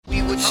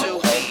were too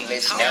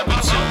homeless, now we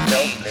too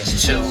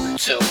dopeless.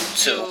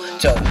 Two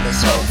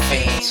dopeless whole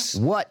fiends.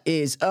 What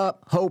is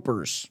up,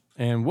 Hopers?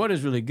 And what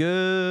is really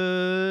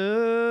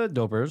good,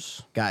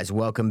 dopers? Guys,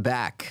 welcome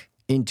back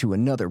into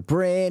another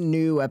brand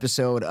new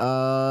episode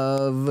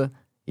of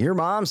Your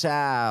Mom's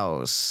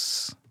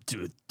House.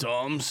 To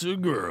Tom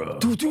Segura.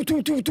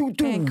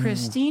 And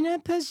Christina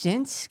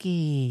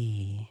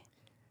Pazinski.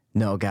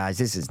 No, guys,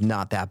 this is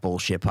not that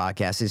bullshit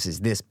podcast. This is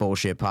this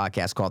bullshit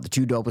podcast called The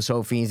Two Dopest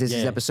Hope Fiends. This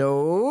is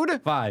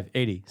episode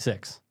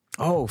 586.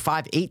 Oh,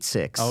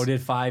 586. Oh, it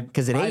did 5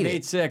 because it ate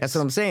 586. it. That's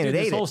what I'm saying. Dude, it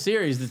ate this whole it.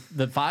 series,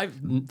 the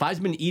five's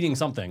been eating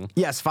something.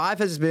 Yes, 5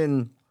 has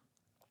been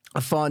a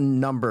fun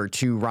number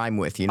to rhyme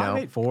with. You know,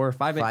 584,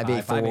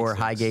 584,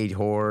 high gauge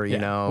horror. You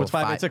know, what's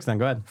 586 then?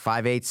 Go ahead.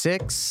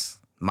 586.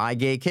 My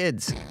gay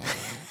kids.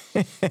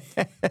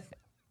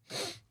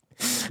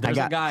 There's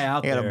a guy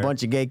out there. I got a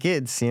bunch of gay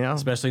kids, you know,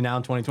 especially now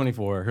in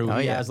 2024, who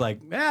he has like,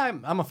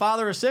 I'm a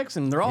father of 6,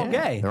 and they're all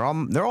gay. They're all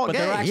but gay.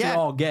 They're actually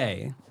all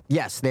gay.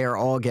 Yes, they are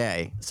all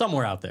gay.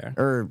 Somewhere out there,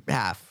 or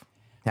half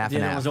and half.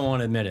 They don't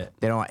want to admit it.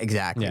 They don't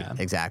exactly. Yeah.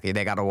 Exactly.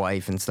 They got a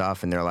wife and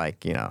stuff, and they're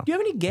like, you know. Do you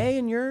have any gay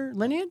in your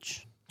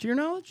lineage, to your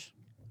knowledge?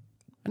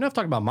 I know I've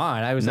talked about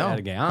mine. I had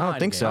a gay aunt, I don't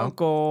think so.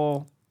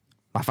 Uncle.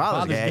 My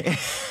father's gay.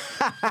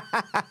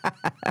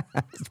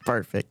 It's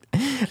perfect.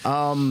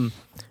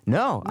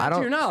 No, I don't.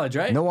 To your knowledge,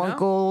 right? No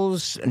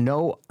uncles,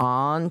 no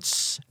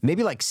aunts.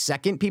 Maybe like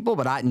second people,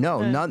 but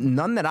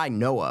none that I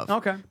know of.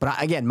 Okay.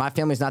 But again, my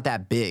family's not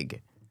that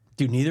big.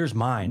 Dude, neither's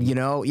mine. You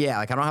know, yeah,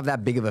 like I don't have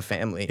that big of a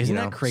family. Isn't you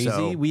know? that crazy?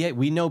 So,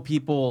 We know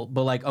people,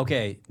 but like,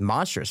 okay,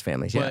 monstrous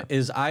families. Yeah. but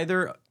is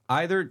either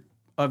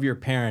of your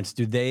parents,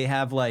 do they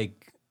have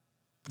like?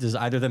 Does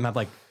either of them have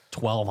like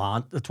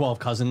 12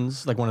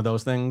 cousins, like one of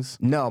those things?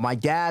 No, my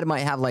dad might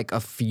have like a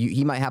few.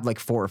 He might have like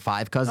 4 or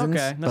 5 cousins.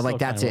 Okay, but like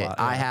that's it. lot,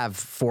 yeah. I have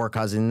 4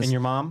 cousins. And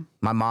your mom?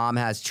 My mom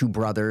has 2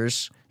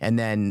 brothers, and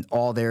then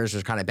all theirs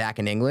are kind of back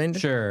in England.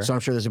 Sure. So I'm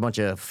sure there's a bunch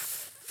of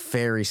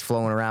fairies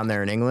flowing around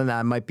there in England that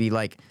I might be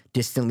like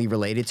distantly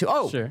related to.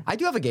 Oh, Sure. I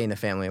do have a gay in the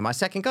family. My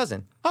second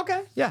cousin.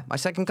 Okay. Yeah, my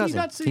second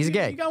cousin. He's a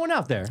gay. You got one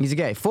out there. He's a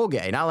gay, full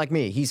gay, not like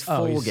me. He's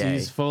full gay.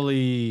 He's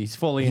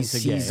fully into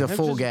gay. He's a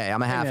full gay.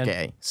 I'm a half man,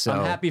 gay. So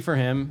I'm happy for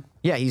him.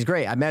 Yeah, he's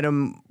great. I met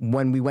him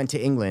when we went to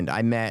England.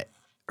 I met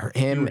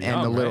him and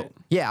young, the little. right?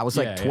 Yeah, I was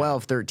like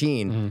 12,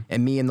 13, Mm-hmm.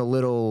 and me and the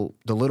little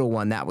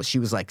one she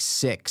was like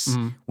 6.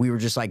 We were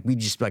just like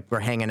we're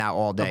hanging out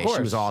all day. She course.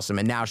 was awesome,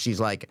 and now she's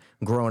like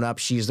grown up.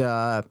 She's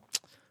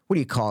what do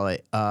you call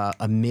it?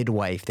 A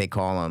midwife, they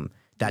call them.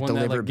 That One that,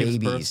 deliver like, gives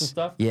birth babies. and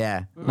stuff?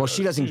 Yeah. Well,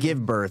 she doesn't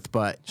give birth,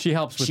 but She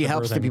helps with She the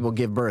helps the birthing. people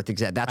give birth.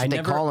 Exactly. That's what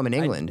they call them in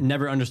England. I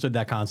never understood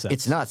that concept.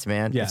 It's nuts,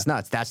 man. Yeah. It's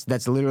nuts.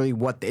 That's literally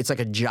what it's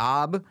like, a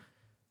job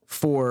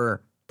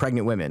for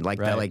pregnant women. Like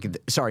that, Right.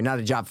 sorry, not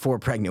a job for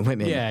pregnant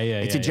women.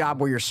 It's a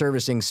job where you're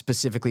servicing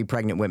specifically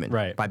pregnant women,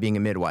 Right. by being a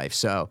midwife.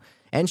 So,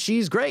 and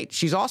she's great.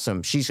 She's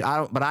awesome.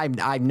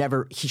 I've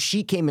never.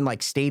 She came and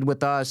like stayed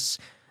with us.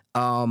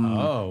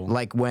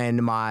 Like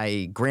when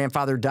my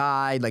grandfather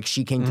died, like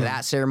she came to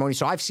that ceremony.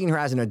 So I've seen her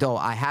as an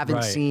adult. I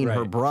haven't seen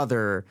her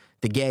brother,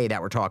 the gay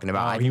that we're talking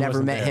about. I've he never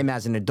wasn't met there. him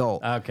as an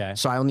adult. Okay.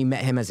 So I only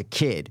met him as a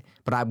kid,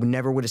 but I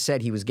never would have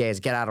said he was gay as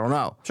a kid. I don't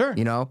know. Sure.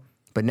 You know?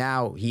 But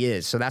now he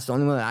is. So that's the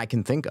only one that I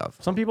can think of.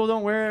 Some people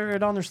don't wear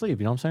it on their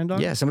sleeve. You know what I'm saying,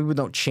 dog? Yeah, some people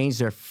don't change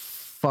their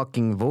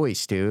fucking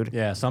voice, dude.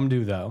 Yeah, some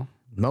do though.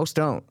 Most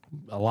don't.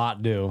 A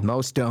lot do.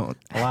 Most don't.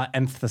 A lot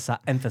emphasize.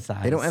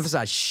 They don't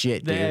emphasize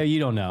shit, dude. Yeah, you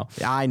don't know.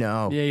 I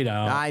know. Yeah, you don't.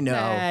 I know.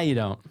 Nah, you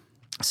don't.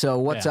 So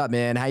what's up,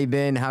 man? How you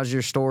been? How's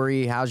your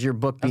story? How's your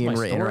book being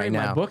written right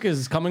now? My book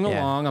is coming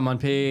along. I'm on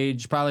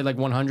page probably like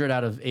 100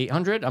 out of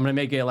 800. I'm gonna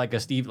make it like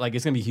it's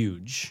gonna be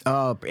huge.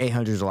 Oh,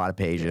 800 is a lot of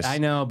pages. I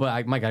know,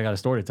 but Mike, I got a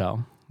story to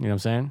tell. You know what I'm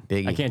saying?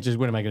 Biggie. I can't just.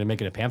 What am I gonna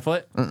make it a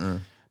pamphlet?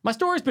 My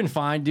story's been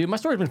fine, dude. My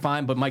story's been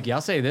fine, but Mikey,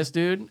 I'll say this,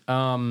 dude.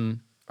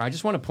 I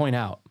just want to point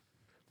out.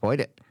 Point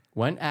it.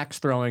 Went axe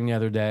throwing the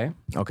other day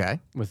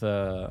Okay. with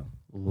a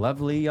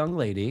lovely young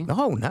lady.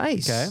 Oh,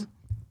 nice. Okay.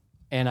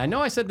 And I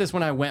know I said this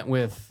when I went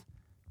with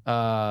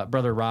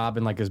brother Rob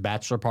and like his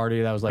bachelor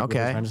party. That was like with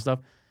his friends and stuff.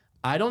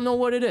 I don't know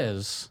what it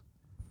is.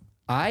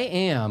 I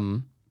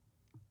am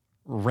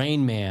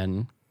Rain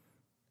Man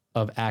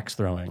of axe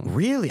throwing.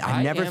 Really? I've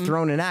I never am-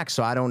 thrown an axe,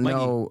 so I don't Mikey,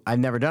 know. I've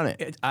never done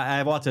it. I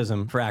have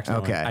autism for axe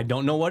throwing. Okay. I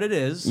don't know what it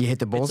is. You hit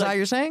the It's bullseye, like-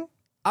 you're saying?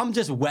 I'm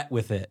just wet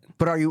with it.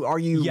 But are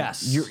you?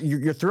 Yes.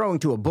 You're throwing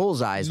to a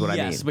bullseye is what I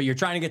mean. Yes, but you're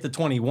trying to get to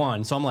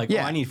 21. So I'm like,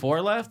 Yeah. I need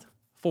 4 left?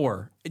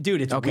 4.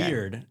 Dude, it's Okay.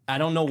 weird. I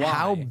don't know why.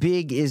 How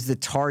big is the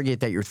target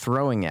that you're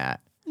throwing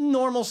at?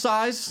 Normal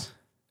size.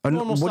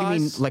 Normal what do you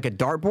mean, size. like a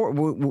dartboard?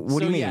 What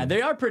do you mean? Yeah,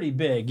 they are pretty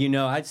big. You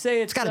know, I'd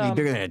say It's got to be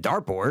bigger than a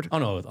dartboard. Oh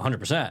no,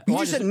 100%. You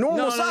just said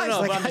normal size, No,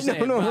 like, but I'm I just know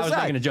saying, normal I was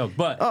size. making a joke,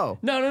 but no.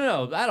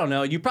 I don't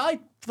know. You probably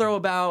throw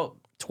about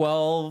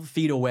 12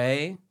 feet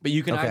away, but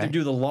you can Okay. either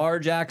do the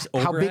large axe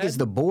overhead. How big is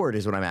the board?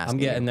 Is what I'm asking. I'm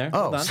getting there.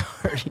 Oh, Hold on.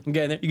 sorry. I'm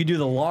getting there. You can do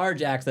the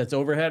large axe that's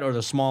overhead or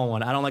the small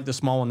one. I don't like the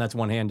small one that's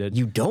one-handed.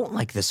 You don't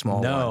like the small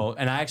one. No,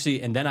 and I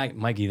actually, and then I,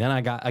 Mikey, then I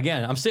got,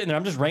 again, I'm sitting there,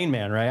 I'm just Rain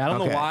Man, right? I don't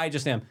know Okay. why I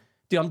just am.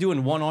 Dude, I'm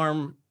doing one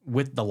arm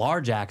with the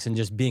large axe and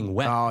just being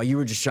wet. Oh, you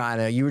were just trying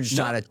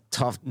to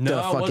tough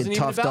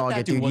dog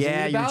it, dude.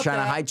 Yeah, you were trying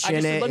to high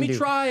chin it. Let me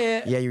try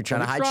it. Yeah, you were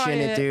trying to high chin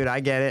it, dude. I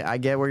get it. I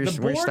get where your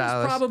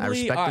style is. Probably, I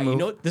respect all right, the move. you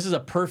know, this is a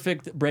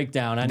perfect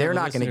breakdown. They're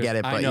not going to get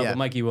it, but I know, yeah. but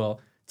Mikey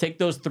will. Take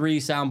those 3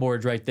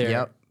 soundboards right there.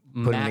 Yep.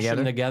 Mash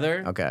them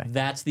together. Okay.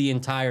 That's the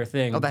entire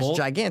thing. Oh, that's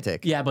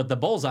gigantic. Yeah, but the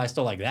bullseye's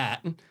still like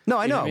that. No,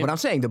 I know, but I'm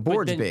saying the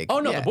board's big.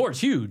 Oh, no, yeah. the board's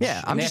huge.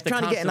 Yeah, I'm just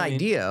trying to get an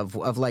idea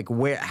of like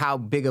how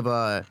big of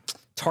a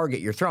target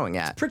you're throwing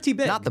at. It's pretty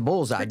big. Not the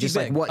bullseye, just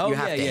like what you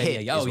have to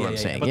hit is what I'm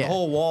saying. But the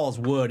whole wall's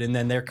wood, and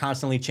then they're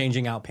constantly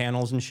changing out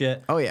panels and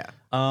shit. Oh, yeah.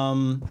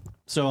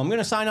 So I'm going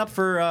to sign up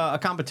for a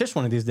competition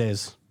one of these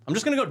days. I'm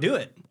just going to go do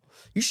it.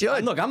 You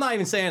should. Look, I'm not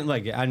even saying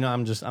like I know.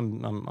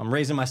 I'm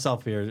raising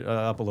myself here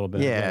up a little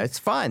bit. Yeah, it's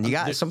fun. You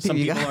got some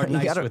people. Are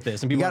nice with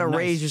this. You got to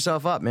raise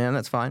yourself up, man.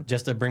 That's fine.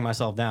 Just to bring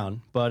myself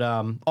down. But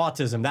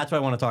autism. That's what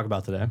I want to talk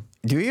about today.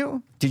 Do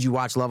you? Did you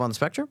watch Love on the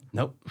Spectrum?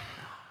 Nope.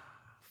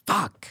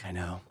 Fuck. I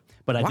know.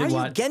 But I why did are you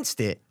watch.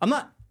 Against it? I'm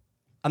not.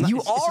 You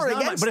it's are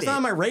against against but it's not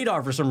on my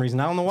radar for some reason.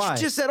 I don't know why.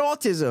 You just said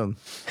autism.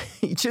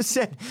 You just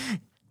said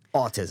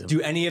autism.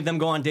 Do any of them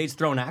go on dates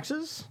throwing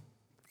axes?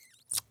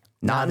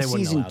 Not in they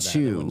wouldn't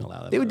season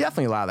allow that. 2. They would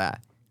definitely allow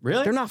that.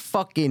 Really? They're not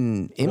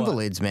fucking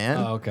invalids, man.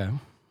 Oh, okay.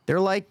 They're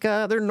like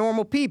they're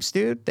normal peeps,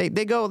 dude.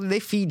 They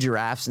feed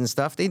giraffes and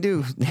stuff. They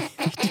do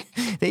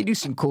they do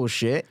some cool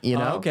shit, you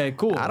know. Okay,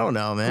 cool. I don't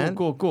know, man.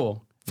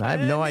 Cool. I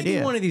have no idea.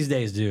 Maybe one of these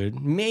days,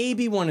 dude.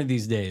 Maybe one of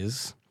these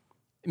days.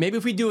 Maybe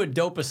if we do a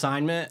dope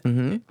assignment,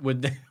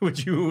 would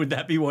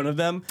that be one of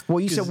them?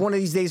 Well, you said one of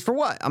these days for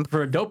what?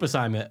 For a dope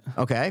assignment.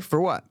 Okay,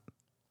 for what?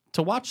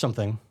 To watch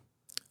something.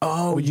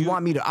 Oh, you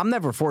want me to? I'm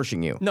never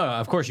forcing you. No,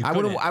 of course you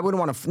couldn't. I wouldn't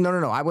want to.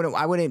 No.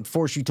 I wouldn't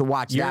force you to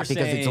watch that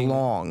because it's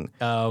long.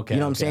 Oh, okay. You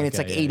know what I'm saying? Okay, it's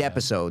like 8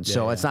 episodes,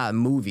 so it's not a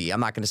movie. I'm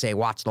not going to say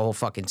watch the whole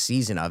fucking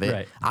season of it.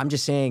 Right. I'm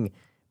just saying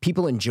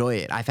people enjoy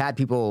it. I've had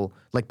people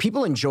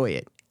enjoy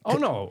it. Oh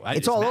no,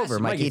 it's all over,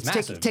 Mikey.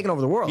 It's taking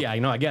over the world. Yeah,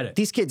 I get it.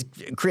 These kids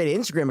create an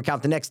Instagram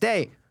account the next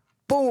day.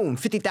 Boom,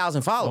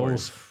 50,000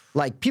 followers.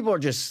 Like people are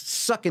just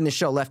sucking the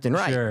show left and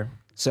right. Sure.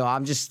 So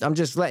I'm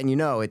just letting you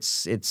know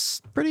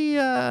it's pretty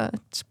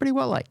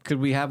well liked.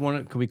 Could we have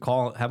one? Could we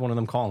have one of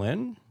them call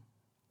in?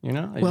 You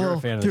know, you're a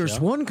fan of the there's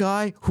show. one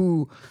guy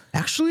who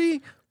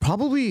actually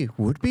probably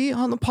would be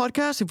on the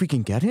podcast if we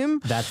can get him.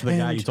 That's the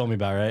guy you told me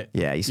about, right?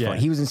 Yeah, he's fun.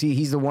 He was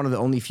he's one of the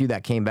only few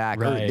that came back.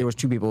 Right. There was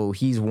 2 people.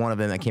 He's one of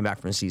them that came back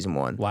from season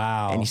 1.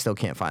 Wow. And he still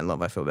can't find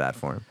love. I feel bad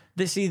for him.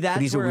 That's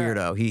But he's a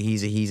weirdo.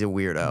 He's a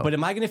weirdo. But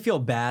am I going to feel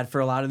bad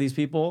for a lot of these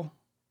people?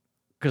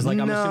 Because I'm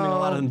assuming a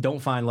lot of them don't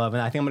find love,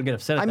 and I think I'm going to get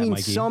upset at that,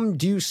 Mikey. Some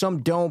do,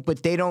 some don't,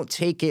 but they don't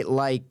take it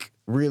like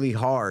really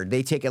hard.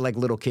 They take it like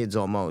little kids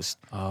almost,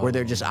 where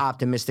they're just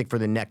optimistic for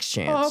the next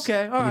chance. Oh,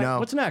 okay. All right. You know?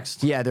 What's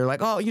next? Yeah, they're like,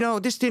 oh,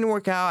 this didn't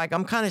work out. Like,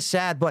 I'm kind of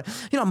sad, but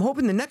I'm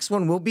hoping the next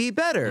one will be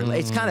better.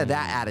 It's kind of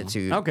that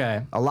attitude.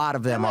 Okay. A lot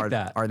of them like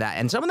are that.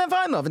 and some of them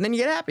find love, and then you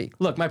get happy.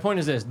 Look, my point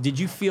is this: did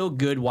you feel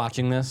good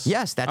watching this?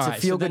 Yes, that's a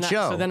feel-good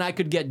show. So then I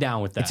could get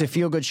down with that. It's a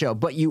feel-good show,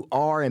 but you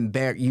are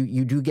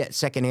you do get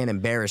secondhand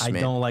embarrassment.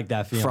 I don't like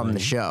that feeling from the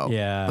show.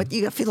 Yeah, but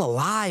you feel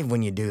alive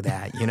when you do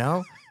that. You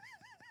know.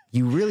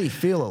 You really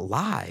feel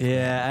alive.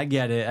 Yeah, I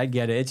get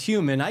it. It's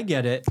human. I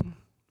get it.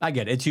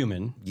 It's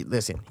human.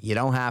 Listen, you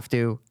don't have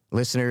to.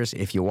 Listeners,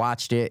 if you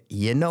watched it,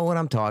 you know what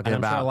I'm talking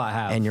about. Sure a lot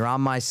have. And you're on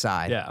my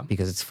side. Yeah.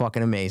 Because it's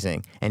fucking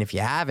amazing. And if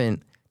you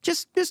haven't,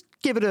 just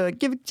give it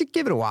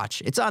a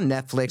watch. It's on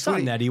Netflix. It's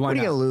on Netty. Why what are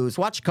you not? gonna lose?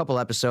 Watch a couple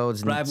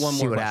episodes and I have one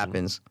see more what question.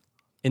 happens.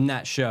 In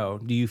that show,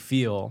 do you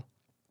feel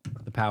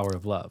the power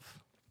of love?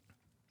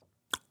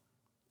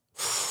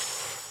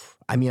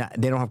 I mean,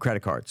 they don't have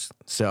credit cards,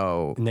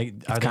 so And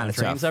are they on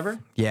trains tough. ever?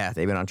 Yeah,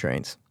 they've been on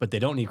trains. But they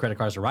don't need credit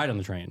cards to ride on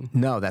the train.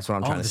 No, that's what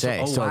I'm trying to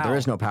say. So wow. there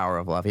is no power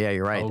of love. Yeah,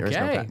 you're right. There is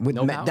Okay.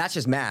 no No power. that's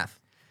just math.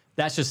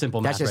 That's just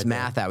simple math. That's just right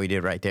math that we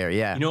did right there.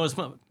 Yeah. You know what's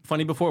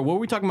funny before? What were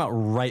we talking about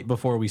right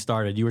before we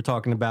started? You were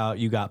talking about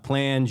you got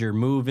plans, you're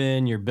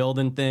moving, you're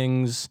building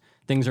things.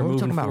 Things are What were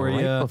we moving talking for about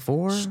you. right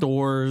before?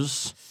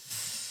 Stores.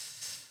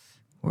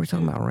 What were we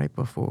talking about right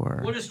before?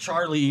 What does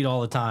Charlie eat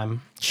all the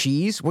time?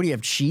 Cheese? What do you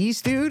have?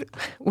 Cheese, dude?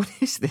 What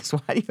is this?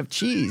 Why do you have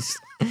cheese?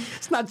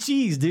 It's not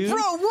cheese, dude. Bro,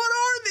 what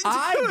are these?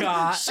 I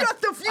got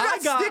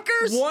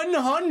stickers?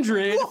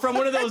 100 from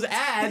one of those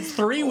ads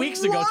 3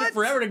 weeks ago. It took What?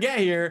 forever to get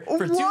here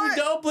for What?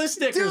 2 dopeless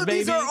stickers, Dude, baby.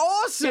 these are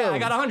awesome. Yeah, I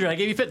got 100. I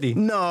gave you 50.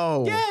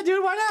 No. Yeah,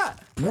 dude, why not?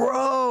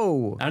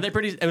 Bro. Aren't they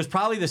pretty? It was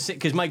probably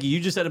because Mikey, you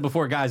just said it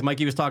before, guys.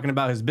 Mikey was talking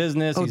about his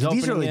business. Oh, He's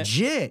these are opening it.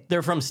 legit.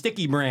 They're from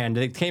Sticky Brand.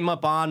 It came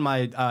up on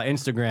my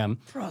Instagram.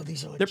 Bro,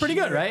 these are legit. They're pretty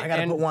good, right? I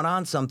gotta And- put one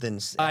on something.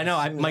 I know,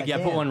 Mikey.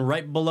 I put one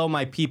right below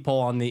my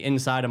peephole on the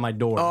inside of my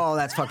door. Oh,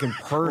 that's fucking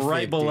perfect.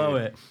 Right below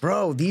dude. it.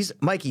 Bro,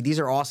 Mikey, these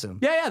are awesome.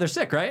 Yeah, they're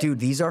sick, right? Dude,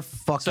 these are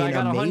fucking So I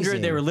got 100.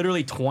 amazing. They were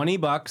literally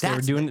 $20. They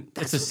were doing.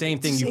 It's the same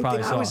thing you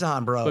probably saw. I was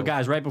on, bro. But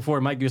guys, right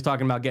before Mikey was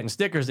talking about getting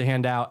stickers to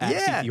hand out at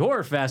Yeah. CT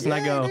Horror Fest, and I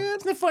Yeah, go, dude.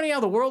 "Isn't it funny how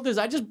the world is?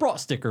 I just brought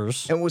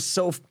stickers. It was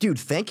so, dude,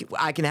 thank you.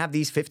 I can have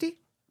these 50?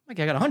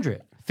 Mikey, I got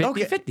 100.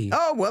 50, 50.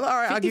 Oh, well, all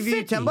right. 50, I'll give you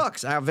 50.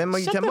 $10. I'll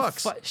Venmo you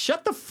 $10.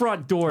 Shut the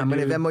front door, I'm dude.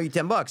 going to Venmo you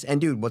 $10. And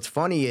dude, what's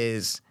funny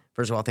is,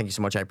 first of all, thank you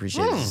so much. I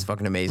appreciate it. This is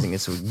fucking amazing.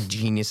 It's a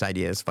genius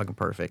idea. It's fucking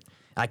perfect.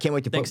 I can't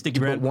wait to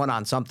put one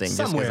on something.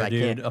 Somewhere, just because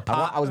I dude. can't.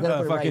 I was going to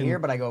put it right here,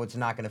 but I go, it's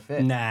not going to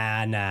fit.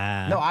 Nah.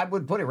 No, I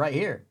would put it right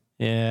here.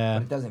 Yeah.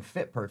 But it doesn't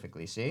fit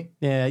perfectly, see?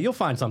 Yeah, you'll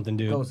find something,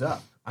 dude. It goes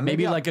up.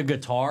 Maybe like a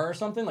guitar or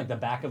something, like the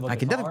back of a guitar. I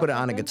can definitely put it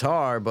on a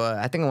guitar, but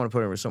I think I want to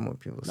put it with some more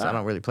people. So I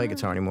don't really play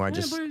guitar anymore. I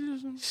just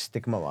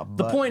stick them up.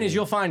 The point is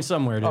you'll find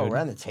somewhere, dude. Oh, we're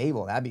on the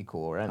table. That'd be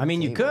cool. I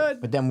mean, you could.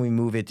 But then we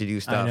move it to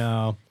do stuff. I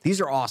know. These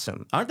are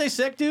awesome. Aren't they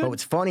sick, dude? But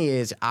what's funny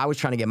is I was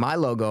trying to get my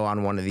logo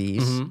on one of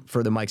these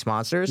for the Mike's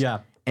Monsters. Yeah.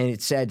 And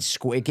it said,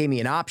 it gave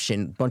me an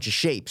option, bunch of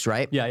shapes,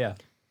 right? Yeah.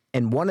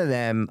 And one of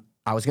them,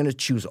 I was going to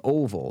choose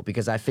oval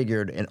because I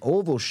figured an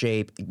oval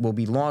shape will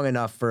be long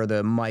enough for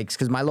the mics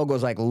because my logo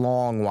is like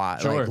long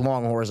wide, like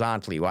long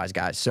horizontally wise,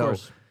 guys. So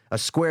a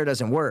square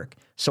doesn't work.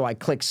 So I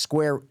clicked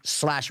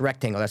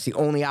square/rectangle. That's the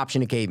only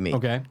option it gave me.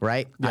 Okay.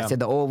 Right? Yeah. I said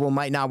the oval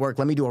might not work.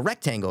 Let me do a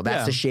rectangle.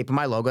 That's the shape of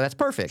my logo. That's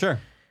perfect. Sure.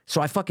 So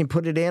I fucking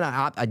put it in.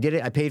 I did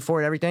it. I paid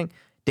for it, everything.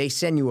 They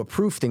send you a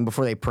proof thing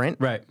before they print.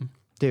 Right.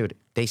 Dude,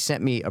 they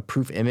sent me a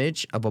proof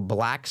image of a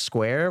black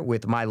square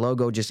with my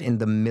logo just in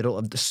the middle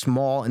of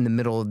in the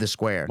middle of the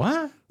square.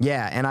 What?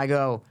 Yeah, and I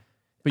go.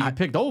 But you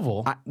picked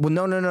oval.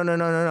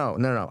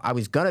 No. I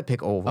was gonna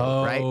pick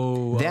oval,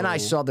 right? Then I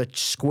saw the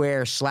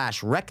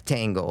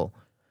square/rectangle.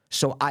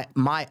 So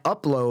my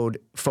upload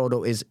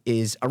photo is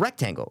a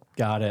rectangle.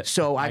 Got it.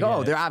 So I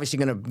go, they're obviously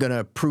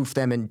gonna proof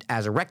them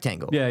as a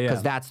rectangle. Yeah.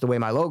 Because that's the way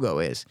my logo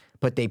is.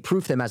 But they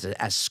proof them as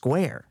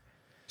square.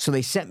 So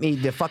they sent me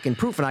the fucking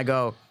proof, and I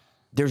go,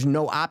 there's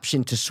no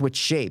option to switch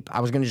shape.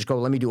 I was gonna just go,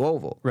 let me do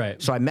oval. Right.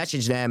 So I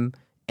messaged them,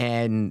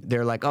 and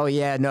they're like, oh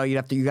yeah, no, you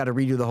got to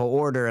redo the whole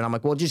order. And I'm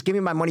like, well, just give me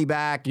my money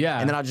back. Yeah.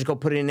 And then I'll just go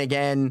put it in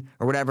again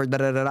or whatever.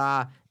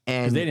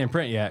 And they didn't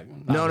print yet.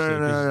 No.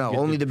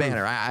 Only the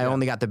banner. I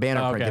only got the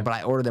banner okay. printed, but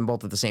I ordered them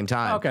both at the same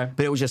time. Okay.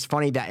 But it was just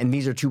funny and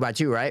these are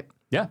 2x2, right?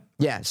 Yeah.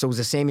 Yeah. So it was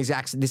the same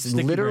exact. This is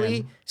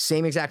literally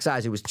same exact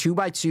size. It was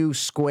 2x2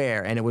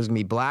 square, and it was gonna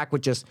be black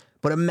with just.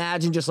 But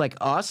imagine just like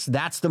us.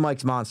 That's the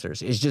Mike's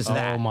Monsters. It's just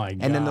that. Oh my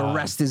god. And then the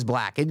rest is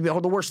black. It'd be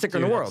the worst sticker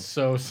in the world.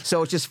 So it's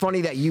just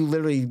funny that you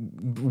literally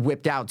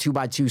whipped out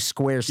 2x2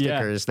 square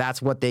stickers. Yeah.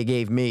 That's what they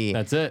gave me.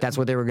 That's it. That's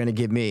what they were gonna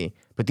give me.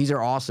 But these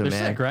are awesome, They're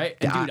man. sick, right?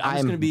 And dude, I'm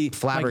just gonna be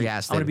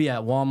flabbergasted. I'm gonna be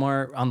at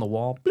Walmart on the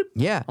wall. Bloop.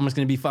 Yeah. I'm just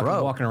gonna be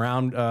fucking walking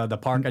around the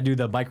park. I do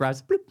the bike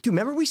rides. Bloop. Dude,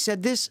 remember we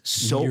said this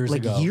years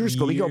ago.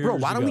 We go, bro,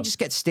 why don't we just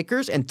get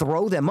stickers and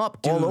throw them up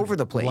all over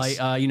the place?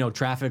 Like,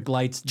 traffic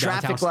lights,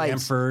 downtown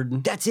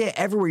Stanford. That's it.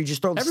 Everywhere. You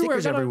just throw the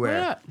stickers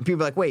everywhere.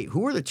 People are like, wait,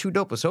 who are the two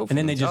dopest hosts? And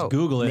then they just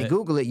Google it. They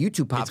Google it.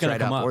 YouTube pops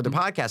right up. Or the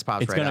podcast pops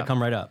right up. It's gonna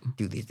come right up.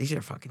 Dude, these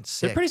are fucking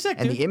sick. They're pretty sick,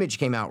 and dude. the image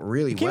came out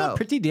really well. Came out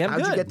pretty damn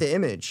good. How'd you get the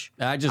image?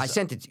 I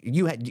sent it.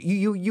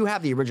 You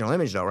have the original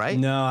image though, right?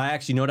 No, I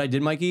actually know what I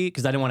did, Mikey,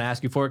 because I didn't want to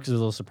ask you for it because it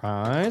was a little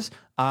surprise.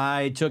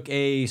 I took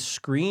a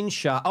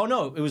screenshot. Oh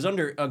no, it was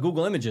under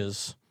Google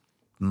Images.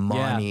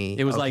 Money.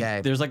 Yeah, it was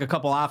like there's like a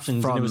couple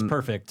options and it was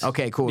perfect.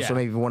 Okay, cool. Yeah. So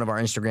maybe one of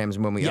our Instagrams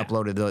when we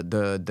uploaded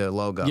the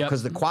logo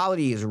because the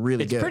quality is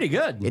really good. It's pretty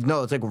good.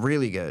 It's like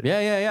really good.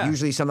 Yeah.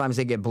 Usually sometimes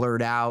they get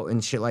blurred out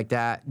and shit like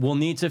that. We'll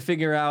need to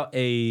figure out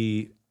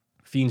a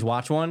Fiends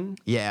Watch one.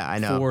 Yeah, I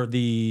know. For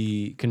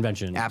the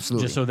convention.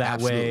 Absolutely. Just so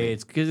that way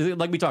it's because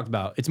like we talked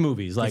about, it's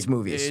movies. Like it's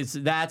movies.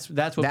 That's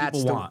what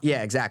people want.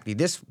 Yeah, exactly.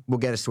 This will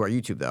get us to our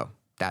YouTube though.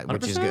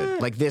 Which is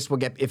good. Like this will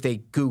get if they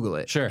Google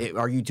it. Sure.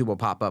 Our YouTube will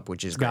pop up,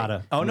 which is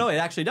great. Oh no, it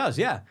actually does.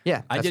 Yeah.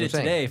 Yeah. I did it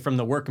today from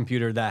the work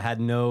computer that had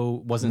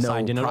wasn't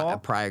signed in at all.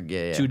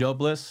 Too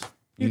dopeless.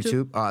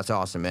 YouTube. Oh, that's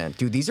awesome, man.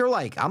 Dude, these are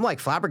I'm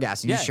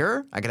flabbergasted. You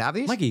sure I could have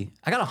these? Mikey,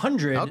 I got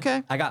 100.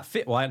 Okay. I got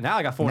fit. Well, now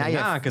I got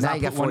 49 because I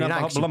put one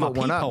up below my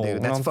peephole.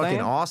 Dude. That's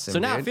fucking awesome. So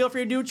now feel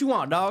free to do what you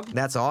want, dog.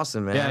 That's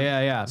awesome, man.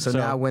 Yeah. So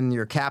now when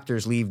your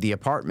captors leave the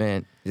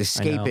apartment,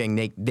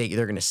 escaping,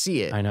 they're gonna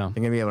see it. I know.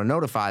 They're gonna be able to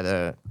notify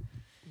the.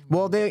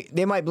 Well,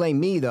 they might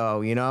blame me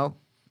though. You know.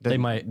 They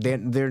might.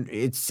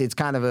 It's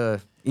kind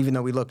of even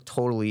though we look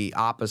totally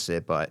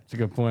opposite, but it's a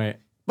good point.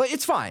 But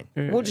it's fine.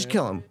 We'll just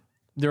kill them.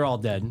 They're all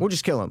dead. We'll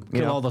just kill them.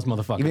 Kill all those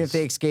motherfuckers. Even if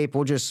they escape,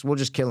 we'll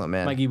just kill them,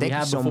 man. Mikey, we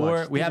had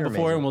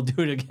before, and we'll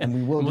do it again.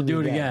 And we'll do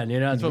it again. You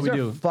know, that's what we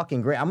do.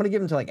 Fucking great. I'm gonna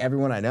give them to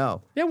everyone I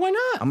know. Yeah, why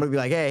not? I'm gonna be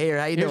like, hey, here,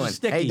 how you doing?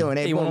 How you doing?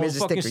 Hey, boom, here's a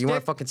sticker. You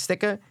want a fucking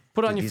sticker?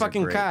 Put on your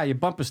fucking car, your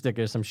bumper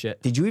sticker or some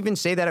shit. Did you even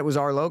say that it was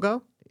our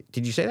logo?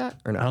 Did you say that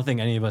or no? I don't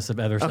think any of us have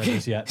ever said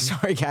this yet.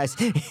 Sorry, guys.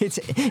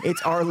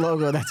 It's our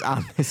logo that's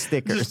on the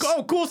stickers.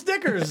 Just cool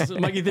stickers.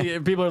 Mikey,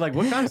 people are like,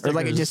 what kind of stickers?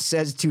 Or it just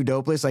says Too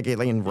Dopeless, like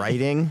in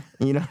writing.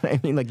 You know what I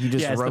mean? Like you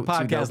just wrote it's the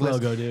podcast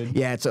logo, dude.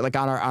 Yeah, it's like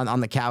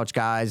on the couch,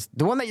 guys.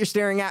 The one that you're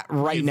staring at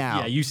right now.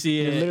 Yeah, you see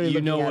it.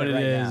 You know what it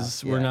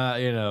is. We're not,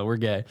 we're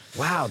gay.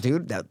 Wow,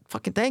 dude.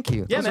 Fucking thank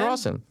you. Yeah, Those are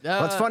awesome.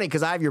 Well, it's funny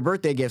because I have your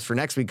birthday gifts for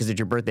next week because it's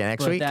your birthday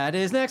next week. That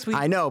is next week.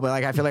 I know,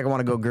 but I feel like I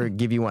want to go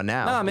give you one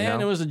now. Nah,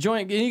 man, it was a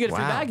joint. you get a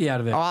free baggie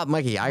out of it. Oh,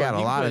 Mikey, I got a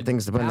lot of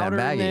things to put in that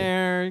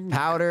baggie.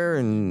 Powder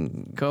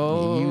and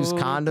use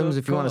condoms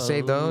if you want to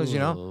save those, you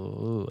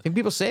know? Think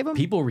people save them?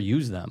 People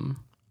reuse them.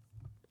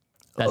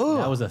 That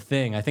was a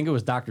thing. I think it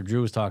was Dr.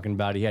 Drew was talking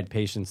about. He had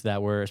patients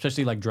that were,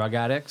 especially like drug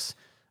addicts,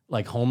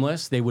 like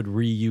homeless, they would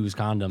reuse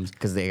condoms.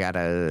 Because they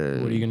gotta...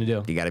 What are you going to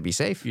do? You gotta be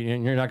safe. You're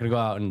not going to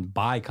go out and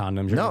buy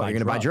condoms. You're going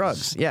to buy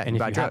drugs. Yeah, and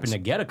if you happen to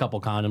get a couple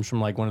condoms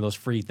from like one of those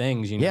free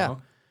things, you know?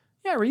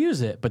 Yeah,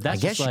 reuse it. But that's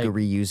I guess you could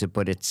reuse it,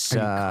 but it's... Are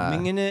you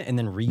coming in it and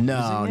then reusing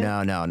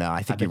it? No.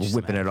 I think you're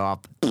whipping it off,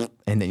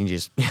 and then you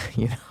just,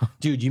 you know.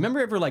 Dude, do you remember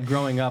ever like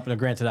growing up, and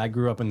granted, I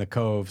grew up in the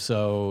Cove,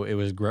 so it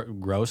was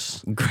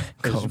gross.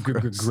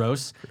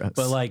 Gross.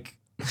 But like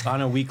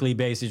on a weekly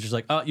basis, just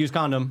like, oh, use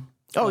condom.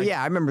 Oh, like,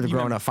 yeah, I remember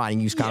growing up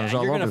finding used condoms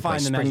all over the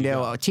place.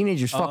 Springdale,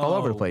 teenagers fuck all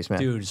over the place, man.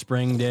 Dude,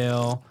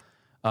 Springdale,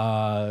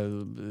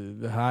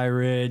 High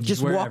Ridge.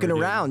 Just walking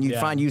around, you'd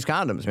find used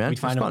condoms, man. We'd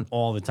find them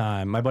all the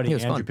time. My buddy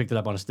Andrew picked it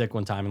up on a stick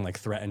one time and like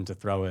threatened to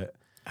throw it.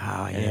 Oh,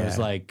 yeah. And it was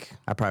like...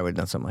 I probably would have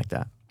done something like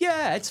that.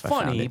 Yeah, it's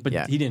funny, but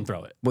he didn't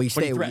throw it. Well, you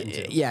stay...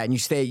 Yeah, and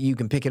you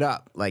can pick it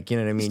up. Like, you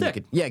know what I mean? Stick.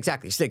 You could, yeah,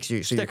 exactly. Sticks.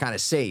 So you're kind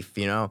of safe,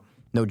 you know?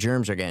 No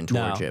germs are getting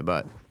towards you,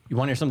 but... You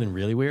want to hear something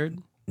really weird?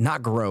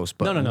 Not gross,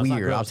 but no, weird. It's not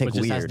gross, I'll take but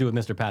just weird. has to do with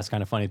Mr. Pass.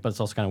 Kind of funny, but it's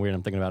also kind of weird.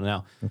 I'm thinking about it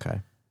now.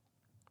 Okay.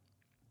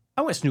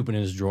 I went snooping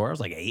in his drawer. I was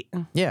like 8.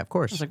 Yeah, of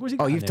course. I was like, what's he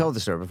got you've there? told the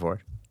story before.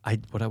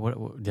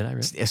 What did I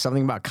read?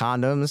 Something about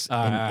condoms.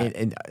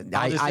 And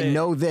I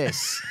know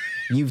this.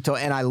 You've told,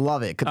 and I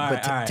love it.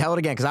 But tell it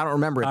again, because I don't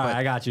remember it. All but right,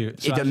 I got you.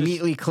 So it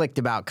immediately clicked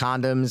about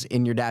condoms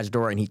in your dad's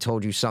drawer, and he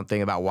told you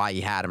something about why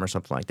he had them or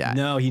something like that.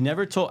 No, he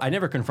never told. I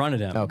never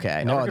confronted him. Okay.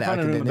 I never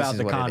confronted him about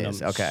the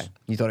condoms. Okay.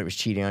 You thought he was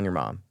cheating on your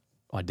mom.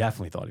 Oh, I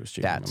definitely thought he was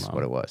cheating on my mom. That's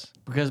what it was.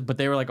 But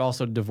they were like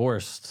also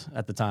divorced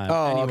at the time.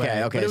 Oh,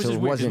 anyway, okay. But it was so just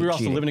it weird because wasn't we were also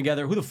cheating. living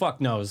together. Who the fuck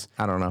knows?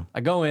 I don't know.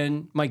 I go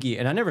in, Mikey,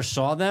 and I never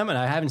saw them, and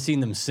I haven't seen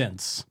them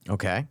since.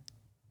 Okay.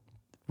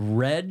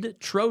 Red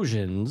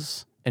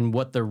Trojans, and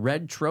what the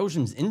red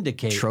Trojans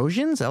indicate.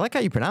 Trojans? I like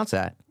how you pronounce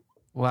that.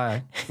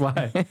 Why?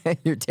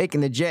 You're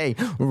taking the J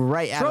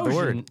right out of the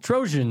word.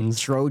 Trojans.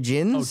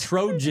 Trojans? Oh,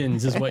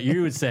 Trojans is what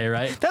you would say,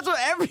 right? That's what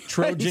every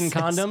Trojan says.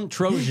 condom?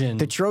 Trojan.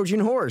 The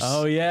Trojan horse.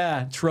 Oh,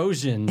 yeah.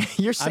 Trojan.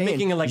 You're saying I'm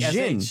making it like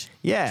gin. SH.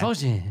 Yeah.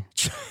 Trojan.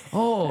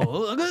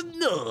 Oh.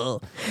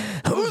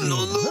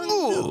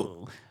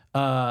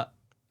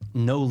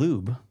 No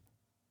lube.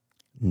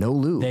 No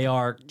lube. They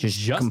are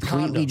just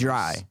completely condoms.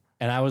 dry.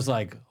 And I was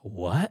like,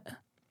 what?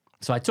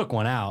 So I took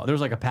one out. There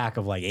was like a pack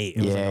of like 8.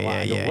 It was like a lot.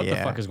 I go, what the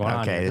fuck is going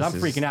on here? 'Cause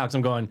I'm freaking out because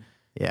I'm going,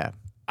 I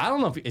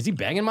don't know is he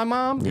banging my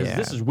mom? Because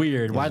this is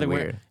weird. Why are they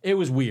weird? It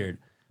was weird.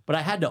 But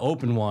I had to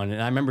open one,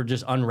 and I remember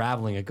just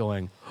unraveling it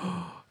going,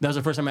 that was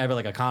the first time I ever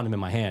like a condom in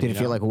my hand. Did it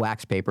feel like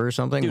wax paper or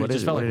something? Dude, what it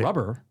just felt like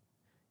rubber.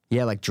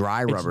 Yeah, like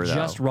dry rubber, though.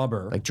 Just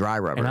rubber. Like dry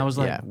rubber. And I was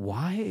like,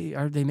 why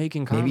are they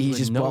making condoms? Maybe he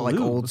just bought like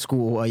lube? old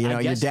school,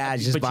 your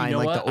dad's just buying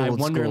like the old school ones.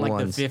 I wonder in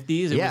like the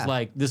 50s, it was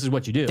like, this is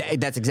what you do.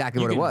 That's exactly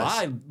what it was.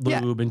 You can buy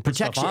lube and put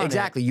stuff on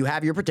exactly. You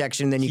have your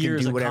protection, then you can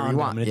do whatever you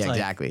want. Yeah,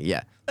 exactly.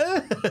 Yeah.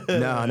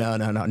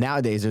 No.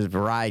 Nowadays, there's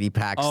variety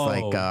packs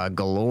like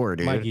galore,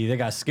 dude. Mikey, they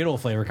got Skittle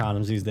flavor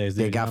condoms these days,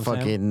 dude. They got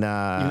fucking... Even though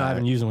I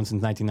haven't used one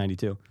since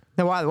 1992.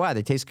 No, why?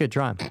 They taste good.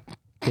 Try them.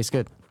 Taste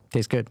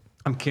good.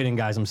 I'm kidding,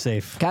 guys. I'm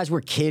safe. Guys,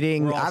 we're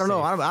kidding. We're all I don't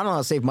know. safe. I don't know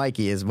how safe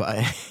Mikey is,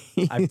 but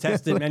I've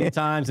tested many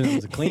times and it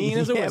was clean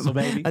as a whistle,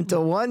 baby.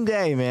 Until one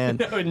day, man.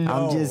 No.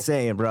 I'm just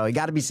saying, bro. You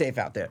got to be safe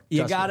out there.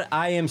 You got it.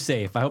 I am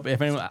safe. I hope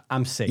if anyone,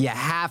 I'm safe. You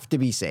have to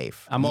be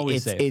safe. I'm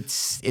always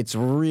safe. It's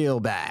real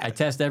bad. I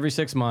test every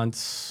 6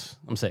 months.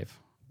 I'm safe.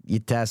 You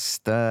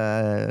test.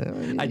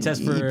 I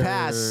test for. You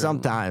pass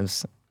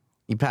sometimes.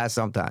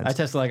 I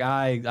test like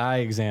eye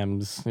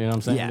exams. You know what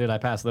I'm saying? Yeah. Dude, I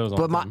pass those all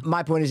But the time.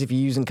 my point is, if you're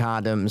using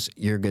condoms,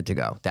 you're good to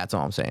go. That's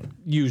all I'm saying.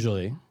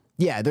 Usually.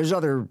 Yeah, there's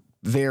other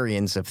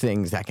variants of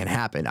things that can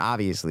happen,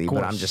 obviously,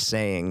 but I'm just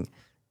saying,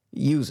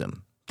 use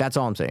them. That's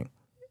all I'm saying.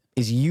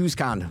 Is use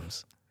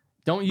condoms.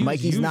 Don't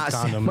use used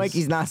condoms.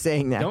 Mikey's not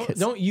saying that.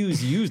 Don't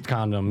use used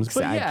condoms.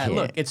 But I yeah, can't.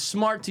 look, it's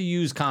smart to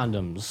use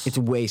condoms. It's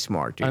way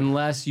smart, dude.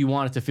 Unless you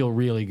want it to feel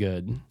really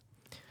good.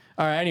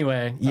 All right,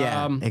 anyway.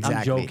 Yeah, exactly.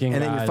 I'm joking,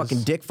 and then guys. your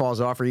fucking dick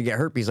falls off or you get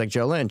herpes like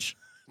Joe Lynch.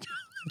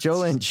 Joe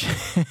Lynch.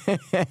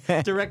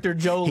 Director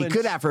Joe Lynch. He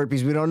could have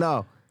herpes. We don't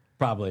know.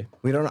 Probably.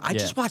 We don't know. I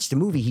just watched the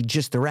movie he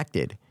just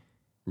directed.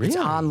 Really? It's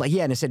on,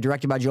 and it said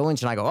directed by Joe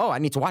Lynch, and I go, I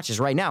need to watch this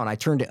right now, and I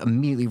turned it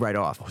immediately right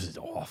off. Was it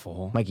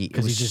awful? Mikey,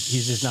 because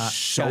he's just not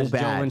so guys,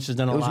 bad. Joe Lynch has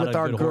done a it was lot with of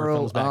our good horror girl,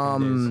 films back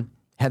in the days.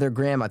 Heather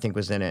Graham, I think,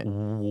 was in it.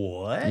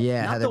 What?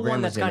 Yeah, not Heather the Graham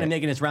one that's was in kind of it.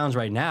 making its rounds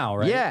right now,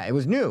 right? Yeah, it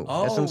was new.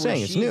 That's what I'm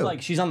saying. It's new.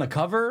 Like she's on the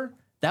cover.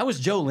 That was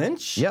Joe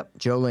Lynch? Yep,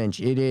 Joe Lynch.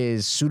 It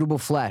is Suitable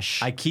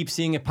Flesh. I keep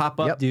seeing it pop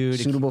up, Yep,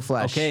 dude. Suitable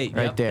Flesh. Okay,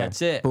 right there.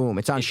 That's it. Boom.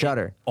 It's on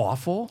Shudder.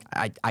 Awful.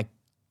 I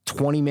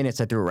 20 minutes.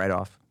 I threw it right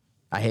off.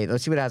 I hate it.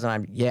 Let's see what it has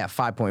on IMDb. Yeah,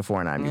 5.4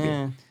 on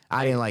IMDb.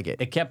 I didn't like it.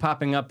 It kept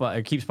popping up.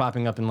 It keeps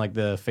popping up in like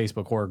the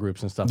Facebook horror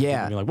groups and stuff.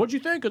 Yeah. You're like, what'd you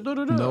think?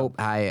 Nope.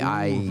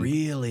 I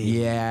really?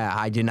 Yeah,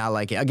 I did not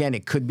like it. Again,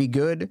 it could be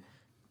good,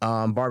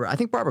 I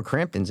think Barbara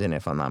Crampton's in it,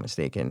 if I'm not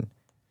mistaken.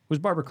 Who's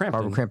Barbara Crampton?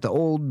 Barbara Crampton, the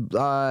old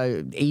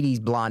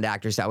 80s blonde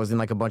actress that was in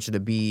like a bunch of the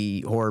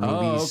B horror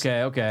movies. Oh,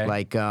 okay.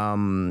 Like,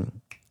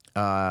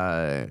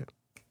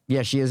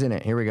 yeah, she is in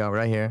it. Here we go,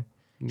 right here.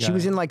 She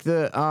was in like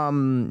the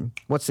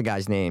what's the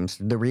guy's names?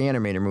 The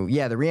Reanimator movie.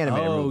 Yeah, the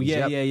Reanimator movies.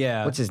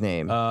 Yeah. What's his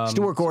name?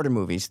 Stuart Gordon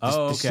movies.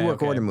 The Stuart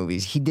Gordon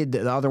movies. He did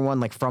the other one,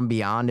 like From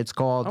Beyond. It's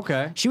called.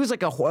 Okay. She was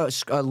like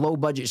a low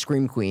budget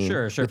scream queen.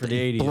 Sure, for the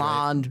 80s.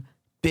 Blonde, right?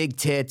 Big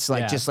tits,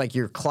 like just like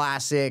your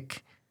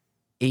classic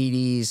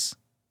 80s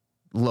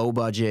low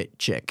budget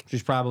chick.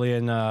 She's probably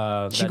in.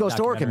 She goes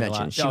to horror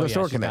conventions. She goes to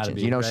horror conventions.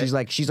 Be, you know,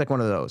 right? she's like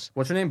one of those.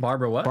 What's her name?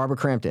 Barbara what? Barbara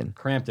Crampton.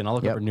 Crampton. I'll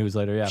look up her news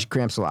later. Yeah. She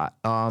cramps a lot.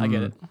 I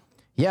get it.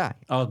 Yeah.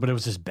 Oh, but it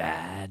was just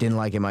bad. Didn't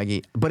like it,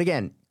 Mikey. But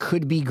again,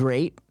 could be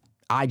great.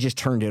 I just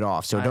turned it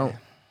off, so don't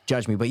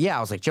judge me. But yeah, I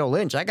was like, Joe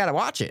Lynch, I gotta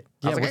watch it.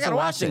 I was like, I gotta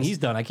watch this. He's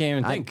done. I can't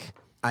even think.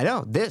 I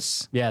know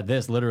this. Yeah,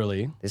 this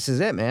literally. This is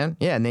it, man.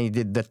 Yeah, and they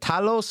did the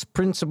Talos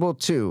Principle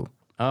 2.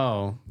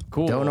 Oh,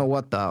 cool. Don't know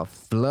what the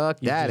fuck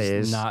that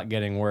is. Not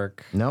getting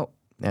work. Nope.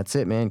 That's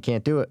it, man.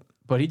 Can't do it.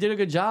 But he did a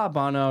good job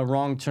on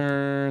Wrong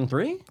Turn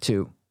 3?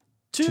 2.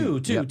 Two.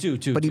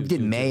 But he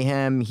did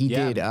Mayhem. He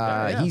did.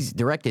 Yeah. He's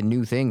directed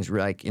new things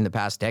like in the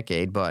past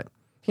decade. But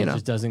he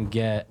just doesn't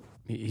get.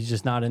 He's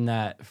just not in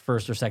that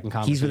first or second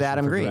conversation. He's with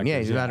Adam Green. Yeah,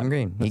 he's with Adam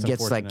Green. That's he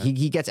gets like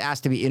he gets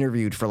asked to be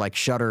interviewed for like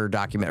Shudder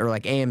document or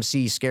like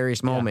AMC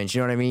Scariest Moments.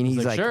 You know what I mean?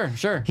 He's like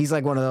sure. He's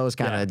like one of those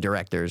kind of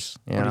directors.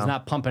 But he's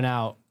not pumping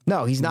out.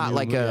 No, he's not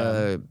like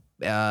a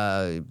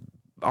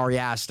Ari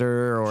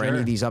Aster or any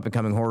of these up and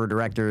coming horror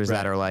directors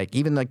that are like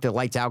even like the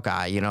Lights Out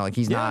guy. You know, like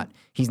he's not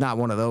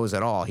one of those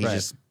at all. He's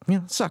just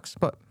sucks.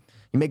 But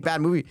you make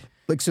bad movie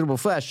like Suitable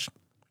Flesh.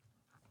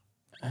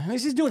 At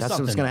least he's doing something.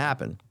 That's what's going to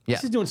happen. Yeah.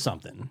 He's doing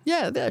something.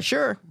 Yeah,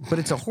 sure. But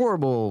it's a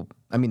horrible,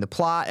 I mean, the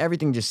plot,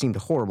 everything just seemed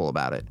horrible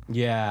about it.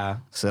 Yeah.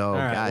 So,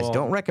 guys,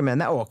 don't recommend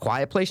that. Oh, A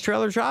Quiet Place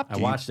trailer dropped? I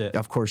watched it.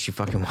 Of course you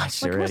fucking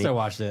watched it already. Of course I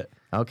watched it.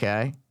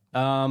 Okay.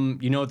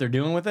 You know what they're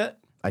doing with it?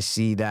 I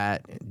see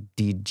that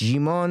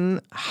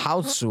Digimon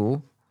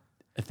Housu.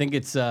 I think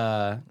it's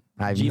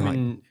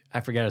Digimon.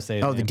 I forgot to say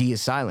it. Oh, the D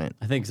is silent.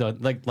 I think so.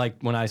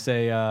 Like when I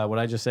say, what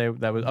I just say?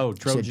 That was,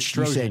 Trojan. You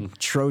said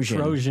Trojan.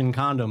 Trojan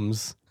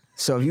condoms.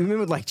 So if you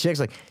remember like chicks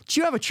like,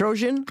 do you have a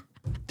Trojan?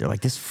 They're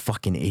like, this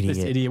fucking idiot.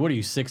 This idiot. What are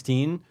you,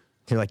 16?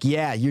 They're like,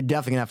 yeah, you're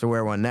definitely gonna have to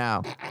wear one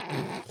now.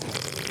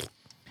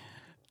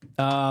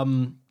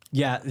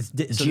 Yeah.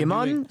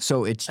 Jimon?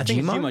 So it's I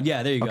think Jimon? it's Jimon.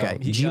 Yeah, there you go. Okay,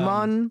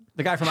 Jimon.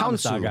 The guy from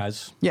Amistad,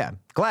 guys. Yeah,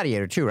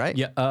 Gladiator too, right?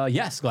 Yeah.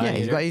 Yes,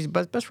 Gladiator. Yeah, he's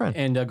best friend.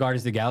 And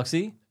Guardians of the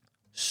Galaxy.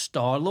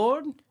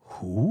 Star-Lord.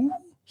 Who?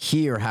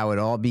 Hear how it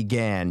all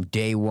began,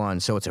 day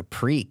one. So it's a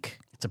preak.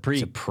 It's a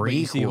prequel. But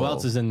you see who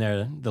else is in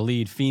there? The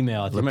lead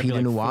female.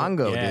 Lupita Nyong'o,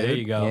 dude. Yeah, there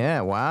you go.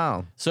 Yeah,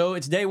 wow. So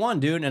it's day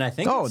one, dude, and I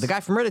think the guy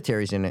from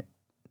Hereditary's in it.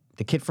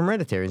 The kid from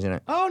Hereditary's in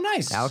it. Oh,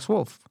 nice. Alex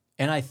Wolff.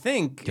 And I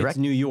think it's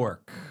New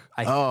York.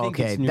 I think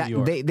okay. It's New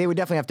York. They would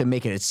definitely have to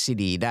make it a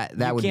city. That would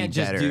be better. You can't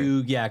just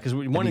do, because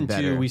 1 and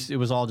 2, it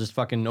was all just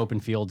fucking open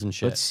fields and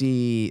shit. Let's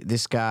see.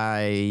 This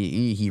guy,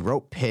 he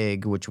wrote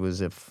Pig, which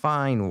was a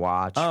fine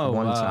watch.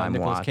 One-time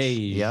Nicolas watch.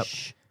 Cage. Yep.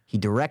 He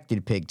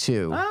directed Pig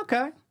too. Oh,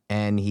 okay.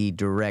 And he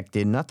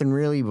directed nothing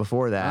really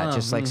before that,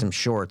 just like some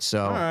shorts.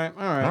 So all right.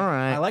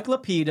 I like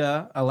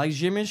Lupita. I like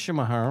Jimmy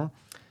Schumacher.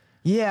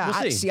 Yeah,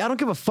 I don't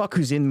give a fuck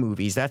who's in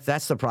movies.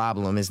 That's the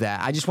problem. Is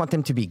that I just want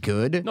them to be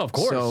good. No, of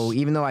course. So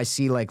even though I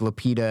see like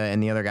Lupita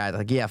and the other guy,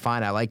 like yeah,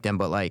 fine, I like them,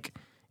 but like,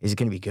 is it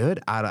gonna be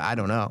good? I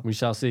don't know. We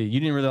shall see.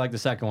 You didn't really like the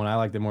second one. I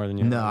liked it more than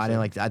you. No, I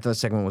didn't like. I thought the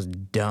second one was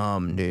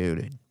dumb,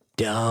 dude.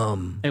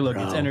 Dumb. Hey, look,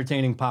 it's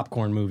entertaining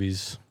popcorn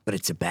movies, but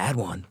it's a bad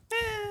one.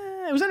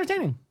 It was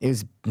entertaining. It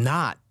was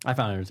not. I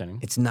found it entertaining.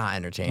 It's not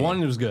entertaining. One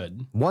was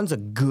good. One's a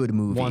good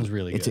movie. One's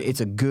really good.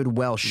 It's a good,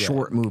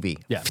 short movie.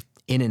 Yeah.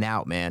 In and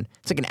out, man.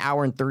 It's like an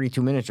hour and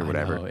 32 minutes or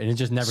whatever. And it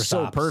just never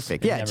stops. So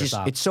perfect.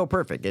 It's so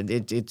perfect.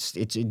 It's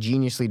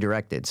geniusly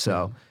directed.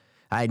 So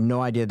I had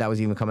no idea that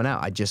was even coming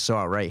out. I just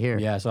saw it right here.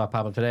 Yeah, so I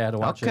popped up today. I had to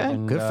watch it. Okay,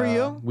 good for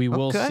you. We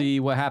will see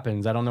what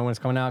happens. I don't know when it's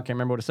coming out. Can't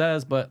remember what it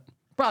says, but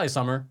probably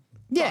summer.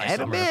 Yeah,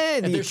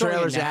 the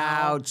trailer's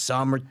out,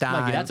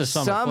 summertime. Like, that's a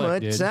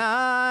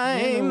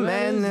summertime,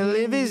 and the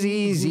live is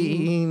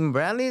easy.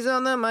 Bradley's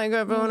on the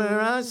microphone, or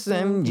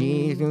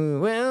SMG.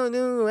 Well,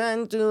 do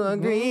and to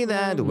agree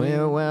that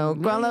we're well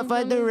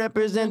qualified to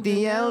represent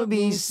the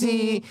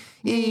LBC.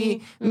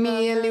 Me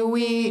and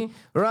Louis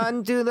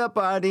run to the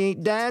party,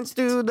 dance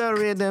to the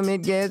rhythm,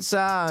 it gets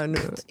on.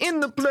 In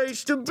the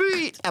place to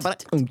be.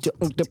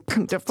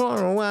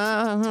 For a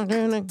while.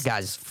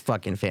 Guys,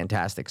 fucking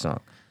fantastic song.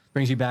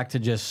 Brings you back to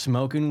just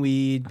smoking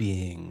weed,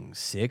 being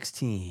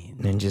 16.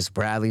 And just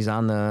Bradley's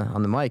on the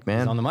mic, man.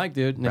 He's on the mic,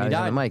 dude. And Bradley's he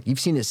died. on the mic.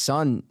 You've seen his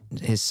son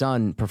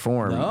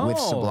perform with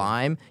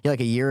Sublime. Yeah, like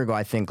a year ago,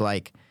 I think,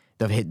 like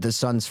the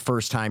son's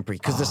first time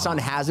because the son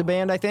has a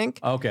band, I think.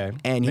 Okay.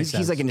 And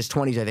he's like in his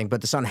 20s, I think,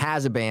 but the son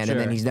has a band and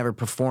then he's never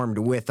performed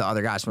with the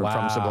other guys from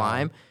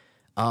Sublime.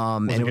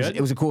 And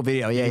it was a cool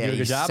video. Yeah, He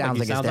He sounds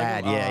like his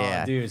dad.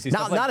 Yeah. Dude, see,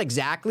 Not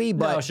exactly,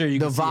 but the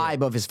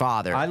vibe of his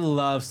father. I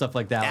love stuff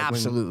like that.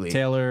 Absolutely. When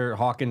Taylor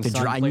Hawkins'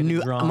 son played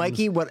the drums.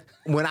 Mikey,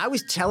 when I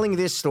was telling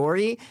this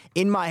story,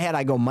 in my head,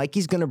 I go,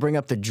 Mikey's going to bring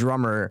up the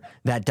drummer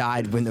that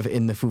died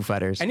in the Foo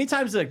Fighters.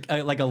 Anytime it's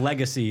like a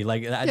legacy,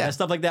 like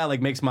stuff like that,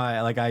 like makes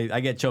my, like I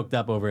get choked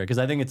up over it because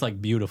I think it's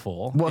like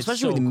beautiful. Well, it's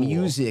especially so with cool.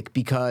 music,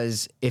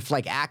 because if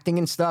like acting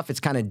and stuff, it's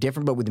kind of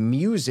different, but with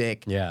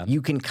music,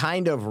 you can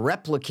kind of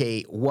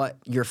replicate what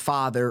your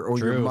father or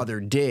your mother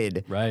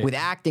did. Right. With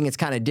acting, it's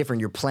kind of different.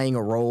 You're playing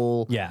a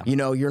role. Yeah. You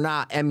know, you're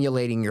not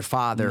emulating your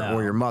father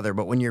or your mother,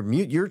 but when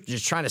you're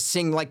just trying to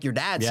sing like your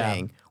dad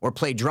sang or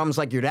play drums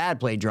like your dad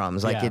played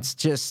drums. Like it's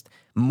just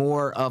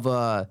more of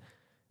a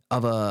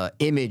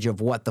image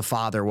of what the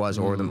father was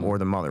or the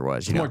mother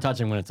was. It's more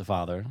touching when it's a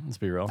father. Let's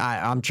be real.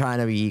 I'm trying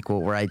to be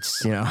equal, right?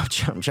 You know,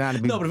 I'm trying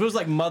to be. No, but if it was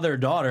like mother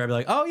daughter, I'd be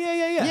like, oh yeah.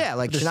 Yeah,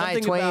 like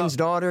Shania Twain's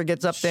daughter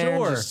gets up there,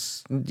 and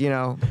just, you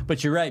know.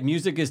 But you're right.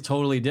 Music is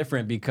totally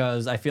different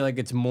because I feel like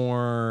it's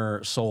more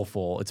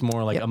soulful. It's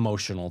more like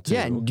emotional too.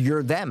 Yeah, and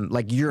you're them.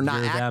 Like you're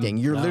not acting.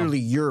 You're literally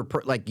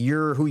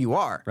you're who you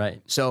are.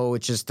 Right. So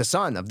it's just the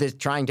son of this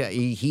trying to.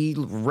 He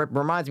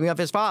reminds me of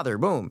his father.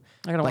 Boom.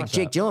 I gotta like watch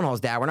Jake that. Gyllenhaal's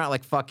dad. We're not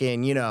like fucking.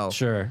 You know.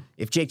 Sure.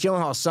 If Jake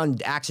Gyllenhaal's son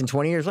acts in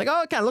 20 years, like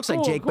it kind of looks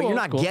like Jake, but you're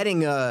not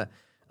getting a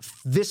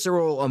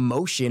visceral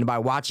emotion by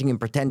watching him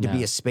pretend to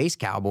be a space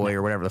cowboy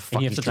or whatever the fuck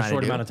And you he's have such trying a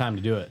short to do. amount of time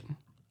to do it.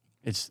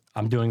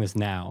 I'm doing this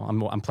now.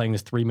 I'm playing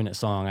this 3-minute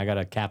song. I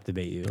gotta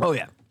captivate you. Oh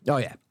yeah.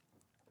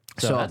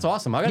 So that's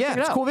awesome. I gotta check it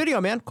it's out. a cool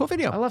video, man. Cool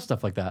video. I love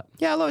stuff like that.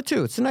 Yeah, I love it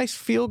too. It's a nice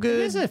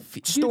feel-good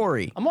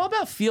story. Dude, I'm all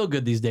about feel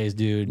good these days,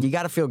 dude. You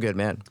got to feel good,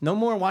 man. No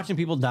more watching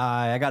people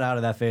die. I got out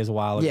of that phase a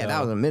while ago. Yeah,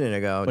 that was a minute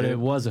ago. But dude. it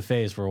was a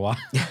phase for a while.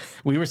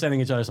 We were sending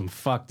each other some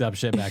fucked up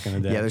shit back in the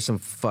day. Yeah, there's some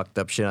fucked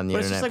up shit on the But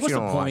it's internet. just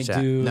like, what's the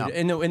point,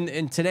 dude? No.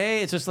 And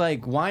today, it's just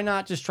like, why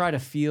not just try to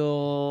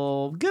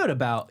feel good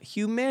about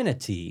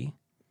humanity?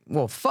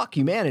 Well, fuck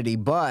humanity,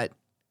 but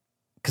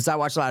because I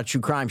watch a lot of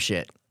true crime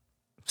shit.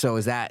 So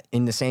is that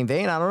in the same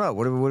vein? I don't know.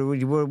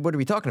 What are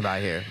we talking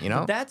about here? You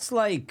know, That's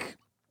like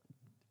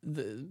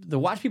the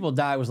watch people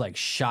die was like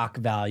shock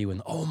value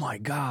and oh my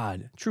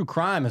god, true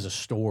crime is a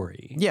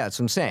story. yeah, that's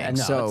what I'm saying.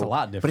 No, so it's a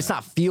lot different. but it's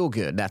not feel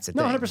good. That's the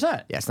No, thing.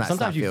 100%. Yeah, it's not.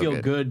 Sometimes it's not you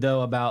feel good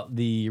though about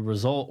the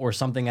result or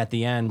something at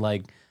the end,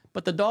 like.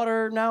 But the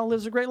daughter now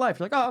lives a great life.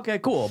 You're like, oh, okay,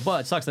 cool.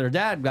 But it sucks that her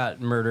dad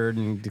got murdered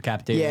and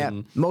decapitated. Yeah,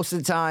 and, most of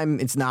the time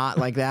it's not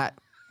like that.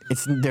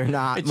 They're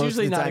not. It's most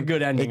usually of the not a time.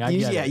 good ending. I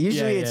get it.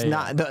 Usually it's yeah.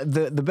 not.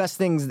 The best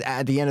things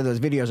at the end of those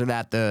videos are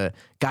that the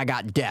guy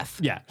got death.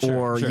 Yeah, sure,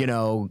 or sure. you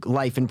know,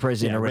 life in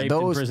prison or raped in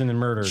those prison and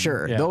murdered.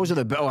 Sure, Yeah. those are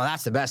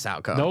that's the best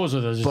outcome. Those are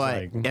the just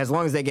But like, as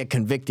long as they get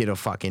convicted of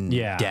fucking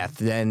death,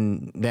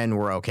 then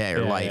we're okay,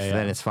 or life,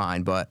 then it's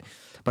fine. But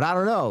I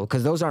don't know,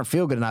 because those aren't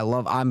feel good, and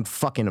I'm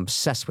fucking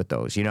obsessed with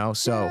those, you know.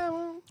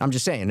 So I'm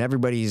just saying,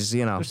 everybody's,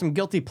 you know. there's some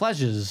guilty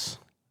pleasures.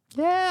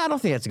 Yeah, I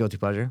don't think that's a guilty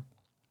pleasure.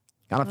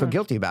 I don't feel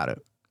guilty about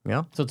it, you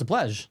know. So it's a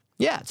pleasure.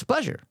 Yeah, it's a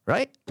pleasure,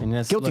 right? And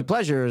that's Guilty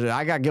pleasures.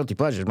 I got guilty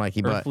pleasures,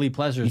 Mikey, but earthly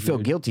pleasures, you feel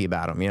dude. guilty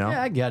about them, you know.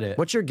 Yeah, I get it.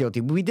 What's your guilty?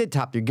 We did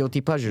top your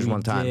guilty pleasures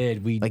one time.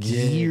 We like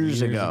did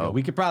years ago.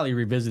 We could probably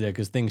revisit it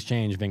because things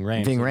change. Ving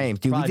Rhames. Ving Rhames,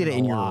 dude. We did it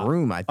in your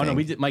room, I think. Oh no,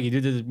 we did. Mikey,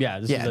 did this.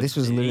 Yeah, This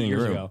was literally in your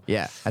room. Ago.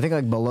 Yeah, I think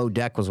like Below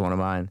Deck was one of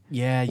mine.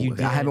 Yeah, you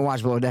did. I haven't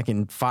watched Below Deck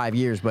in 5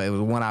 years, but it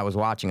was one I was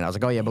watching, and I was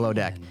like, oh yeah, Below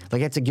Deck.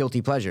 Like it's a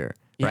guilty pleasure.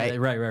 Yeah,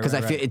 right. Because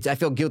I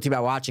feel guilty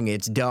about watching it.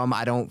 It's dumb.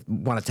 I don't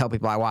want to tell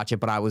people I watch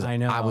it, but I was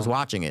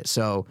watching it.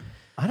 So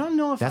I don't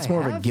know if that's I more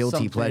of a have guilty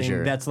something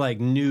pleasure. That's like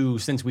new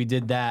since we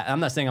did that.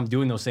 I'm not saying I'm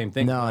doing those same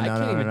things. No, but I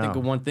can't even think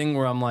of one thing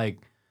where I'm like,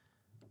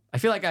 I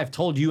feel like I've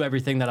told you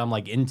everything that I'm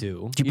like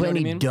into. Do you play know any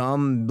what I mean?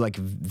 dumb like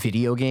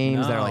video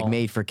games that are like No.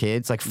 made for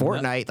kids? Like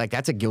Fortnite, like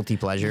that's a guilty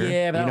pleasure.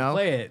 Yeah, but you I know? don't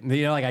play it.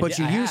 You know, like But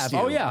you I used have.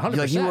 to. Oh yeah, 100%.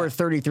 Like you were a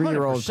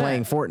 33-year-old 100%.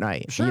 playing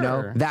Fortnite. You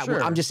know Sure, that.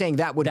 sure. I'm just saying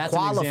that would That's an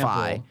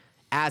qualify example.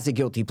 as a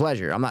guilty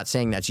pleasure. I'm not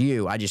saying that's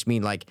you. I just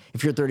mean like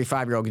if you're a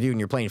 35-year-old dude and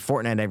you're playing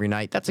Fortnite every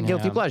night, that's a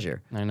guilty Yeah,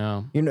 pleasure. I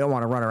know. You don't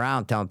want to run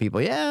around telling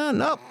people, yeah,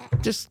 nope,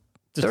 just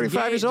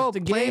 35 years old,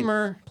 just a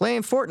gamer.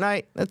 playing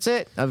Fortnite. That's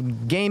it. A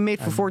game made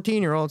for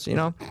 14-year-olds. You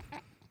know.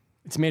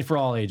 It's made for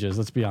all ages.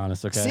 Let's be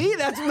honest, okay? See,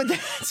 that's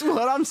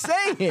what I'm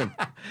saying.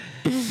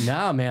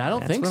 No, man, I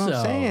don't think what so.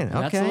 I'm saying.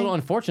 That's a Okay. little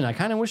unfortunate. I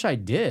kind of wish I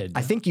did.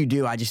 I think you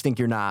do. I just think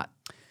you're not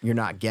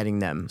getting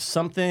them.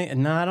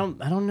 Something. No, I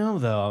don't know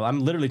though.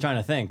 I'm literally trying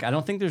to think. I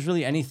don't think there's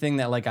really anything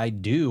that like I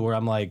do where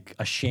I'm like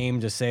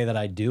ashamed to say that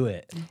I do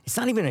it. It's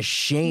not even a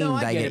shame. No,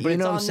 that I get it. you But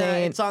know what I'm it's on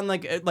saying? it's on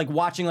like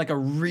watching like a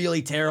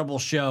really terrible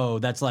show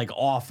that's like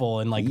awful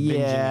and like Yeah,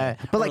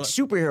 binging it. but Or, like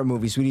superhero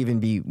movies would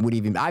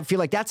even. I feel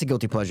like that's a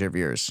guilty pleasure of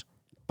yours.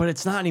 but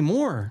it's not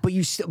anymore. But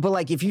but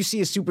like if you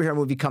see a superhero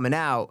movie coming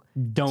out,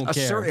 Don't a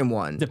care. certain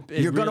one,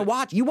 you're gonna really-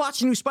 watch. You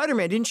watched the new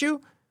Spider-Man, didn't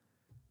you?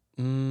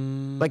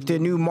 Like the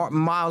new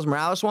Miles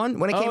Morales one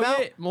when it came out.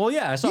 Yeah. Well,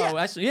 yeah, I saw.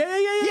 Yeah.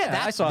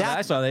 Yeah, I saw that.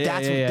 I saw that. Yeah,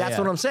 That's yeah, that's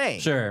what I'm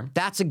saying. Sure.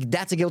 That's a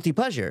guilty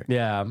pleasure.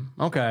 Yeah.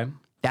 Okay.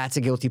 That's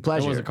a guilty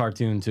pleasure. It was a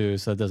cartoon too,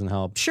 so it doesn't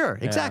help. Sure,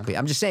 exactly.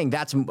 I'm just saying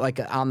that's like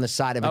on the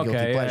side of a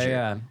guilty pleasure.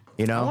 Yeah.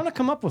 You know? I want to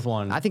come up with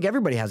one. I think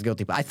everybody has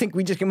guilty. I think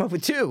we just came up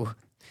with 2.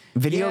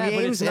 Video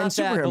games and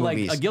superhero like,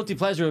 movies. A guilty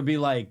pleasure would be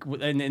like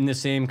in the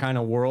same kind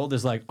of world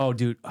is like, oh,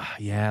 dude,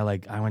 yeah,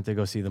 like I went to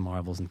go see the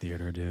Marvels in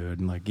theater, dude.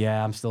 And like,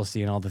 yeah, I'm still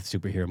seeing all the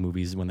superhero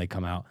movies when they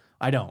come out.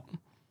 I don't.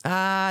 No,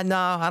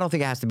 I don't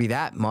think it has to be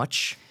that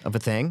much of a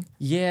thing.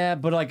 Yeah,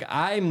 but like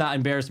I'm not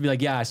embarrassed to be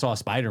like, yeah, I saw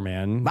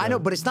Spider-Man. I know,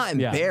 but it's not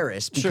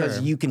embarrassed because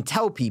you can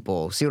tell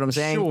people. See what I'm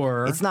saying?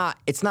 Sure. It's not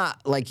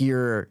like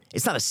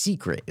it's not a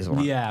secret, is what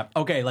I'm Yeah.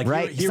 Okay. Like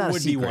right? here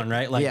would be one,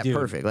 right? Like, yeah, dude,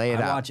 perfect. Lay it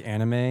I out. watch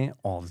anime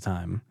all the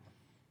time.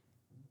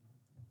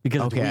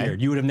 Because it's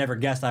weird. You would have never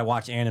guessed I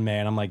watch anime,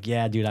 and I'm like,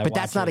 yeah, dude, But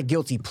that's not a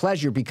guilty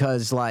pleasure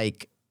because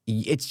like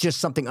it's just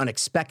something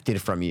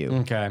unexpected from you.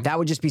 Okay. That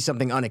would just be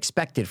something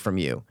unexpected from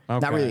you.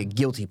 Not Okay. really a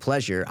guilty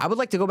pleasure. I would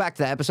like to go back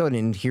to that episode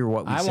and hear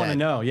what we said. I want to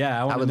know.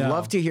 Yeah, I would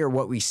love to hear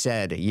what we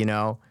said, you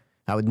know?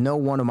 I would know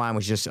one of mine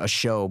was just a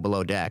show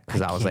Below Deck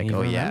because I was like, can't oh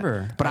even yeah.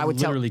 remember. But I I would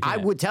tell literally I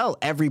can't. would tell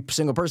every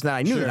single person that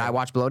I knew that I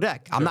watched Below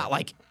Deck. I'm not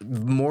like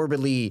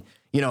morbidly,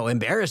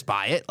 embarrassed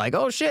by it. Like,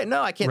 oh shit,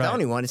 no, I can't tell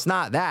anyone. It's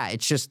not that.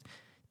 It's just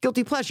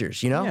guilty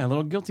pleasures, you know? Yeah, a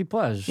little guilty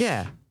pleasure.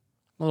 Yeah.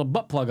 A little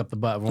butt plug up the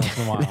butt once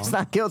in a while. It's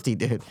not guilty,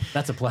 dude.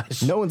 That's a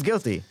pleasure. No one's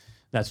guilty.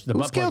 That's the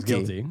Who's butt plug's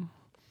guilty? guilty.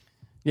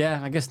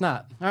 Yeah, I guess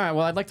not. All right,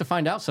 well, I'd like to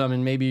find out some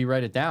and maybe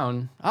write it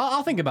down.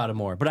 I'll think about it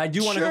more, but I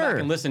do want to go back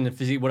and listen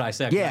to see what I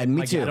said. Yeah,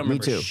 me too. I don't me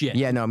remember too. shit.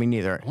 Yeah, no, me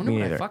neither. I wonder me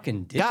what neither. I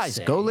fucking did Guys,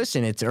 say. go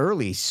listen. It's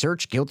early.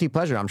 Search guilty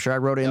pleasure. I'm sure I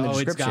wrote it in the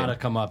description. It's got to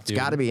come up, dude.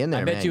 It's got to be in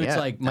there, I bet man. you it's Yeah,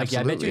 like, Mikey,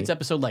 I bet you absolutely. it's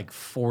episode like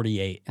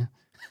 48.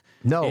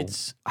 No,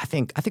 I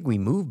think we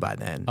moved by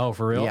then. Oh,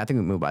 for real? Yeah, I think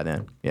we moved by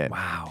then. Yeah.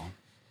 Wow.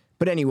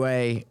 But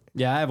anyway,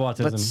 Yeah, I have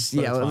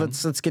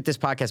autism. let's get this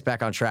podcast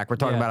back on track. We're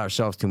talking about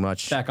ourselves too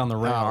much. Back on the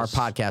rails.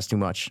 Our podcast too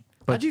much.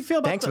 But How'd you feel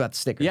about thanks about the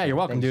sticker. Yeah, you're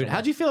welcome, Thanks dude. so much.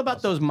 How'd you feel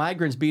about those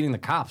migrants beating the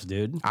cops,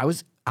 dude?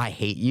 I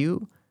hate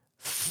you.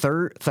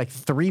 Like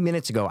 3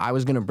 minutes ago, I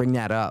was gonna bring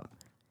that up,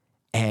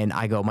 and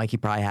I go, Mikey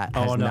probably has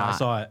Oh, no, I not.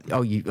 saw it.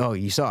 Oh,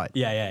 you saw it.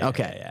 Yeah,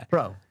 Okay, yeah.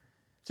 bro,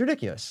 it's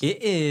ridiculous. It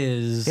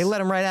is. They let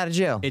him right out of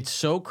jail. It's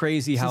so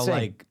crazy how, insane.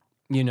 like,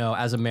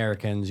 as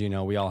Americans,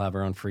 we all have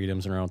our own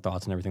freedoms and our own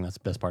thoughts and everything. That's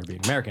the best part of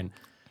being American.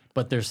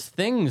 But there's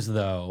things,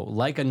 though,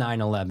 like a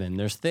 9/11.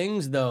 There's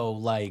things, though,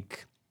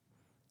 like,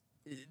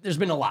 there's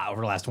been a lot over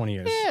the last 20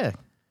 years. Yeah.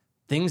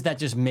 Things that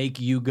just make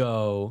you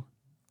go,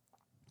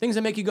 you know what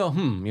I'm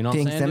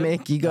saying? Things that dude?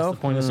 make you go, That's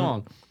the point of the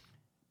song.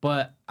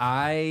 But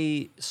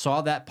I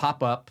saw that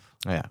pop up.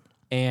 Yeah.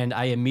 And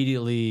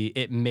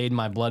it made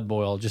my blood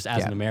boil just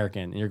as an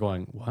American. And you're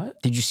going,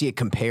 what? Did you see it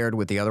compared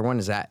with the other one?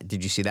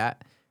 Did you see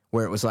that?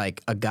 Where it was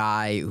like a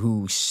guy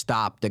who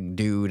stopped a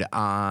dude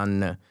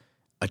on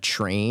a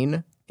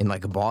train in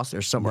like a Boston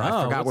or somewhere. No,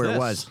 I forgot what's where it this?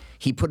 was.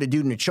 He put a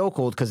dude in a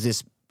chokehold because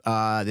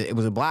it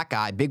was a black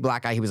guy, big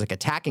black guy. He was like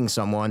attacking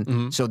someone.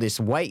 Mm-hmm. So this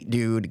white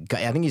dude,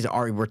 I think he's a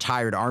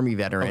retired Army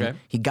veteran. Okay.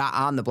 He got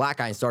on the black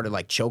guy and started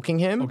like choking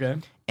him. Okay.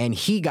 And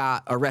he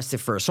got arrested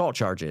for assault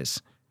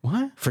charges.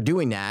 What? For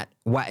doing that.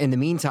 In the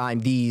meantime,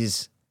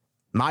 these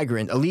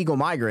illegal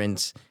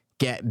migrants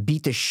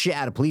beat the shit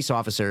out of police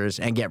officers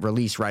and get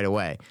released right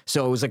away.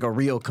 So it was like a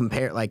real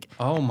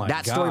Oh my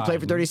that story God. played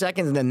for 30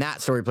 seconds and then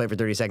that story played for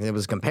 30 seconds. It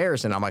was a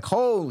comparison. I'm like,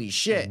 holy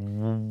shit,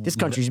 this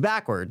country's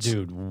backwards.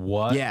 Dude,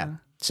 what? Yeah.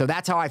 So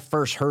that's how I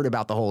first heard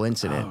about the whole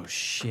incident. Oh,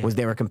 shit. Was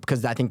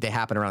because I think they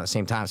happened around the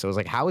same time. So it was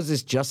like, how is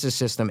this justice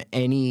system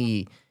in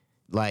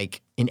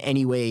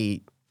any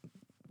way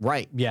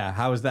right? Yeah,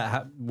 how is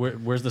that?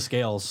 Where's the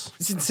scales?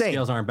 It's insane.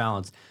 Scales aren't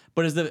balanced.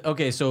 But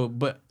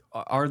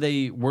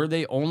were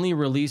they only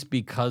released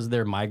because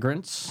they're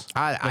migrants?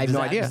 I have no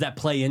idea. Does that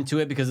play into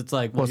it? Because it's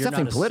like, Well, it's you're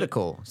definitely not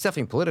political. It's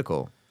definitely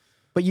political.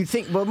 But you'd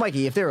think,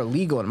 Mikey, if they're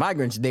illegal and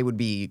migrants, they would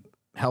be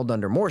held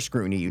under more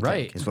scrutiny, you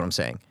Right. think, is what I'm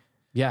saying.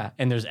 Yeah,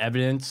 and there's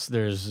evidence,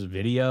 there's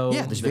video.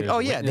 Yeah, they'd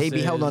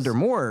be held witnesses. under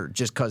more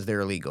just because they're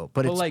illegal.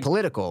 But it's like,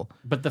 political.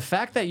 But the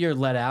fact that you're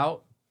let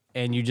out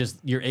and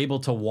you're able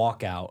to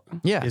walk out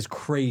is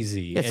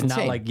crazy. It's and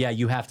insane. not like,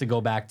 you have to go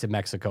back to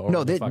Mexico. Or No,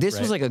 whatever the fuck, this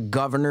was right? like a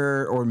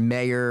governor or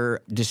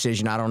mayor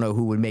decision. I don't know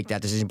who would make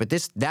that decision, but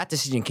that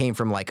decision came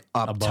from like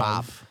up Above.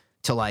 top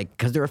to like,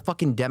 because they're a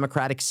fucking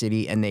democratic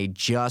city and they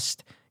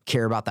just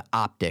care about the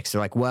optics.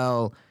 They're like,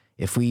 well,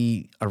 if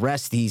we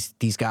arrest these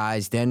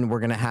guys, then we're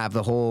gonna have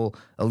the whole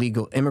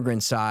illegal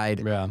immigrant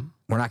side. Yeah.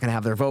 We're not gonna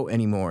have their vote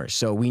anymore.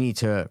 So we need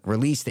to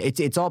release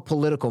it's all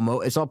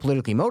political. It's all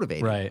politically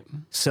motivated. Right.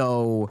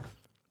 So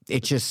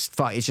it's just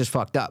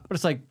fucked up. But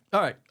it's like, all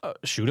right,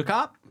 shoot a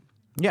cop?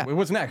 Yeah.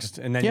 What's next?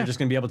 And then you're just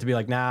going to be able to be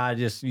like, nah,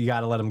 you got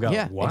to let him go.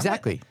 Yeah, What?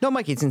 exactly. No,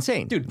 Mikey, it's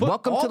insane. Dude, put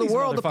welcome all to the these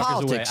world of motherfuckers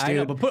politics, away. dude. I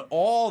know, but put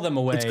all of them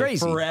away It's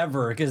crazy.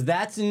 forever because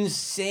that's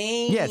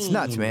insane. Yeah, it's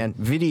nuts, man.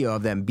 Video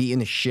of them beating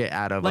the shit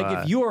out of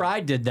Like if you or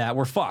I did that,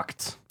 we're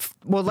fucked.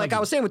 Well, like I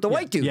was saying with the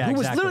white dude, who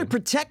was literally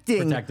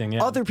protecting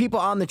other people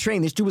on the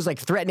train. This dude was like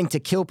threatening to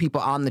kill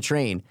people on the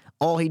train.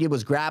 All he did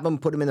was grab him,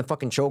 put him in the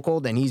fucking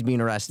chokehold, and he's being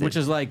arrested. Which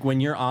is like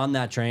when you're on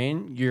that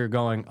train, you're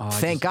going, oh,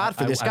 thank God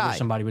for this guy. I wish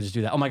somebody would just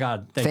do that. Oh my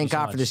God. Thank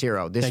God for this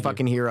hero. This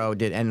fucking hero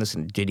did. And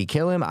listen, did he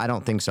kill him? I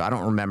don't think so. I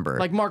don't remember.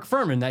 Like Mark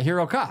Furman, that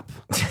hero cop.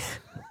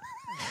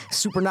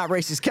 Super not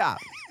racist cop.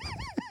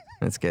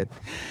 That's good.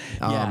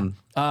 No,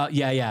 I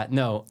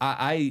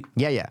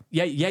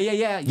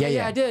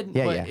did.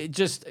 But it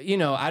just,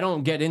 I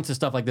don't get into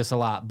stuff like this a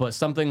lot, but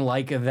something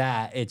like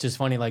that, it's just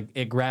funny. Like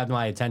it grabbed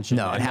my attention.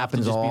 No, it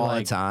happens all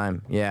the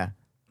time. Yeah,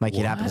 Mikey,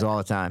 it happens all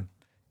the time.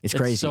 It's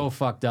crazy. It's so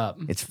fucked up.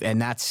 And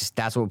that's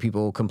what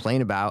people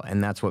complain about,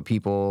 and that's what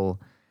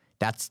people.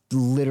 That's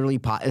literally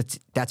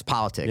that's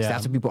politics. Yeah.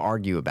 That's what people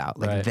argue about.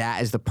 Like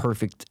that is the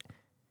perfect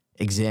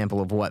example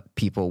of what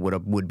people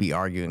would be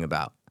arguing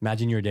about.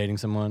 Imagine you're dating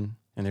someone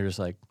and they're just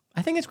like,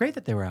 I think it's great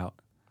that they were out.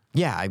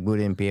 Yeah, I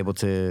wouldn't be able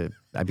to.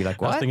 I'd be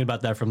like, what? I was thinking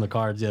about that from the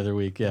cards the other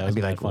week. Yeah, I'd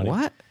be like, funny.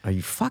 What? Are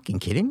you fucking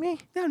kidding me?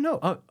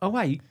 No. Oh,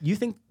 why? You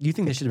think they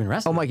should have been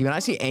arrested? Oh, Mikey, when I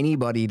see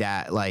anybody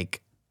that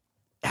like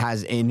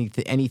has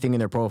anything in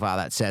their profile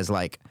that says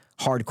like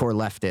hardcore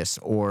leftist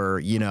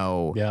or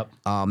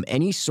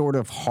any sort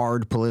of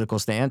hard political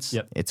stance,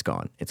 it's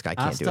gone. I can't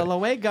do it. Hasta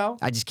luego.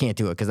 I just can't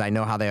do it because I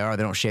know how they are.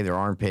 They don't shave their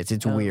armpits.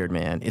 It's weird,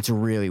 man. It's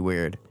really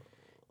weird.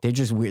 They're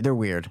just weird. They're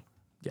weird.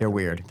 They're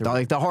weird.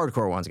 Like the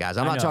hardcore ones, guys.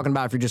 I'm not talking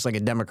about if you're just like a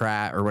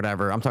Democrat or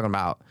whatever. I'm talking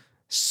about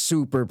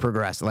super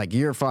progressive. Like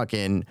you're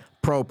fucking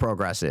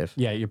pro-progressive.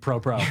 Yeah, you're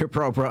pro-pro. You're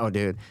pro-pro,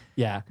 dude.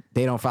 Yeah.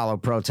 They don't follow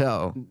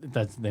pro-to.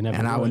 They never.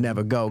 And I would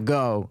never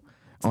go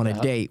on a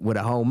date with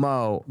a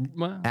homo,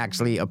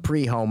 actually a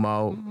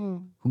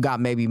pre-homo, who got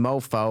maybe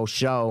mofo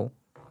show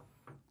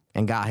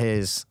and got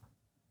his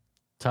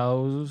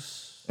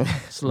toes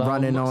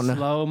running on the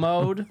slow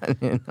mode.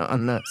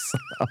 On the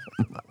slow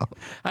mode.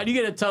 How do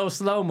you get a toe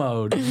slow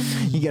mode?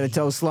 You get a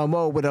toe slow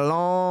mode with a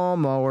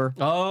lawnmower.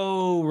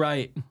 Oh,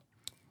 right.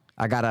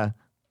 I got a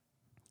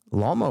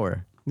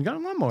lawnmower. You got a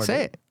lawnmower?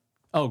 Say it.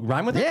 Oh,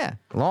 rhyme with it? Yeah,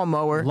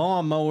 lawnmower.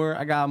 Lawnmower.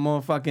 I got a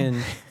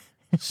motherfucking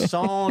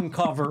sawn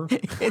cover.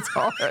 It's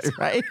hard,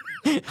 right?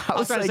 I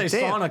was trying to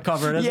say sauna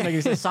cover. It doesn't make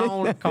any sense.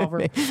 Sauna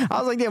cover. I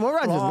was like, damn, what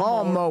about this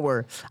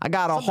lawnmower? I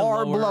got a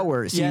hard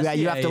blower. So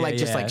you have to like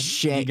just like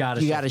shank.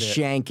 You gotta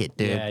shank it,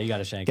 dude. Yeah, you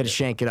gotta shank it. Gotta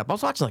shank it up. I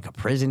was watching like a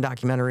prison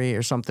documentary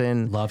or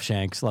something. Love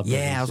shanks. Love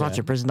prisons, I was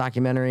watching a prison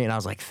documentary and I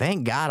was like,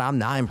 thank God I'm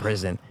not in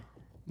prison.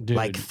 Dude,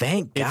 like,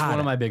 thank God. It's one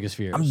of my biggest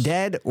fears. I'm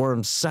dead or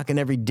I'm sucking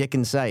every dick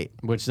in sight.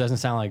 Which doesn't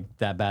sound like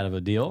that bad of a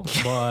deal,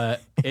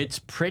 but it's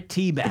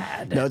pretty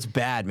bad. No, it's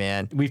bad,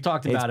 man. We've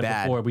talked about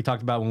it before. We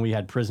talked about when we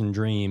had prison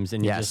dreams,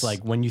 and you're just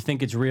like, when you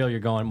think it's real, you're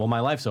going, well,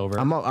 my life's over.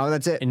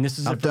 That's it. And this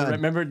is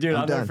remember, dude,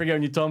 I'll never forget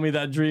when you told me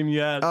that dream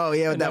you had. Oh,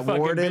 yeah, with that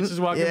warden. Bitch is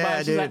walking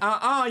by, she's like,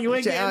 you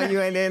ain't getting it. You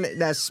ain't in it.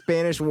 That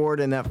Spanish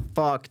warden, that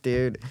fuck,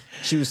 dude.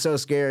 She was so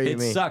scary to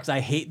me. It sucks.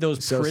 I hate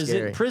those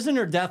prison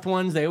or death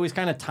ones. They always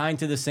kind of tie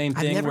into the same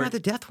thing. I've never had the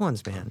death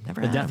ones, man. Never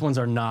had the death ones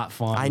are not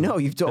fun. I know,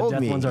 you've told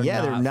me.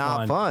 Yeah, they're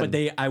not fun.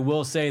 But I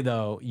will say,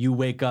 though, you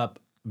wake up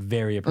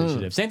very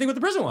appreciative. Same thing with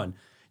the prison one.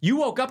 You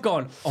woke up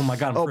going, oh my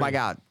God, I'm free. Oh my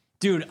God.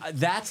 Dude,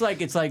 that's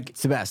like, it's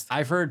the best.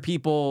 I've heard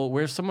people,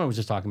 where someone was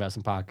just talking about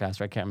some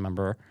podcast, I can't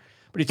remember.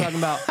 But he's talking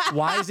about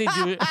why does he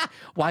do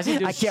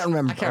I can't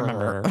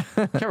remember.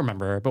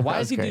 But why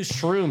does he do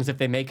shrooms if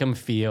they make him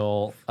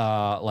feel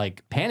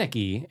like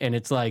panicky? And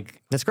it's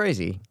like, that's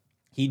crazy.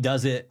 He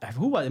does it.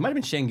 Who was it? It might have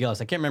been Shane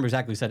Gillis. I can't remember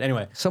exactly who said.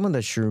 Anyway, someone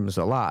does shrooms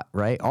a lot,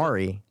 right?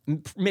 Ari,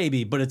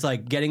 maybe, but it's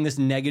like getting this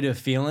negative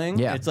feeling.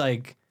 Yeah, it's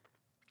like,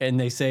 and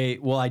they say,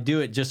 well, I do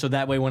it just so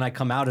that way when I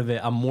come out of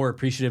it, I'm more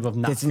appreciative of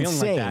not feeling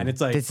like that. And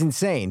it's like, it's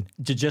insane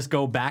to just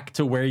go back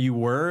to where you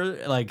were.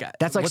 Like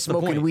that's like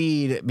smoking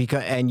weed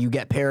and you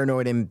get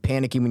paranoid and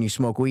panicky when you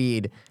smoke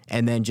weed,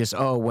 and then just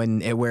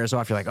when it wears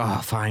off, you're like,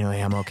 oh,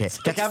 finally, I'm okay.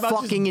 That's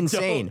fucking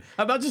insane.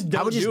 How about just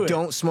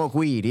don't smoke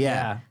weed?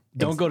 Yeah.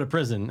 Don't go to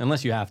prison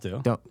unless you have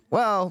to.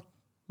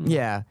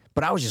 Yeah.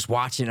 But I was just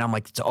watching and I'm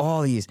like, it's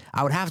all these.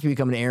 I would have to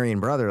become an Aryan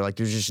brother. Like,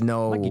 there's just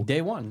no. Like day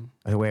one.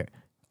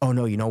 Oh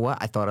no, you know what?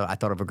 I thought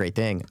of a great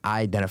thing.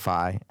 I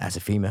identify as a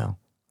female.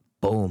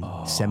 Boom.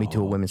 Send me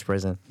to a women's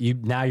prison.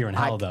 Now you're in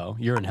hell though.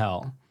 You're in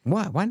hell.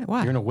 What? Why?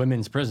 You're in a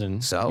women's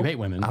prison. So you hate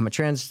women. I'm a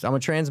trans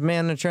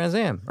man and a trans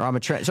am. Or I'm a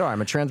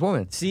trans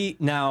woman. See,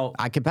 now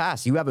I could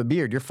pass. You have a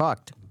beard, you're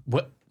fucked.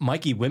 What?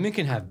 Mikey, women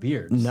can have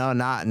beards. No.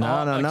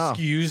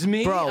 Excuse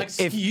me? Bro, guys,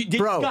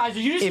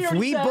 if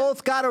we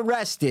both got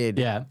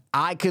arrested,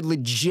 I could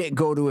legit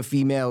go to a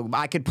female.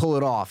 I could pull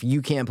it off.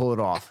 You can't pull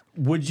it off.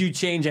 Would you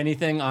change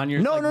anything on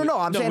your... No.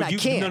 I'm saying I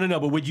can't. No.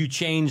 But would you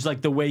change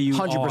like the way you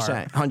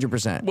 100%.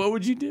 100%. What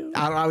would you do?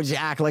 I would just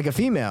act like a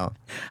female.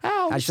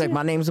 I just like,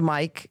 my name's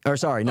Mike. Or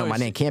sorry, no, my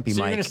name can't be Mike.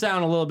 You're going to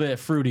sound a little bit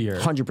fruitier.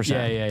 100%.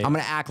 Yeah. I'm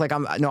going to act like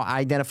I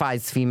identify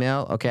as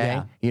female, okay?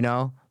 Yeah. You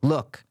know?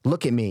 Look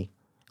at me.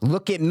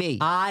 Look at me.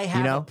 I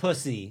have a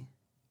pussy.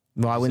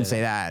 Well, I wouldn't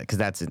say that because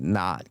that's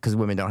not because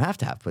women don't have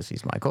to have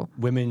pussies, Michael.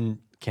 Women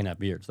can have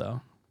beards though.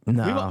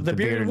 No, the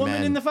bearded woman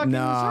men. in the fucking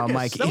circus.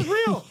 Mikey. That was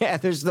real. Yeah,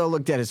 they're still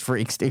looked at as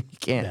freaks, dude. You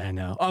can't. I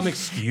know.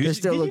 Excuse They're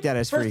still looked at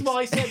as First freaks. of all,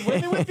 I said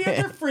women with beards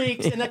are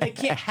freaks and that they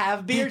can't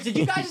have beards. Did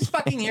you guys just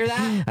fucking hear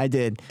that? I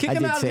did. Kick I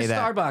them did out of say the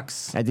that.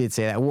 Starbucks. I did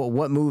say that.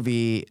 What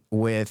movie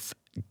with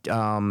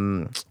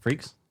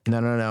Freaks?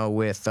 No,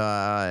 with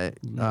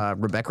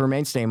Rebecca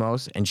Romaine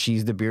Stamos, and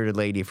she's the bearded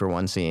lady for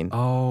one scene.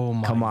 Oh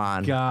my Come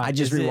on. God. I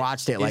just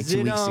rewatched it like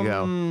 2 weeks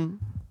ago.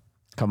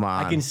 Come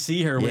on. I can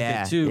see her with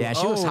it too. Yeah,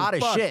 she looks hot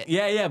as shit.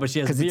 Yeah, but she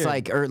has a Because beard. it's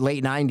like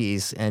late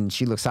 90s, and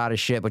she looks hot as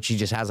shit, but she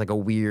just has like a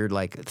weird,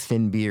 like,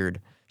 thin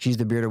beard. She's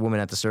the bearded woman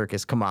at the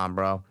circus. Come on,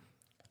 bro.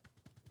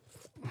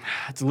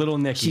 It's Little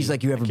Nicky. She's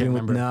like, you ever been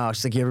with, no.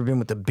 She's like, you ever been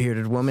with the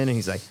bearded woman? And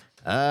he's like,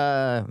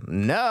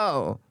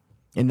 no.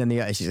 And then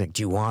she's like,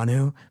 do you want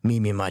to?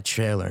 Meet me in my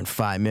trailer in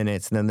 5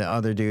 minutes. And then the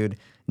other dude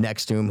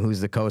next to him,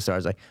 who's the co-star,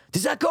 is like,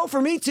 does that go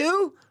for me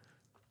too?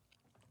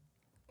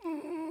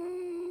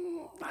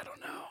 I don't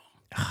know.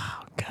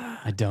 Oh, God.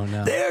 I don't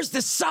know. There's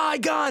the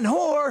Saigon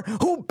whore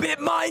who bit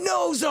my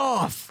nose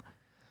off.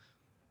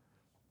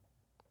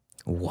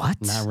 What?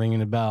 Not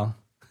ringing a bell.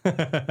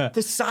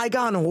 The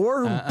Saigon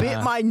whore who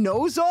bit my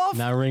nose off?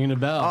 Not ringing a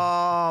bell.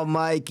 Oh,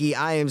 Mikey,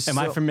 I am so...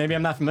 Maybe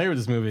I'm not familiar with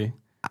this movie.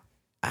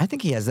 I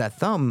think he has that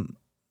thumb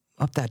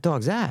up that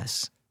dog's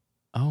ass.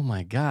 Oh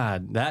my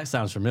God, that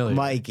sounds familiar.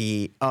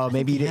 Mikey. Oh,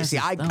 maybe you didn't see.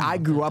 I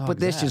grew up with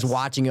this, just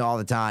watching it all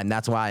the time.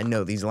 That's why I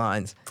know these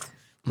lines.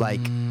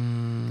 Like,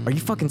 are you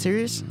fucking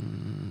serious?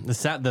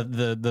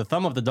 The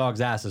thumb of the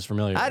dog's ass is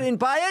familiar. I didn't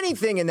buy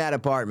anything in that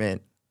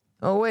apartment.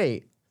 Oh,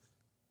 wait.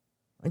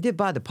 I did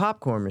buy the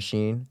popcorn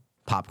machine.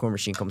 Popcorn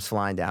machine comes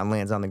flying down,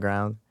 lands on the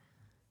ground.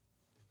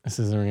 This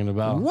isn't ringing a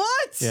bell.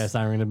 What? Yeah, it's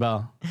not ringing a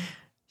bell.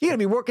 You're gonna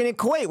be working in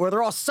Kuwait where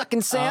they're all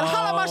sucking sand. In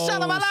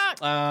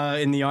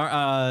the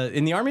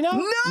army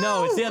now?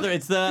 No! It's the other.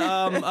 It's the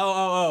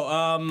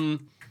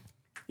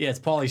yeah, it's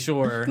Pauly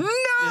Shore. No!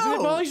 Isn't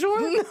it Pauly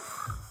Shore? No.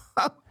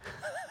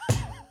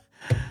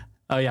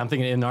 Oh yeah, I'm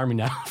thinking in the army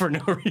now for no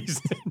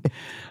reason.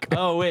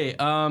 Oh wait,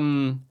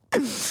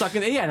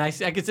 sucking. Yeah, and I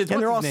guess it's And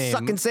they're all his name?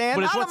 sucking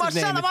sand. But it's what's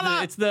his name?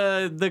 It's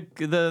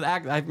the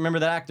act. I remember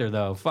that actor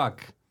though.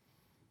 Fuck.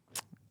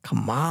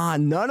 Come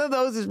on, none of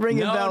those is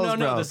ringing bells,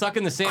 bro. The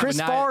sucking the sand.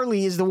 Chris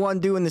Farley is the one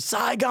doing the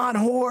Saigon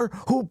whore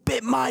who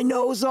bit my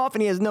nose off,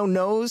 and he has no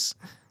nose.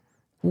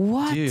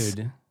 What,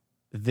 dude?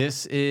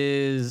 This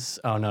is.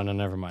 Oh no,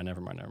 never mind.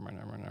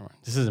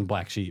 This isn't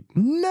Black Sheep.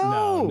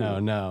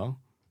 No.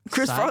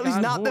 Chris Farley's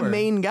not the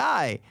main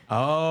guy.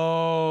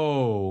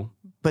 Oh.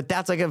 But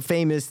that's like a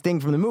famous thing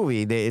from the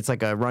movie. It's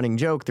like a running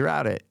joke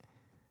throughout it.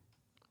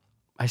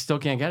 I still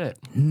can't get it.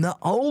 No,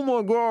 oh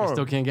my God. I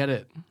still can't get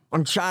it.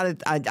 I'm trying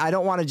to, I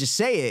don't want to just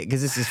say it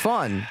because this is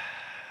fun.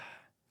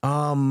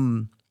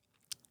 Dude,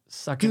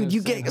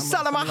 you get, it's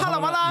Don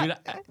Rickles.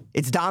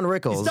 It's Don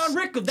Rickles.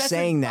 That's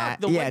saying that.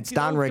 Yeah, it's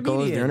Don Rickles.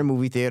 Comedian. They're in a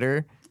movie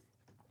theater.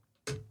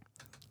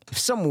 If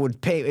someone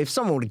would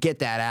get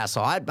that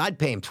asshole, I'd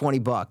pay him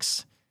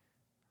 $20.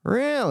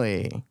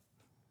 Really?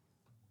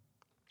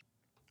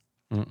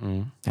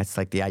 That's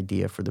like the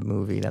idea for the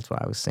movie. That's why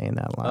I was saying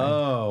that line.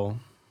 Oh.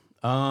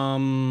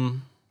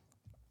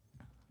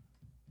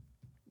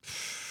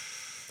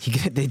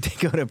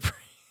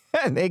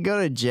 They go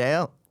to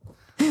jail.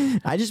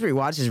 I just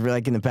rewatched this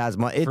like in the past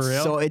month. It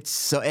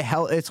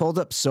holds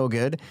up so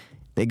good.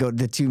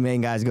 The two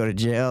main guys go to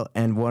jail,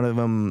 and one of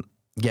them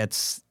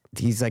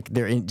he's like,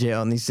 they're in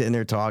jail and he's sitting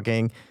there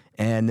talking,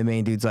 and the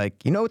main dude's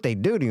like, you know what they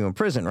do to you in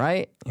prison,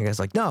 right? And the guy's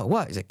like, no,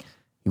 what? He's like,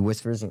 he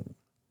whispers, and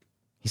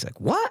he's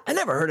like, what? I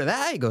never heard of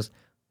that. He goes,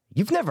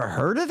 you've never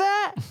heard of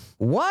that?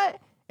 What?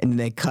 And then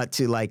they cut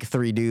to like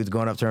three dudes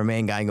going up to our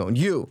main guy and going,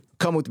 you,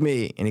 come with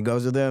me. And he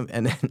goes with them,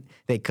 and then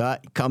they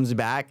cut, comes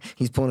back,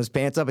 he's pulling his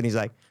pants up, and he's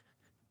like,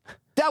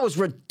 that was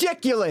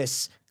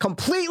ridiculous.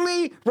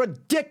 Completely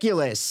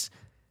ridiculous.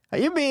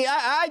 I'd be,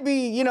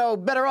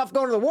 better off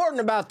going to the warden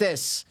about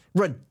this.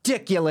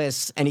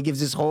 Ridiculous. And he gives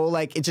this whole,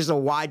 like, it's just a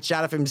wide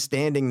shot of him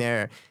standing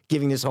there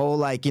giving this whole,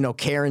 like,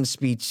 Karen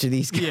speech to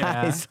these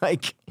guys,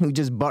 like, who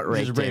just butt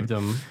raped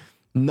him.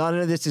 None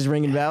of this is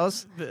ringing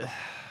bells?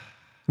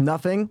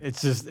 Nothing?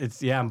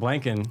 I'm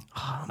blanking.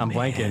 Oh, I'm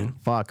blanking.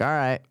 Fuck, all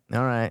right.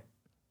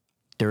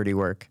 Dirty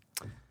work,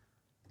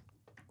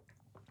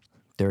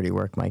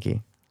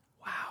 Mikey.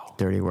 Wow.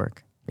 Dirty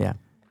work, yeah.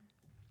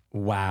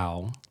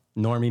 Wow.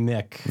 Normie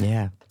Nick.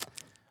 Yeah.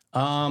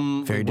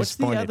 Very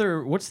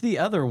disappointed. What's the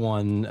other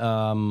one?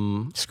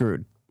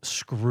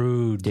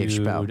 Screwed, Dave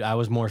Chappelle. I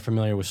was more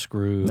familiar with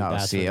Screwed. No,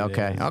 That's see, what it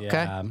okay, is.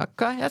 okay, Yeah.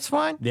 okay, that's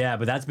fine. Yeah,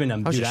 but that's been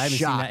dude, I haven't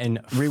seen that in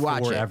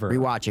forever.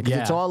 Rewatch it,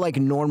 because it's all like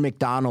Norm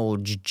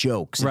Macdonald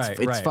jokes.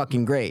 It's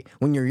fucking great.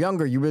 When you're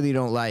younger, you really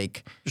don't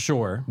get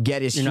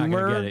his You're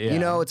humor. Not gonna get it,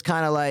 yeah. It's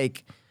kind of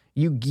like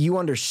you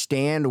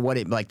understand what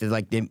it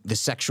the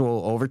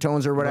sexual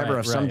overtones or whatever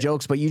of some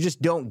jokes, but you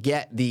just don't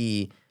get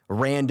the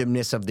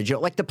randomness of the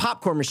joke, like the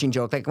popcorn machine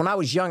joke. Like when I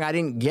was young, I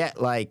didn't get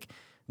the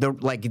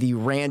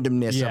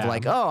randomness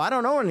of I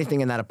don't know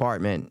anything in that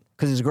apartment,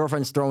 because his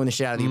girlfriend's throwing the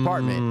shit out of the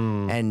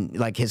apartment and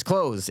like his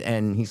clothes.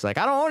 And he's like,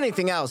 I don't own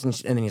anything else. And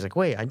then he's like,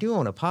 wait, I do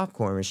own a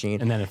popcorn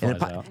machine. And then it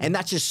flies out. And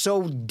that's just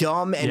so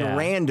dumb and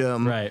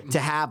random to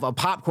have a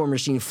popcorn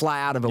machine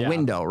fly out of a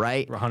window,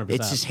 right? 100%.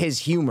 It's just his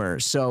humor.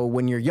 So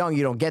when you're young,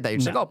 you don't get that. You're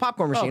just like, oh,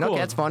 popcorn machine. Cool. Okay,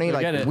 that's funny.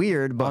 Like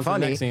weird, but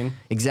funny.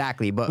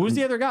 Exactly. But who's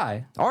the other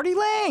guy? Artie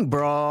Lang,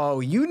 bro.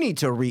 You need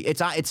to read.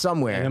 It's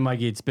somewhere. And then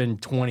Mikey, it's been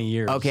 20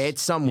 years. Okay,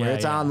 it's somewhere.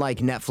 It's on like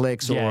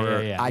Netflix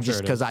or I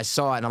just because I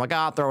saw it and I'm like,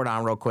 I'll throw it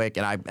on real quick,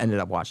 and I ended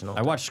up watching it.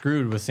 I watched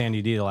Screwed with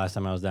Sandy D the last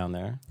time I was down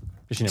there.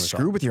 She never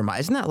Screwed with your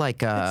mind. Isn't that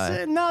like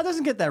no, it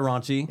doesn't get that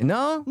raunchy.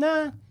 No?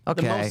 Nah.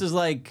 Okay. The most is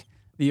like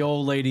the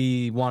old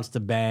lady wants to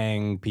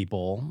bang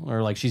people,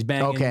 or like she's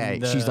banging.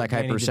 Okay, she's like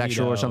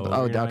hypersexual or something.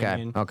 Oh, you know okay, what I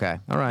mean? okay,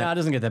 all right. No, it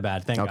doesn't get that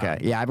bad. Thank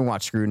God. Yeah, I haven't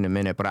watched Screwed in a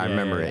minute, but I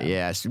remember it.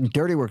 Yeah,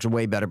 Dirty Work's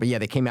way better, but yeah,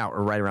 they came out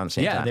right around the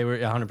same time. Yeah, they were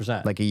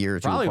 100%. Like a year or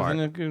two Probably apart.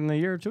 within a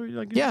year or two.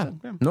 Like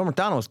Norm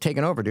Macdonald's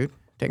taking over, dude.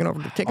 Taking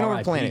over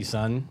the planet.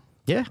 Son.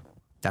 Yeah,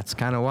 that's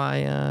kind of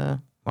why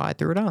I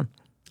threw it on.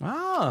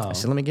 Oh.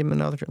 So let me give him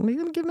another.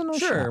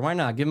 Sure, shot. why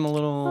not? Give him a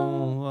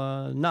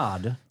little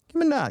nod.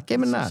 Give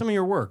him a nod. Some of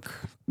your work.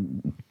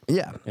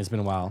 Yeah, It's been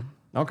a while.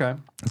 Okay.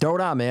 throw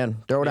it on, man.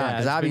 Throw it on,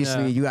 because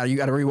obviously you got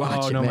to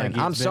rewatch it, man. Mikey,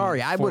 I'm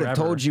sorry, I would have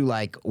told you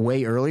like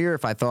way earlier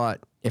if I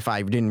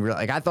didn't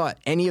like I thought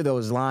any of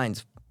those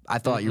lines. I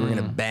thought you were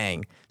gonna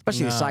bang,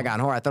 especially the Saigon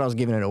Horror. I thought I was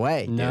giving it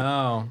away. Dude.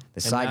 No, the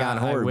Saigon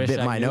Horror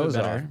bit my nose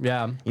off.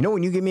 Yeah. You know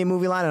when you give me a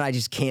movie line and I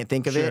just can't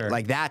think of it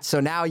like that. So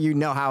now you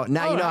know how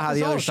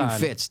the other shoe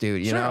fits,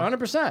 dude. You know,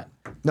 100%.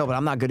 No, but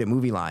I'm not good at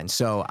movie lines,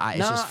 so it's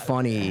just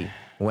funny.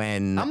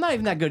 When I'm not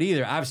even that good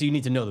either. Obviously, you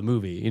need to know the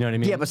movie. You know what I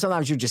mean? Yeah, but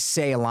sometimes you just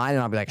say a line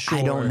and I'll be like,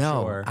 I don't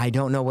know. Sure. I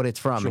don't know what it's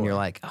from. And you're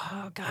like,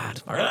 oh,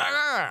 God.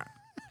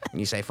 And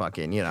you say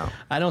fucking,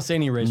 I don't say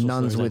any racial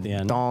nuns slurs with at the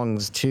end.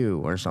 thongs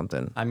too or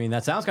something. I mean,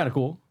 that sounds kind of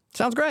cool.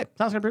 Sounds great.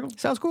 Sounds kind of pretty cool.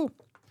 Sounds cool.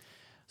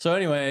 So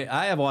anyway,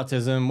 I have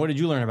autism. What did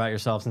you learn about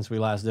yourself since we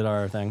last did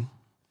our thing?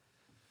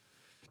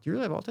 Do you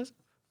really have autism?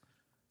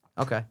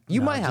 Okay.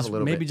 You might have a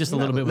little bit. Maybe just a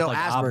little bit with like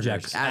Asperger's.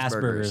 objects.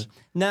 Asperger's.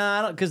 Nah,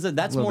 I don't, because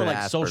that's more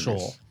like social.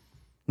 Asperger's.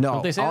 No,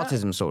 Don't they say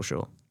autism's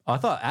social. Oh, I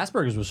thought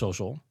Asperger's was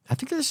social. I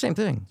think they're the same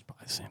thing.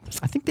 Probably the same thing.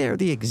 I think they're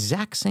the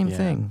exact same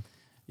thing.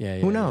 Yeah.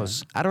 Who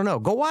knows? I don't know.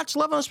 Go watch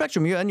Love on the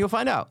Spectrum and you'll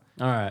find out.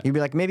 All right. You'll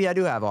be like, maybe I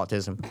do have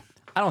autism.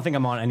 I don't think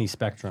I'm on any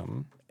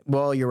spectrum.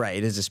 Well, you're right.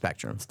 It is a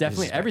spectrum. It's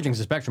definitely everything's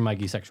a spectrum,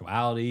 Mikey.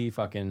 Sexuality,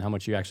 fucking how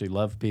much you actually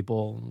love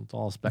people. It's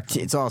all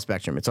spectrum. It's all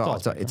spectrum.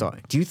 It's all.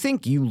 Do you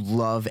think you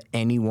love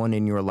anyone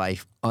in your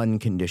life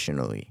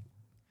unconditionally?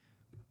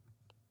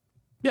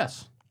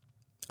 Yes.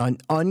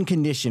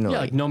 Unconditionally. Yeah,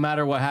 like no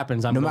matter what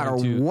happens, I'm no going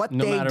matter to, what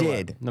no they matter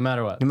did. What, no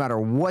matter what. No matter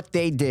what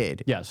they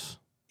did. Yes.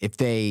 If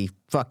they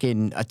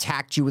fucking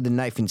attacked you with a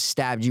knife and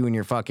stabbed you in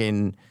your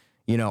fucking,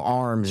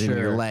 arms and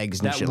your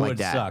legs and shit like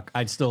that. That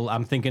would suck.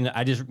 I'm thinking,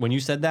 when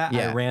you said that,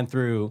 I ran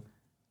through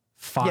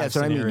 5 that's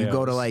what scenarios. I mean. You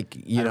go to I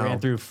ran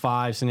through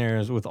 5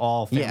 scenarios with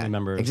all family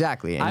members.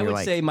 Exactly. And I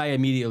would say my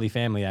immediately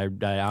family. I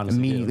honestly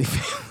immediately do.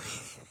 family.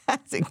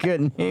 That's a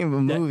good name of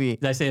a movie.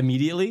 Did I say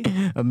immediately?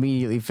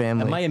 Immediately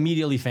family. My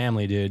immediately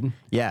family, dude.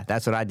 Yeah,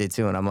 that's what I did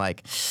too. And I'm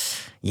like,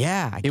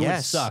 yeah, I guess. It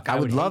would suck. I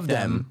would love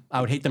them.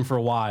 I would hate them for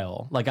a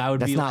while. Like I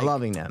would That's be not like,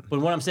 loving them. But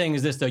what I'm saying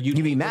is this though,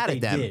 you'd be mad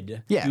at them.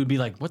 Did. Yeah. You would be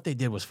like, what they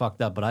did was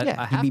fucked up, but I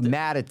have you'd be to.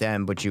 mad at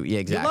them, but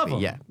exactly. You love them.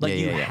 Yeah. Like yeah,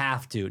 you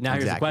have to. Now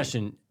here's the Exactly.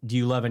 question. Do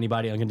you love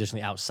anybody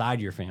unconditionally outside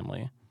your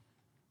family?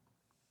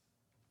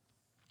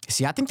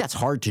 See, I think that's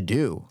hard to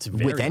do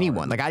very with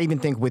anyone. hard. Like I even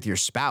think with your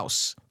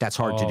spouse, that's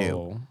hard to do.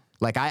 Oh.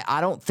 Like I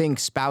don't think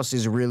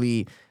spouses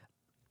really.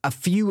 A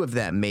few of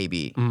them,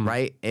 maybe,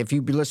 right? If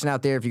you be listening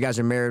out there, if you guys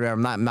are married,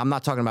 I'm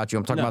not talking about you.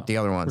 I'm talking about the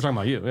other We're ones. talking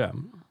about you, yeah.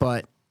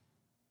 But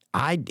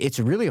it's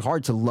really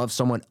hard to love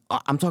someone.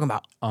 I'm talking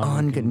about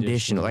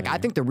unconditional. Like I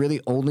think the really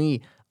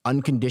only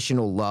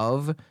unconditional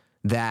love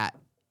that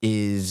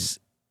is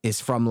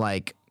from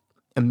like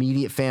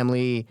immediate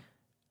family,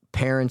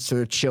 parents to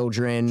their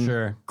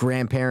children,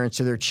 grandparents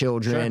to their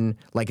children,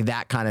 like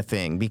that kind of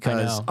thing.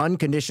 Because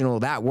unconditional,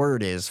 that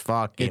word is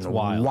fucking It's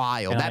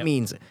wild. That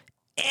means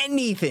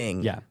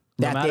anything Yeah.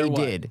 that they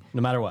did.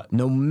 No matter what.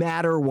 No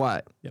matter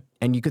what. Yep.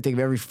 And you could think of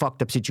every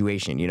fucked up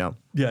situation,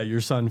 Yeah,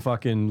 your son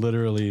fucking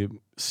literally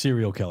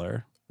serial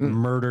killer.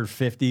 Murdered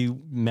 50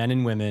 men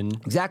and women.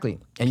 Exactly.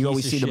 And you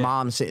always of see the shit.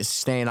 mom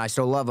saying, I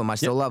still love him. I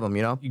still love him,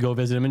 You go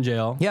visit him in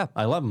jail. Yeah.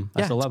 I love him.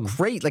 Yeah, I still love him. it's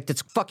great. Like,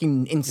 that's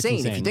fucking insane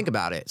if you insane. think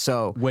about it.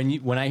 So,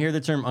 When I hear the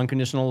term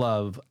unconditional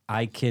love,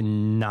 I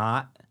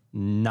cannot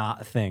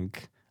not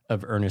think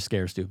of Ernest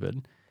Scare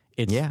Stupid.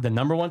 It's the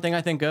number one thing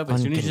I think of.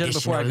 As soon as you said it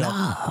before, I go,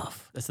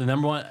 love. that's the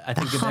number one. I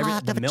think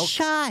of the milk.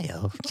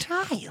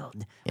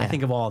 Child. I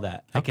think of all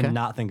that. I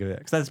cannot think of it.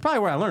 Because that's probably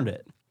where I learned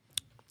it.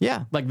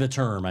 Yeah. Like the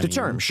term. The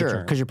term, sure.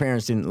 Because your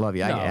parents didn't love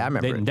you. No, I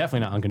remember they it. definitely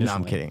not No,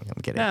 unconditionally.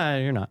 I'm kidding. Nah,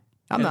 you're not.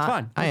 I'm And not. It's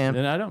fine. I am.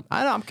 And I don't.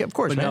 I know, of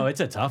course, But man. no, it's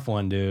a tough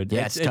one, dude.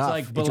 Yeah, it's tough.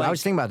 Like, but I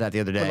was thinking about that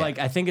the other day. But like,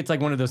 I think it's like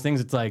one of those things.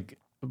 It's like,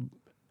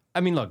 I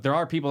mean, look, there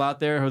are people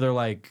out there who they're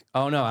like,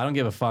 oh no, I don't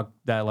give a fuck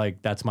that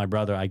like that's my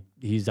brother.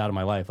 He's out of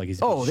my life. Like he's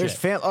there's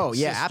family. Oh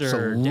yeah, Sister,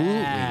 absolutely.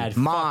 Dad,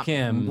 Mom, fuck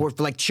him. Or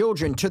like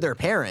children to their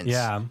parents.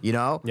 Yeah. You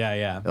know.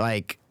 Yeah.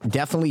 Like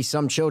definitely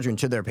some children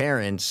to their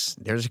parents.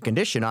 There's a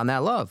condition on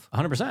that love.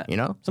 100%. You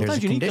know.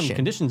 Sometimes you need some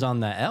conditions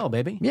on that L,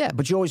 baby. Yeah,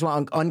 but you always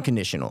want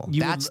unconditional.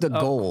 That's the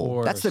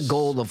goal. That's the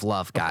goal of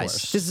love,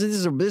 guys. This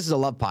is a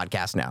love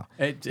podcast now.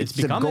 It's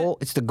the goal.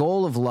 It's the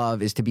goal of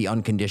love is to be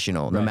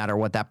unconditional, no matter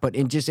what that. But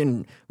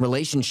in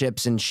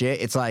relationships and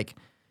shit, it's like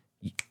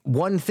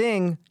one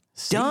thing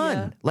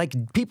done.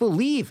 Like people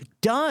leave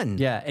done.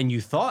 Yeah, and you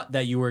thought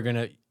that you were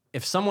gonna.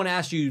 If someone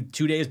asked you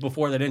 2 days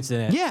before that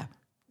incident,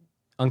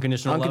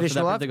 unconditional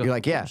love, you're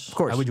like, yeah, of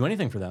course. I would do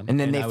anything for them. And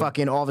then they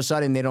fucking all of a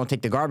sudden they don't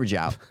take the garbage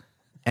out,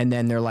 and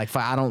then they're like,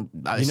 I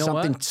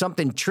don't.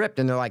 Something tripped,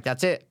 and they're like,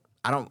 that's it.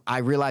 I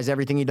realize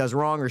everything he does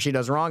wrong or she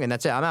does wrong, and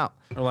that's it. I'm out.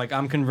 Or like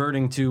I'm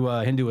converting to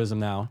Hinduism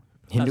now.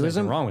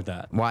 Hinduism? Nothing wrong with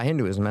that. Why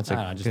Hinduism? That's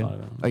I just thought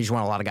of it. Oh, you just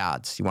want a lot of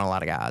gods. You want a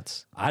lot of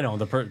gods. I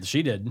don't.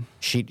 She did.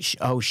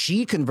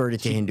 She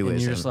converted to Hinduism.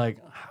 And you're just like,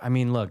 I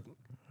mean, look.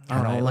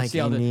 All right, like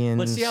Indians.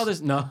 Let's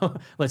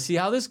see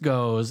how this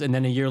goes. And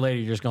then a year later,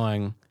 you're just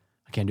going,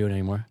 I can't do it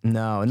anymore.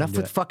 No, enough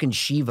with fucking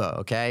Shiva,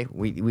 okay?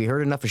 We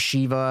heard enough of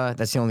Shiva.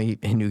 That's the only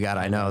Hindu god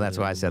I know. That's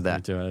why I said that.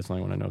 Me too. That's the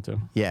only one I know too.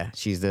 Yeah,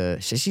 she's the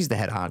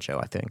head honcho,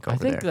 I think. I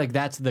think like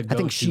that's the go-to I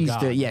think she's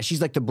god.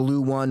 she's like the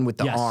blue one with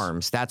the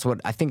arms. That's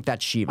what I think.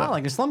 That's Shiva. Oh,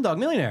 like a Slumdog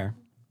Millionaire.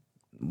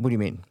 What do you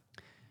mean?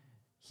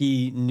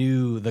 He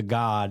knew the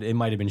god. It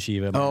might have been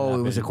Shiva. Oh,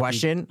 it was a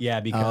question?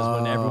 Because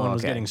when everyone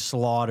was getting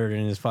slaughtered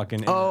in his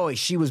fucking...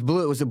 she was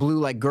blue. It was a blue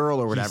like girl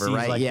or whatever,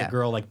 right? Like the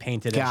girl like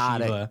painted as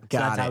Shiva.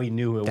 That's how he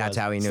knew it was. That's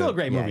how he knew. Still a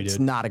great movie, dude. It's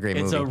not a great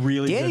movie. It's a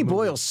really Danny good movie.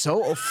 Boyle's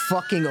so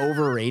fucking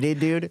overrated,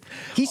 dude.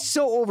 He's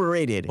so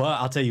overrated. Well,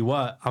 I'll tell you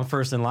what. I'm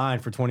first in line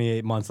for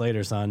 28 months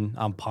later, son.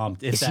 I'm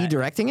pumped. Is he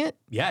directing it?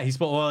 Yeah, he's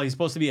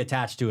supposed to be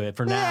attached to it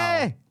for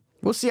now.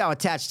 We'll see how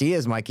attached he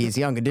is, Mikey. Is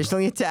he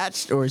unconditionally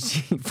attached or is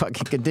he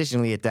fucking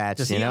conditionally attached?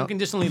 Does he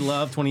unconditionally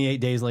love 28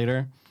 Days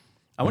Later?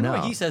 I wonder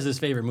what he says his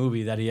favorite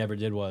movie that he ever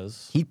did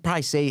was. He'd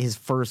probably say his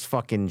first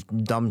fucking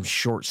dumb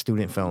short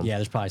student film. Yeah,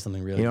 there's probably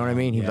something really. You know what I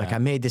mean? He'd be like, I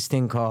made this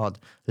thing called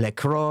Le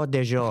Croix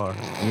de Jour.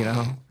 You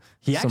know?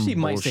 He actually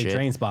might say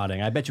Train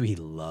Spotting. I bet you he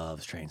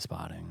loves Train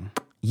Spotting.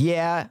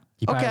 Yeah.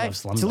 Okay.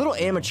 It's a little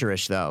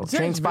amateurish though.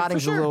 Train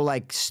Spotting's a little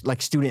like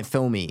student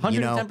filmy. 110%. You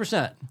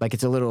know? Like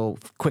it's a little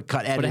quick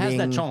cut editing. But it has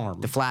that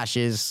charm. The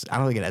flashes. I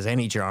don't think it has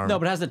any charm. No,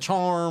 but it has the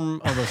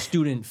charm of a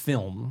student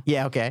film.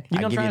 Yeah, okay. You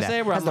know what I'm trying to say?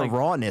 It has the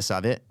rawness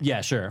of it. Yeah,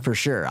 sure. For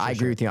sure. I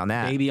agree with you on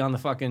that. Baby on the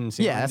fucking...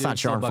 Yeah, that's not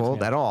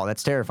charmful at all.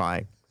 That's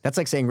terrifying. That's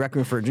like saying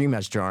Requiem for a Dream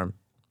has charm.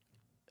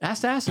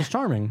 Ass to ass is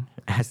charming.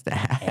 Ass to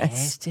ass.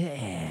 Ass to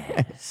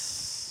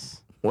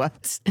ass.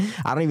 What?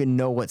 I don't even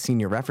know what scene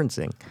you're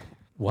referencing.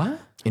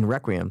 What? In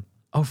Requiem.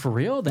 Oh, for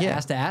real? The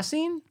ass to ass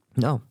scene?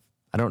 No.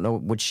 I don't know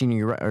which scene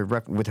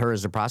you're with her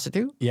as a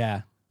prostitute?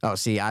 Yeah. Oh,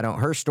 see,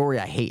 her story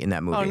I hate in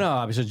that movie. Oh, no,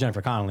 obviously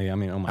Jennifer Connelly. I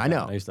mean, oh my God. I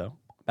know. I used to,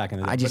 back in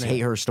the day. I just hate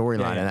her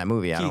storyline in that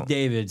movie. Keith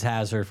David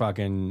has her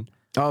fucking...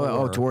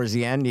 towards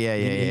the end? Yeah.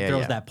 He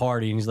throws that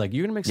party and he's like,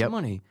 you're going to make some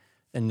money.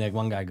 And the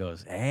one guy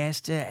goes,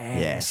 ass to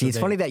ass. Yeah, see, it's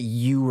funny that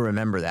you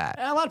remember that.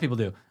 A lot of people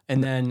do.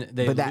 And then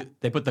they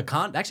put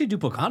actually do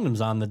put condoms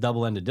on the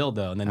double-ended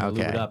dildo, and then they lube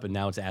it up, and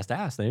now it's ass to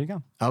ass. There you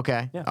go.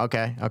 Okay,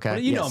 okay.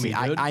 But you know me,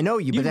 dude. I know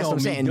you, but that's what I'm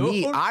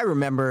saying. I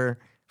remember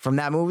from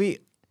that movie,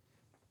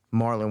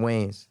 Marlon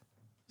Wayans.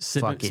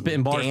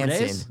 Spitting bars dancing.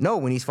 for days? No,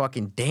 when he's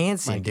fucking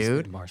dancing, Mikey's dude.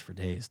 Spitting bars for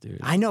days, dude.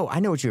 I know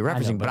what you're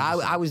referencing, but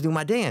I was doing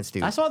my dance,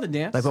 dude. I saw the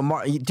dance. Like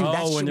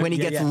when he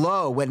gets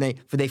low, when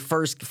they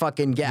first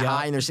fucking get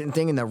high and they're sitting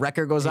thing and the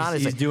record goes on.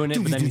 It's he's like doing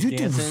it, but then he's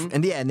dancing.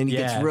 And then he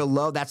gets real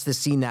low. That's the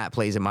scene that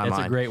plays in my mind.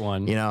 That's a great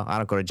one. You know, I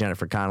don't go to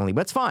Jennifer Connelly,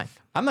 but it's fine.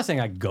 I'm not saying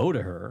I go to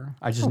her.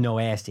 I just know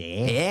ass to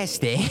ass. Ass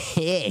to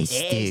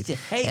ass, dude.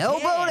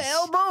 Elbow to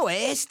elbow,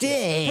 ass to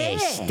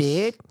ass,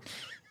 dude.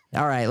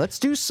 All right, let's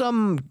do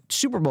some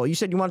Super Bowl. You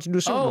said you wanted to do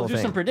a Super Bowl thing.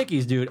 Do some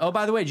predickies, dude. Oh,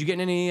 by the way, did you get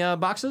any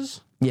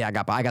boxes? Yeah, I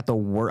got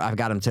I've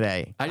got them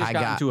today. I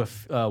got into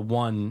a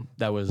one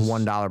that was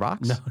 $1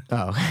 box. No,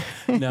 oh,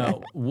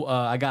 no.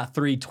 I got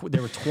three. They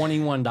were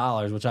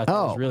 $21, which I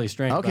thought was really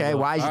strange. Okay,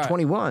 why is it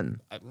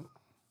 21?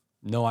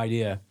 No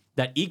idea.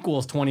 That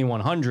equals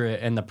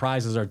 2,100, and the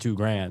prizes are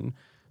 $2,000.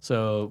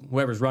 So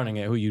whoever's running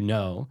it, who you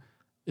know,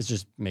 is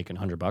just making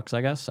 $100, I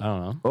guess. I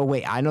don't know. Oh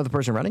wait, I know the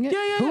person running it.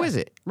 Yeah. Who is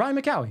it? Ryan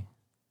McCowie.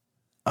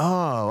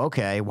 Oh,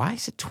 okay. Why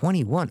is it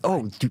 21?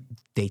 Oh, dude,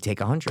 they take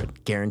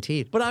 100,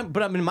 guaranteed. But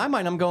I'm in my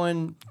mind, I'm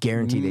going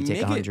guaranteed they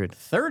take 100,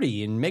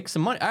 30, and make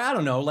some money. I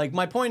don't know. Like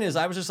my point is,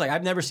 I was just like,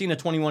 I've never seen a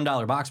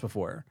 $21 box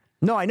before.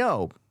 No, I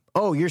know.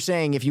 Oh, you're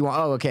saying if you want?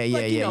 Oh, okay, yeah.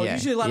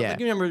 Usually a lot of,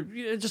 you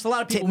remember, just a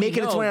lot of people make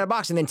it a $20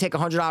 box and then take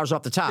 $100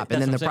 off the top,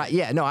 and then the price.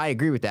 Yeah, no, I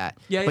agree with that.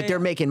 But they're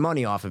making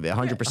money off of it,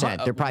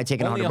 100%. They're probably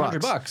taking $100.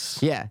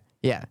 $100.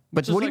 Yeah.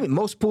 But what do you mean?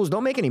 Most pools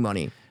don't make any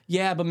money.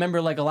 Yeah, but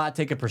remember, like, a lot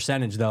take a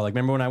percentage, though. Like,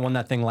 remember when I won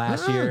that thing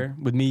last year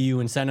with me, you,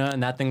 and Senna,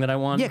 and that thing that I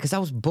won? Yeah, because that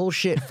was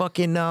bullshit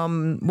fucking,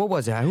 what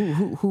was it?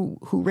 Who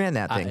ran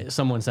that thing?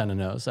 Someone Senna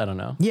knows. I don't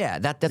know. Yeah,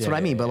 that's what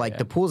I mean. But, like,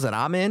 the pools that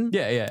I'm in,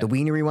 the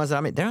wienery ones that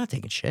I'm in, they're not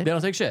taking shit. They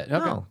don't take shit.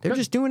 Okay. No, they're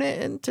just doing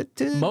it and to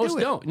most do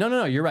it. don't.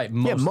 No, you're right.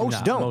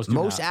 Most don't. do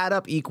Most not. add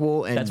up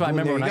equal. And that's why I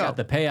remember when I got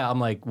the payout, I'm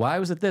like, why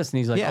was it this? And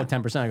he's like, Yeah.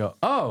 10%. I go,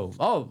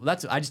 oh,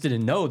 I just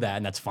didn't know that,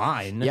 and that's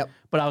fine. Yep.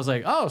 But I was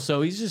like, oh,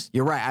 so he's just.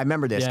 You're right. I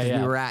remember this because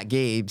Yeah. we were at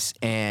Gabe's,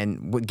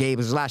 and what Gabe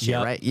was last year,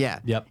 Yep. right? Yeah.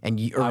 Yep.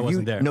 And I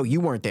wasn't there. No, you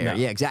weren't there. No.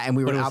 Yeah, exactly. And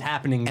we were But it was out,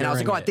 happening and I was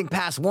like, during I think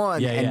past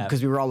one, Yeah.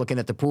 because we were all looking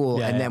at the pool,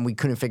 Yeah, and yeah. then we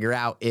couldn't figure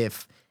out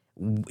if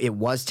it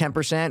was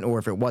 10% or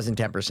if it wasn't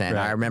 10%.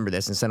 Right. I remember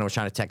this, and Senna was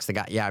trying to text the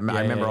guy. Yeah, I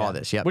remember all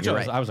this. Yep, Which you're I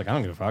was, right. I was like, I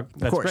don't give a fuck.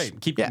 That's course.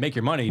 great. Make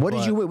your money. What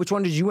did you win? Which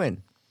one did you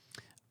win?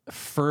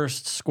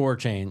 First score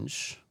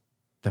change.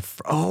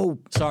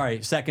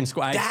 Sorry, second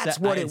score. That's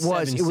what it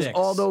was. It was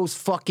all those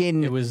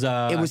fucking. It was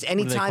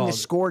anytime the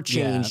score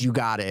changed, you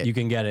got it. You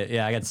can get it.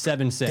 Yeah, I got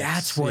 7-6.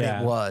 That's what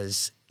it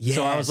was. Yeah.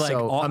 So I was like,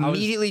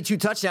 immediately 2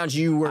 touchdowns.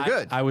 You were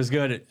good. I was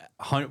good.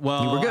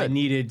 Well, you were good. I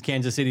needed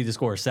Kansas City to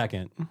score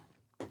second.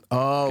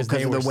 Oh,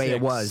 because of the way 6.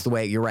 it was.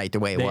 You're right. The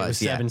way it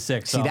was. Yeah.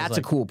 7-6. See, that's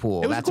a cool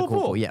pool. It was That's a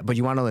cool pool. Yeah, but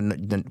you want to know?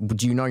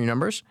 Do you know your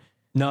numbers?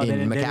 No,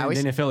 in they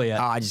didn't fill it yet.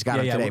 Oh, I just got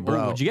them today,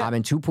 bro. What'd you get? I'm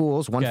in 2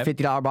 pools. One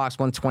 $50 box,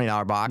 one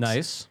 $20 box.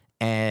 Nice.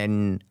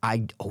 And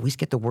I always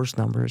get the worst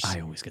numbers. I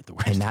always get the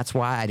worst. And that's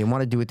why I didn't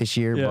want to do it this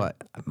year. Yeah.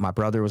 But my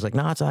brother was like,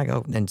 "No, it's not." I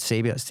go, and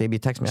Sabia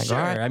texted me. I go, Sure.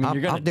 "All right, I mean,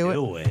 you're gonna I'll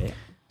do it."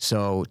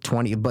 So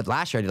 20, but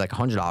last year I did like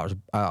 $100,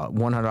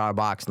 $100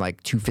 box, and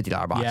like $2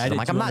 $50 boxes. Yeah, I did I'm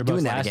like, I'm not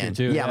doing that last year again.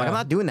 too, I'm like, I'm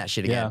not doing that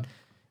shit again.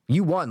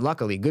 You won,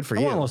 luckily, good for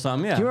you. I won a little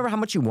something, yeah. Do you remember how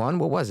much you won?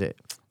 What was it?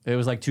 It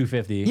was like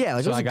 250. Yeah,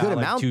 like, it was I a got good like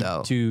amount,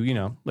 though.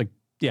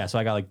 So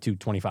I got like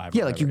 225.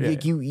 Yeah, like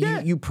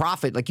you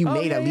profit, like you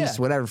made at least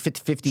whatever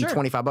 50, Sure.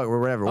 $25 or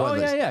whatever it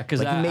was. Yeah, because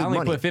like, you I made only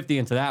money. put 50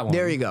 into that one.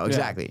 There you go, Yeah.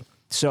 exactly.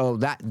 So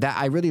that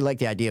I really like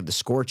the idea of the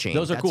score change.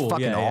 Those are That's cool.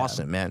 fucking Yeah, yeah.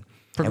 awesome, man.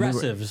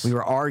 Progressives. And we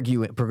were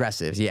arguing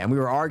progressives, yeah, and we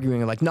were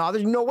arguing like, no,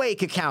 there's no way it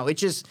could count.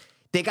 It's just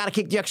they got to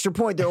kick the extra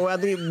point. We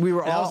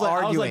were all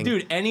arguing. I was like,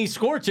 dude, any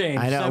score change.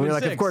 I know. We were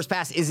like, 7-6. of course,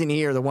 Pass isn't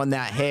here. The one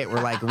that hit,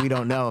 we're like, we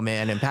don't know,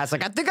 man. And Pat's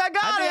like, I think I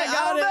got it. I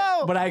don't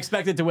know. But I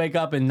expected to wake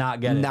up and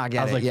not get it.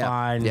 I was like, yeah.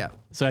 fine. Yeah.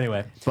 So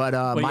anyway. But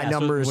my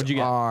numbers what'd you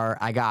get? are,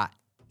 I got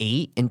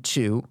 8 and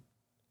 2.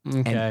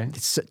 Okay. And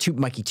it's 2,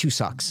 Mikey, 2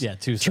 sucks. Yeah,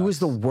 2 2 is sucks.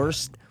 the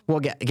worst. Well,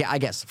 I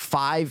guess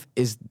 5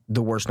 is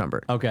the worst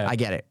number. Okay. I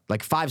get it.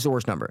 Like 5's the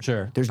worst number.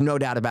 Sure. There's no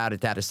doubt about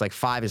it that it's like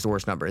 5 is the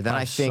worst number. Then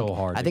I 5's think so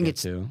hard I to think get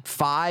it's to.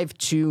 5,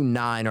 2,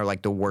 9 are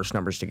like the worst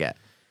numbers to get.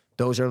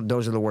 Those are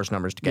the worst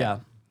numbers to get. Yeah.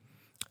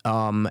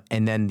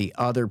 And then the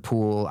other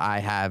pool I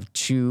have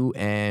 2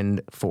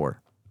 and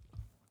 4.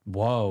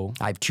 Whoa.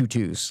 I have 2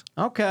 2s.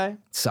 Okay.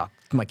 Suck.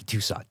 Mikey, 2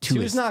 suck. 2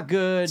 Two is not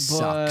good,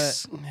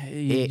 sucks. but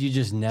you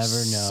just never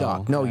know.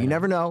 Suck. No, you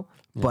never know,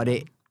 but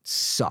it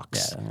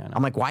sucks. Yeah, I know.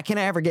 I'm like, why can't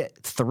I ever get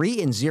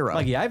 3 and 0?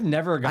 Like, yeah, I've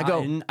never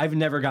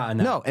gotten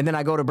that. No, and then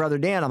I go to Brother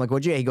Dan. I'm like,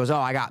 what'd you get? He goes, oh,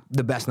 I got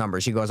the best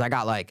numbers. He goes, I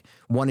got like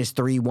 1 is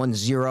 3, 1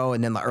 0,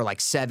 and then or like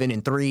 7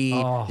 and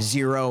 3,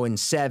 0 and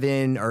 7,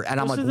 and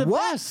I'm Those are like, the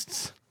what?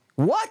 best.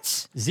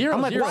 What? 0,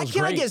 I'm like, why is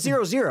can't I great. get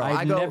 0 0?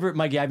 I've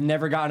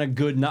never gotten a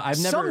good.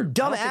 Some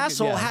dumb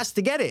asshole has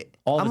to get it.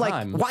 All the I'm like,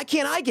 time. why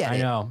can't I get it? I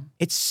know.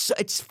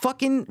 It's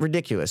fucking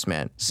ridiculous,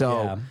 man.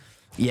 So.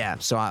 Yeah,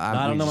 so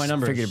I don't know my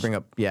numbers. Figured to bring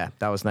up. Yeah,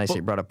 that was nice that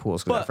you brought up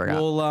pools because I But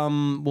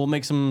forgot. we'll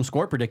make some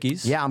score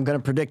predickies. Yeah, I'm gonna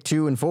predict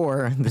 2 and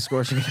 4. The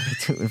scores are gonna be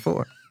 2 and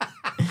 4.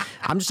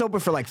 I'm just hoping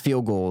for like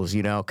field goals,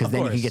 because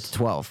then you can get to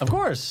 12. Of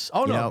course.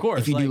 Oh no, of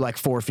course. If you do like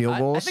 4 field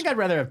goals, I think I'd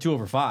rather have 2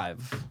 over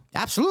 5.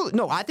 Absolutely.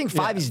 No, I think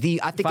 5 is I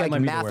think 5 like might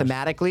be the worst.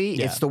 mathematically,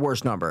 Yeah. it's the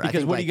worst number. Because I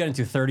think, what do you get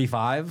into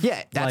 35?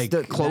 Yeah, that's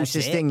the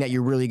closest thing that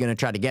you're really gonna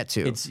try to get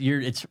to.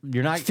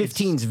 You're not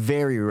 15's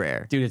very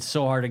rare. Dude, it's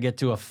so hard to get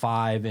to a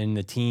 5 in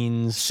the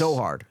teens. So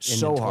hard. In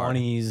So the hard.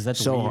 20s. That's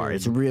so weird. hard.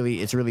 It's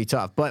really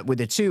tough. But with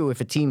the 2,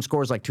 if a team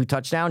scores like 2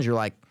 touchdowns, you're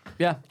like,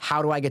 Yeah.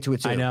 how do I get to a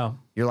 2? I know.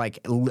 You're like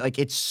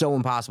it's so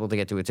impossible to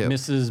get to a 2.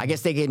 Mrs. I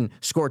guess they can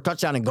score a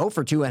touchdown and go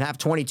for 2 and have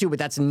 22, but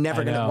that's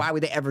never gonna. know. Why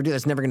would they ever do?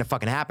 That's never gonna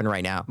fucking happen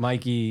right now.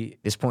 Mikey,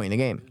 This point in the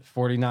game.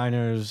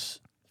 49ers,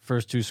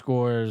 first 2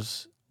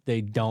 scores, they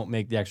don't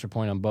make the extra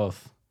point on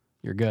both.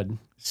 You're good.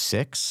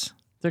 6.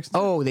 6.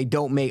 Oh, they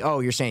don't make.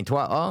 Oh, you're saying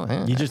 12. Oh,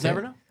 yeah, You just okay.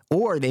 never know.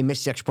 Or they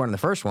miss the extra point on the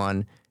first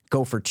one,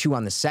 go for 2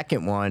 on the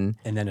second one,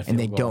 And then a they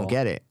field don't goal.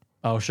 get it.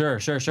 Oh, sure.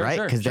 Right?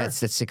 Because that's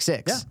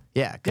 6-6.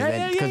 Yeah,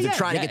 because they're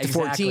trying to get to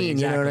 14.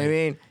 You know what I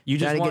mean? You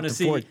just Trying want get to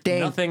see 14.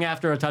 nothing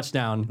after a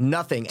touchdown.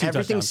 Nothing. Everything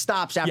touchdowns.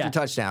 stops after Yeah.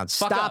 touchdown.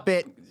 Fuck Stop up.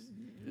 it.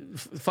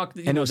 Fuck.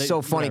 And it was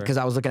so funny because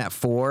I was looking at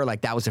 4,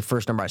 like that was the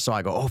first number I saw.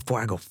 I go,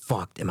 4. I go,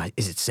 fuck.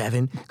 Is it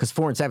 7? Because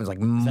 4 and 7 is like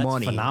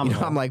money.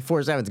 phenomenal. I'm like 4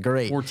 and 7 is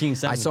great. 14,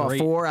 7 I is saw great.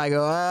 4. I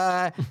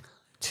go,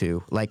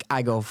 2. Like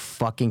I go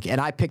fucking. And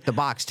I picked the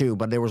box too,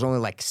 but there was only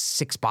like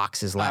 6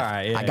 boxes left. All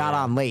right, I got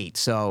on late,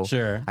 so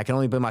Sure. I can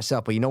only blame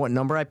myself. But you know what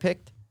number I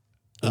picked?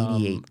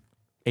 88.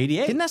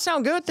 88. Didn't that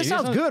sound good? That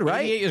sounds good,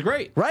 right? 88 is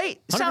great.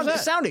 Right? It 100%.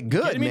 sounded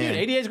good, me, man.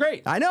 dude. 88 is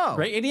great. I know.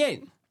 Great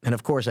 88. And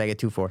of course, I get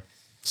 2-4.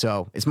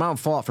 So it's my own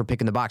fault for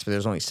picking the box, but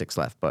there's only 6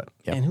 left. But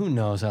yeah. And who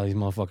knows how these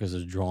motherfuckers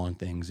is drawing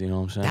things, you know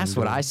what I'm saying? That's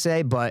what I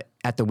say. But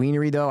at the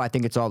Wienery, though, I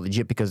think it's all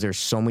legit because there's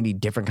so many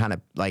different kind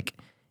of, like,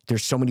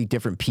 there's so many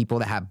different people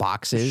that have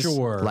boxes.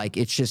 Sure. Like,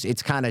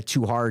 it's kind of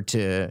too hard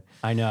to.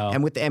 I know.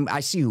 And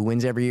I see who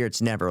wins every year.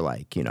 It's never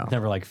like,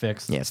 Never like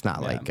fixed. Yeah, it's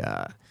not like,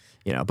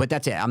 but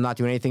that's it. I'm not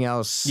doing anything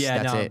else.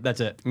 Yeah, that's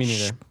it. Me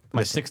neither.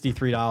 My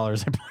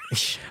 $63.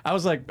 I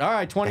was like, all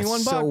right, 21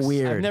 That's bucks. so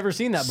weird. I've never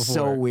seen that before.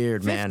 So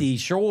weird, man. 50,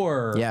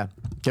 sure. Yeah.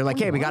 They're like,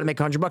 hey, we got to make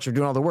 $100. We're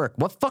doing all the work.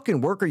 What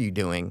fucking work are you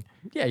doing?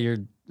 Yeah, you're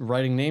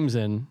writing names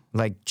in.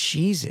 Like,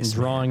 Jesus. And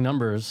drawing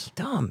numbers.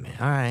 Dumb, man.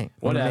 All right.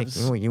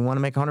 Whatevs. You want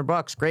to make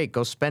 $100? Great.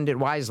 Go spend it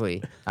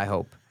wisely, I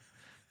hope.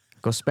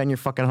 Go spend your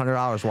fucking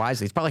 $100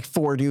 wisely. It's probably like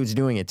 4 dudes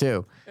doing it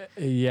too.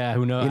 Yeah,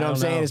 who knows? You know what I'm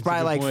saying? It's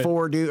probably like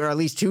 4 dudes, or at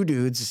least 2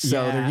 dudes.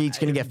 So they're each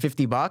gonna get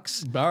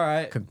 $50. All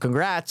right.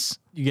 Congrats.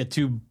 You get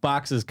 2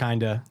 boxes,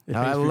 kinda.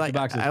 I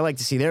like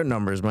to see their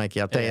numbers,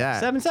 Mikey. I'll tell you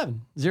that.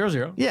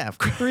 7-7. Yeah, of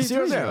course.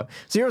 0-0.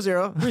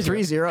 0-0.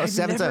 3-0. I've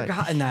 7-7. never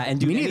gotten that. And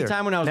dude, Me neither.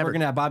 anytime when I was Never.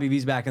 working at Bobby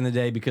V's back in the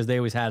day, because they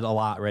always had a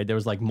lot, right? There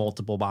was like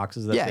multiple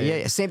boxes. That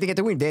Yeah. Same thing at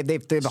the Wien. They have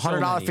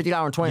 $100,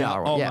 $50, and $20.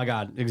 Yeah. Oh my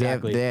God,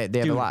 exactly. They have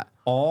Dude, a lot.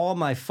 All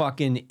my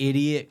fucking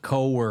idiot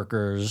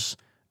coworkers,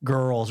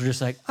 girls, are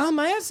just like, oh,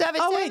 I have 7.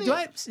 Oh wait, do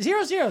I have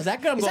 0-0? Is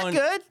that good? Is that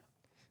good?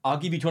 I'll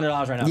give you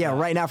 $200 right now. Yeah,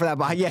 right now for that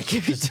box. Yeah,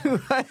 give you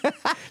 2.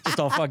 Just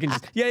all fucking.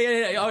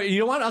 Yeah. Oh, you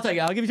know what? I'll take it.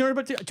 I'll give you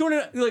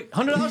 $200, like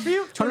 $100 for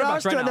you.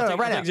 $200 right now. No,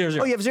 right now. 0-0.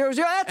 Oh, you have 0-0.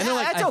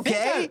 That's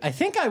okay. I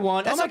think I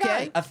won. That's oh my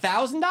okay. God,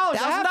 $1,000.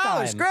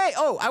 $1,000. Great.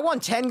 Oh, I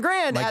won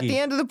 $10,000 at the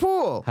end of the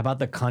pool. How about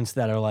the cunts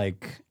that are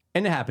like,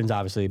 and it happens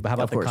obviously, but how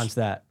about the cunts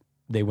that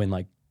they win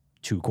like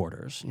 2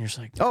 quarters? And you're just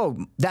like,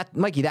 oh,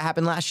 Mikey, that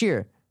happened last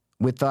year.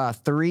 With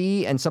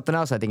 3 and something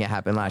else, I think it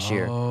happened last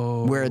year,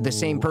 where the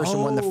same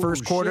person won the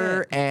first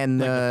quarter and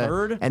the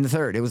third. And the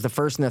third. It was the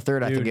first and the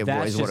third. Dude, I think it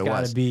was what it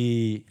was.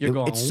 You're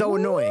going. It's so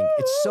annoying.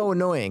 It's so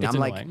annoying. It's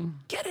I'm annoying.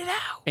 like, get it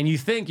out. And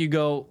you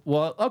go,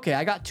 well, okay,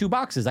 I got 2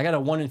 boxes. I got a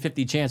 1 in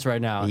 50 chance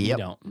right now. And Yep.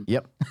 You don't.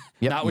 Yep.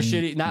 Not with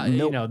shitty. Not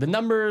Nope. the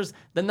numbers.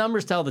 The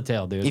numbers tell the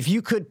tale, dude. If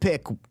you could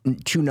pick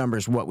 2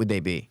 numbers, what would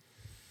they be?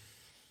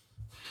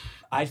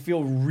 I'd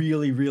feel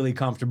really, really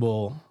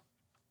comfortable.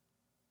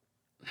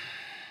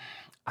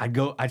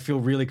 I'd feel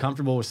really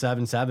comfortable with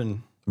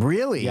 7-7.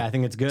 Really? Yeah, I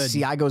think it's good.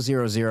 See, I go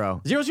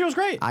 0-0. 0-0 is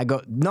great.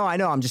 No, I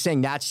know. I'm just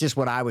saying that's just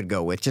what I would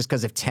go with. Just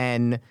because of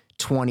 10,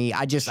 20.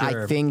 I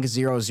think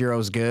 0-0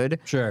 is good.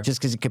 Sure. Just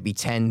because it could be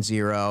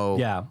 10-0.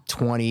 Yeah.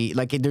 20.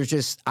 Like there's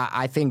just,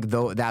 I think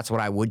though that's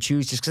what I would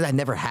choose just because I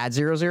never had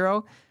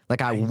 0-0.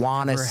 Like I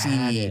want to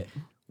see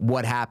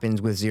what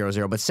happens with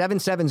 0-0. But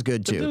 7-7's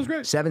good too. 7-7's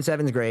great.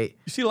 7-7's great.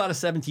 You see a lot of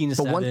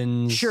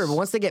 17-7s. Sure, but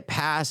once they get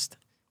past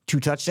 2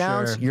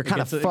 touchdowns, you're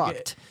kind of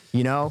fucked.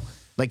 You know?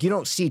 Like, you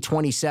don't see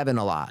 27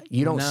 a lot.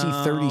 You don't see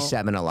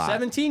 37 a lot.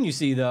 17 you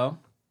see, though.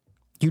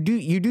 You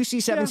do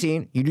see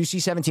 17. Yeah. You do see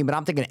 17, but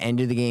I'm thinking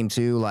end of the game,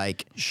 too,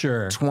 like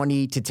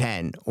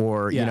 20-10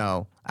 or, you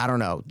know, I don't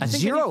know.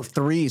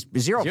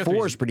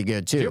 0-4 is pretty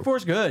good, too. 0-4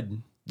 is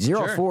good.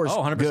 0-4 is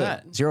 100%.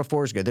 good.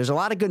 0-4 is good. There's a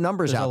lot of good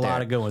numbers out there. There's a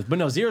lot of good ones. But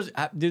no,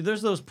 dude,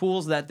 there's those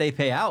pools that they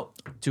pay out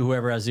to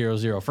whoever has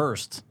 0-0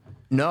 first.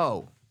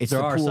 No. It's there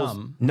the are pools,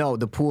 some. No,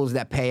 the pools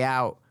that pay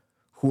out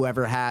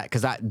whoever had,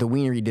 because the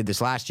Wienery did this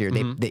last year.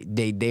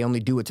 They only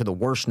do it to the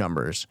worst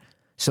numbers.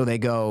 So they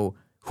go,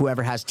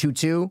 whoever has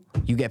 2-2,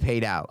 you get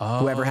paid out.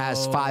 Whoever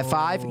has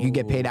 5-5, you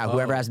get paid out.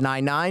 Whoever has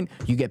 9-9,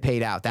 you get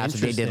paid out. That's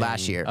what they did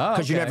last year.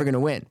 Because you're never going to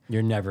win.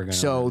 You're never going to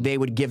So win. they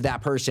would give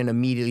that person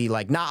immediately,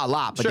 like, not a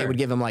lot, but they would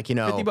give them, like, you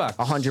know, $50,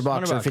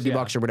 $100 or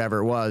 $50 or whatever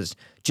it was,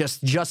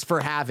 just for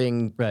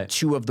having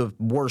 2 of the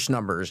worst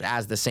numbers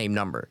as the same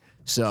number.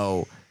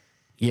 So,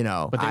 you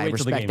know, I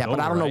respect that. But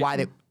I don't know why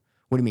they.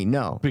 What do you mean?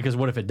 No. Because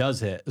what if it does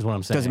hit? Is what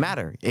I'm saying. Doesn't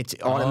matter. It's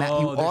you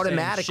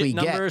automatically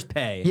get numbers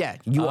pay. Yeah,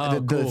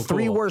 the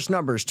 3 worst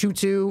numbers: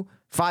 2-2,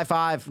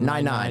 5-5,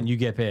 9-9. You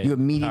get paid. You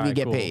immediately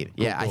get Cool. paid.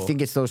 Yeah, I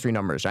think it's those 3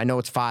 numbers. I know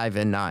it's 5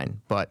 and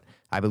 9, but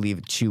I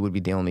believe 2 would be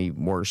the only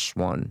worst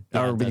one,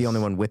 or would be the only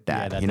one with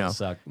that. Yeah, that you know, does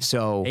suck.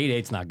 So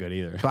 8-8's not good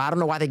either. But I don't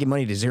know why they give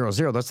money to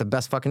 0-0. That's the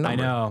best fucking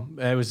number. I know.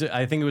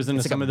 I think it was in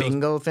It's some like of a those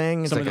bingo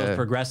thing. It's some like of those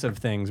progressive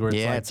things where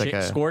it's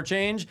like score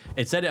change.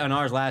 It said it on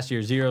ours last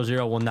year.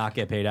 0-0 will not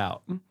get paid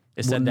out.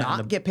 It said that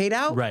not get paid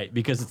out, right?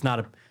 Because it's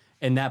not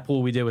in that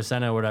pool we did with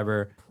Senna or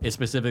whatever. It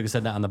specifically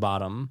said that on the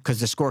bottom because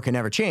the score can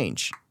never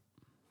change.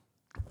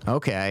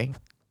 Okay,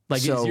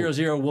 like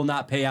 0-0 will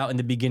not pay out in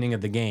the beginning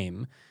of the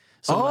game.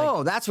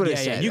 So that's what it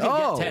said. Yeah, you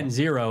can get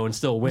 10-0 and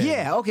still win.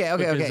 Yeah, okay.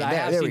 Because I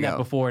have seen that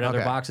before in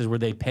other boxes where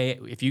they pay.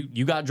 If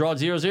you got drawn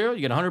 0-0,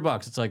 you get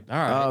 $100. It's like, all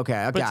right.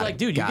 Okay, but it's like,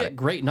 dude, you get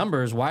great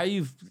numbers. Why are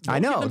you? I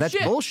know that's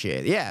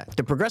bullshit. Yeah,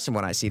 the progressive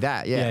one, I see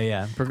that. Yeah,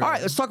 yeah. All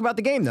right, let's talk about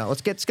the game though.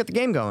 Let's get the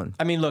game going.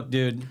 I mean, look,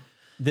 dude,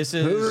 this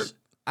is.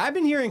 I've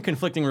been hearing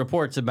conflicting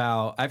reports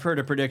about. I've heard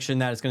a prediction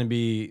that it's going to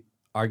be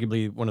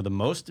arguably one of the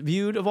most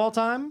viewed of all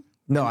time.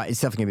 No,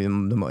 it's definitely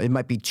gonna be the most. It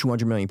might be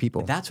 200 million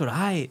people. That's what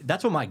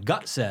my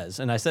gut says.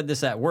 And I said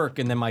this at work,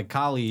 and then my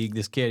colleague,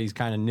 this kid, he's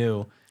kind of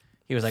new.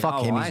 He was like,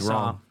 Fuck him, I he's saw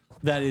wrong.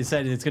 that it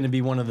said it's going to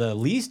be one of the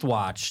least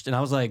watched. And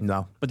I was like,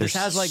 No, but this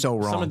they're has like so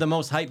some wrong. of the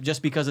most hype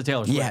just because of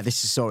Taylor Swift. Yeah,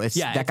 this is so.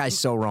 That guy's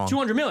so wrong.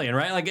 200 million,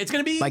 right? Like, it's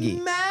going to be Mikey,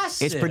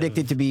 massive. it's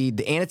predicted to be,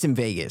 and it's in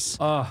Vegas,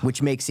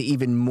 which makes it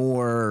even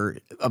more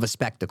of a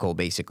spectacle,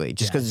 basically,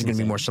 just because there's going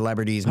to be more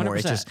celebrities, more.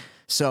 It's 100%. just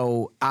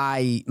so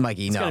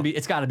Mikey, no,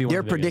 It's got to be. One they're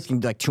of the biggest.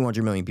 predicting like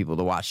 200 million people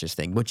to watch this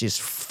thing, which is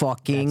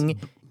fucking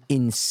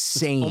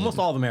insane. Almost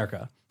all of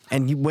America.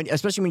 And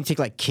especially when you take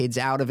like kids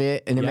out of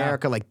it in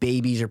America, like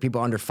babies or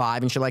people under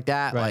 5 and shit like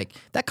that, like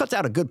that cuts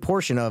out a good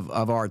portion of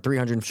our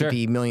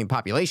 350 million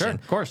population. Sure,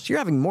 of course. So you're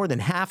having more than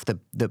half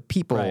the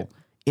people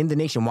in the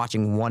nation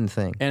watching one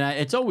thing. And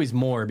it's always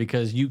more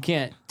because you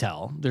can't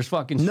tell. There's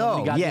fucking so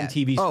many goddamn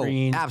TV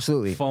screens,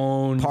 absolutely,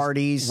 phones,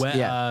 parties,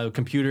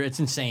 computer. It's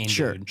insane.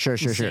 Sure, dude. sure,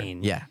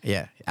 Insane. Yeah,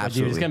 But,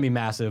 absolutely. dude, it's gonna be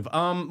massive.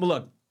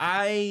 Look,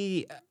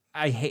 I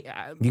hate.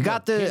 You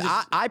got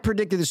I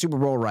predicted the Super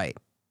Bowl right.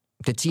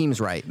 The team's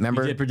right.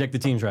 Remember? You did predict the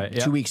team's right.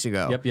 Yep. 2 weeks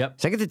ago. Yep.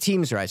 So I get the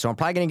team's right. So I'm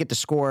probably going to get the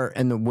score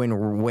and the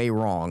win way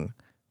wrong.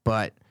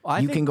 But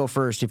you can go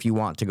first if you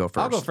want to go first.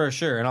 I'll go first,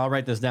 sure, and I'll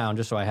write this down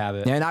just so I have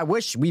it. And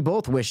we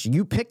both wish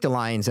you picked the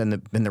Lions and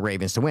the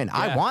Ravens to win.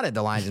 I wanted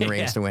the Lions and the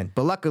Ravens to win.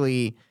 But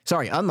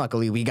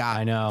unluckily, we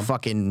got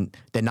fucking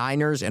the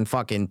Niners and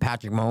fucking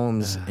Patrick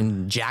Mahomes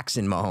and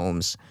Jackson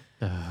Mahomes.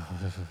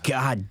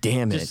 God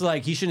damn it. Just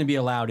like he shouldn't be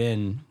allowed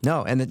in.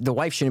 No, and the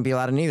wife shouldn't be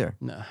allowed in either.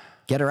 No.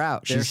 Get her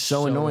out. She's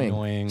so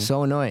annoying.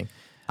 So annoying.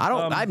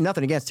 I have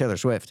nothing against Taylor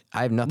Swift.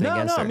 I have nothing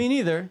against her. No, me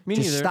neither.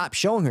 Just stop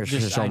showing her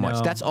so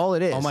much. That's all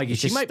it is. Oh my God,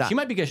 she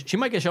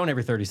might get shown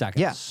every 30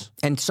 seconds.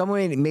 Yeah, and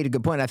someone made a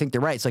good point. I think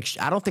they're right. It's like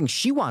I don't think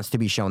she wants to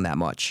be shown that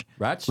much.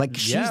 Right. Like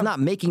she's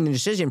not making the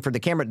decision for the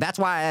camera. That's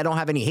why I don't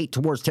have any hate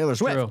towards Taylor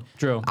Swift.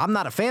 True. I'm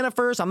not a fan of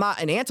hers. I'm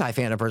not an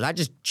anti-fan of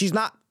hers. She's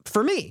not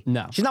for me.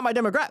 No. She's not my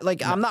demographic.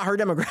 Like I'm not her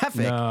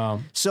demographic.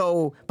 No.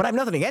 So, but I have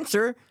nothing against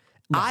her.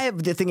 No. I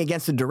have the thing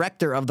against the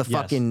director of the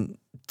fucking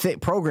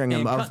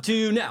programming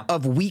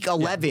of week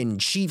 11,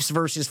 Chiefs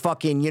versus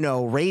fucking,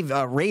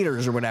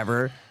 Raiders or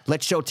whatever.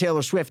 Let's show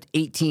Taylor Swift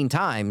 18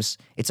 times.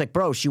 It's like,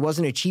 bro, she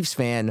wasn't a Chiefs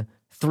fan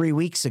 3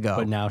 weeks ago.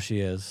 But now she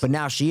is. So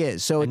now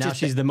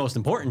she's the most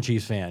important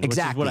Chiefs fan.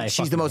 Exactly. Which is what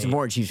she's the most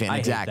important Chiefs fan.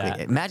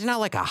 Exactly. Imagine how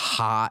like a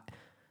hot,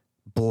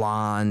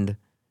 blonde,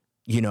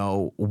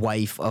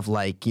 wife of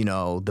like,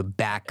 the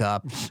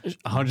backup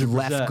 100%.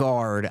 left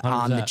guard 100%.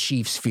 on the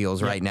Chiefs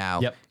feels right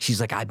now. Yep. She's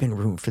like, I've been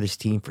rooting for this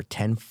team for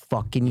 10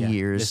 fucking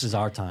years. This is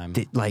our time.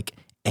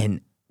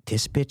 And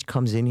this bitch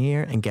comes in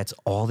here and gets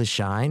all the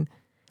shine.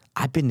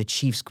 I've been the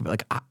Chiefs.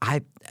 Like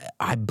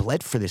I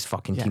bled for this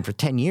fucking team for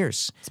 10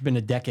 years. It's been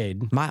a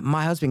decade.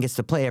 My husband gets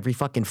to play every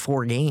fucking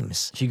 4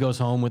 games. She goes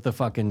home with a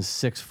fucking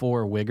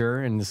 6'4"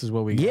 wigger, and this is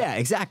what we get. Yeah,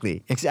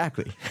 exactly. A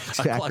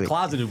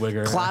closeted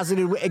wigger.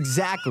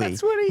 Exactly.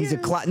 That's what he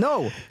is.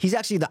 No, he's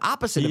actually the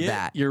opposite of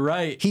that. You're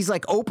right. He's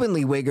like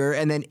openly wigger,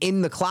 and then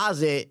in the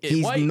closet,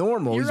 he's white.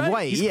 normal. You're he's right.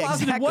 white. He's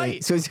closeted exactly.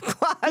 white. So he's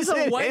closeted He's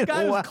a white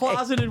guy who's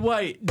closeted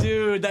white.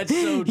 Dude, that's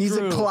so He's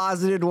true. a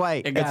closeted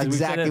white. And guys, That's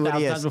exactly we've said it what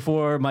he 1,000 is. times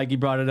before. Mikey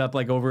brought it up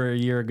like over a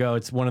year ago.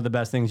 It's one of the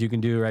best things you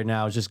can do right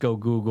now is just go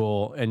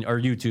Google or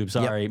YouTube.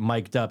 Sorry,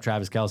 mic'd up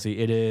Travis Kelce.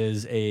 It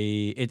is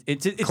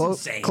it's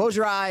insane. Close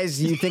your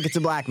eyes. You think it's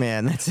a black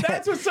man.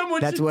 That's what someone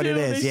That's should what do. it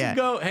is. They yeah. should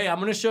go. Hey, I'm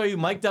going to show you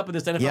mic'd up with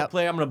this NFL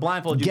player. I'm going to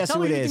blindfold you. Guess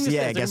Tell who me it who you is? think this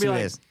Yeah. is.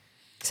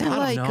 Guess They're who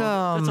gonna it be is? I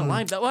don't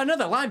know. That's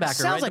another linebacker.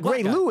 Sounds right? like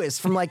Ray Lewis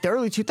from like the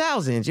early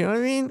 2000s. You know what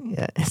I mean?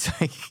 Yeah.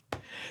 It's like.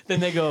 Then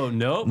they go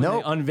nope. And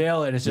they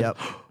unveil it. And it's just.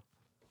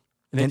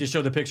 And they just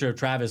show the picture of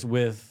Travis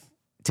with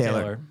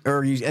Taylor.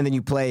 And then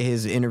you play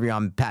his interview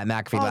on Pat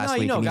McAfee last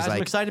week. And guys, he's I'm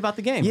like, excited about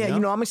the game. Yeah,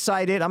 I'm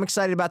excited. I'm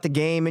excited about the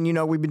game. And,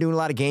 we've been doing a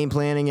lot of game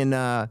planning.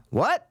 And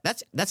what?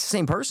 That's the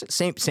same person?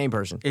 Same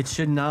person. It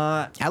should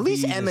not. At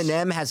least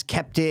Eminem has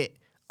kept it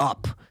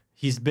up.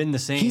 He's been the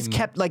same. He's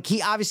kept,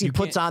 he obviously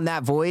puts on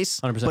that voice,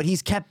 100%. but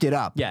he's kept it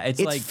up. Yeah, it's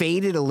like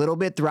faded a little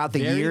bit throughout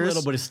the very years.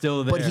 little, but it's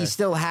still there. But he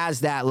still has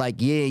that, I've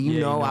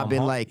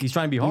been he's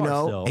trying to be hard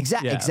still.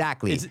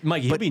 Exactly.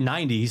 Mikey, he'll be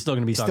 90. He's still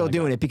going to be still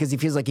doing it because he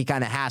feels like he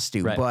kind of has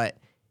to. Right. But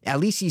at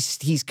least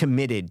he's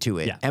committed to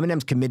it. Yeah.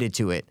 Eminem's committed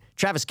to it.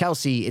 Travis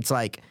Kelce, it's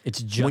like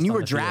it's just when you on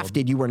were the field.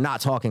 drafted, you were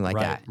not talking like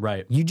that.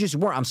 Right. You just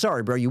weren't. I'm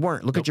sorry, bro. You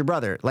weren't. Look at your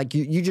brother. Like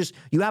you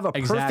have a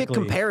perfect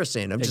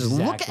comparison of just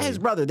look at his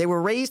brother. They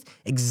were raised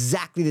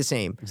exactly the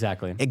same.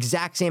 Exactly.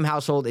 Exact same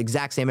household,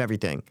 exact same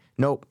everything.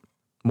 Nope.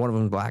 One of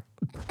them's black.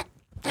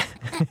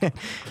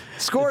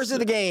 Scores of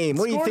the game.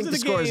 What do you think the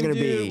score is going to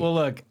be? Well,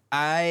 look,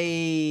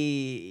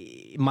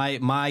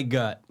 my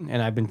gut,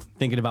 and I've been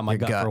thinking about my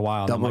gut for a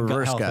while. Double my reverse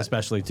gut health, gut.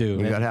 especially too.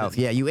 Your gut health.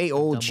 Yeah, you ate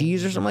old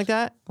cheese or something like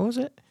that. What was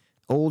it?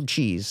 Old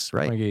cheese,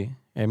 right?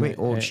 Mikey,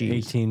 old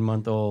cheese.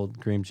 18-month-old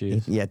cream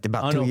cheese. Yeah,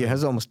 about 2 years.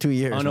 Has almost 2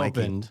 years.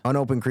 Unopened. Mikey.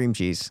 Unopened cream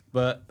cheese.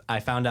 But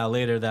I found out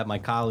later that my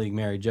colleague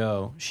Mary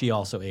Jo, she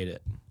also ate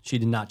it. She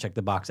did not check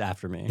the box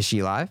after me. Is she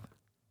alive?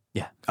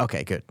 Yeah.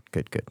 Okay, good.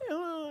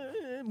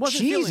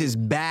 wasn't cheese feeling, is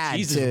bad.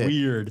 Cheese is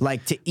weird.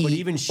 Like to eat. But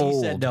even she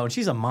old. said no. And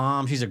she's a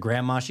mom. She's a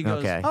grandma. She goes,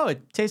 Okay. "Oh,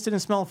 it tasted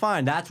and smelled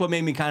fine." That's what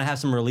made me kind of have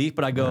some relief.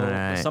 But I go,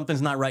 right.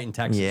 something's not right in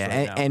Texas. Yeah,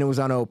 right now. and it was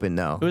unopened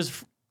though. It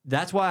was.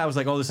 That's why I was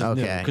like, "Oh, this is new,"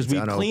 because it's we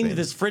cleaned unopened.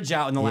 this fridge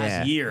out in the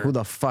last year. Who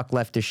the fuck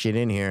left this shit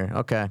in here?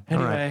 Okay. All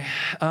right.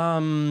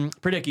 Anyway,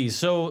 predickies.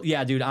 So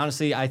yeah, dude.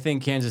 Honestly, I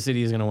think Kansas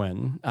City is gonna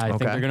win. I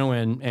think they're gonna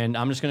win, and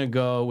I'm just gonna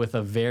go with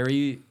a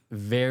very,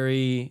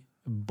 very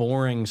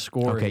boring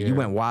score. Okay, here. you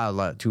went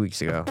wild 2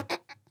 weeks ago.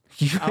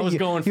 I was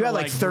going. You for had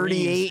like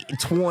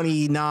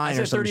 38-29 I or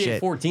said some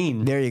shit.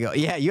 38-14. There you go.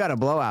 Yeah, you had a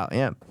blowout.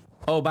 Yeah.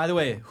 Oh, by the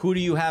way, who do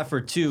you have for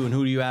 2 and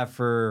who do you have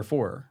for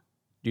 4?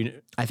 Do you?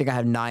 I think I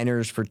have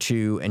Niners for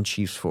 2 and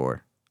Chiefs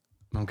 4.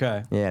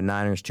 Okay. Yeah,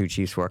 Niners 2,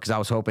 Chiefs 4. Because I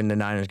was hoping the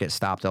Niners get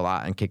stopped a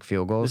lot and kick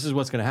field goals. This is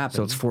what's gonna happen.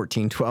 So it's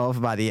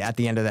 14-12 at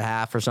the end of the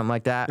half or something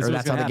like that. This is Or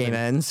what's that's how the gonna game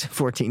ends.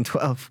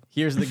 14-12.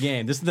 Here's the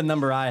game. This is the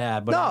number I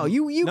had. But No,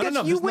 you win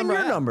this your number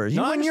I had. numbers. You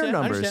No, I win your understand,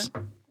 I numbers.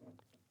 understand.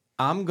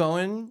 I'm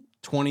going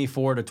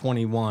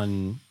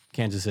 24-21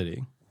 Kansas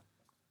City.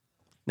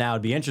 Now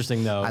it'd be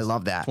interesting though. I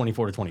love that.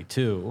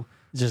 24-22.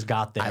 Just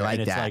got there. I like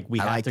and it's that. like we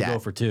I have like to that. go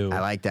for 2. I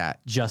like that.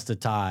 Just a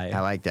tie.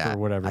 I like that. For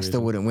whatever I still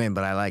reason. wouldn't win,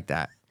 but I like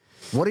that.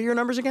 What are your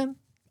numbers again?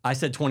 I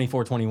said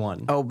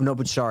 24-21. Oh, no,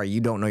 but sorry,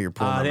 you don't know your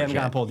pool numbers They haven't yet.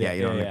 gotten pulled yet. Yeah,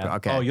 you don't know your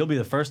Okay. Oh, you'll be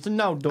the first to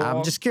know, dog.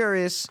 I'm just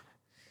curious.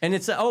 And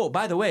it's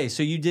by the way,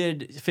 so you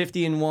did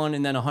 50-1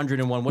 and then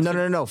 101.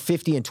 No,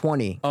 50 and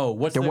 20.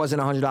 Oh, there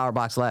wasn't a $100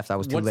 box left. I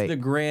was too What's late. the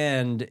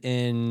grand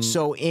in?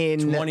 So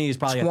in 20 is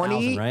probably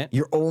 1,000, right?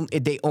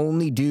 They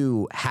only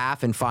do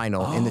half and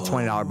final in the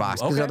 $20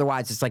 box because okay.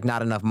 otherwise it's like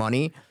not enough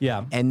money.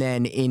 Yeah. And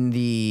then in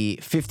the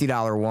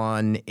 $50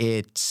 one,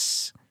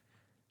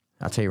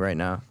 I'll tell you right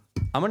now.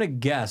 I'm gonna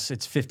guess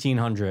it's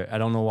 1,500. I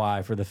don't know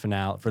why for the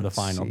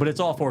final, but it's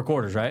all 4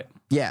 quarters, right?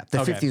 Yeah,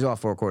 the Okay. 50's all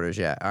 4 quarters.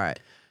 Yeah, all right.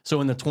 So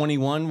in the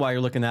 21, while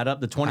you're looking that up,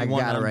 the 21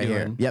 I got it I'm right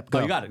doing. here. Yep, Oh,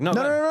 go. you got it. No,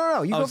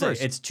 you go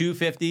first. It's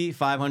 250,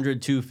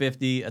 500,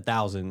 250,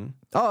 1,000.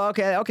 Oh,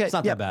 okay. It's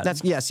not that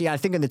bad. See, I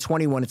think in the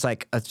 21 it's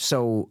like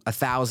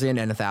 1,000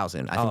 and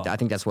 1,000. I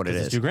think that's what it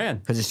is. it's $2,000.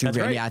 Because it's $2,000. That's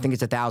great. Yeah, I think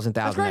it's 1,000.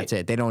 great. That's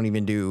it. They don't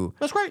even do.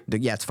 That's great.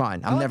 Yeah, it's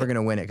fine. I'm never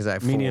gonna win it because I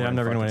have 4. Me neither. I'm and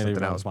never gonna win fucking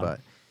anything something else, else.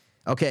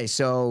 But okay,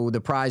 so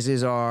the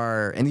prizes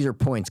are, and these are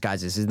points,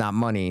 guys. This is not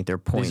money. They're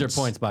points. These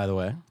are points, by the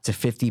way. It's a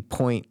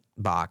 50-point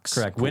box.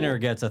 Correct. Cool. Winner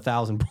gets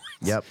 1,000 points.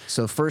 Yep.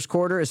 So first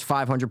quarter is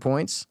 500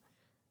 points.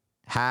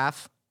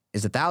 Half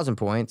is 1,000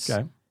 points.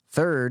 Okay.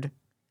 Third,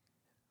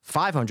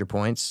 500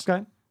 points.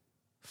 Okay.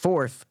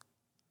 Fourth,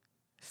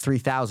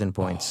 3,000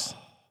 points.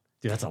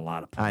 Dude, that's a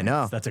lot of points. I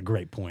know. That's a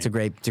great point. It's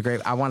a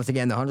great. I wanted to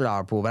get in the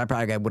 $100 pool, but I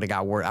probably would have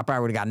got worse. I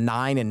probably would have got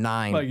 9 and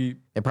 9. Mikey.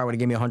 They probably would have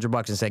given me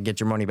 $100 and said, "Get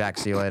your money back.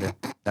 See you later."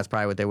 That's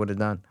probably what they would have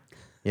done.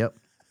 Yep.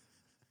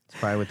 That's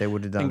probably what they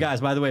would have done. And guys,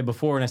 by the way,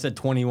 before when I said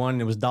 21,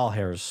 it was doll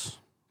hairs.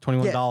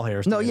 21 doll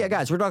hairs. No, today. yeah,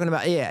 guys, we're talking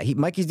about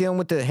Mikey's dealing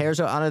with the hairs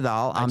on a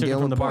doll. I'm took it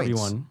dealing from with the Barbie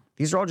points. one.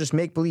 These are all just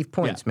make believe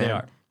points, Yeah, man. they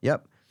are.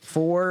 Yep.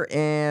 4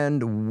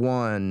 and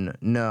 1.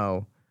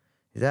 No.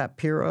 Is that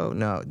Piro?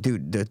 No,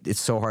 dude,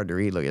 it's so hard to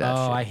read. Look at that.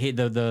 Oh, shit. I hate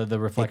the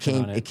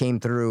reflection on it. It came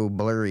through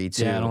blurry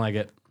too. Yeah, I don't like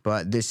it.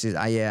 But this is,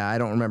 I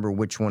don't remember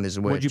which one is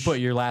which. Would you put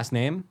your last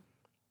name?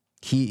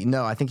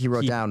 I think he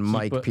wrote down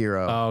Mike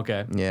Piro. Oh,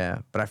 okay. Yeah,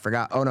 but I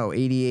forgot. Oh no,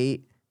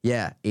 88.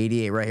 Yeah,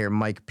 88 right here,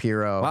 Mike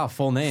Piro. Wow,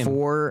 full name.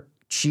 4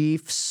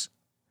 Chiefs,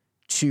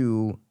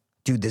 2.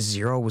 Dude, the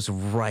 0 was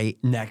right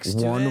Next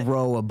to one it?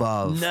 row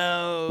above.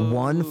 No.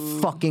 One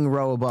fucking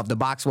row above. The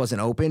box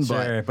wasn't open,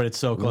 Sure, but it's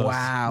so close.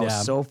 Wow,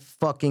 Yeah. so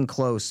fucking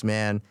close,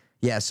 man.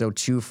 Yeah, so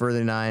 2 for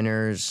the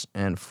Niners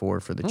and 4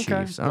 for the Okay.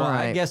 Chiefs. All Well,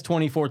 right. I guess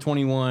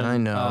 24-21. I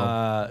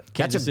know. Kansas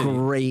That's a City.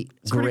 great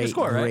pretty good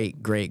score,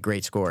 right?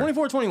 great score.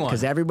 24-21.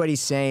 Because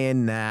everybody's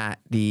saying that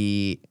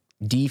the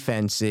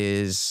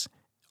defenses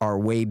are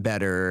way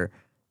better.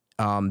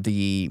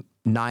 The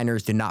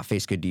Niners did not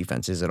face good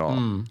defenses at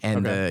all.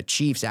 And the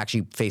Chiefs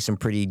actually faced some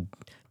pretty...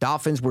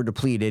 Dolphins were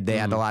depleted. They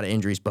had a lot of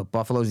injuries, but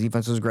Buffalo's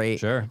defense was great.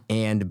 Sure.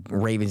 And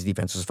Ravens'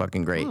 defense was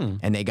fucking great.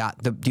 And they got...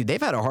 Dude,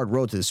 they've had a hard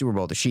road to the Super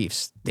Bowl, the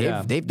Chiefs.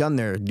 They've done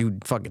their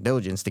fucking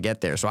diligence to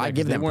get there. So I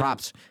give them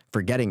props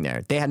for getting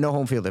there. They had no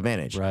home field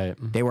advantage. Right.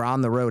 They were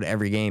on the road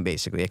every game,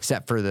 basically,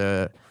 except for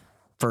the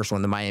first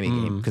one, the Miami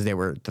game, because they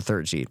were the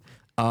 3rd seed.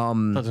 That's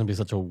going to be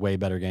such a way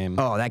better game.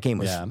 Oh, that game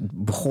was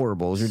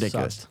horrible. It was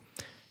ridiculous. Sucked.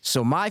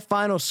 So my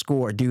final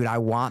score, dude, I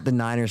want the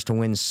Niners to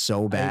win so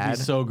It'd bad.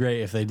 be so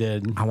great if they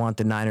did. I want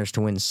the Niners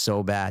to win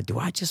so bad. Do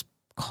I just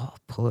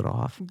pull it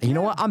off? You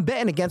know what? I'm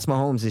betting against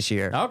Mahomes this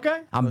year.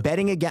 Okay. I'm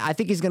betting again. I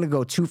think he's going to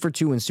go 2 for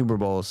 2 in Super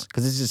Bowls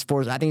because this is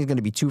 4. I think he's going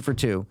to be 2 for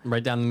 2.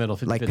 Right down the middle.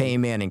 50, Like 50.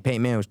 Peyton Manning.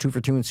 Peyton Manning was 2 for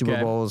 2 in Super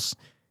Okay. Bowls.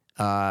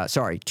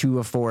 2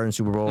 of 4 in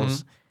Super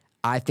Bowls.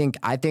 I think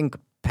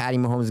Patty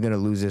Mahomes is going to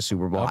lose this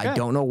Super Bowl. Okay. I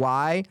don't know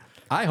why.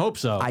 I hope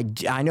so.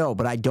 I know,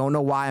 but I don't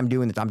know why I'm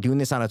doing this. I'm doing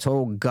this on a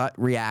total gut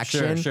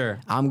reaction. Sure.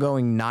 I'm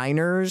going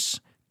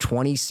Niners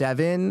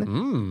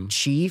 27,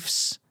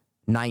 Chiefs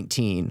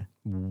 19.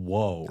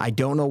 Whoa. I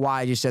don't know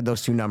why I just said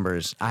those two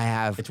numbers. I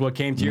have It's what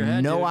came to your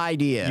head. no dude.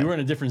 idea. You were in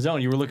a different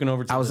zone. You were looking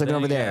over to I was looking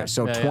over there. Yeah.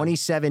 So Yeah, yeah.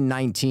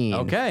 27-19.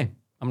 Okay.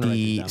 I'm going to write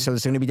these down. So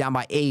it's going to be down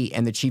by 8,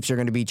 and the Chiefs are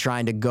going to be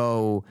trying to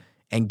go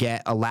and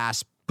get a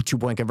last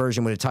 2-point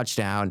conversion with a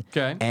touchdown.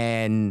 Okay.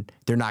 And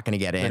they're not going to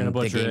get in. gonna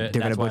butcher it,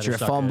 They're going that's to why butcher they're a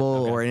stuck in it.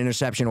 fumble Okay. or an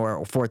interception or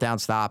a 4th down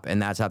stop,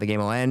 and that's how the game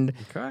will end.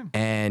 Okay.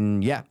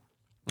 And yeah.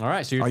 All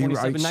right, so you're Are you-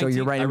 27-19. so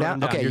you're writing I wrote them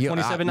down? Okay, Okay, you're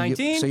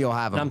 27-19. so you'll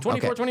have them. And I'm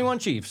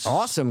 24-21 Chiefs.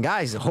 Awesome,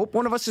 guys. Hope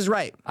one of us is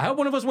right. I hope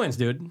one of us wins,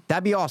 dude.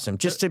 That'd be awesome.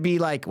 Just to be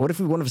like, what if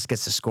one of us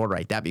gets the score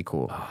right? That'd be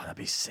cool. Oh, that'd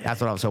be sick. That's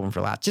what I was hoping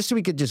for last. Just so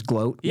we could just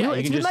gloat. Yeah, You know, you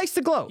it's can just- nice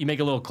to gloat. You make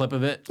a little clip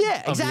of it. Yeah,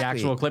 Of the exactly.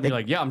 actual clip. You're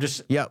like, yeah, I'm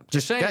just. Yep,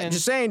 just saying,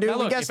 dude, Now,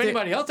 we look, guessed if it.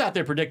 anybody else out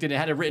there predicted it,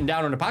 had it written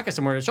down on a podcast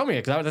somewhere, show me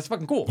it because that's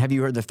fucking cool. Have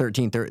you heard the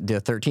 13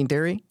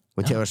 theory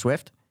with Taylor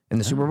Swift in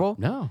the Super Bowl?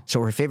 No.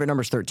 So her favorite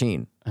number is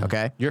 13.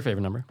 Okay. Your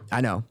favorite number?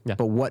 I know. Yeah.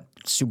 But what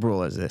Super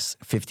Bowl is this?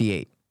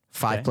 58.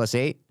 5 Okay. plus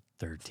 8?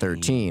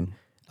 13.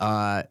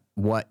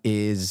 What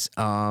is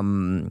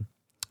sorry,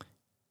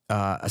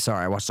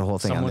 I watched the whole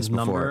thing on this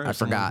Someone's before. number? I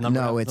forgot. Someone's number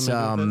No, has it's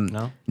something to do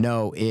with it?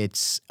 no,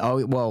 it's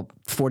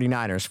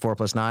 49ers, 4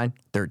 plus 9,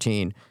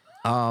 13.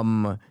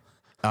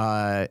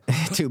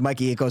 Dude,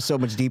 Mikey, it goes so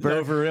much deeper.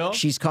 No, for real?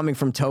 She's coming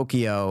from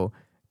Tokyo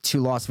to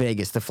Las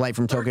Vegas. The flight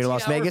from Tokyo to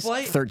Las 13-hour Vegas,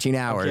 flight? 13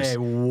 hours. Okay,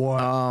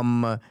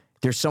 what?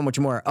 There's so much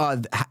more.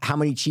 How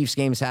many Chiefs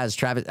games has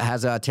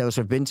Taylor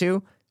Swift been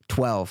to?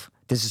 12.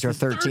 This is her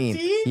 13.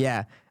 13?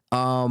 Yeah.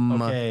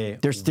 Okay.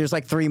 There's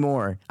like 3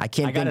 more. I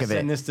can't I think gotta of it.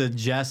 send this to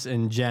Jess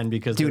and Jen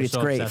because Dude, they're it's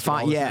so great. obsessed with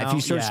all this Yeah, if now.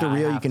 you search the Yeah, I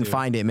reel, you have can to.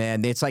 find it,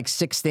 man. It's like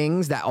 6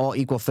 things that all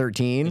equal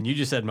 13. And you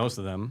just said most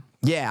of them.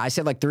 Yeah, I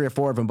said like 3 or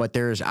 4 of them, but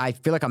I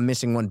feel like I'm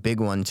missing one big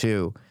one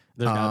too.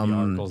 There's gotta be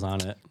articles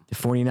on it. The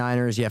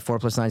 49ers, yeah, 4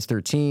 plus 9 is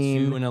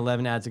 13. 2 and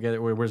 11 add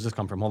together. Where's this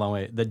come from? Hold on,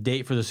 wait. The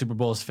date for the Super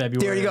Bowl is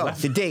February. There you go.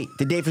 11th.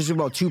 The date for the Super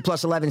Bowl. 2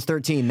 plus 11 is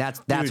 13. That's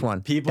Dude,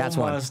 one. People That's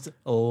one. must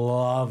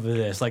love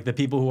this. Like the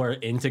people who are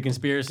into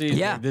conspiracies.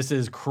 Yeah. Like, this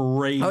is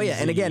crazy. Oh yeah,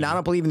 and again, I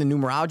don't believe in the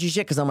numerology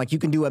shit because I'm like, you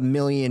can do a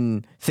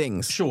million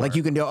things. Sure. Like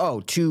you can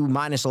do 2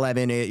 minus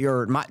 11,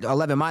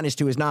 11 minus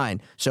 2 is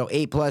 9. So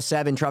 8 plus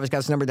 7, Travis got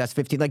this number, that's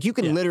 15. Like you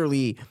can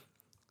literally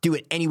do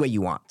it any way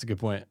you want. That's a good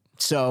point.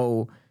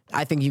 So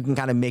I think you can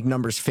kind of make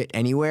numbers fit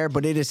anywhere,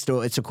 but it's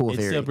a cool It's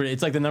theory. still pretty.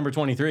 It's like the number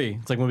 23.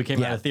 It's like when we came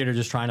out Yeah. of theater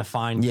just trying to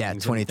find Yeah,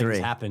 things, 23. and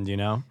things happened, you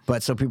know?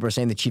 But so people are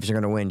saying the Chiefs are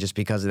going to win just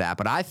because of that.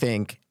 But I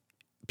think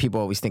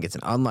people always think it's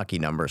an unlucky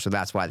number, so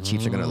that's why the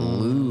Chiefs are going to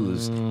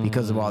lose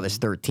because of all this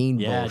 13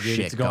 Yeah, bullshit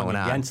dude, it's going going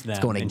on. against them. It's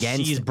going and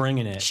against. she's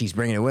bringing it. She's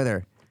bringing it with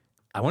her.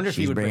 I wonder if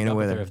he she's would break bringing it up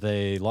with with her her. if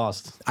they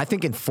lost. I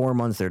think in 4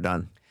 months they're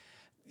done.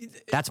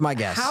 That's my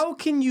guess. How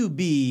can you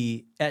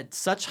be at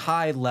such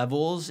high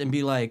levels and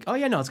be like, oh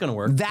yeah, no, it's gonna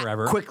work that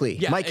forever quickly,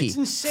 Yeah, Mikey? it's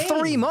insane.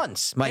 3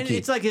 months, Mikey. And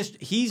it's like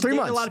he's 3 dated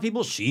months. a lot of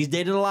people. She's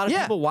dated a lot of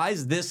Yeah. people. Why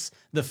is this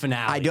the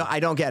finale? I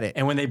don't get it.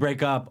 And when they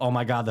break up, oh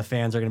my God, the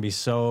fans are gonna be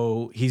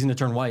so. He's gonna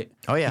turn white.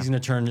 Oh, yeah. he's gonna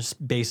turn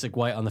just basic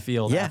white on the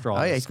field. Yeah. After all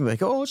Oh yeah. this. He's gonna be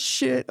like, oh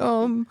shit.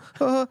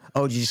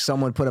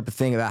 Someone put up a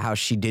thing about how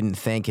she didn't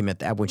thank him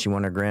when she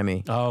won her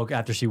Grammy. Oh,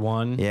 after she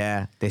won.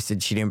 Yeah. They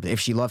said she didn't. If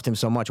she loved him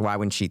so much, why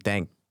wouldn't she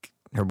thank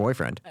her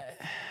boyfriend?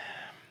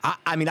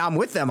 I mean, I'm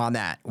with them on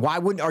that. Why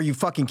wouldn't? Are you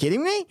fucking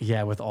kidding me?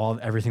 Yeah, with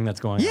everything that's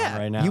going Yeah. on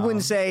right now. You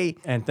wouldn't say.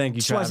 And thank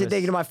you, Just want to say Travis.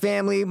 thank you to my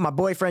family, my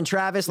boyfriend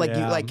Travis. Like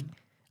Yeah.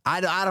 I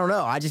don't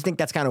know. I just think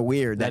that's kind of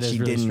weird That that is she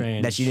really didn't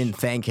strange. that she didn't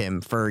thank him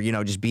for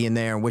just being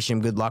there and wish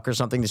him good luck or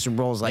something. The Super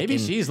Bowl's like Maybe in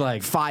she's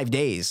like 5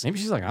 days. Maybe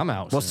she's like, I'm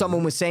out. Well, soon.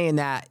 someone was saying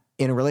that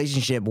in a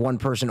relationship, one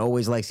person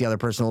always likes the other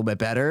person a little bit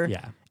better.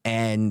 Yeah.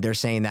 And they're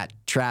saying that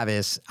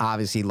Travis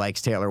obviously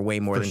likes Taylor way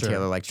more than sure.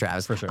 Taylor likes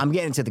Travis. For sure. I'm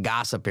getting into the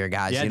gossip here,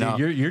 guys. Yeah, you dude, know?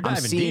 you're I'm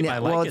diving seeing deep. I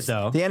like it, it's-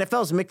 though. The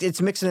NFL's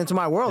it's mixing into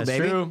my world, That's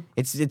baby. true.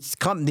 It's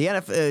come. The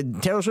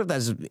NFL. Taylor Swift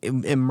has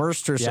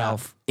immersed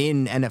herself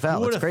in NFL. Who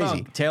would It's have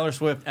crazy. thought Taylor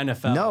Swift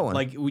NFL? No one.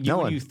 Like No when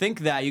one. you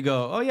think that, you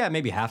go, oh yeah,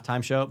 maybe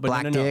halftime show, but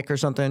Black no. dick or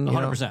something.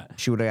 100%.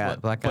 She would have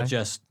got black guy. But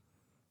just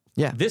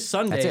Yeah. this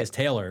Sunday That's it. is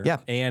Taylor Yeah.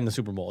 and the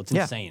Super Bowl. It's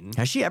Yeah. insane.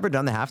 Has she ever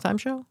done the halftime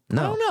show?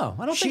 No. I don't know.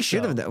 I don't She think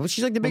should so. have done. Well,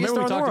 she's like the biggest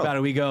Remember we star in the talked world. about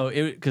it. We go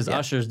because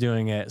Usher's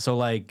doing it. So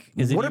like,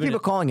 is it What are even people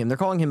calling him? They're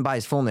calling him by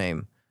his full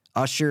name,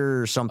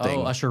 Usher something.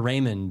 Oh, Usher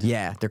Raymond.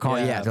 Yeah, they're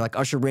calling. Yeah, Yeah. they're like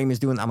Usher Raymond's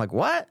doing. I'm like,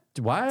 what?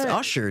 Why? It's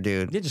Usher,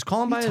 dude. Yeah, just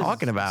call him What by are you his,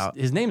 talking about?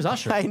 His name's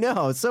Usher. I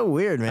know it's so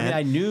weird, I man. mean,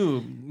 I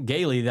knew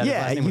gaily that his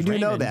yeah, last name you was do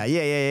know Raymond. that.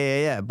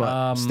 Yeah.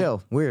 But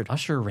still weird.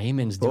 Usher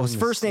Raymond's doing Well, his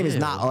first name is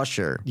this not too.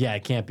 Usher. Yeah,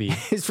 it can't be.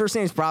 His first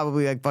name is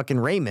probably like fucking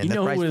Raymond. You That's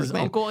know probably who his his first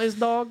name. uncle is,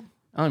 dog?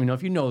 I don't even know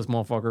if you know this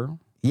motherfucker.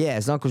 Yeah,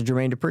 his uncle's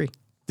Jermaine Dupri.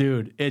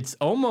 Dude, it's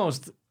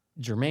almost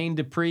Jermaine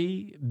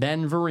Dupri,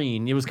 Ben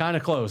Vereen. It was kind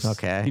of close.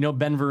 Okay. You know who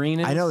Ben Vereen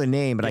is? I know the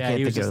name, but I Yeah, can't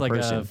he was think just of the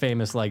like person. a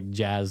famous like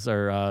jazz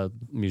or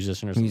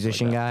musician or something.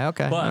 Musician like that.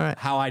 guy. Okay, But all right.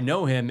 how I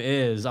know him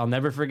is, I'll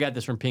never forget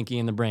this from Pinky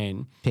and the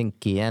Brain.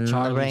 Pinky and the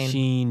Charlie Rain.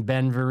 Sheen,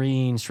 Ben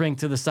Vereen, shrink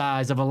to the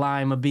size of a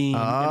lima bean.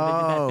 And they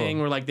did that Oh. thing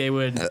where like they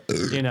would, that's,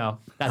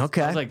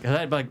 Okay. I was like,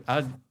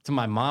 to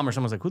my mom or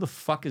someone's like, who the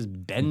fuck is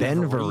Ben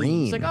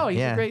Vereen? It's like, oh,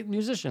 he's a great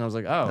musician. I was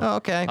like, oh,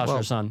 okay.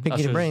 Usher's son. Pick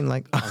your brain,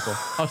 like uncle.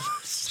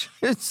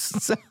 Usher's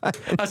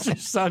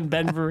son,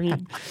 Ben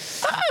Vereen.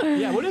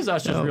 Yeah, what is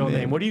Usher's real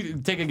name? What do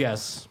you take a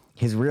guess?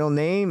 His real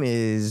name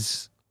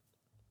is,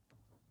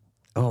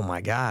 oh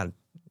my God,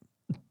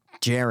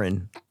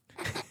 Jaron.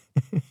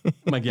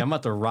 Mikey, I'm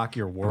about to rock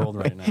your world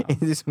right now.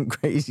 This is some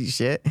crazy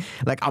shit.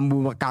 Like,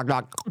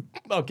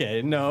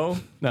 Okay, no.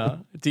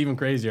 It's even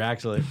crazier,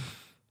 actually.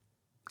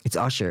 It's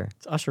Usher.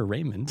 It's Usher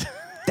Raymond.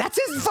 That's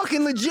his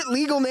fucking legit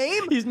legal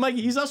name?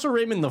 He's Usher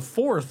Raymond the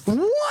Fourth.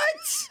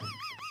 What?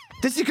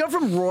 Does he come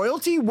from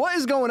royalty? What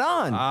is going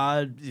on?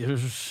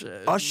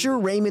 Usher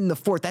Raymond the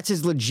Fourth. That's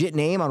his legit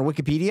name on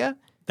Wikipedia?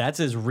 That's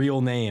his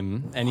real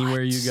name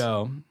anywhere you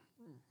go.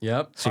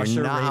 Yep. So Usher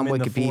you're not on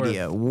Raymond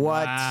Wikipedia.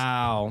 What?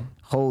 Wow.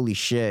 Holy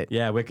shit.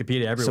 Yeah,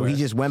 Wikipedia everywhere. So he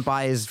just went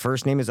by his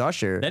first name as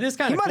Usher. That is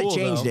kind of cool, cool, He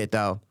might have changed it,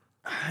 though.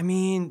 I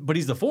mean, but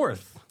he's the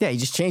fourth. Yeah, he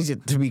just changed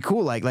it to be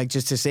cool, like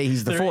just to say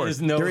he's the fourth.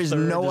 There is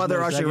no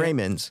other Usher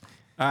Raymonds.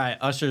 All right,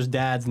 Usher's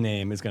dad's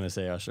name is going to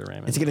say Usher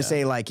Raymond. It's going to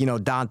say, like,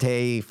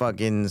 Dante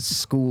fucking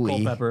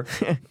Schooley. Culpepper.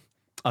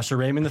 Usher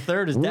Raymond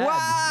III is dad.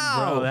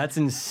 Wow. Bro, that's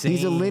insane.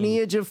 He's a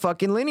lineage of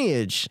fucking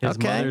lineage. His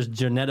mother's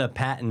Janetta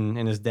Patton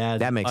and his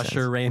dad Usher sense.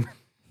 Raymond.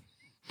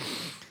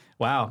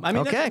 Wow. I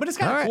mean, but it's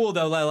kind of cool,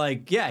 though.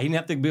 Like, yeah, he didn't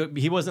have to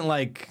be, he wasn't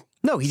like...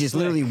 No, he just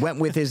literally went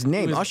with his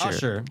name,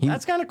 Usher.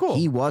 That's kind of cool.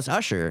 He was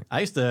Usher.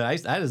 I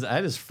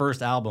had his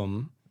first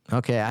album.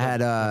 Okay, I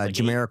had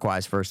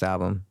Jamiroquai's first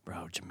album.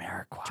 Bro,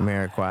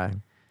 Jamiroquai.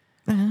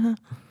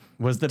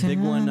 Was the big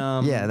one...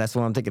 yeah, that's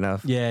what I'm thinking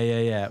of.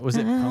 Yeah. Was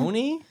it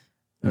Pony?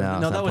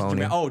 No, that was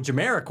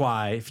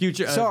Jamiroquai.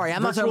 Future. Sorry,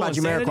 I'm not talking about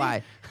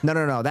Jamiroquai.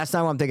 No. That's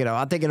not what I'm thinking of.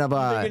 I'm thinking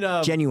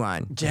of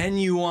Genuine.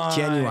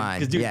 Genuine.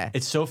 Dude, yeah.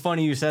 It's so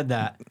funny you said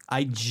that.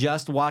 I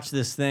just watched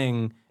this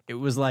thing. It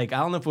was like, I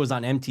don't know if it was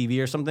on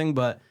MTV or something,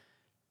 but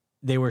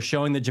they were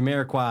showing the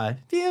Jamiroquai.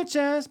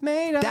 Futures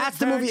made up. That's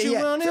the movie.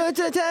 Yeah.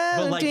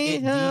 But like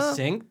it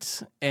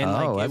desynced and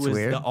like it was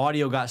weird. The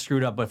audio got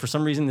screwed up. But for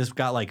some reason, this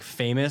got like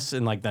famous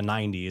in like the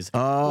 90s.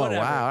 Oh,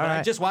 whatever. wow. All right.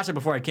 I just watched it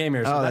before I came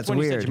here. So that's when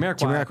weird. You said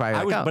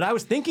Jamiroquai. But I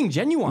was thinking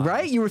Genuine.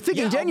 Right? You were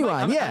thinking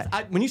Genuine.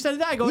 When you said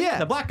that, I go,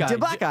 the black guy. The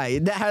black guy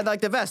that had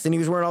like the vest and he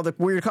was wearing all the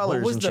weird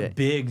colors. What was the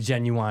big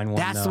Genuine one?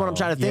 That's what I'm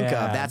trying to think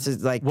of.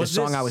 That's like the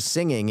song I was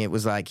singing. It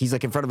was like he's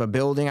like in front of a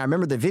building. I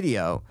remember the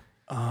video.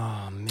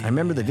 Oh, man. I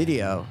remember the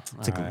video.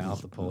 It's like, I'll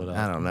have to pull it up.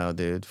 I don't know,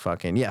 dude.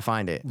 Fucking,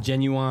 find it.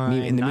 Genuine.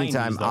 In the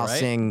meantime, I'll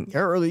sing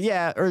early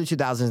 2000s,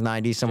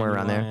 90s, somewhere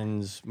around there.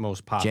 Genuine's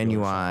most popular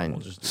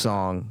Genuine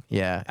song.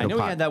 Yeah. I know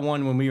we had that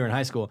one when we were in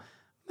high school.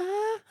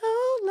 My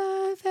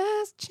whole life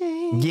has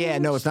changed. Yeah,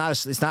 no, it's not.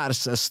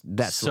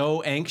 That's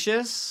So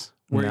Anxious,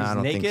 where he's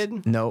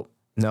naked. Nope.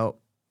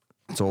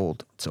 It's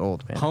old,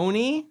 man.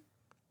 Pony.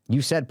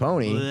 You said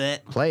Pony.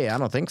 Blech. Play it. I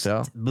don't think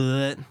so.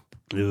 Blech.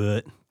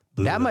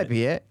 That might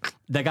be it.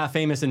 That got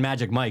famous in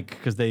Magic Mike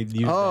because they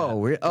used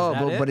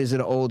but is it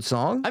an old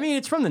song? I mean,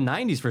 it's from the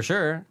 90s for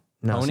sure.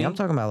 No, Pony? see, I'm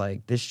talking about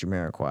like this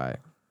Jamiroquai.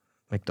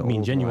 Like the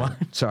old Genuine?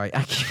 One. Sorry,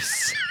 I keep...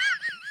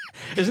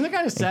 Isn't it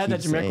kind of sad that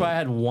Jamiroquai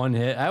had one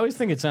hit? I always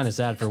think it's kind of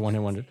sad for one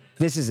hit wonder.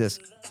 This is this.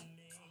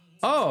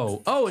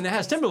 Oh, and it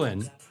has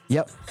Timberland.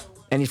 Yep.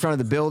 And he's in front of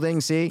the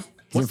building, see?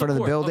 He's in front of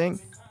the building.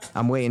 Oh.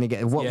 I'm waiting to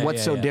get...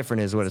 What's so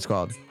different is what it's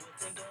called.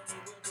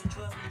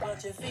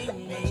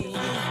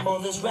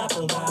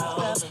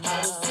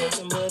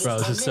 Bro,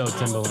 this is so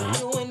Timberland.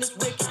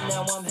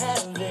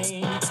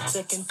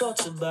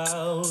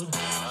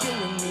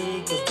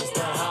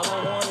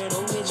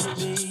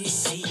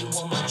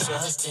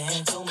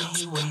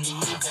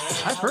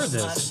 I've heard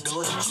this.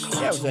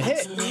 Yeah, it was a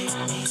hit.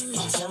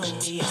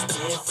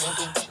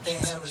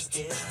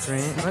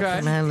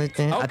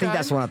 Okay. I think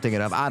that's what I'm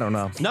thinking of. I don't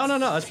know. No.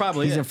 That's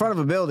probably He's in front of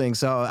a building,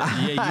 so...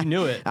 Yeah, you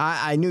knew it.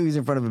 I knew he was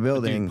in front of a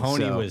building. Dude,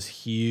 Pony was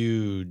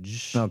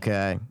huge.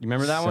 Okay. You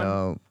remember that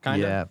one?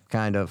 Kind of? Yeah,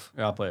 kind of.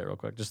 Here, I'll play it real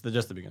quick. Just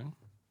the beginning.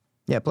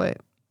 Yeah, play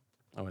it.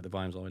 Oh, wait, the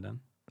volume's all the way down.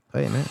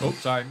 Play it, man. Oh,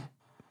 sorry.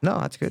 No,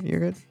 that's good. You're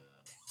good.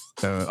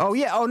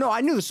 No,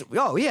 I knew this.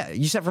 Oh, yeah.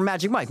 You said from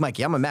Magic Mike.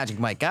 Mikey, I'm a Magic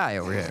Mike guy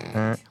over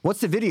here.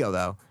 What's the video,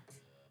 though?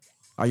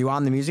 Are you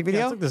on the music video?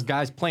 Yeah, it's like this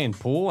guy's playing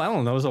pool. I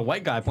don't know. It's a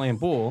white guy playing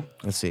pool.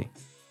 Let's see.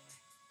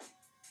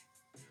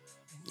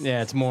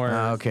 Yeah, it's more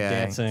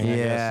dancing. I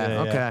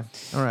guess. Okay.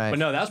 All right. But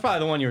no, that's probably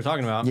the one you were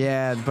talking about.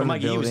 Yeah, but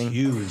Mikey, he was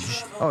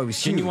huge. Oh, he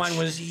was huge. Genuine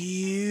was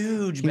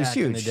huge back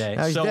in the day.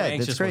 Now he's So dead.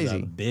 Anxious That's crazy.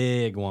 was a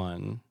big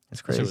one.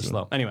 That's crazy. So it was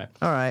slow. Anyway.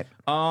 All right.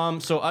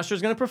 So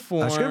Usher's gonna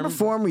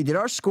perform. We did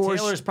our scores.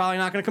 Taylor's probably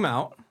not gonna come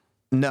out.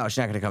 No, she's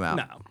not gonna come out.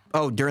 No.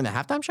 Oh, during the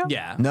halftime show?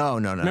 Yeah. No.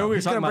 Remember we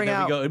were talking about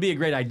that? It'd be a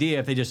great idea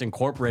if they just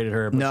incorporated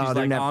her. But No, she's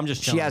like, never, I'm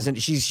just she chilling.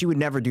 hasn't. She would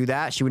never do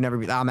that. She would never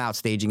be. I'm out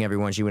staging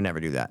everyone. She would never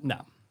do that. No.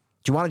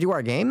 Do you want to do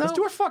our game though? Let's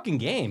do our fucking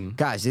game,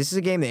 guys. This is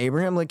a game that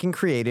Abraham Lincoln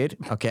created.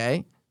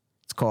 Okay,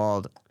 it's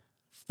called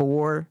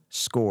Four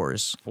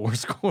Scores. 4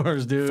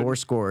 scores, dude. 4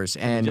 scores,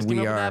 and just we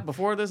over are that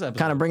before this episode.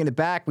 kind of bringing it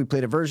back. We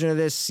played a version of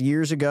this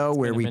years ago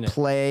where we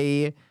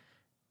play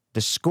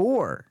the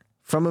score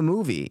from a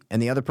movie,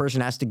 and the other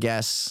person has to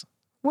guess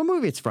what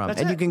movie it's from.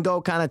 That's and it. you can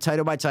go kind of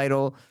title by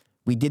title.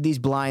 We did these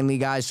blindly,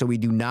 guys, so we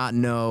do not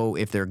know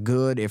if they're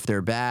good, if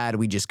they're bad.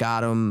 We just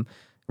got them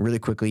really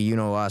quickly. You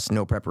know us,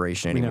 no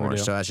preparation never anymore. do.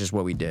 So that's just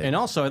what we did. And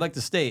also, I'd like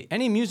to state,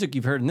 any music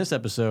you've heard in this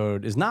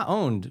episode is not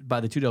owned by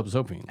the Two Dopest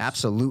Hope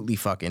Absolutely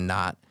fucking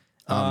not.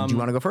 Do you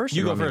want to go first?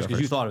 You or go want me to first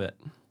because you thought of it.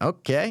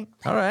 Okay.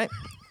 All right.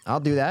 I'll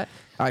do that.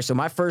 All right. So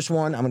my first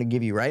one, I'm going to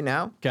give you right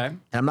now. Okay. And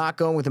I'm not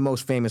going with the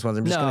most famous ones.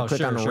 I'm just No, going to click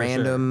sure, on sure,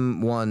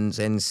 random ones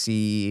and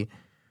see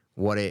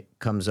what it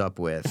comes up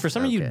with. For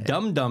some of you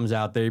dum-dums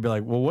out there, you'd be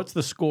like, well, what's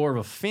the score of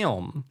a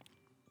film?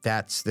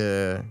 That's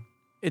the...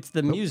 It's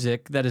the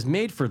music that is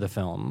made for the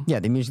film. Yeah,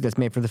 the music that's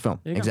made for the film.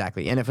 you go.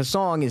 Exactly. And if a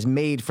song is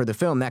made for the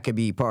film, that could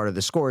be part of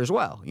the score as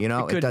well. You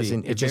know, It could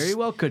be. It very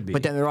well could be.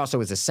 But then there also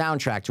is a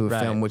soundtrack to a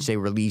Right. film which they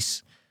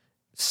release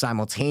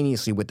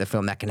simultaneously with the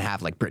film that can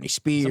have like Britney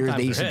Spears. Sometimes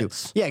They used they're to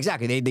hits. do. Yeah,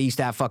 exactly. They used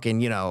to have fucking,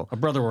 you know. A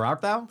Brother, Where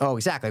Art Thou? Oh,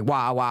 exactly.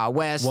 Wow, wow,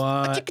 West.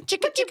 What? Chicka,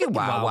 chicka, chicka,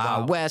 wow, Wow, wow,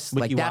 wow. West.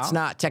 Wiki Like that's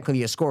wow? not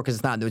technically a score because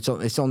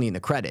it's only in the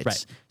credits.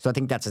 Right. So I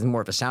think that's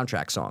more of a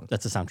soundtrack song.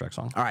 That's a soundtrack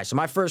song. All right. So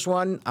my first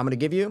one, I'm gonna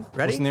give you.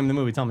 Ready? What's the name of the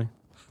movie? Tell me.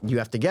 You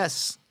have to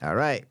guess. All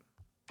right.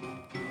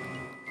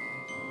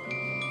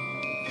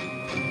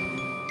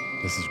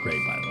 This is great,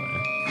 by the way.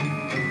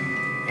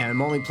 And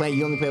I'm only playing.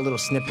 You only play a little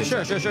snippet. Sure.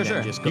 of it, and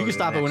then just go You to can the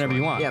stop it next whenever one.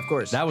 you want. Yeah, of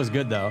course. That was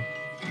good, though.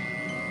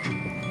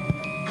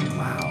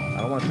 Wow. I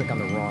don't want to click on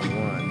the wrong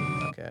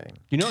one. Okay.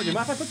 You know, do you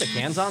mind if I put the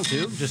cans on,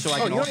 too? Just so I Oh,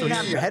 can you don't also even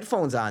hear have your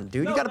headphones on,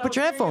 dude. You got to put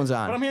your headphones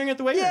on. But I'm hearing it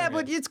the way you're Yeah, hearing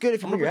but it. it's good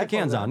if you I'm put gonna your put the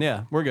headphones cans on.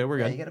 Yeah, we're good. We're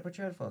Yeah, good. you got to put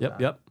your headphones Yep, on.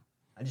 yep.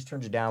 I just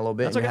turned you down a little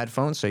bit That's in your okay.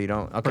 headphones so you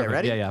don't. Okay, Perfect.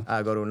 ready? Yeah,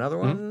 yeah. Go to another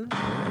one.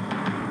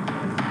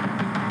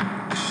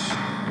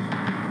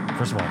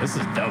 First of all, this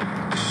is dope.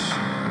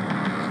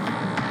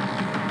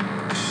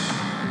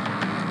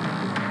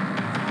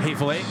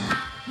 Hateful Eight.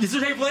 This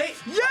is Hateful Eight?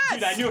 Yes!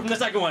 Dude, I knew it from the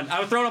second one. I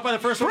was thrown up by the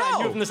first one. I Bro!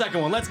 knew it from the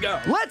second one. Let's go.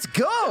 Let's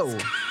go.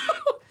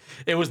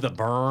 It was the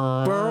burn.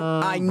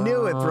 I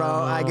knew it, bro.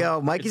 I go,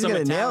 Mikey's It's some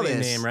going to nail Italian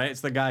this. name, right? It's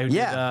the guy who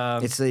Yeah.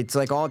 did... It's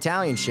like all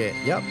Italian shit.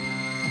 Yep.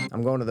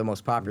 I'm going to the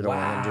most popular one.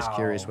 I'm just Wow.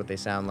 curious what they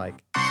sound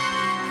like.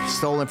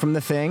 Stolen from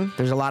The Thing.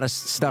 There's a lot of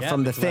stuff Yeah,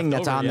 from The it's Thing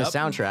left that's over, on yep. the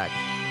soundtrack.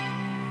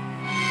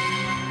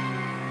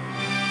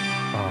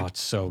 Oh,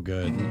 it's so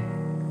good.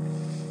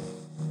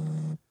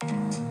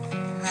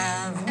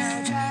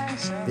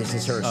 This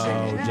is her Oh,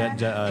 singing.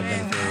 Jennifer, whatever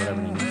her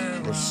name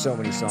is. There's so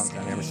many songs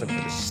on here. I'm just looking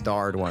for the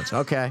starred ones.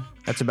 Okay,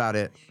 that's about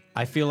it.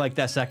 I feel like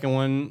that second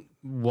one,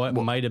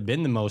 might have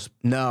been the most...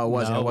 No, it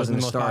wasn't. No, It wasn't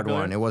the a most starred popular?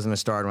 one. It wasn't a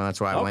starred one.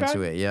 That's why I went Okay.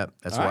 to it. Yep,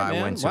 that's All why right, I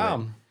man. went to Wow.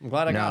 it. I'm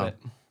glad I got No. it.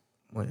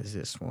 What is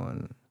this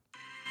one?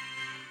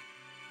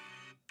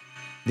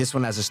 This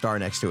one has a star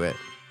next to it,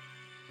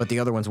 but the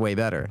other one's way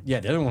better. Yeah,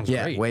 the other one's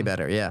Yeah, great. way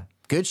better. Yeah,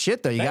 good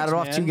shit though. You got Thanks, it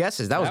off man. 2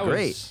 guesses. That was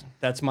great.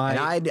 That's my...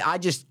 And I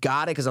just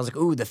got it because I was like,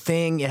 ooh, The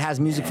Thing. It has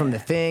music from The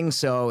Thing,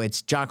 so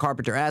it's John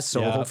Carpenter-esque.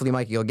 So Yeah. hopefully,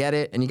 Mikey, you'll get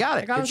it, and you got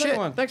it. I got Good the second shit.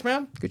 one. Thanks,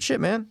 man. Good shit,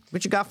 man.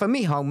 What you got for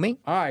me, homie?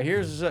 All right,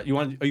 here's... you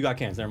want? Oh, you got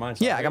cans. Never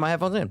mind. Yeah, I got my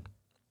headphones in.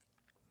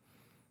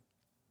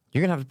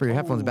 You're gonna have to put your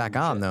headphones back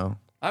on, though.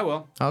 I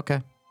will.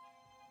 Okay.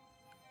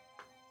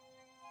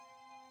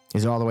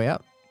 Is it all the way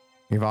up?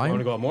 Your You volume? want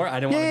to go up more? I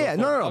didn't want to Yeah,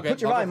 go no, full- no. Okay,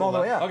 Put your I'll go volume all the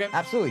full way up. Okay.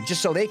 Absolutely,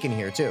 just so they can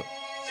hear too.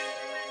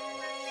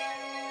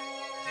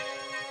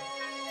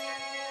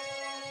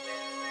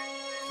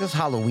 Feels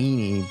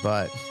Halloweeny,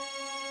 but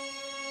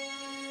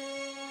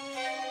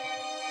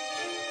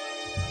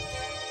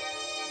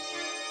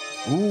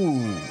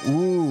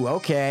ooh,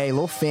 okay, a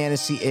little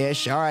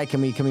fantasy-ish. All right,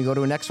 can we go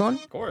to a next one?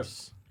 Of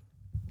course.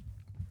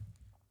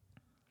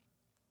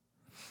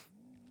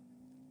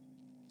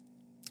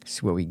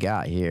 See what we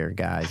got here,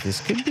 guys.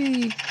 This could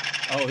be.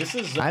 Oh, this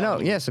is... I know.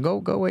 Yeah. So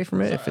go away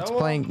from it if it's well-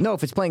 playing. No,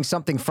 if it's playing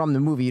something from the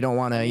movie, you don't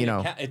want to. You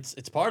know.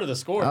 It's part of the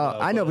score.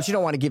 I know, but you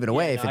don't want to give it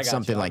away if no, I it's got you.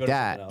 something I'll like go to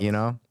that. something You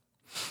else. know.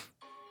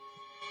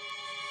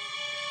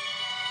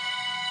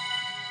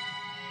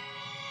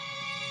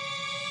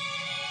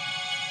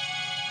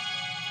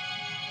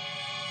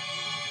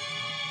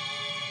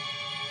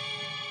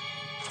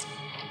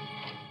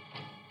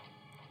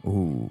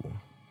 Ooh.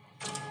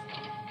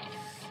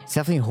 It's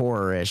definitely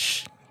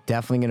horror-ish.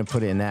 Definitely going to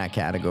put it in that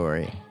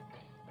category.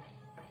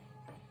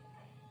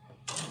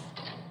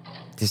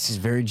 This is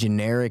very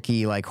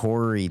generic-y, like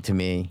horror-y to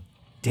me.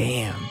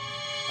 Damn.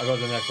 I'll go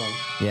to the next one.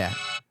 Yeah.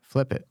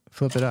 Flip it.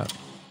 Flip it up.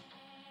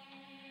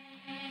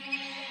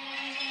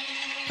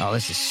 Oh,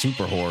 this is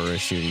super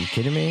horror-ish. Are you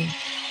kidding me?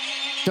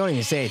 Don't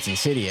even say it's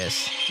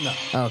Insidious.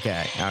 No.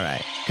 Okay. All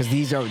right. Because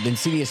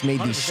Insidious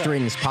made these 100%.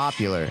 strings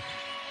popular.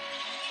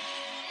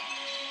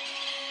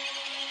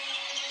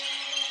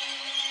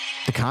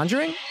 The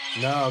Conjuring?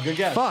 No, good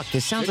guess. Fuck,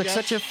 this sounds Good like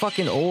guess. such a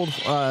fucking old,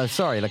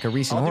 like a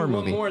recent I'll horror do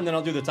one movie. more and then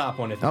I'll do the top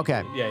one. If you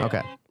Okay. Yeah, yeah.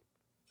 Okay.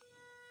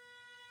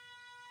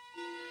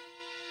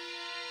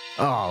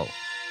 Oh.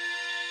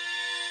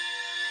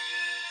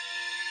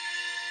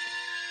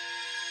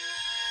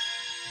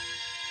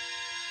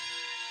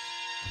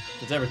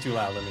 If it's ever too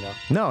loud, let me know.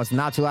 No, it's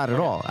not too loud at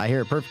all. I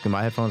hear it perfectly.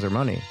 My headphones are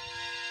money.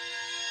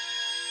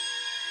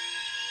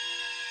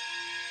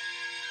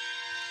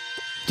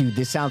 Dude,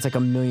 this sounds like a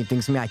million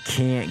things to me. I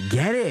can't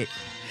get it.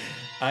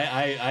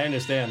 I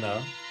understand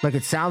though. Like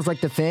it sounds like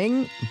the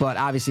thing, but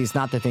obviously it's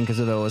not the thing because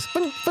of those.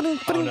 No,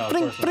 of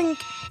course not.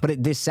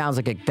 But this sounds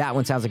like that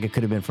one sounds like it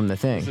could have been from the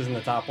thing. This isn't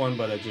the top one,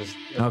 but it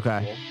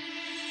okay.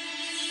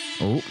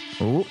 Cool.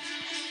 Ooh.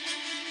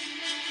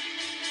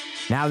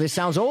 Now this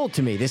sounds old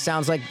to me. This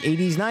sounds like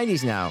 80s,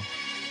 90s now.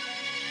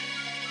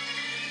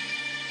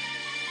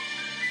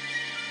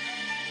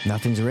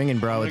 Nothing's ringing,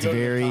 bro. It's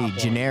very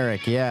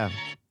generic, yeah.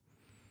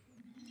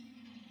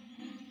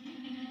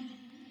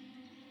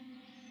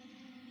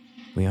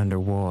 We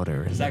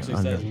underwater. This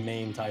actually says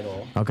main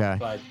title. Okay.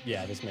 But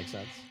yeah, this makes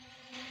sense.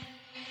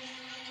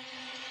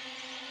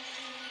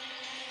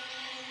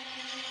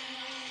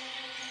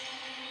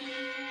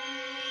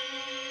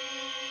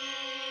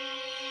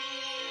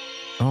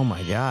 Oh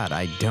my God,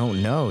 I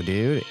don't know,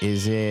 dude.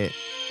 Is it?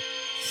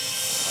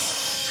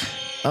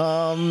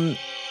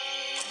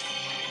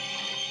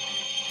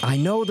 I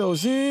know those.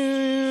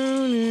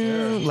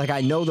 Sure. Like I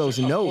know those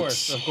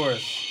notes. Of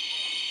course.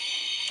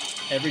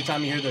 Every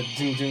time you hear the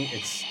ding ding,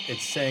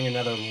 it's saying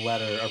another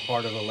letter or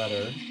part of a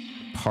letter.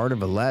 Part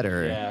of a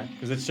letter. Yeah,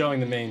 because it's showing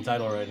the main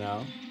title right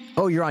now.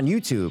 Oh, you're on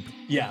YouTube.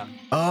 Yeah.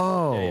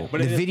 Oh, yeah.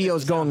 But the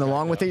video's going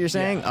along with it. You're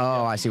saying? Yeah,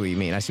 oh, yeah. I see what you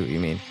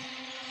mean.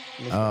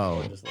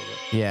 Oh,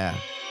 yeah.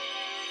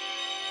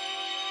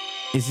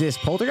 Is this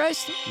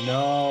Poltergeist?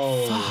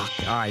 No.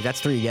 Fuck. All right, that's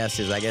 3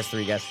 guesses. I guess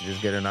 3 guesses is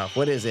good enough.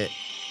 What is it?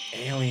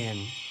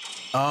 Alien.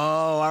 Oh,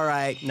 all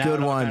right. Now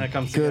Good one.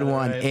 Good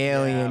one. Right?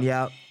 Alien.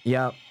 Yeah.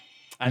 Yep.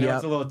 I know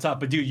it's a little tough,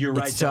 but dude, you're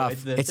right. It's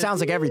tough. It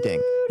sounds like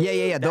everything.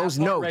 Yeah. Those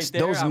notes,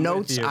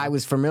 I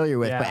was familiar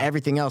with, but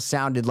everything else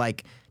sounded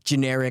like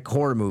generic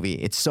horror movie.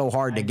 It's so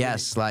hard to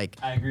guess. Like,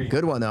 I agree.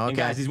 Good one though. Okay. And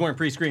guys, these weren't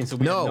pre-screened, so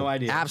we have no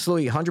idea.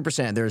 Absolutely,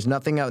 100%. There's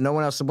nothing else, no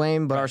one else to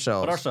blame but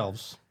ourselves. But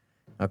ourselves.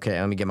 Okay,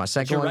 let me get my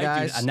second one,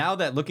 guys. Dude. Now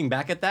that looking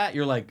back at that,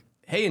 you're like,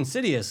 hey,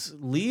 Insidious,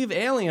 leave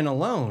Alien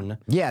alone.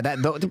 Yeah, that.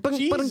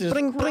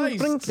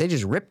 They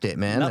just ripped it,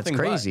 man. Nothing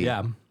That's crazy.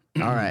 But,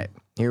 yeah. All right,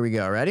 here we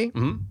go. Ready?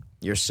 Mm-hmm.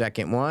 Your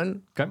second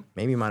one. Okay.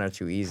 Maybe mine are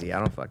too easy. I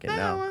don't fucking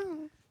know.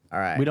 All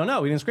right. We don't know.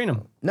 We didn't screen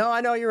them. No,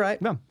 I know. You're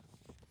right. No.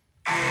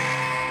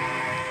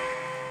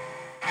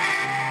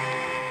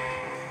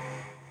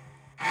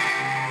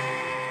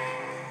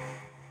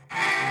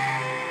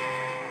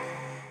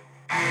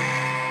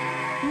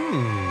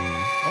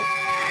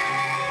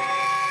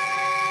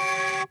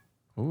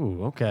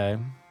 Ooh, okay.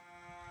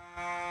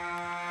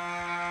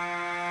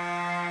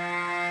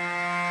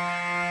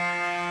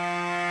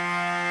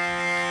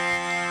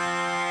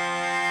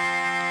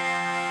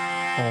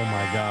 Oh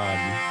my God.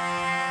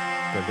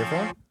 Go a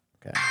different one?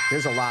 Okay.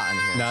 There's a lot in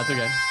here. No, it's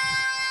okay.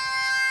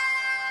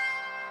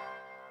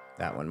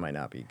 That one might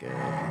not be good.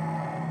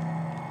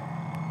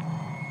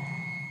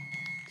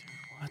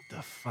 What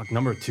the fuck?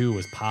 Number 2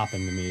 was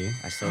popping to me.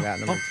 I still got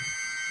number 2.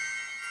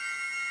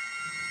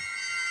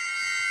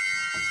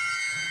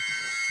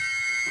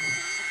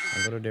 A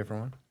little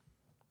different one.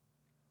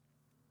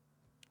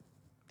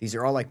 These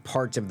are all like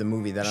parts of the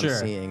movie that I'm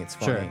seeing. It's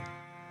funny. Sure.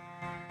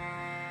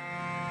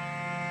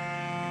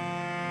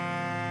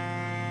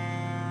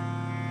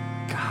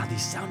 God,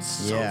 these sound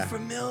so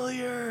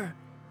familiar.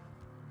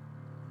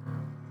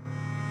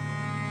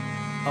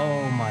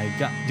 Oh my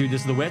God. Dude, this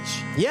is The Witch?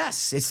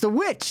 Yes, it's The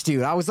Witch,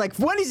 dude. I was like,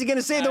 when is he going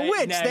to say The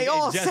Witch? They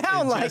all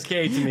sound like. Just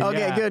came to me,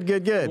 okay,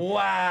 good.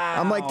 Wow.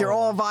 I'm like, they're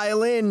all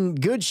violin.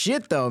 Good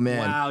shit, though,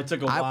 man. Wow, it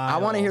took a while. I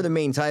want to hear the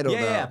main title, though.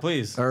 Yeah,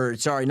 please. Or,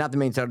 sorry, not the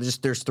main title.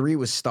 Just there's 3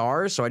 with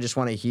stars, so I just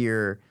want to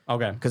hear.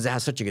 Okay. Because it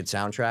has such a good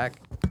soundtrack.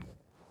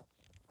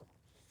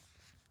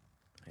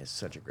 It's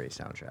such a great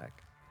soundtrack.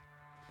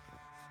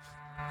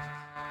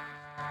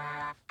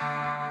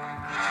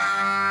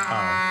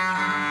 Oh.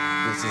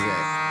 This is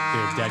it.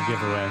 Dude, dead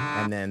giveaway.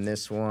 And then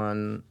this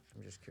one,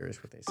 I'm just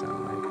curious what they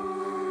sound like.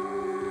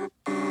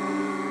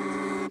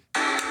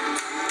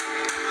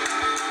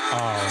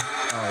 Oh,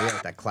 yeah,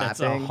 with that clapping. That's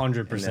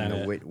 100% And then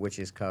it. the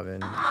witch's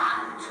coven.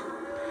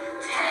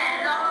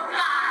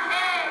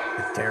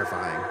 It's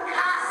terrifying.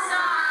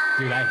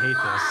 dude, I hate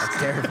this. That's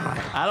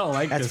terrifying. I don't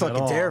like That's this at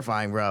fucking all.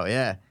 terrifying, bro.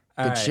 Yeah.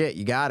 Good right. shit.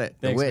 You got it.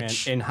 Thanks, the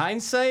witch. man. In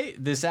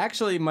hindsight, this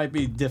actually might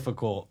be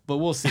difficult, but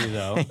we'll see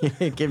though.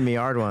 Giving me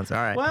hard ones. All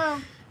right.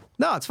 Well,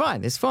 no, it's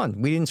fine. It's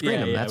fun. We didn't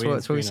screen them. That's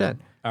what we said.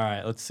 All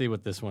right, let's see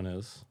what this one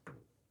is.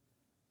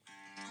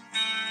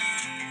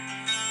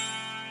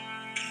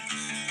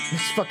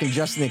 This is fucking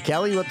Justin and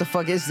Kelly. What the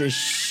fuck is this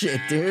shit,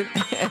 dude?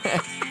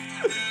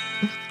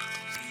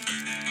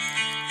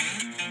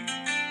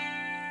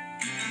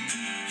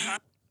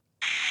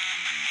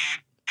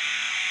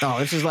 Oh,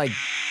 this is like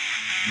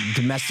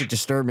domestic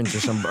disturbance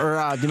or some,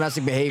 or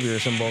domestic behavior or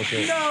some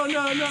bullshit. No.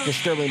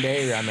 Disturbing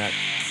behavior, I meant.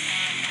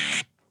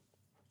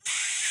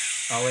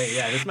 Oh, wait,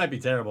 yeah, this might be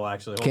terrible,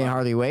 actually. Hold Can't on.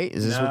 hardly wait?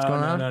 Is this what's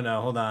going on?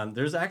 No, hold on.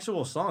 There's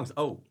actual songs.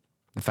 Oh.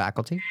 The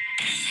Faculty?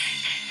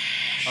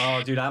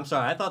 Oh, dude, I'm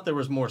sorry. I thought there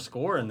was more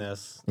score in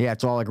this. Yeah,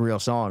 it's all like real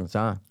songs,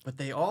 huh? But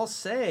they all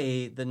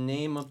say the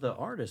name of the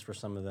artist for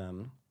some of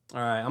them.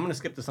 All right, I'm going to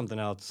skip to something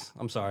else.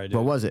 I'm sorry, dude.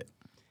 What was it?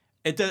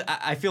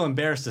 I feel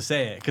embarrassed to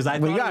say it because I.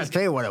 Well, you gotta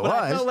say what it was.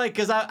 I felt like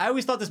because I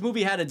always thought this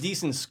movie had a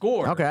decent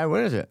score. Okay,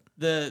 what is it?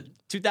 The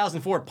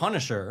 2004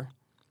 Punisher.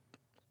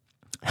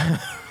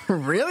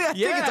 Really? I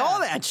think it's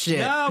all that shit.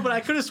 No, but I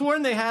could have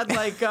sworn they had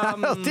like. I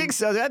don't think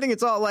so. I think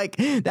it's all like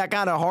that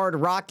kind of hard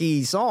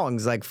rocky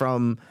songs like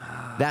from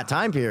that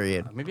time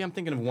period. Maybe I'm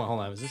thinking of one. Hold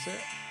on, is this it?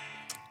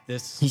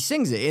 This. He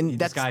sings it, and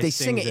they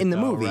sing it in the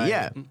movie. Right?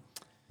 Yeah.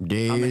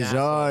 Days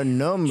are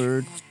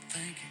numbered.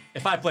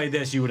 If I played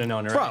this, you would have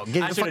known it, right? Bro,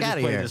 get the fuck out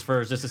of here. Played this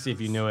first just to see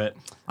if you knew it.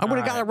 I would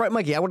have got it right,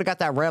 Mikey. I would have got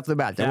that right off the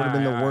bat. That would have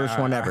been the worst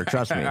one ever.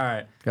 Trust me. All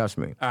right. Trust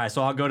me. All right,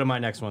 so I'll go to my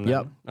next one then.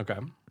 Yep. Okay.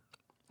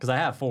 Because I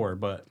have 4,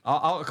 but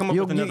I'll come up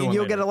with another one.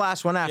 You'll later. get a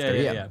last one after.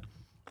 Yeah.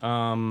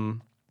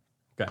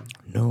 Okay.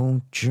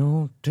 No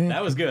joke.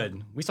 That was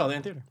good. We saw that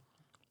in theater.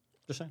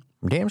 Just saying.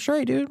 Damn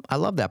straight, dude. I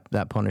love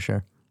that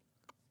Punisher.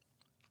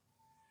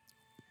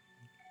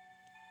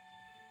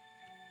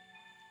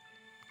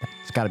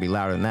 It's got to be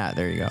louder than that.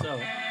 There you go. So,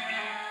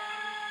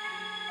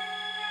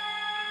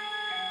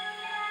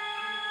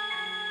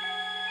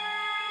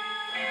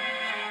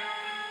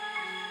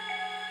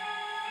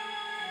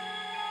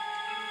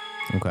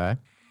 okay.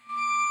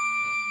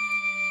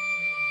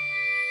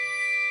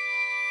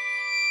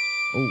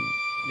 Ooh.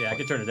 yeah, I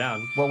could turn it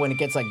down. Well, when it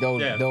gets like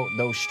those, Yeah.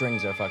 those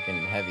strings are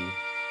fucking heavy.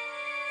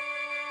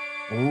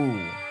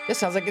 Ooh. This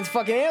sounds like it's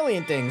fucking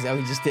alien things that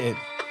we just did.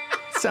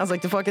 Sounds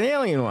like the fucking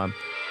alien one.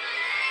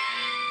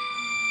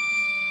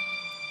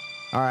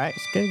 All right,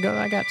 it's good. Go.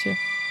 I got you.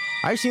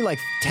 I just need like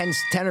 10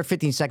 or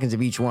 15 seconds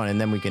of each one,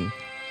 and then we can.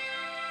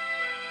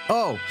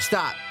 Oh,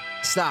 stop.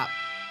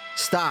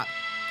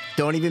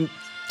 Don't even,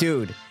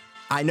 dude.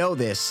 I know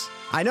this.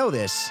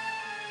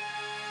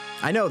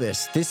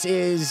 This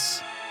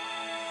is.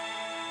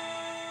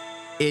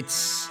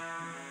 It's,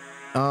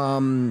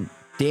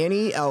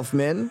 Danny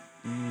Elfman.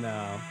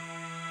 No.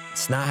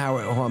 It's not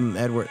Howard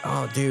Edward.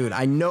 Oh, dude,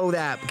 I know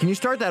that. Can you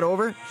start that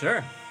over?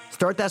 Sure.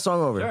 Start that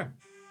song over. Sure.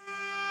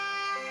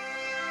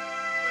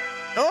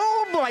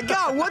 Oh my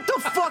God, what the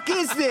fuck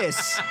is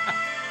this?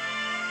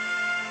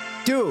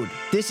 Dude,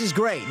 this is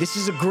great.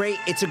 It's a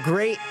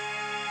great,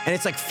 and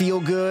it's like feel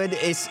good.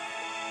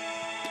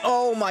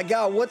 Oh my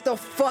God, what the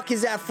fuck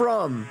is that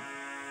from?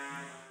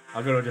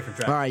 I'll go to a different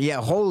track. All right,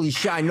 yeah, holy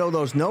shit, I know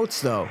those notes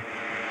though.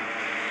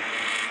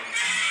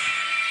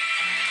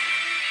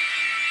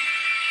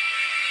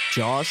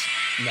 Jaws?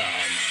 No.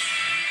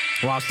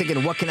 Well, I was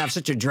thinking, what can have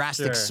such a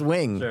drastic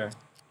swing? Sure.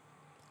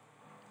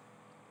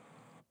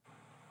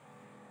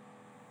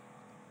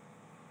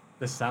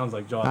 This sounds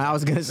like Jaws. I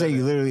was gonna say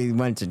you literally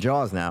went to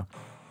Jaws now.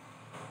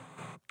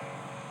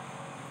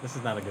 This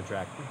is not a good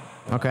track.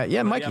 Okay,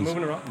 yeah, Mikey.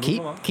 Moving along.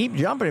 Keep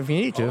jumping if you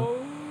need to. Oh,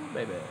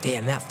 baby.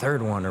 Damn, that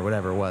third one or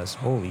whatever it was.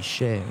 Holy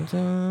shit.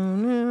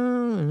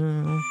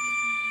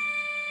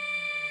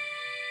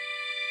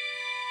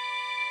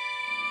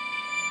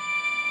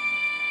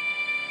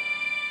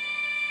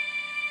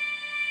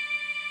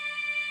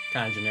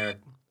 Kind of generic.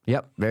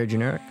 Yep, very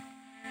generic.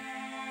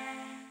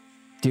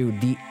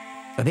 Dude,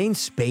 are they in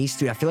space,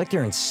 dude? I feel like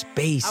they're in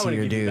space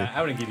here, dude.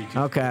 I wouldn't give you 2.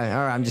 Okay,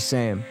 all right, I'm just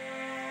saying.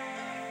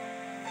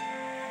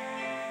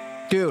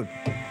 Dude,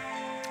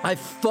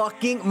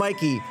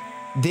 Mikey,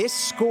 this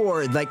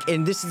score, like,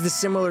 and this is the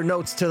similar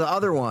notes to the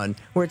other one,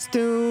 where it's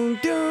doom,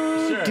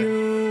 doom,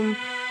 doom.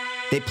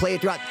 They play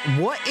it throughout.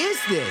 What is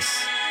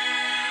this?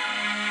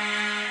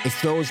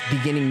 It's those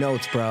beginning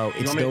notes, bro.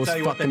 It's those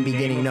fucking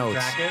beginning notes.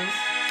 Track is?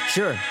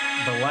 Sure.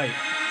 The Light.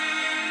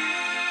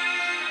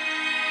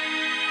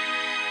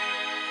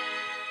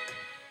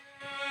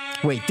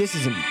 Wait, this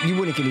isn't. You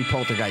wouldn't give me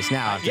Poltergeist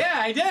now. Yeah,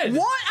 I did.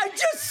 What? I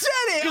just said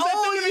it. Because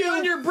Oh, that's you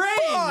on your brain.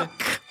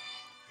 Fuck.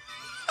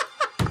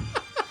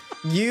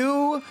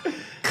 You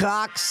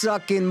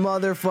cocksucking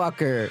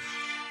motherfucker.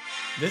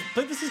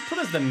 This is put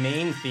as the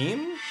main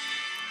theme?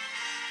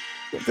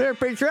 They're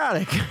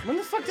patriotic. When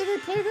the fuck did they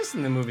play this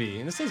in the movie?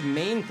 And this says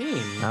main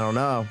theme. I don't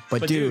know,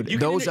 but dude, you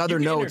those can other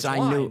notes I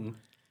knew. intertwine.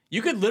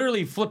 You could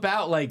literally flip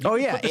out like. Oh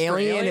yeah,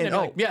 Alien and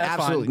like, yeah,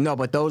 that's absolutely fine. no.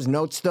 But those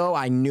notes though,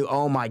 I knew.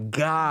 Oh my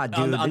God,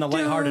 dude, On the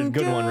lighthearted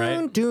good one,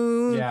 right?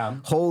 Yeah.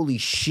 Holy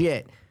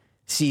shit.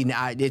 See,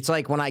 it's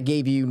like when I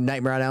gave you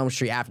Nightmare on Elm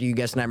Street after you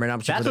guessed Nightmare on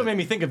Elm Street. That's what made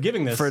me think of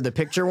giving this. For the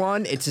picture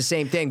one, it's the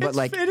same thing, but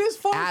like it is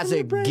far as from a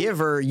your brain.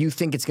 giver, you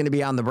think it's going to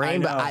be on the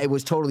brain, but it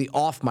was totally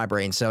off my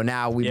brain. So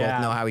now we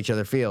both know how each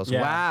other feels.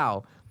 Yeah.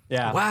 Wow.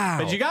 Yeah. Wow.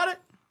 But you got it.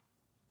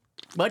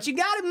 Mikey.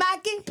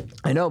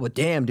 I know, but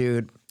damn,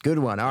 dude, good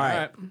one. All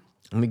right.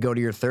 Let me go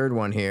to your third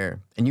one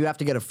here, and you have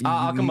to get a.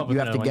 I'll come up with you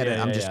have to another get one. it.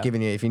 Yeah, I'm yeah, just yeah.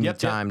 giving you. If you need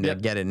time to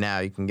yep. get it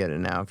now, you can get it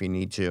now if you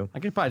need to. I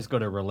could probably just go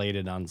to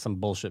related on some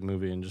bullshit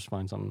movie and just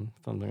find something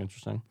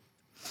interesting.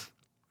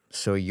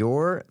 So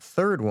your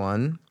third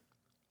one,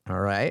 all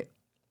right.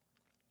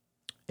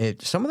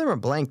 Some of them are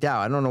blanked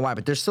out. I don't know why,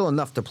 but there's still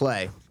enough to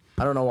play.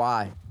 I don't know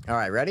why. All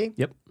right, ready?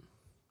 Yep.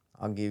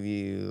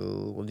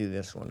 We'll do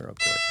this one real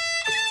quick.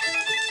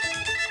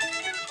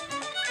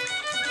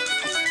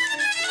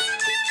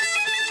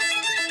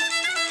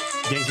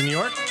 Gangs of New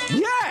York?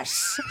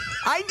 Yes!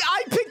 I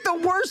picked the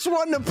worst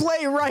one to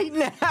play right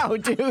now,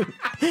 dude.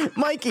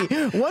 Mikey,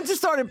 once it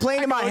started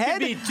playing in my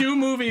head. It could be 2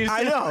 movies.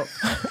 I know.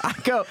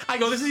 I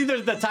go, this is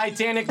either the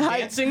Titanic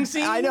dancing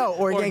scene. I know.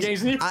 Or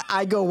Gangs in New York.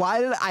 I go,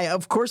 why did I?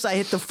 Of course, I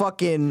hit the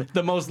fucking.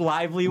 The most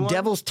lively one?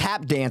 Devil's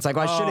Tap Dance. I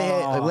go, I should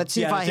have hit. Let's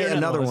see if I hit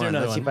another one.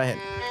 Let's see if I hit.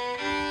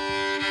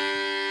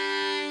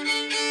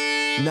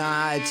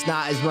 Nah, it's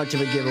not as much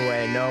of a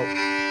giveaway. Nope.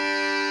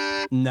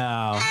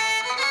 No.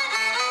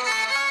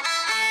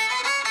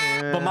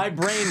 But my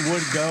brain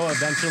would go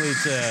eventually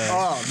to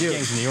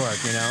Gangs in New York,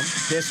 you know?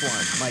 This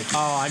one, Mikey.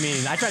 Oh, I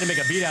mean, I tried to make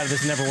a beat out of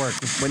this, it never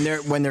worked.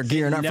 When they're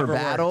gearing up for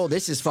battle, worked.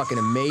 this is fucking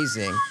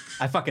amazing.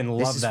 I fucking love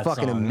that song. This is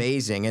fucking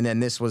amazing. And then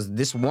this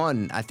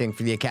won, I think,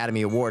 for the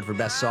Academy Award for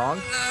Best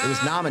Song. It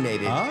was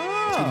nominated.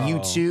 Oh.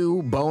 It's with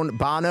U2,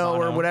 Bono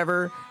or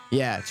whatever.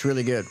 Yeah, it's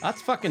really good.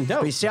 That's fucking dope.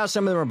 But you see how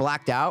some of them are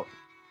blacked out?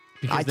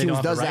 Because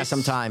iTunes does that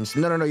sometimes.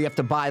 No, you have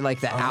to buy like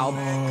the album.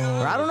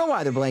 Or I don't know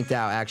why they're blanked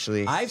out,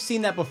 actually. I've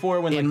seen that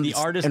before when like the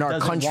artist in our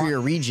country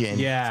or region.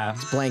 Yeah.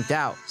 It's blanked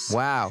out.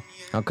 Wow.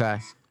 Okay.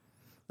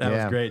 That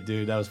was great,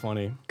 dude. That was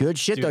funny. Good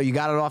shit, though. You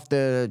got it off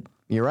the...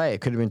 You're right.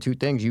 It could have been 2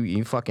 things.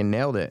 You fucking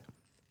nailed it.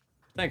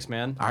 Thanks,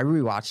 man. I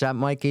rewatched that,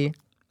 Mikey.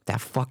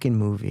 That fucking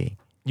movie.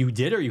 You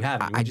did or you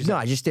haven't? I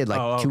just did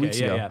like 2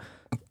 weeks ago. Yeah.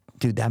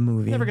 Dude, that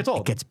movie never gets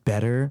old. It gets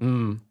better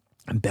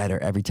and better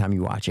every time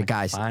you watch it.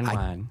 Guys,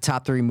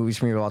 top 3 movies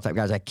for me of all time.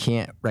 Guys, I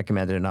can't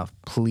recommend it enough.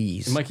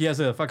 Please. Mikey has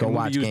a fucking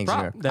movie used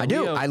prop. I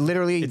do. I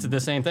literally... It's the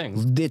same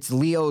thing. It's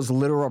Leo's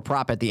literal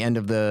prop at the end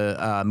of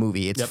the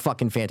movie. It's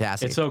fucking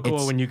fantastic. It's so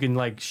cool when you can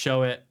like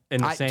show it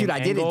in the same angle.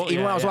 Dude, I did it.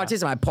 Even when I was watching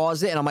this, and I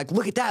paused it, and I'm like,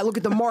 look at that. Look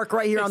at the mark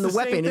right here on the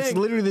weapon. It's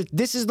literally...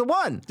 This is the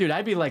one. Dude,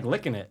 I'd be like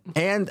licking it.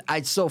 And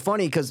it's so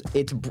funny because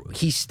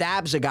he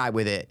stabs a guy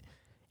with it,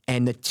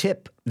 and the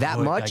tip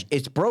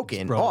it's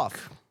broken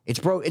off.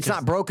 It's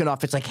not broken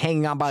off. It's like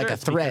hanging on by like a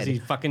thread.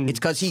 It's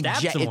because he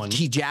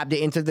jabbed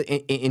it into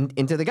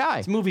the guy.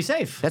 It's movie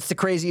safe. That's the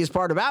craziest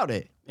part about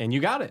it. And you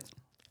got it.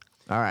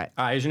 All right.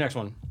 Here's your next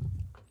one.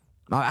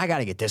 I got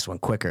to get this one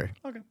quicker.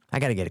 Okay. I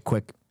got to get it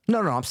quick. No,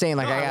 I'm saying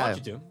like I want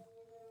you to.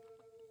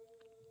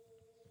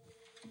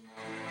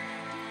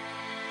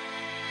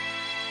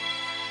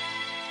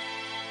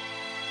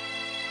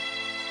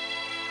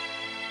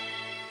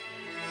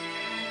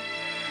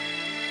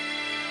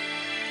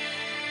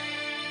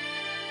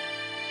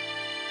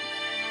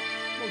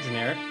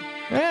 Generic.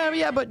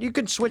 Yeah, but you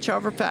could switch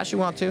however fast you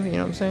want to. You know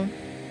what I'm saying?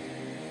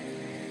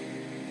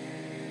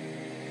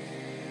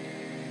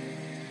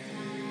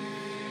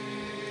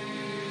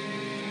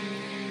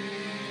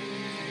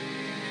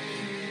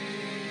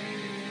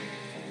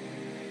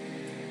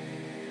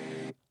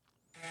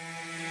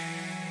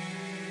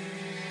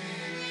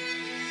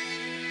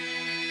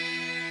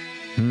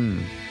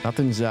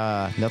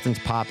 Nothing's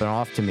popping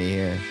off to me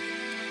here.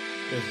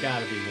 There's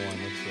got to be one.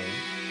 Let's see.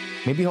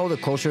 Maybe hold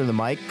it closer to the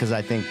mic, because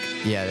I think...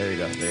 Yeah, there you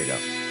go.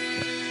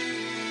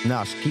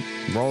 No, just keep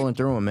rolling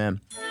through them,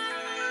 man.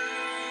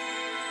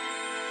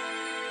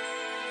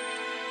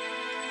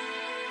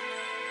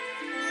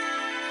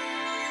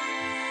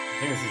 I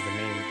think this is the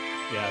main...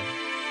 Yeah.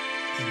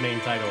 This is the main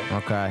title.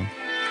 Okay.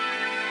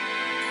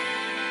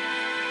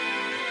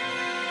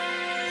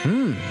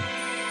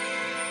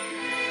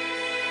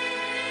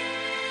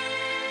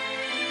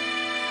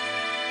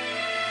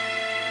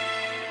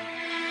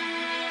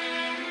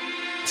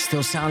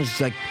 Still sounds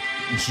like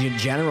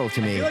general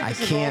to me. I can't.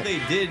 This is all they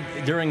did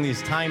during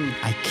these time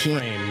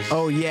frames.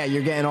 Oh yeah,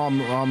 you're getting all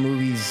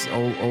movies,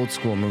 old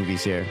school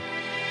movies here.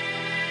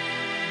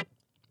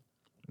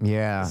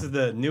 Yeah. This is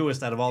the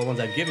newest out of all the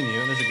ones I've given you.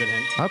 There's a good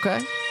hint. Okay.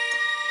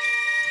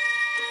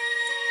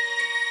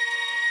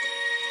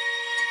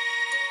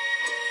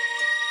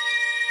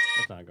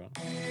 That's not going.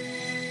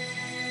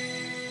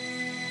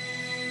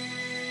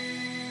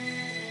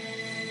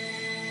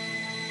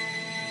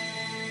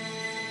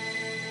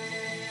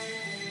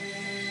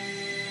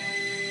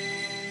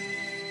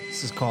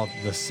 This is called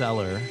The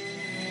Cellar.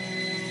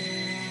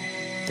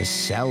 The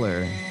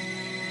Cellar?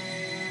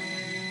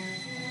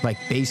 Like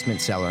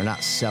basement cellar,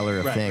 not cellar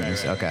of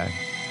things. Right. Okay.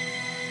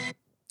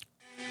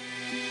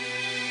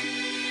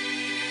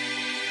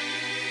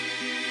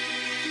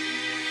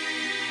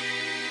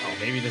 Oh,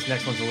 maybe this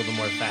next one's a little bit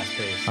more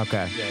fast-paced.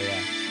 Okay.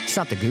 Yeah. It's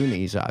not the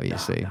Goonies,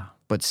 obviously. No.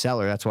 But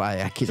Cellar, that's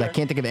why I can't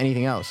think of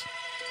anything else.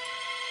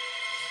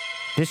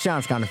 This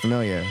sounds kind of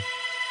familiar.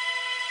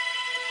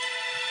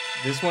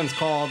 This one's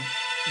called...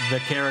 The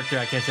character,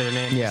 I can't say the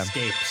name,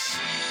 escapes.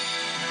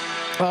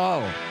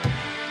 Oh.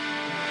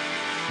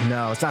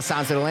 No, it's not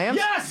Silence of the Lambs?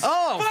 Yes!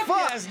 Oh,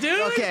 fuck! Yes,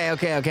 dude!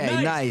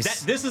 Okay,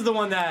 nice. This is the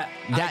one that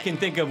I can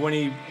think of when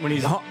he's...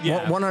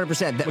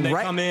 100%. When they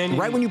come in...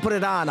 Right when you put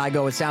it on, I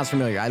go, it sounds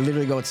familiar. I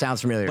literally go, it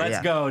sounds familiar.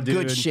 Let's go, dude.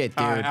 Good shit,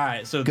 dude. All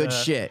right. So good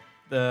shit.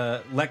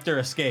 The Lecter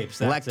escapes.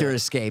 Lecter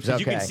escapes, okay.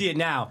 You can see it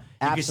now.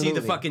 You Absolutely. can see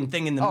the fucking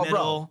thing in the middle.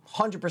 Bro,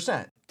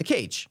 100%. The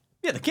cage.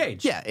 Yeah, the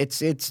cage. Yeah, it's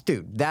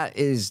dude, that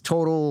is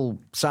total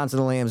Silence of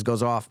the Lambs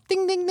goes off.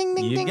 Ding, ding, ding,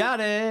 ding, ding. You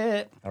got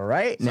it. All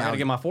right. So now I gotta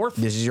get my fourth.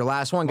 This is your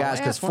last one, guys,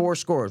 because 4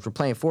 scores. We're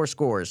playing 4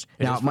 scores.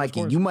 Now,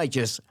 Mikey, you might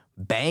just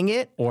bang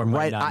it. Or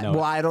might not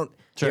know I don't.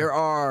 Sure. There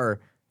are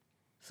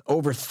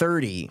over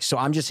 30. So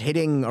I'm just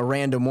hitting a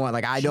random one.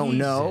 Like, I don't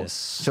know. Jesus.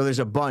 So there's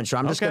a bunch. So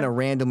I'm just going to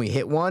randomly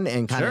hit one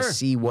and kind of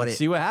see what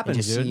see what happens,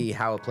 and just dude. see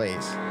how it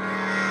plays.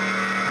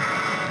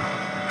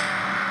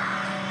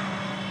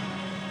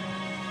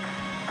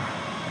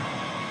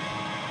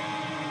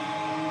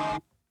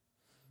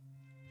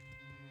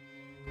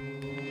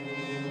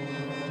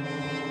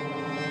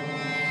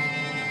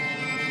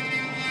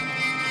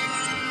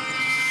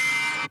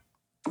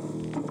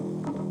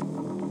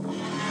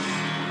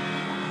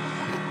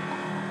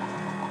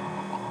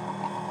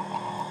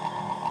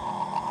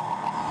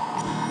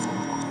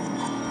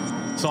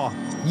 Saw.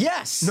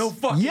 Yes. No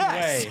fucking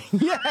yes. way.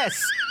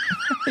 Yes.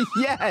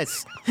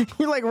 Yes.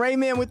 You're like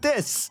Rayman with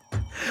this.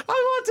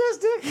 I'm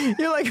autistic.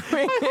 You're like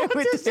Rayman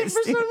with autistic this.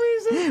 for some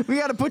reason. We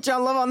got to put you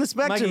on Love on the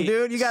Spectrum, Mikey,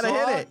 dude. You got to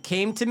Saw hit it.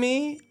 Came to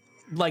me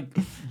like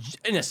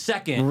in a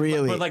second.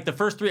 Really? But like the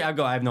first three, I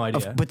have no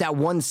idea. But that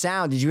one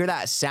sound, did you hear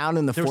that sound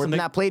in the There was fourth when something-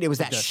 that played? It was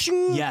that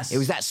shing. Yes. It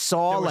was that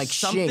saw, There was like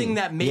something shing.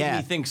 that made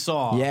me think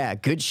Saw. Yeah,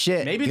 good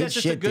shit. Maybe good that's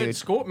just shit, a good dude.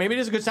 score. Maybe it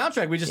is a good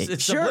soundtrack.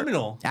 It's Sure.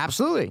 subliminal.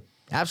 Absolutely.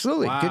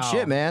 Absolutely. Wow. Good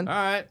shit, man. All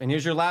right, and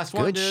here's your last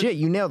one, Good dude. shit.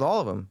 You nailed all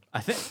of them.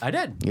 I think I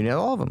did. You nailed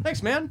all of them.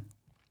 Thanks, man.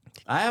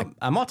 I'm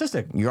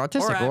autistic. You're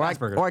autistic. Or Or, I I, have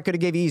Asperger's. or I could have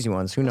gave you easy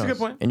ones. Who knows? a good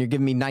point. And you're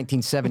giving me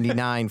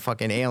 1979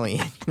 fucking Alien.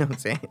 You know what I'm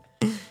saying?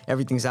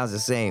 Everything sounds the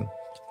same.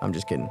 I'm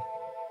just kidding.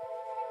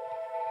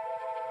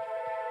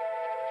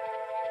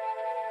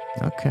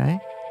 Okay.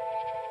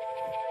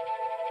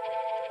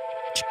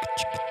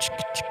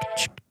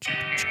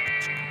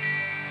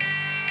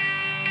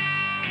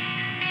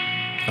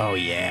 Oh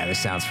yeah, this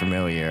sounds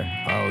familiar.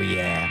 Oh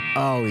yeah.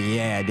 Oh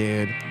yeah,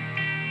 dude.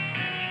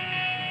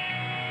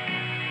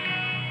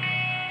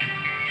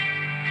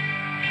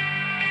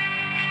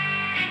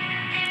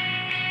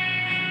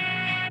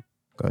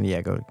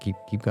 Go.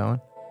 Keep going.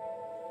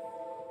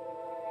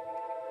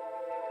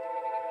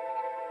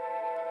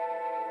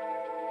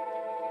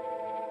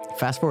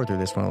 Fast forward through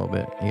this one a little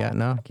bit. You got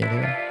no? Can't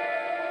hear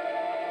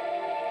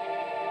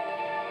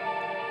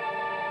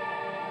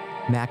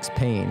it. Max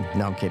Payne.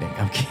 No, I'm kidding.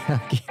 I'm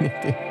kidding.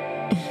 Dude.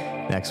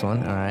 Next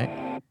one. All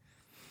right.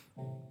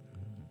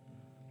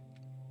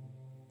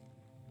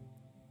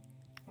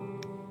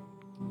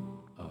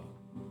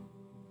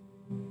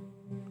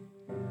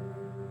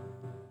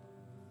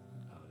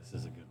 Oh, this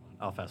is a good one.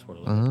 I'll fast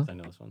forward a little bit because I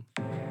know this one.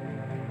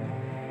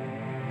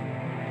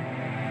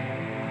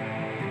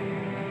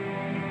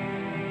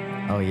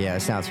 Oh yeah, it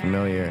sounds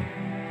familiar.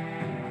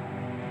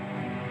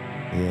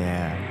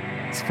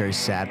 Yeah, it's a very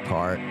sad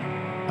part,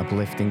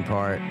 uplifting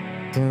part.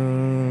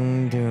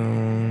 Doom,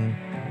 doom.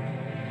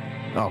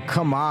 Oh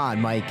come on,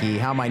 Mikey,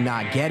 how am I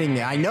not getting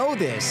it? I know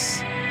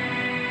this.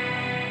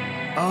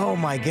 Oh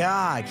my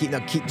God, keep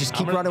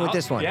running with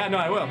this one. Yeah, no,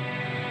 I will.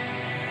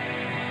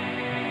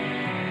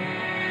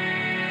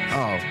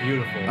 Oh,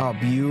 Beautiful. oh,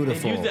 beautiful.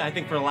 They've used it, I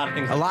think, for a lot of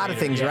things. A lot of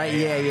things, right?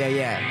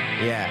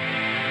 Yeah.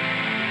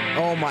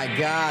 Oh my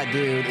God,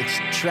 dude. It's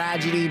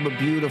tragedy, but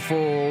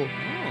beautiful.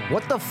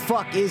 What the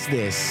fuck is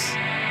this?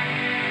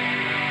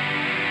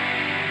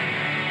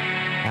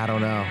 I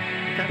don't know.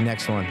 Okay.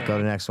 Next one. Go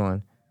to the next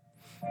one.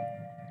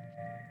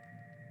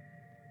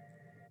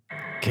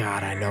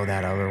 God, I know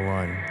that other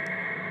one.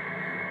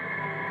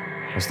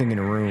 I was thinking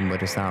Room,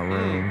 but it's not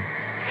Room.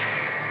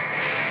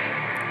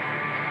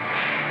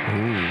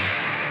 Ooh.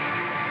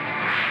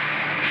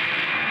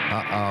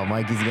 Uh-oh,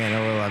 Mikey's getting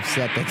a little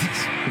upset that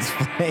this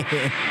one's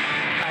playing.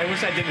 I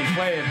wish I didn't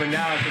play it, but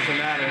now it doesn't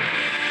matter.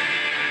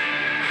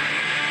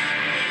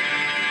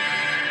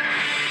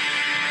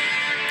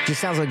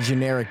 Just sounds like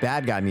generic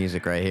bad guy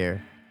music right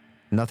here.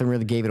 Nothing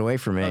really gave it away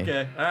for me.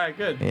 Okay, all right,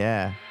 good.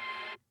 Yeah.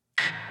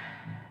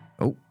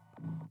 Oh.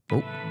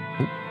 Do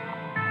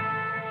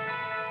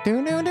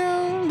do do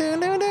do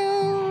do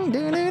do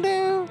do do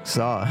do.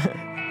 Saw.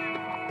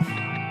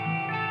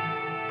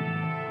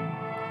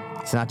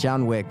 It's not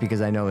John Wick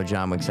because I know the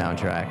John Wick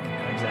soundtrack.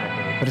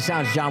 Exactly. But it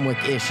sounds John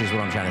Wick-ish is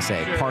what I'm trying to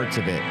say. Sure. Parts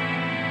of it.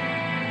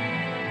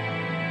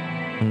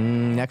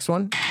 Next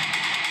one.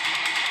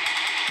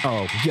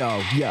 Oh,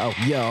 yo.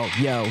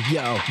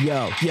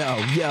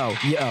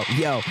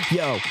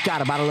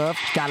 Got a bottle of love.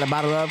 Got a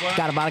bottle of love.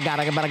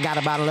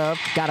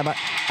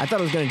 I thought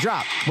it was going to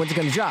drop. When's it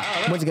going to drop?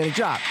 Oh, no. When's it going to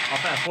drop? I'll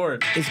fast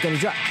forward. It's going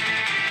to drop.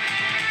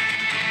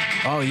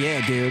 Oh,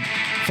 yeah, dude.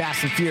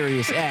 Fast and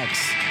Furious X.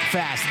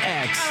 Fast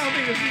X. I don't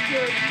think this is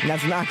good.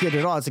 That's not good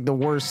at all. It's like the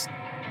worst.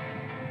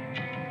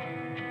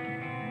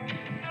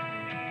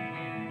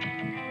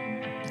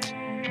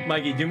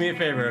 Mikey, do me a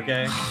favor,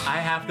 okay? I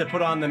have to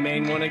put on the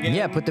main one again.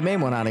 Yeah, put the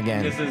main one on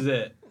again. This is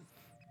it.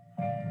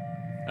 Oh,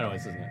 no,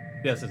 this isn't it.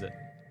 Yeah, this is it.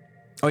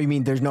 Oh, you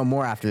mean there's no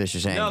more after this,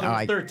 you're saying? No, there oh,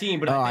 was 13,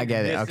 but I I think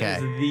get it. this Okay.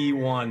 is the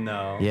one,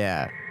 though.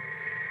 Yeah.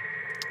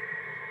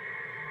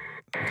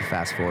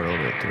 Fast forward a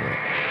little bit through it.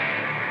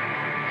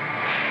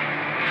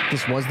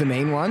 This was the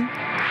main one?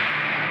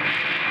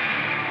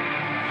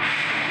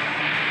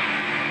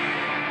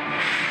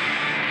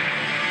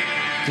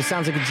 Just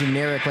sounds like a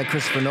generic, like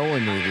Christopher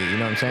Nolan movie. You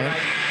know what I'm saying?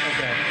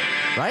 Okay.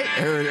 Right?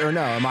 Or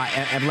no?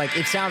 Am like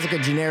it sounds like a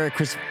generic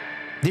Chris?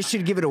 This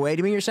should give it away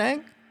to me. You're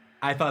saying?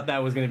 I thought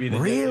that was going to be the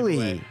Really?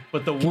 giveaway.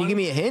 But the Can you give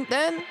me a hint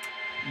then?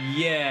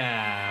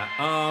 Yeah.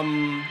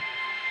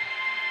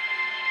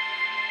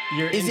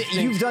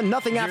 You've done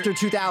nothing after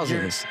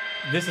 2000s?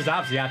 This is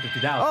obviously after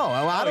 2000. Oh,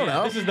 well, I don't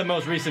know. This is the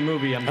most recent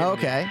movie I'm giving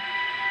Okay.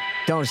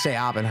 Don't say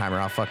Oppenheimer.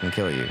 I'll fucking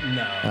kill you.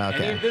 No.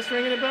 Okay. Any of this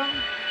ringing a bell?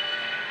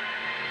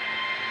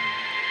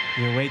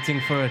 You're waiting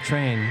for a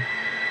train.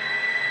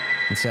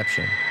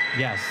 Inception.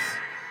 Yes.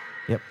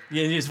 Yep.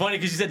 Yeah, it's funny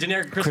because you said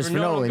generic Christopher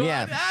Nolan.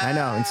 Yeah, I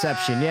know.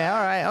 Inception. Yeah.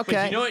 All right. Okay.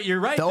 But you know what? You're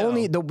right.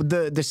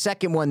 The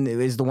second one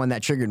is the one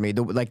that triggered me.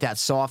 Like that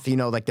soft,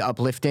 like the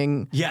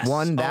uplifting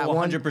one. That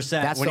 100%.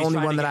 That's the only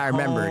one that I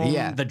remembered.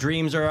 Yeah. The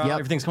dreams are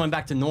everything's coming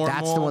back to normal.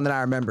 That's the one that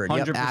I remembered.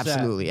 100%.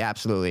 Yep.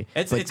 Absolutely.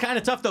 It's kind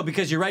of tough though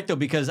because you're right though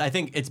because I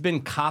think it's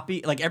been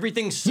copied. Like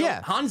everything's so.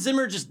 Yeah. Hans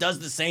Zimmer just does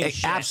the same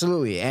shit.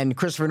 Absolutely. And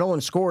Christopher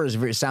Nolan's scores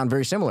sound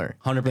very similar.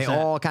 100%. They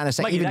all kind of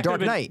sound. Even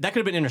Dark Knight. That could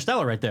have been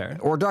Interstellar right there.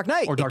 Or Dark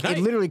Knight. It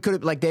literally could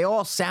have. Like they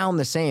all sound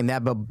the same.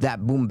 That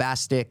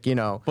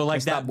boombastic, But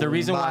like that, the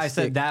reason why I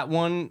said that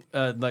one,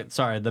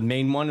 the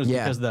main one was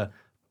because the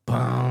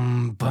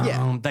boom, boom.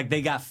 Yeah. Like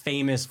they got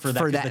famous for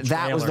that.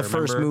 That was the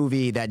first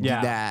movie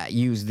that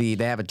used they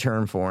have a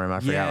term for them.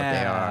 I forgot what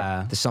they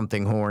are. The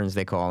something horns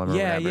they call them.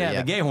 Yeah,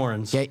 the gay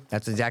horns.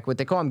 That's exactly what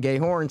they call them. Gay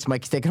horns.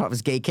 Mike's taking off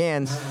his gay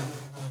cans.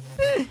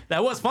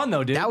 That was fun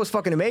though, dude. That was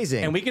fucking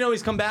amazing. And we can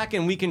always come back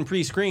and we can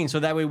pre-screen, so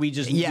that way we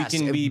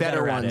can be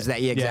better ones. at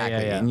it.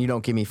 Exactly. Yeah. And you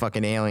don't give me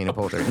fucking Alien and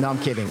Polter. No, I'm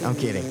kidding.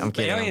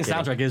 The Alien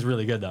soundtrack is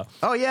really good though.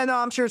 Oh yeah, no,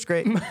 I'm sure it's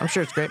great. I'm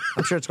sure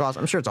it's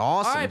awesome. I'm sure it's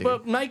awesome. All right, dude.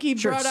 but Mikey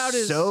brought out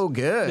his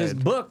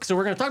book, so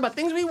we're gonna talk about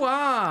things we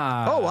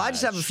watch. Oh, well, I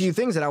just have a few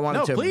things that I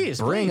wanted to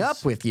bring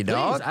up with you,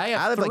 dog. I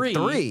have like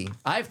 3.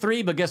 I have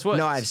 3, but guess what?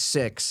 No, I have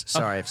 6.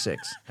 Sorry, I have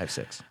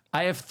 6.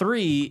 I have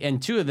 3,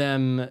 and 2 of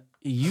them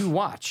you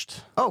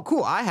watched. Oh,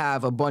 cool. I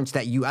have a bunch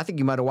that I think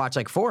you might have watched,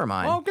 like 4 of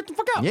mine. Oh, get the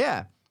fuck out.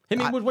 Yeah. Hit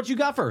me with what you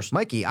got first.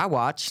 Mikey, I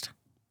watched.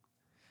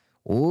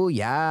 Oh,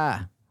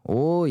 yeah.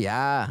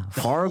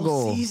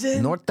 Fargo.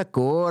 North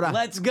Dakota.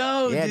 Let's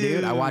go, yeah,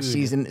 dude. I watched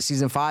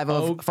season 5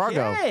 of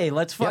Fargo. Hey,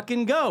 let's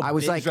fucking go. I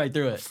was like right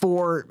through it.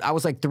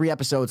 3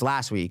 episodes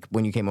last week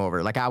when you came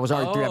over. Like I was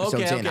already 3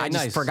 episodes in. I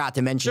just forgot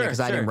to mention it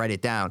because I didn't write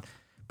it down.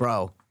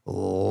 Bro,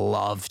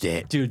 loved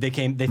it. Dude, they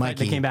came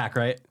back,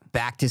 right?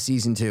 Back to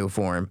season 2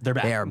 form. They're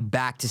back. They are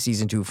back to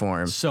season 2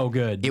 form. So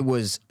good. It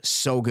was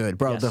so good.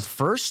 Bro, the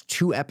first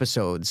 2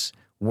 episodes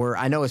were,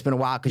 I know it's been a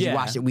while because you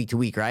watched it week to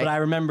week, right? But I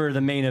remember the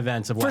main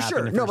events of what happened.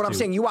 For sure. No, but I'm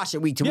saying you watched it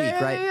week to week,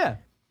 right? Yeah.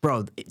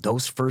 Bro,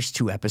 those first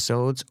 2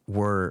 episodes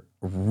were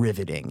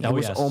riveting. It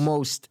was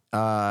almost,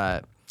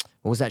 what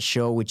was that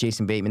show with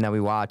Jason Bateman that we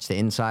watched? The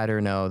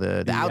Insider? No,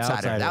 the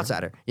Outsider. The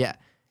Outsider. Yeah.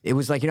 It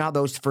was like, you know how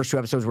those first 2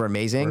 episodes were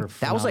amazing?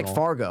 That was like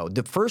Fargo.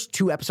 The first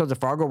 2 episodes of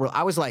Fargo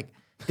I was like,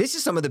 this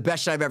is some of the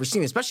best shit I've ever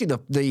seen, especially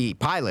the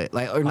pilot,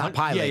 or not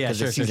pilot, because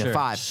it's season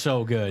 5.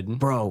 So good,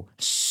 bro.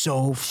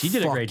 So she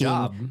did a great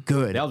job.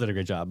 Good. Dale did a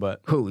great job,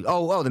 but who?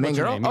 Oh, the main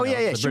girl. Name,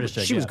 yeah.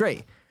 She was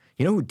great.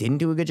 You know who didn't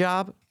do a good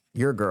job?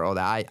 Your girl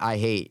that I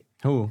hate.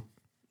 Who?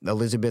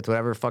 Elizabeth,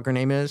 whatever the fuck her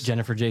name is.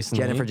 Jennifer Jason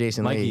Leigh.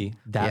 Mikey,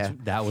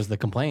 that was the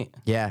complaint.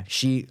 Yeah,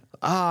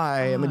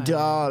 I am a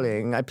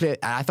darling. I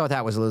thought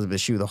that was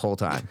Elizabeth Shue the whole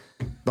time.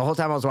 The whole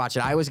time I was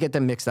watching, I always get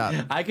them mixed up.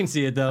 I can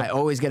see it though. I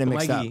always get them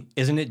mixed Mikey, up.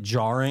 Isn't it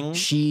jarring?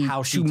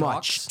 How she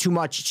talks? Too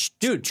much,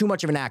 dude. Too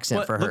much of an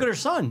accent for her. Look at her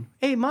son.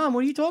 Hey, mom,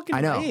 what are you talking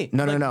about? I know. Hey,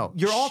 No.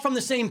 You're all from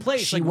the same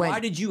place. Why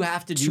did you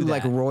have to do that?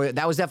 Like royal.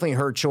 That was definitely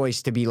her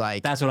choice to be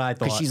like. That's what I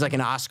thought. Because she's like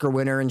an Oscar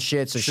winner and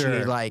shit, so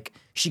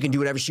she can do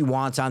whatever she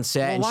wants on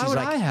set. Well, and why she's would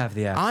like, I have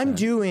the accent? I'm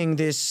doing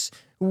this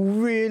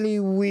really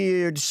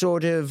weird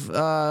sort of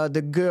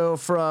the girl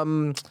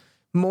from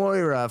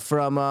Moira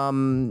from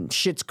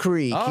Schitt's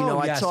Creek.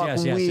 I talk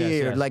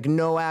weird, like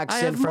no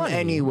accent from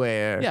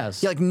anywhere.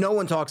 Yes. Yeah, like no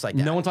one talks like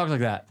that. No one talks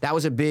like that. That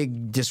was a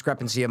big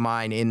discrepancy of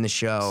mine in the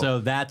show. So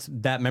that.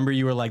 Remember,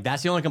 you were like,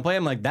 "That's the only complaint."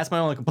 I'm like, "That's my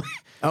only complaint."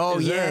 Oh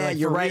yeah,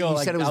 you're right. You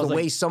said it was the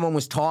way someone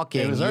was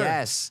talking. It was her.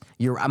 Yes,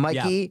 you're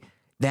Mikey.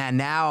 That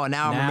now I'm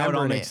remembering it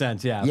all makes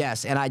sense. Yeah.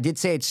 Yes, and I did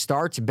say it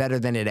starts better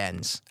than it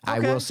ends. Okay. I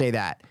will say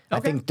that. Okay. I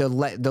think the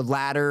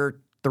latter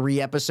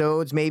 3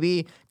 episodes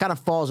maybe kind of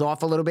falls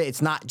off a little bit.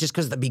 It's not just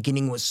because the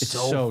beginning was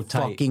so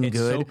fucking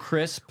good. So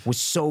crisp. Was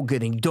so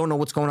good, and you don't know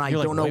what's going on.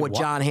 You don't know what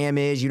John Hamm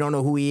is. You don't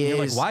know who he is.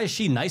 You're like, why is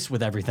she nice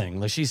with everything?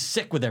 Like she's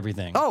sick with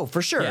everything. Oh,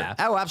 for sure. Yeah.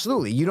 Oh,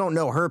 absolutely. You don't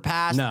know her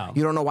past. No.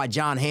 You don't know why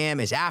John Hamm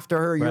is after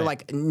her. You're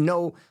like,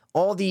 no,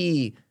 all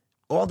the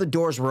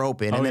doors were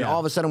open, and then all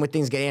of a sudden when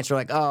things get answered,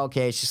 like, oh,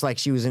 okay, it's just like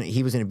he was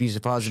an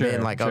abusive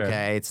husband.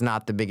 Okay, it's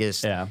not the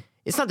biggest. Yeah.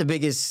 It's not the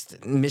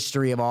biggest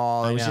mystery of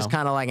all. It was just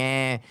kind of like,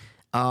 eh.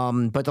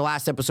 But the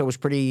last episode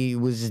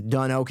was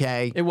done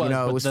okay. It was.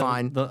 It was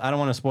fine. I don't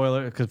want to spoil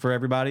it because for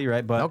everybody,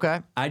 right? But okay.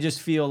 I just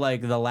feel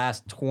like the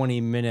last 20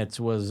 minutes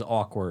was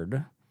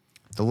awkward.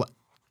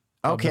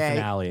 of the Okay.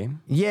 finale.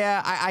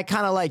 Yeah, I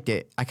kind of liked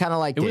it.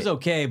 It was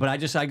okay, but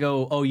I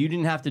go, oh, you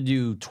didn't have to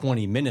do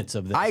 20 minutes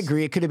of this. I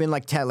agree. It could have been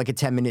like a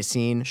 10-minute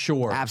scene.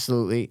 Sure.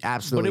 Absolutely.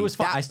 But it was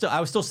fun. I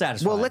was still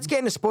satisfied. Well, let's get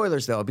into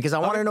spoilers though, because I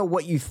want to know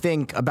what you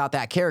think about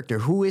that character.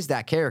 Who is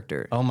that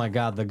character? Oh my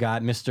God, the guy,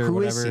 Mr. Who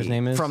whatever is his he?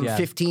 name is. From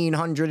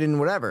 1500 and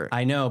whatever.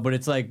 I know, but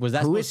it's like, was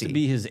that Who is supposed to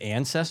he? be his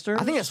ancestor?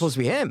 I think that's supposed to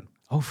be him.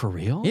 Oh, for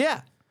real?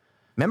 Yeah.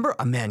 Remember,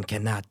 a man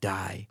cannot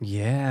die.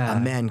 Yeah. A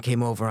man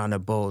came over on a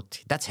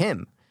boat. That's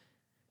him.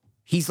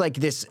 He's like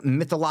this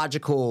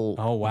mythological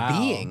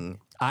being.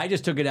 I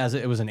just took it as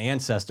it was an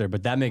ancestor,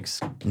 but that makes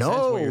sense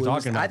No, what you're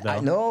talking about, though.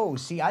 no.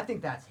 See, I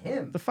think that's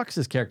him. The fuck's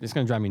his character? It's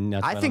gonna drive me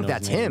nuts. I think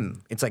that's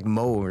him. It's like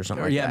Mo or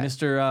something like that.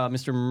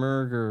 Mr.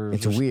 Murger.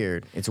 It's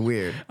weird. It's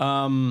weird.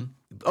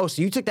 Oh,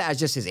 so you took that as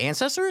just his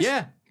ancestors?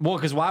 Yeah. Well,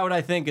 because why would I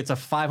think it's a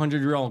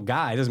 500-year-old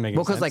guy? It doesn't make any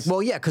sense.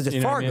 Because it's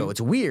You know what I Fargo. mean?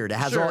 It's weird. It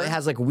has Sure. it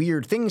has like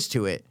weird things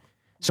to it.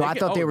 So I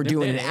thought they were they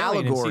doing had an an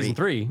alien in allegory. season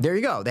 3. There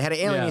you go. They had an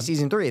alien Yeah. in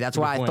season 3. That's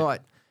why I point.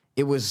 thought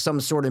it was some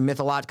sort of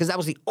mythological. Because that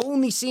was the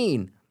only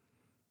scene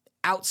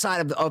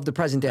outside of the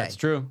present day. That's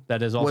true.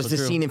 That is also Was the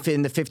true. scene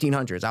in the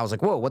 1500s. I was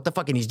like, whoa, what the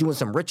fuck? And he's doing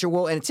some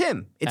ritual, and it's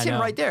him. It's I him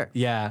know. right there.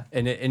 Yeah,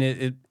 and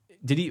it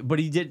did he? But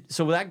he did.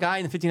 So that guy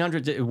in the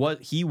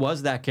 1500s, he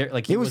was that character.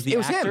 Like he was the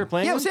actor him.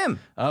 playing. Yeah, it was him.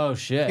 Oh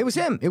shit! It was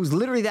him. It was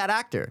literally that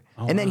actor.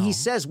 And then he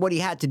says what he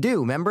had to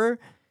do. Remember?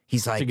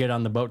 He's like, to get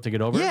on the boat to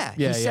get over. yeah.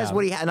 He says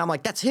what he had, and I'm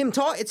like, that's him.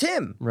 It's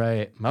him.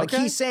 Right. Okay. Like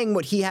he's saying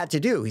what he had to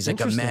do. He's like,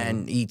 a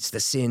man eats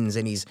the sins,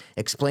 and he's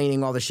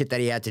explaining all the shit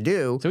that he had to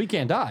do. So he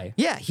can't die.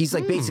 Yeah, he's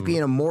like basically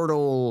an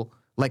immortal,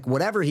 like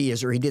whatever he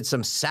is, or he did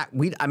some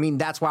I mean,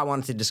 that's why I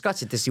wanted to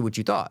discuss it to see what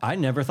you thought. I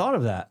never thought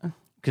of that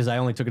because I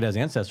only took it as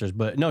ancestors.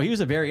 But no, he was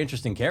a very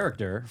interesting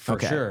character for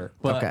sure.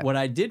 But what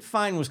I did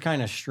find was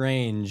kind of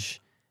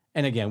strange.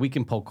 And again, we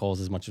can poke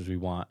holes as much as we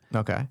want.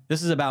 Okay.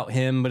 This is about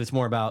him, but it's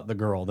more about the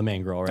girl, the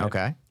main girl, right?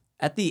 Okay.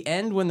 At the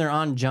end, when they're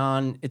on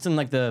John, it's in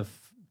like the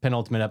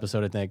penultimate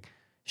episode, I think.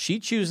 She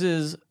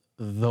chooses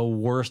the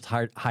worst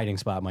hiding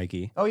spot,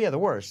 Mikey. Oh yeah, the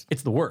worst.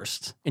 It's the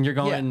worst. And you're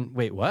going,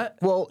 wait, what?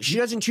 Well, she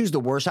doesn't choose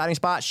the worst hiding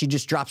spot. She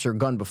just drops her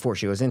gun before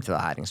she goes into the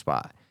hiding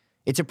spot.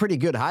 It's a pretty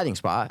good hiding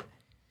spot.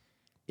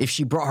 If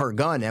she brought her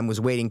gun and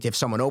was waiting if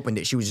someone opened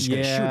it, she was just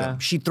going to shoot him.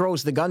 She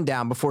throws the gun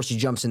down before she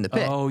jumps in the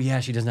pit. Oh, yeah,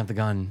 she doesn't have the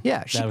gun.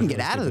 Yeah, she That can was get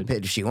really out of the stupid.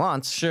 pit if she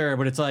wants. Sure,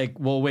 but it's like,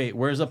 well, wait,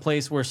 where's a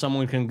place where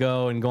someone can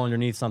go and go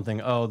underneath something?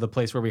 Oh, the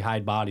place where we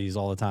hide bodies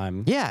all the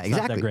time. Yeah, It's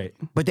exactly. Not that great.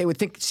 But they would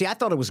think, see, I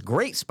thought it was a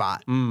great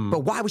spot,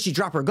 but why would she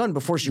drop her gun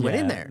before she went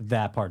in there?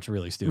 That part's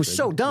really stupid. It was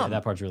so dumb. Yeah,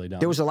 that part's really dumb.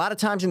 There was a lot of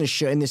times in the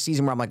show, in this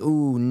season where I'm like,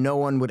 ooh, no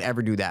one would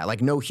ever do that.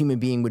 Like, no human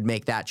being would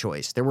make that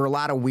choice. There were a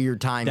lot of weird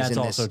times That's in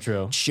also this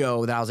true.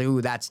 show that I was like,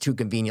 ooh, that's too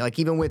convenient. Like,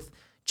 even with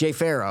Jay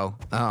Farrow,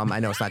 I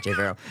know it's not Jay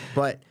Farrow,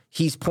 but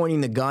he's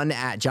pointing the gun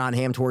at John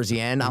Hamm towards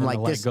the end. I'm then like,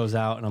 the light this goes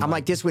out, and I'm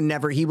like, this would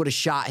never. He would have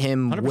shot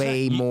him 100%.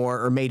 way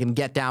more, or made him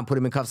get down, put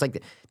him in cuffs.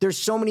 Like, there's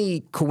so many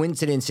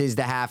coincidences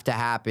that have to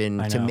happen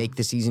to know. make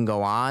the season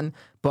go on.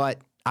 But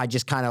I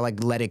just kind of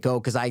like let it go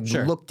because I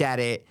looked at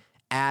it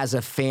as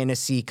a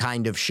fantasy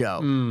kind of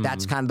show.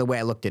 That's kind of the way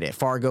I looked at it.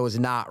 Fargo is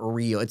not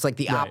real. It's like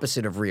the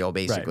opposite of real,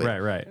 basically.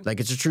 Right. Like,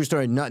 it's a true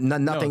story. None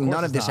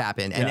of this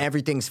happened, and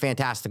everything's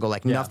fantastical.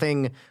 Like,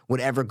 nothing would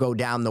ever go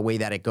down the way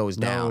that it goes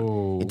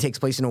down. It takes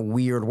place in a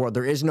weird world.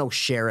 There is no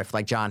sheriff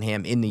like John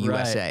Hamm in the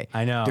USA.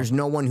 I know. There's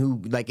no one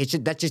who, like,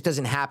 that just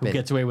doesn't happen.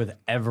 Gets away with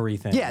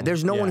everything. Yeah,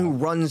 there's no one who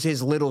runs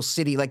his little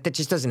city. Like, that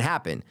just doesn't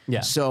happen.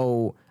 Yeah.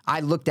 So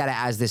I looked at it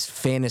as this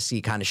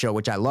fantasy kind of show,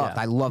 which I loved.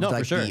 Yeah. I loved No, for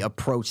like sure. the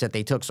approach that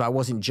they took. So I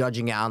wasn't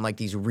judging it on like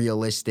these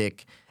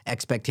realistic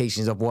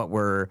expectations of what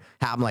were.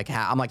 I'm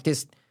like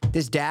this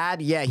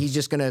dad. Yeah, he's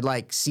just gonna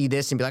like see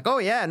this and be like, oh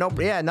yeah,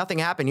 nothing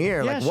happened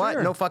here. Yeah, like what?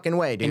 sure. No fucking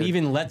way, dude. And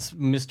even lets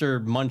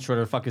Mr. Munch, or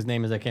the fuck his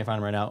name is, I can't find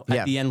him right now,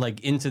 at the end,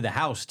 like into the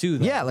house too.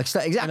 Though. Yeah, like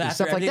exactly And after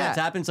stuff like everything that. that's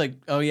happened, it's like,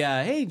 oh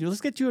yeah, hey, dude,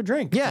 let's get you a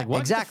drink. Yeah, It's like, what?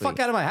 exactly. Get the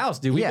fuck out of my house,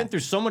 dude. We've Yeah. been through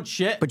so much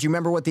shit. But you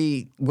remember what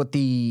the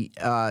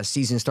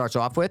season starts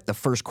off with? The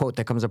first quote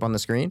that comes up on the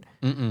screen?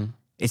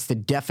 It's the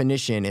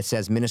definition. It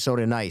says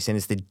Minnesota nice, and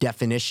it's the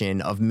definition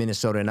of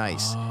Minnesota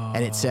nice.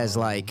 And it says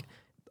like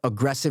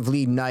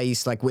aggressively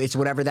nice, like it's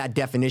whatever that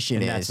definition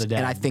And is. that's the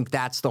And I dad. think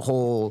that's the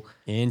whole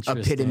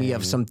epitome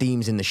of some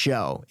themes in the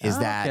show is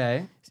that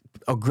Okay.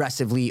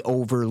 aggressively,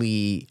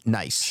 overly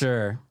nice.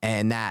 Sure.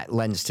 And that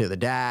lends to the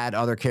dad,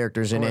 other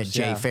characters in it, course,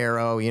 Jay yeah.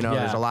 Farrow,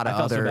 there's a lot of I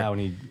felt other. so bad when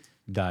he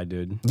died,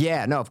 dude.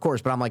 Yeah, no, of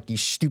course, but I'm like, you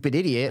stupid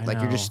idiot. Like,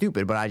 you're just know.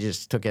 stupid, but I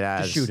just took it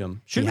as. Just shoot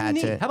him. Shoot he him in the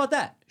had knee. to- How about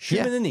that? Shoot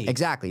him in the knee.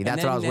 Exactly. That's and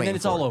then, what I was waiting And then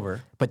it's for. all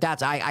over. But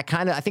that's,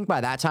 I think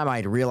by that time I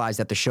had realized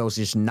that the show's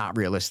just not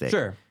realistic.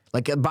 Sure.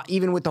 Like, but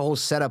even with the whole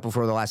setup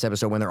before the last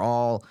episode, when they're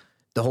all,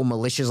 the whole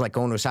militia's like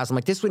going to his house, I'm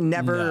like, this would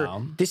never,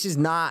 No. this is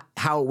not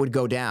how it would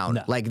go down.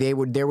 No. Like,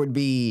 there would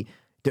be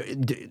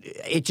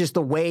it's just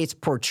the way it's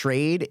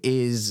portrayed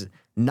is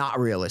not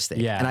realistic.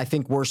 Yeah. And I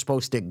think we're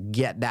supposed to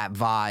get that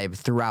vibe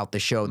throughout the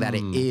show that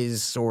it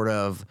is sort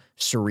of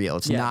surreal.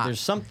 It's not. There's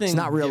something. It's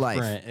not real different.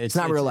 life. It's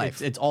not real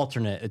life. It's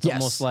alternate. It's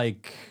almost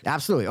like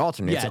absolutely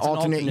alternate. Yeah, it's an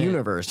alternate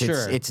universe.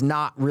 Sure. It's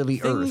not really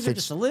things Earth. are It's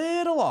just a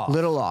little off.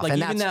 little off. Like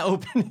And even that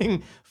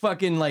opening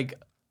fucking like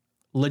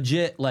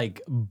legit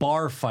like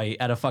bar fight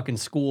at a fucking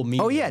school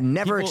meeting. Oh yeah,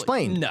 never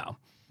explained. No.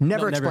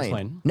 Never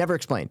explained. Never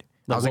explained.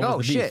 I was like,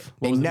 oh shit.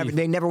 They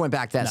never went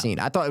back to that scene.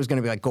 I thought it was going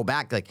to be like, go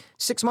back like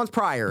 6 months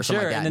prior or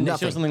something like that. And then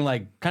Nothing. they show something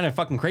like kind of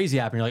fucking crazy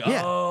happen. You're like,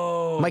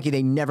 oh. Mikey,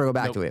 they never go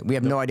back to it. We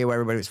have no idea why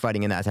everybody was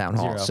fighting in that town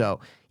hall. Zero. So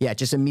yeah, it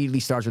just immediately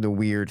starts with a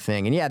weird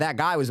thing. And yeah, that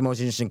guy was the most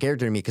interesting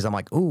character to me because I'm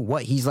like, ooh,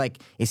 what? He's like,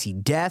 is he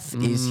death?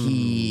 Is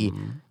he,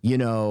 I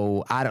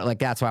don't like,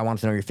 that's why I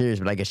wanted to know your theories,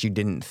 but I guess you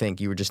didn't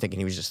think, you were just thinking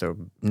he was just a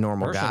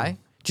normal guy.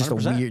 Just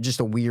 100%.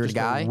 a weird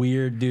guy. A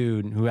weird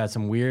dude who had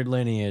some weird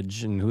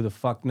lineage, and who the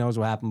fuck knows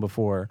what happened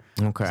before.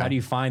 Okay. How do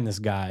you find this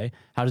guy?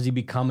 How does he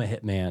become a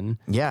hitman?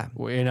 Yeah.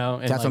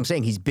 And that's what I'm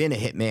saying. He's been a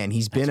hitman.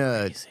 He's been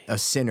a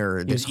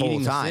sinner this whole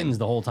eating time. The sins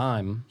the whole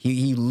time.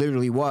 He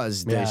literally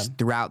was this Yeah.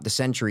 throughout the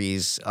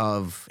centuries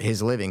of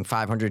his living,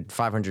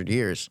 500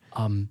 years.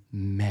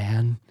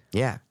 Man.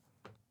 Yeah.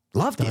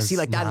 Loved it. See,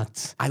 like that.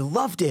 not I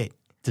loved it.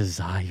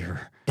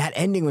 Desire. That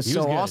ending was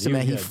so good. awesome, He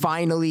was man. He good.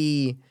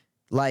 finally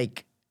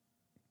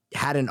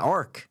had an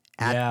arc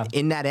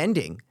in that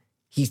ending.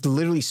 He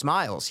literally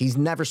smiles. He's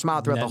never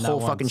smiled throughout the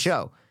whole fucking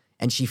show.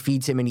 And she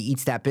feeds him and he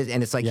eats that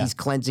and it's like he's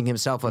cleansing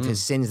himself of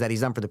his sins that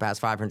he's done for the past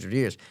 500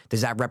 years.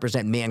 Does that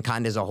represent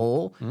mankind as a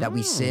whole? That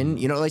we sin?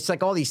 It's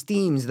like all these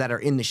themes that are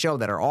in the show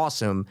that are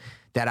awesome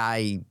that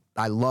I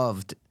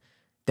loved.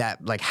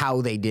 That like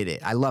how they did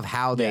it. I love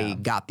how they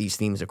got these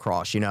themes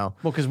across, Well,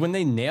 because when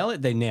they nail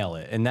it,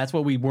 and that's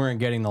what we weren't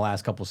getting the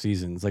last couple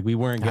seasons. Like we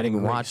weren't getting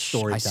great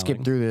storytelling. I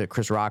skipped through the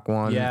Chris Rock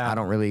one. Yeah. I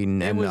don't really,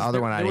 and the other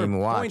one I didn't even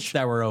watch. Points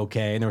that were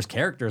okay, and there was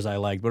characters I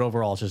liked, but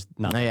overall, it's just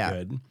not that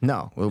good.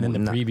 No, And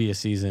then the previous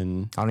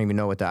season, I don't even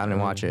know what that. I didn't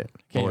watch it.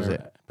 What was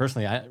it?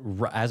 Personally,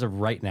 as of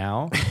right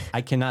now,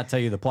 I cannot tell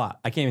you the plot.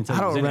 I can't even tell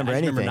you. I don't remember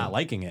anything. I remember not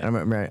liking it. I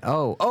remember.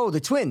 Oh, the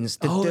twins.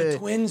 The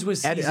twins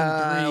was season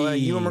 3.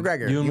 Ewan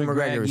McGregor. Ewan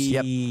McGregor.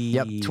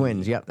 Yep,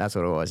 twins. Yep, that's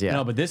what it was. Yeah.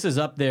 No, but this is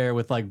up there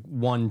with like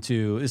 1,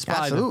 2. It's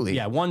probably Absolutely.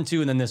 1, 2,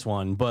 and then this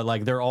one. But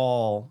like they're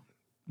all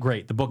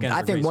great. The bookends.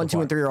 I think 1, 2,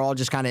 and 3 are all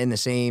just kind of in the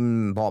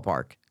same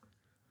ballpark.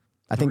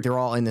 I think they're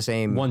all in the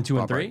same 1, 2,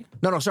 and ballpark. 3?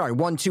 No, sorry,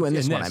 1, 2, and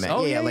this one I meant.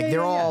 Oh, Like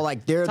they're all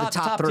like they're the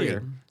top 3.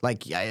 tier.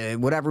 Like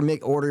whatever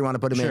order you want to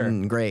put them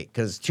in, great.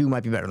 Because 2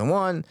 might be better than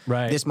 1.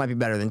 Right. This might be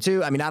better than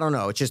 2. I mean, I don't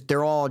know. It's just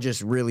they're all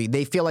just really.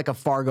 They feel like a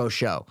Fargo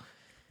show.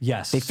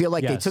 Yes. They feel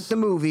like they took the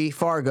movie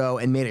Fargo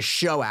and made a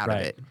show out of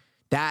it.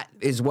 That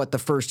is what the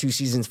first 2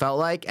 seasons felt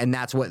like, and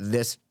that's what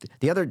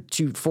the other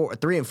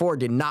 3 and 4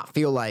 did not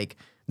feel like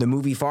the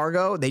movie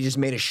Fargo. They just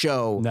made a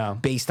show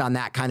based on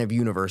that kind of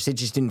universe. It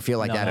just didn't feel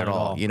like that at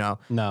all.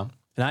 No.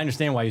 And I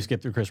understand why you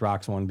skipped through Chris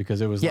Rock's one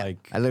because it was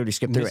like I literally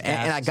skipped through it,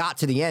 and I got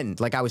to the end.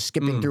 Like I was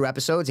skipping through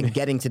episodes and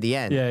getting to the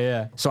end.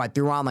 Yeah. So I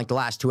threw on like the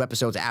last 2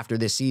 episodes after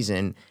this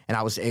season, and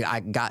I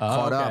got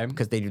caught up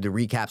because they do the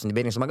recaps and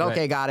debating. So I'm like,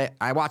 okay, got it.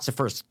 I watched the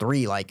first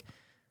 3 like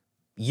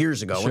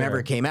years ago, whenever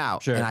it came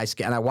out, and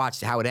I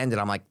watched how it ended.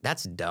 I'm like,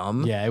 that's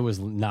dumb. Yeah, it was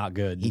not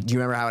good. Do you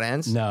remember how it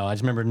ends? No, I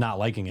just remember not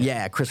liking it.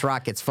 Yeah, Chris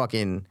Rock gets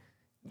fucking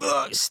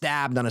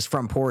stabbed on his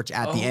front porch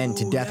at the end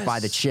to death by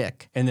the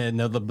chick. And then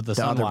the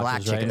son other watches,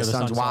 black chick, right? and the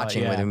son's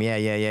watching with him.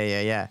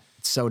 Yeah.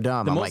 It's so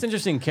dumb. The most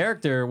interesting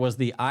character was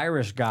the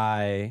Irish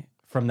guy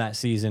from that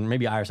season.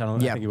 Maybe Irish. I don't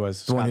know. I think he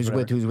was the one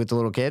Scott, who's with the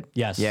little kid.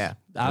 Yes. Yeah.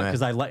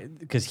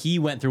 Because he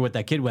went through what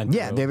that kid went through.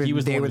 Yeah, he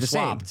was they one were who the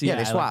same. swapped. Yeah,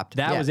 they swapped.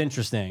 That Yeah. was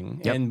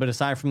interesting. Yep. But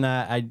aside from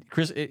that,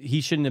 he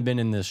shouldn't have been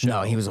in this show.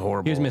 No, he was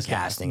horrible. He was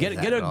miscast. Casting Get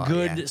at a all,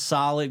 good,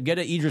 solid, get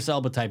an Idris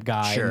Elba type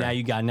guy. Sure. And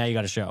now you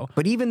got a show.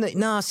 But even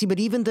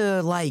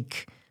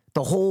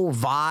the whole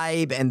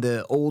vibe and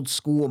the old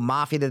school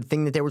mafia, the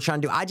thing that they were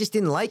trying to do, I just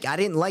didn't like. I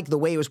didn't like the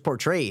way it was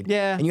portrayed.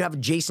 Yeah. And you have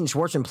Jason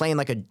Schwartzman playing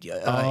like a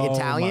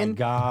Italian. My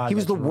God, he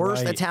was the that's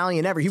worst right.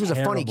 Italian ever. He was a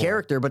funny Terrible.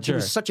 character, but he Sure.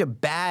 was such a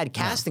bad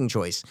casting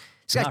choice.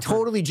 This guy's Not for-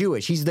 totally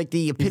Jewish. He's like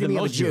the epitome of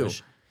a most Jew.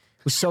 Jewish.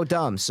 It was so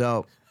dumb.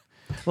 So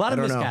A lot of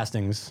I don't know.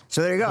 miscastings.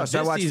 So there you go. But So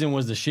I this watched- season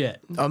was the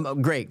shit.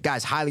 great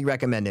guys, highly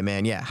recommend it,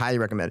 man. Yeah, highly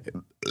recommend it.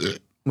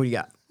 What do you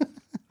got?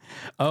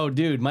 Oh,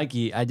 dude,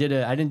 Mikey, I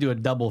didn't do a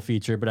double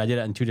feature, but I did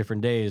it in 2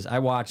 different days. I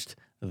watched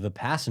The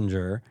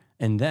Passenger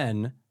and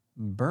then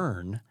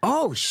Burn.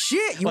 Oh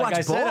shit! You Like watched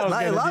I said I both? was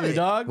I gonna love do, it,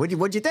 dog.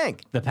 What'd you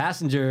think? The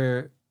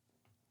Passenger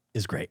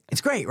is great.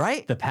 It's great,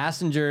 right? The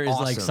Passenger is like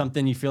Awesome.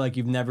 something you feel like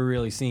you've never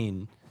really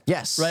seen.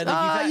 Yes. Right?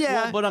 Like you've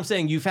had, well, but I'm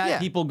saying you've had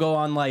people go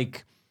on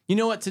like, you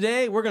know what,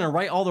 today we're going to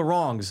right all the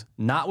wrongs.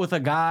 Not with a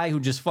guy who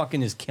just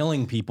fucking is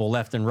killing people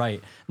left and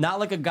right. Not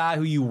like a guy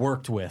who you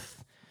worked with.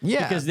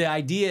 Yeah. Because the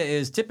idea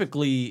is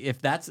typically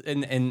if that's,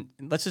 and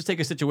let's just take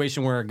a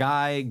situation where a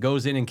guy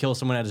goes in and kills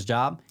someone at his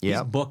job. He's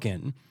Yep.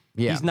 booking.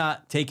 Yeah. He's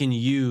not taking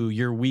you,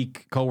 your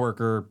weak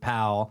coworker,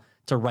 pal,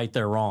 to right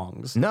their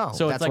wrongs. No,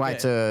 so that's why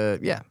it's a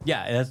yeah.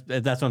 Yeah,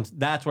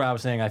 that's where I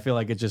was saying I feel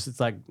like it's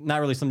like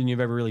not really something you've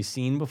ever really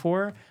seen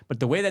before, but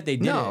the way that they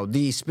did it.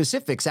 The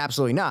specifics,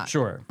 absolutely not.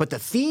 Sure. But the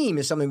theme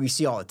is something we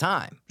see all the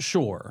time.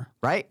 Sure.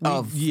 Right?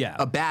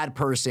 A bad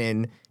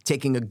person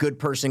taking a good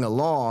person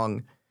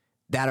along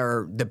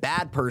the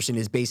bad person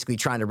is basically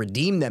trying to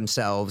redeem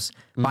themselves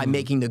by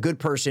making the good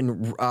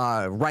person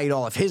right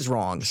all of his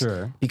wrongs.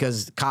 Sure.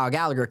 Because Kyle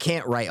Gallagher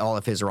can't right all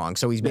of his wrongs.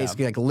 So he's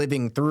basically like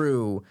living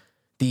through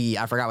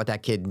I forgot what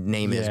that kid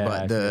name is,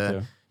 but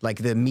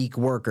the meek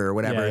worker or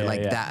whatever,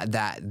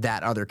 that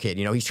other kid,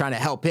 you know, he's trying to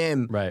help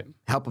him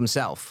help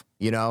himself,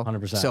 you know?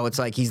 100%. So it's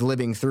like he's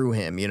living through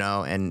him, you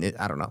know, and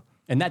I don't know.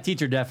 And that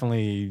teacher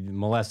definitely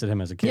molested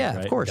him as a kid, yeah,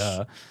 right? Of course.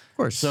 Of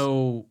course.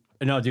 So,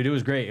 no, dude, it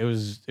was great. It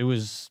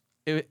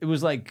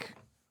was like,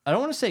 I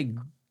don't want to say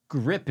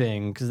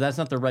gripping because that's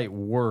not the right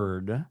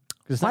word.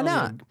 Why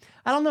not?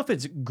 I don't know if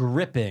it's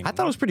gripping. I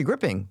thought it was pretty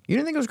gripping. You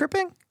didn't think it was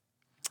gripping?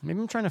 Maybe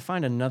I'm trying to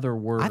find another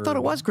word. I thought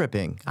it was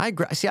gripping. I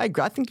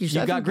think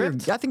you got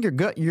gripped. I think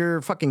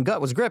your fucking gut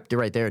was gripped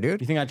right there,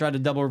 dude. You think I tried to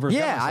double reverse?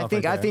 Yeah,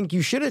 I think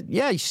you should have.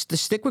 Yeah, you should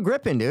stick with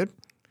gripping, dude.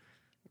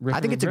 I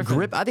think it's a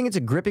grip. I think it's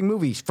a gripping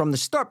movie from the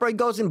start. Bro, he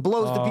goes and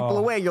blows the people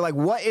away. You're like,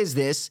 what is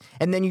this?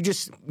 And then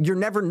you're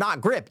never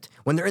not gripped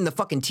when they're in the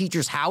fucking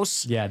teacher's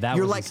house. Yeah,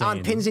 you're was like insane.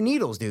 On pins and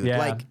needles, dude. Yeah.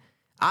 Like,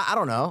 I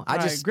don't know.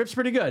 Grip's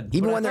pretty good.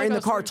 Even when they're in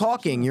the car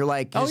talking, you're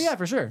like, oh yeah,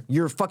 for sure.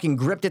 You're fucking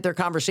gripped at their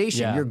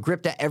conversation. Yeah. You're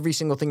gripped at every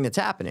single thing that's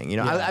happening. You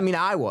know, I mean,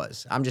 I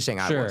was. I'm just saying,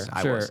 I was.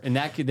 Sure. And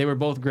that kid, they were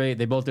both great.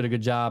 They both did a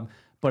good job.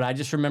 But I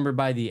just remember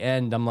by the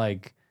end, I'm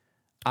like,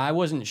 I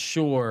wasn't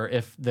sure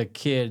if the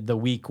kid, the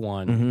weak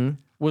one,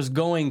 was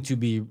going to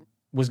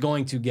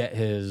get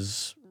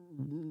his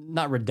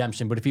not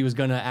redemption, but if he was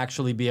going to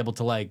actually be able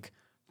to like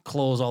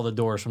close all the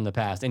doors from the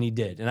past, and he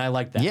did, and I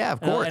like that. Yeah,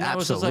 of course, and absolutely. I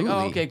was just like,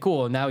 oh, okay,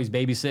 cool. And now he's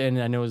babysitting,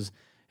 and I know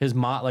his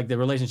mom, like the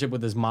relationship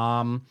with his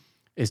mom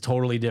is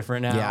totally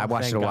different now. Yeah, I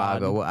watched it a while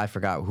ago. I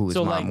forgot who his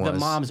mom was. So like the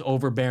mom's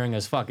overbearing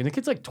as fuck, and the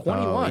kid's like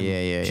 21. Oh,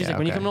 yeah. She's like,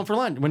 when you coming home for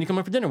lunch? When you coming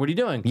home for dinner? What are you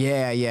doing?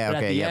 Yeah. But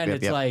Okay. at the end,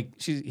 it's like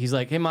he's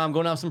like, hey mom,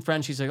 going out with some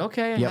friends. She's like,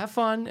 okay, have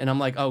fun. And I'm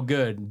like, oh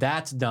good,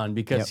 that's done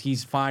because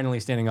he's finally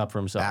standing up for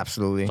himself.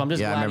 Absolutely. So I'm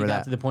just glad he got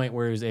that. to the point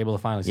where he was able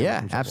to finally stand up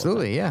for himself.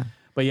 Absolutely. Yeah.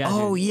 But yeah.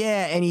 Oh dude.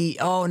 yeah, and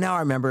now I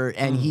remember,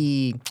 and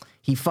he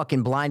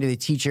fucking blinded the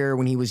teacher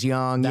when he was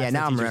young. That's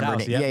now I'm remembering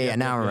it. Yep,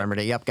 Now I remembered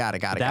it. Yep, got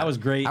it. That was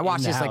great. I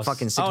watched in the this like house.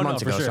 fucking 6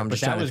 months ago, sure. so I'm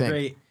just but trying to think. that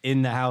was great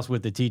in the house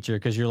with the teacher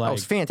because you're like, it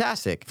was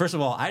fantastic. First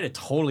of all, I had a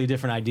totally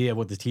different idea of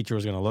what the teacher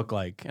was going to look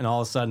like, and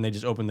all of a sudden they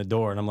just opened the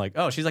door, and I'm like,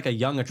 oh, she's like a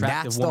young,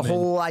 attractive woman. That's the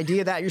whole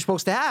idea that you're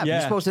supposed to have. Yeah.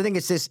 You're supposed to think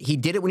it's this. He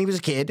did it when he was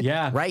a kid.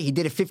 Yeah. Right. He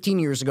did it 15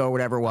 years ago, or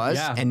whatever it was.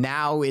 Yeah. And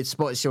now it's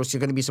going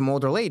to be some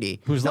older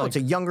lady. It's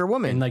a younger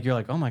woman. And like you're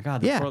like, oh my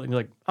god. Yeah. And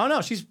you're like, oh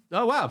no,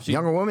 oh wow,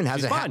 younger woman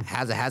she's fine.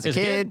 has a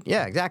kid.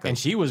 Yeah, exactly. And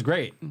she was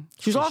great.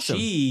 She's awesome.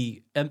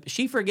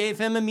 She forgave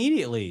him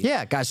immediately.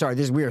 Yeah, guys, sorry,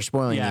 we are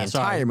spoiling the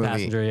entire movie.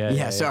 Passenger,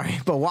 yeah, sorry,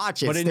 but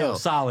watch it. But still. No,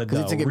 solid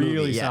though. It's a good really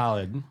movie,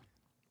 solid.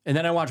 And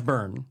then I watched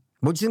Burn.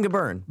 What'd you think of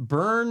Burn?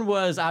 Burn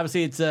was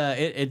obviously it's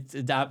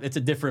a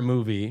different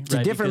movie. It's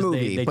a different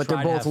movie, but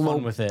they're both low.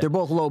 They're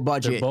both low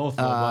budget. They're both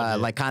low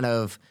budget. Like kind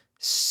of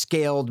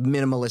scaled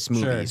minimalist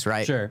movies,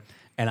 right? Sure.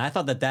 And I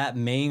thought that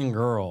main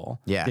girl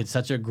did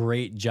such a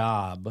great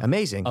job.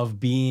 Amazing. Of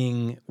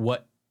being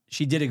what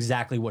she did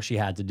exactly what she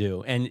had to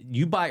do. And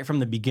you buy it from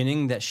the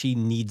beginning that she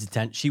needs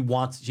attention.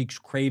 She's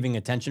craving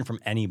attention from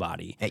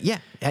anybody.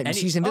 And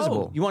she's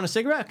invisible. Oh, you want a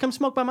cigarette? Come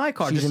smoke by my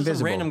car. She's Just invisible.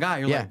 some random guy.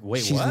 You're like,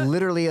 wait, she's what? She's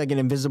literally like an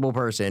invisible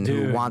person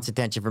Dude. who wants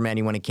attention from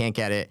anyone and can't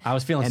get it. I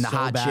was feeling and the so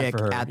hot bad chick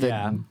for her. at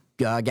the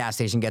gas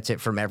station gets it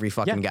from every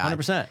fucking guy.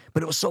 100%.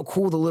 But it was so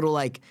cool, the little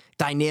like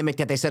dynamic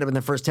that they set up in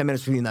the first 10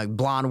 minutes between the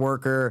blonde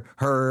worker,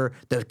 her,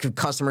 the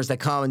customers that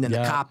come, and then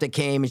the cop that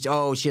came.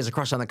 She has a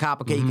crush on the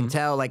cop. Okay, you can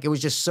tell. Like it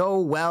was just so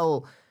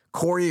well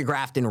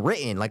choreographed and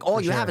written. Like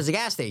all you have is a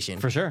gas station.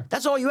 For sure.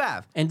 That's all you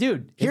have. And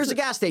dude, here's a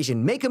gas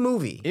station. Make a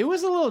movie. It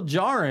was a little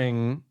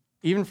jarring,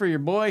 even for your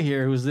boy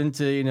here who's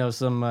into,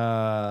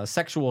 some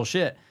sexual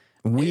shit.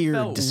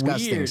 Weird,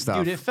 disgusting stuff.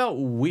 Dude, it felt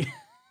weird.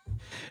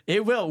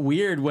 It felt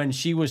weird when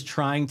she was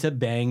trying to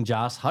bang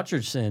Josh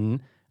Hutcherson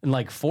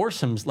and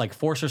force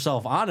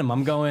herself on him.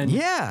 I'm going,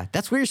 yeah,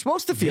 that's where you're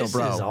supposed to feel,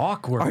 bro. This is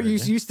awkward. Are you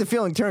used to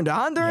feeling turned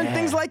on during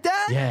things like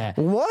that? Yeah.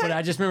 What? But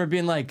I just remember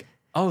being like,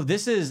 oh,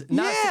 this is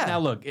not. Now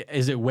look,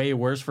 is it way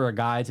worse for a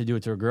guy to do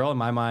it to a girl? In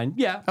my mind,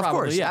 yeah, probably, of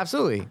course, yeah.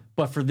 absolutely.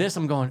 But for this,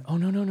 I'm going, oh,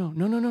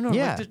 no.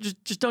 Yeah. Like,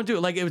 just don't do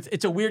it. Like,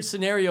 it's a weird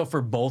scenario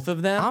for both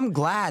of them. I'm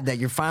glad that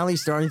you're finally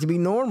starting to be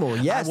normal.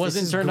 Yes, I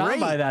wasn't turned on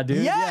by that,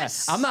 dude.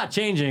 Yes. Yeah. I'm not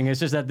changing. It's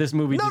just that this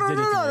movie did it to me.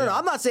 No.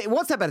 I'm not saying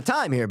one step at a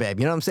time here, babe.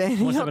 You know what I'm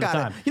saying? One step at a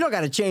time. You don't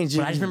got to change it.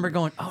 But I just remember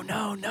going, oh,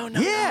 no.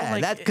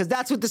 Yeah, because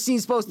that's what the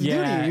scene's supposed to do to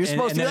you. You're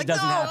supposed to be like, no,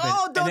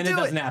 don't do it. And then it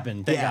doesn't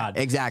happen. Thank God.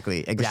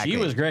 Exactly. But she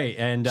was great.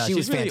 And she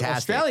was really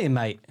fantastic. Australian,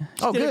 mate.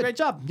 She did a great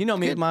job. You know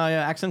me with my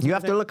accents. You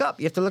have to look up.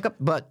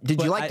 But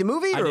did you like the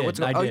movie?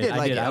 I did.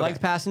 I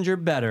liked Passenger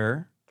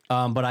better.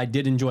 But I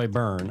did enjoy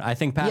Burn. I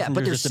think Passengers. Yeah,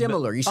 but they're is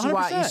similar. You see 100%.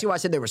 why? You see why I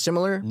said they were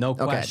similar? No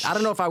Okay. question. I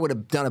don't know if I would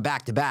have done a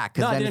back to back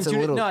because then it's a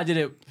little. No, I did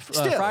it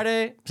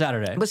Friday,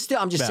 Saturday. But still,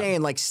 I'm just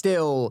saying, like,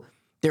 still,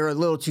 they're a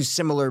little too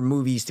similar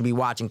movies to be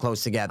watching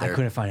close together. I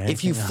couldn't find anything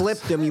If you else.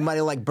 flipped them, you might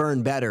have liked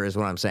Burn better, is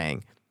what I'm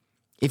saying.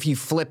 If you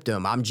flipped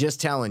them, I'm just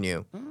telling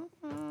you.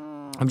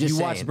 I'm just you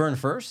saying. watched Burn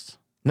first?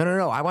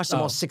 No. I watched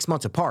them all 6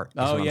 months apart. Is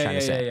what I'm trying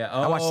to say. yeah.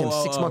 I watched them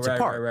 6 months right,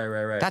 apart.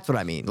 Right. That's what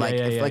I mean. Like,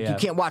 yeah, you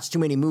can't watch too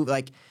many movies.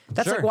 Like,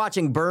 that's Sure. like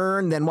watching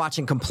Burn, then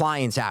watching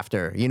Compliance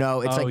after. You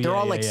know, it's like they're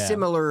all like I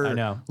similar,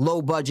 know.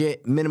 low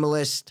budget,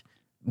 minimalist,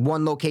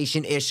 one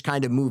location ish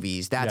kind of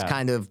movies. That's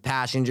kind of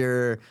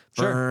Passenger,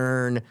 Sure.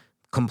 Burn,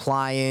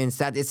 Compliance.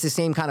 That it's the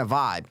same kind of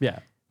vibe. Yeah.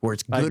 Where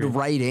it's I good agree.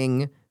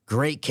 writing,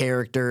 great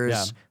characters,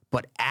 Yeah.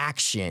 but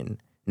action.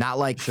 Not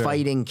like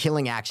fighting,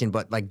 killing action,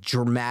 but like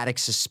dramatic,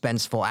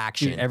 suspenseful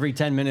action. Dude, every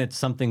 10 minutes,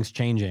 something's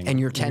changing. And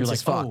you're tense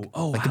as fuck.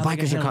 Like the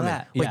bikers are coming.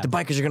 That? Wait, Yeah. the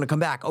bikers are gonna come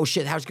back. Oh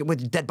shit, how's with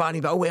the dead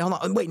body? Oh wait, hold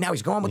on. Wait, now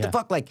he's gone. What the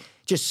fuck? Like,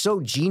 just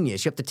so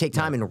genius. You have to take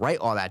time and write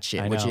all that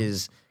shit, which know.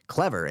 is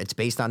clever. It's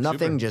based on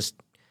nothing. Just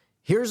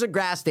here's a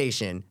gas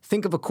station.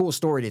 Think of a cool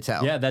story to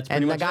tell. Yeah, that's pretty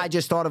and much the guy it.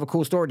 just thought of a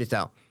cool story to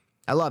tell.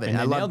 I love it. And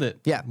I they love nailed it.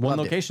 Yeah, One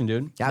loved it. location,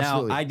 dude.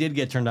 Absolutely. Now, I did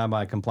get turned on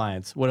by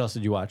Compliance. What else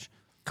did you watch?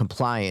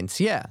 Compliance,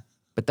 yeah,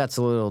 but that's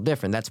a little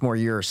different. That's more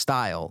your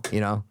style, you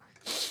know.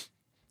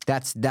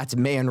 That's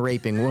man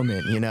raping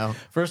woman, you know.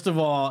 First of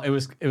all, it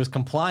was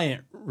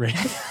compliant rape.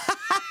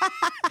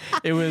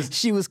 It was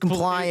She was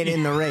compliant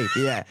in the rape.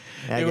 Yeah,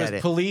 I it get was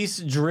it. police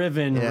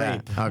driven Yeah,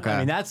 rape. okay, I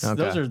mean that's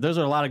okay. those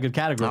are a lot of good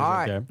categories All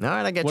right right, there. all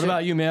right, I get What you.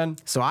 about you, man?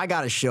 So I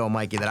got a show,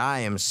 Mikey, that I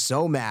am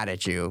so mad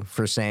at you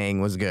for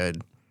saying was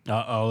good.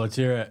 Let's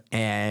hear it.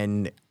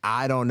 And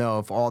I don't know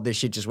if all this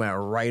shit just went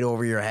right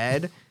over your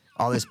head.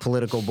 All this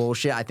political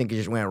bullshit, I think it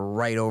just went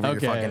right over your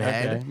fucking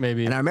head.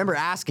 maybe. And I remember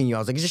asking you, I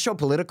was like, is this show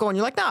political? And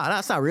you're like, no,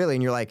 that's not really.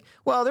 And you're like,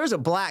 well, there's a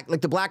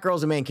the black girl's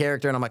the main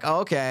character. And I'm like,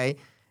 oh, okay.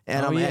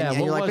 And, and what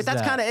you're like, was but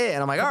that's that? kind of it.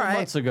 And I'm like, A all couple right.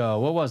 months ago,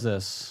 what was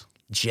this?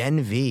 Gen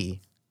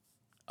V.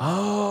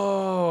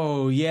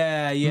 Oh,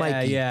 yeah,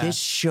 Mikey, yeah. this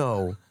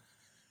show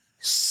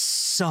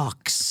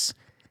sucks.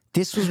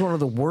 This was one of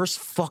the worst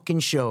fucking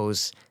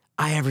shows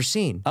I ever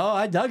seen. Oh,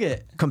 I dug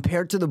it.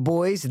 Compared to The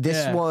Boys, this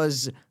Yeah.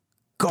 was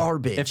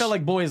garbage. It felt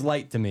like Boys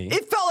Light to me.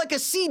 It felt like a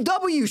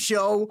CW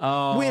show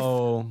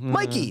with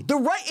Mikey.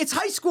 It's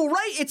high school,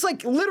 right? It's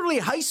like literally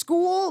high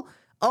school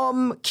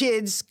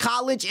kids,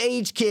 college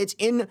age kids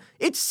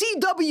it's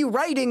CW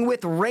writing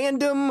with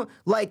random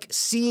like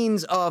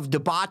scenes of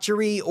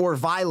debauchery or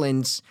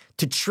violence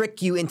to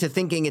trick you into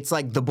thinking it's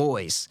like The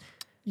Boys.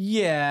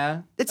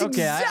 Yeah. It's okay,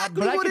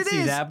 exactly I what could it see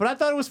is. that, but I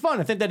thought it was fun.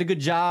 I think they did a good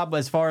job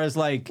as far as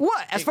like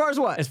What? As far as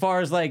what? As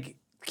far as like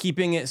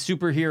keeping it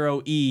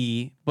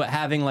superhero-y, but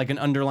having like an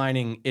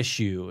underlining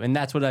issue, and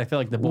that's what I feel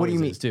like The Boys What do you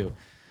mean? is too.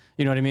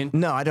 You know what I mean?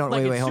 No, I don't.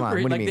 Like wait, it's hold on.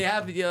 super- What do like you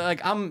mean? they have,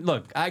 like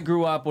look, I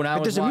grew up when I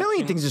was. There's a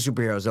million watching- things of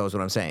superheroes, though, is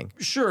what I'm saying.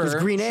 Sure,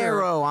 There's Green sure.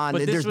 Arrow on. But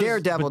this There's was-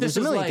 Daredevil. but There's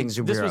this a million was things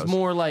of superheroes. This was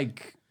more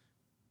like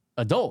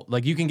adult.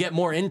 Like you can get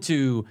more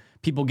into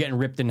people getting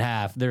ripped in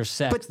half. There's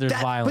sex. There's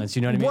violence.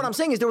 You know what I mean? What I'm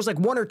saying is there was like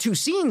one or two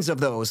scenes of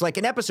those. Like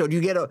an episode, you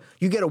get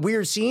a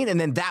weird scene, and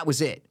then that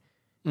was it.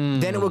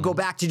 Then it would go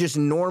back to just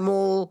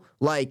normal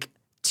like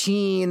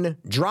teen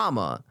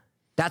drama.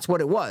 That's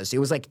what it was. It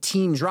was like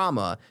teen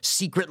drama,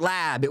 secret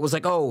lab. It was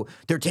like, oh,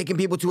 they're taking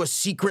people to a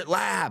secret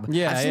lab.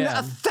 Yeah, I've seen yeah.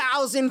 that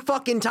 1,000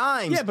 fucking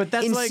times. Yeah, but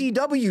that's in like-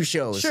 CW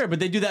shows. Sure, but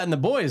they do that in The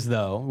Boys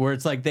though, where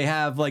it's like they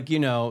have like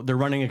they're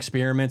running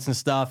experiments and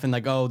stuff, and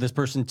like this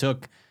person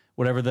took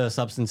whatever the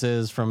substance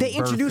is from. They birth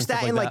introduced and that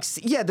stuff in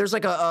like that. there's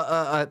like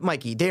a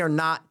Mikey. They are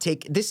not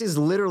this is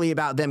literally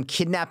about them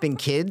kidnapping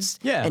kids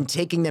and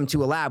taking them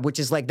to a lab, which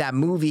is like that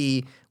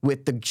movie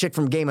with the chick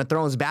from Game of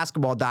Thrones,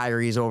 Basketball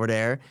Diaries over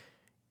there,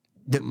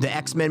 the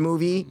X-Men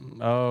movie.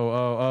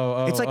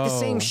 Oh. It's like the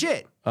same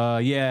shit.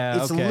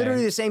 Yeah. It's okay.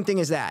 literally the same thing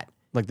as that.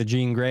 Like the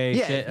Jean Grey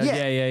shit.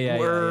 Yeah.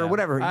 Or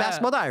whatever.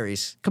 Basketball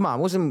Diaries. Come on,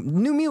 wasn't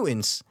New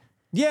Mutants?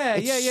 Yeah.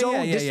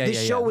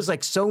 This show was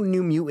like so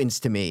New Mutants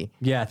to me.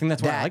 Yeah, I think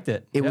that's why I that liked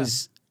it. It Yeah.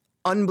 was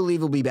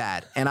unbelievably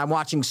bad. And I'm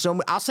watching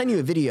I'll send you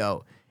a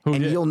video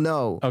and did? you'll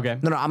know. Okay.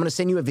 No, I'm going to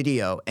send you a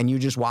video and you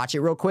just watch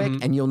it real quick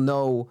and you'll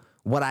know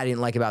what I didn't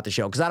like about the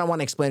show. Because I don't want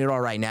to explain it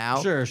all right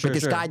now. Sure. But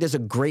this guy does a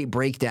great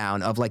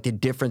breakdown of like the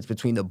difference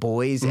between The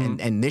Boys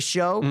and this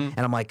show. And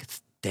I'm like,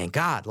 thank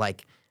God.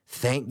 Like,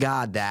 thank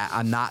God that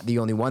I'm not the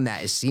only one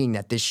that is seeing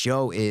that this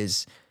show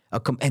is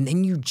and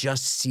then you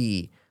just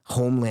see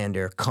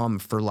Homelander come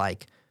for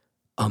like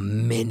a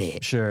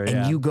minute. Sure, and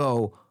yeah. you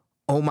go,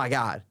 oh my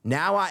God.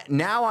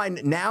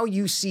 Now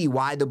you see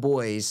why The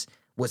Boys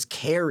was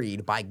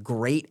carried by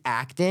great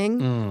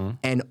acting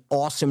and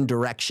awesome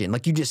direction.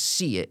 Like you just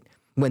see it.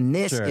 When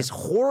this Sure. is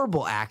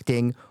horrible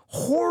acting,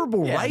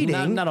 horrible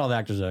writing. Not all the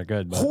actors are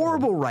good. But,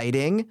 Horrible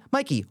writing.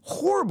 Mikey,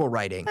 horrible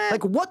writing.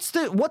 Like what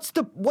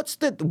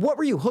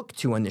were you hooked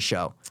to in the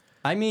show?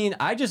 I mean,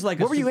 I just like.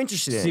 What were you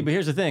interested in? See, but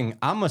here's the thing: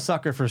 I'm a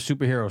sucker for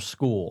superhero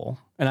school,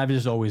 and I've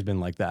just always been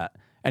like that.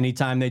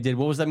 Anytime they did,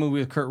 what was that movie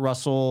with Kurt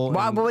Russell?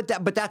 Well,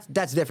 but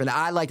that's different.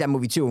 I liked that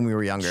movie too when we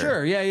were younger.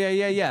 Sure,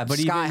 yeah. But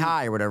Sky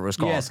High or whatever it was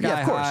called. Yeah,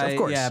 Sky High. Of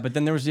course. Yeah, but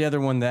then there was the other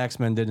one the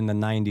X-Men did in the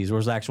 90s, where it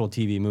was an actual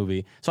TV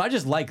movie. So I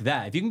just like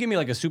that. If you can give me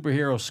like a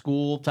superhero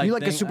school type You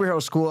like thing, a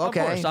superhero school,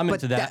 okay. Of course, I'm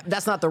into that.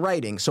 That's not the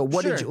writing. So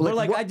what did you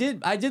like?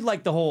 I did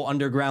like the whole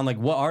underground, like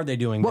what are they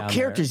doing What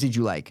characters did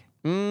you like?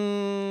 Give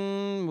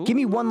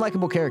me one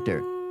likable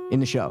character in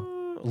the show.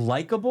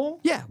 Likable?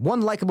 Yeah, one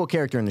likable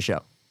character in the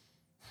show.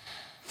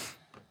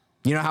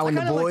 You know how in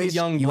The Boys, like the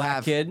young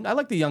black kid. I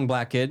like the young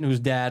black kid whose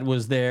dad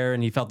was there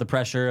and he felt the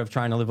pressure of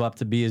trying to live up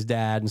to be his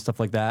dad and stuff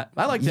like that.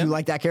 I liked him. You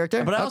like that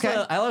character? But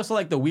I also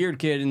like the weird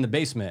kid in the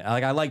basement.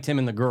 I liked him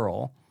and the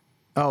girl.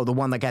 Oh, the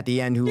one like at the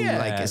end who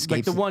like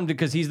escapes. Like the one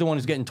because he's the one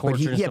who's getting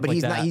tortured. And stuff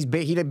he's like not.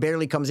 That. He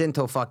barely comes in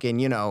till fucking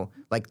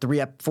like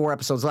 4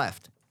 episodes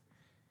left.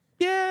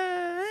 Yeah.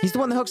 He's the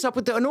one that hooks up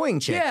with the annoying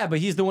chick. Yeah, but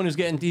he's the one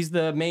he's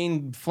the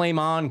main flame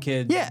on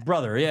kid. Yeah.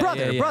 Brother. Yeah.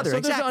 Brother, So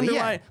exactly.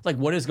 Like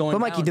what is going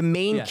on? But Mikey, the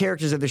main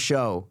characters of the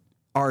show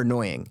are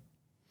annoying.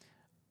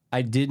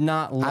 I did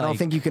not like. I don't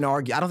think you can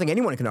argue. I don't think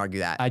anyone can argue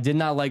that. I did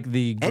not like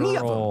the girl. Any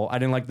of them. I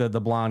didn't like the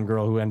blonde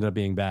girl who ended up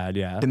being bad.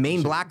 Yeah. The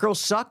main black girl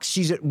sucks.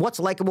 What's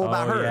likable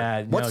about her?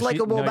 Yeah. What's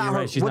likable about her?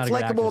 Right. What's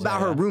likable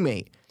about her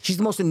roommate? She's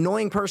the most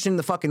annoying person in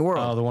the fucking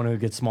world. Oh, the one who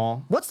gets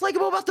small. What's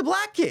likable about the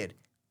black kid?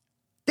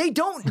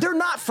 They're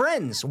not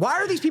friends. Why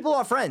are these people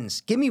all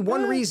friends? Give me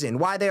one reason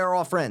why they are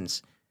all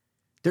friends.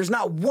 There's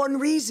not one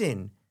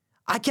reason.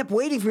 I kept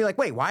waiting for you like,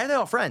 wait, why are they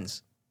all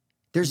friends?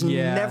 There's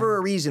never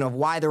a reason of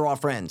why they're all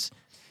friends.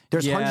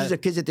 There's hundreds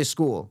of kids at this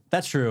school.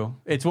 That's true.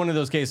 It's one of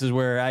those cases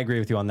where I agree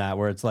with you on that,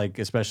 where it's like,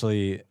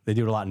 especially, they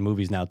do it a lot in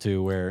movies now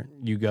too, where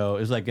you go,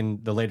 it's like in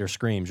the later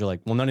Screams, you're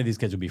like, well, none of these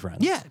kids would be friends.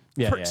 Yeah.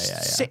 Yeah.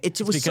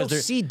 It was so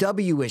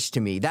CW-ish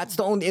to me. That's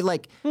the only,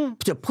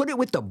 to put it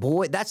with the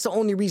boy, that's the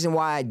only reason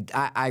why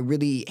I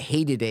really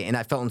hated it and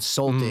I felt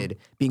insulted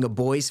being a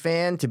boys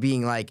fan to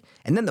being like,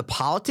 and then the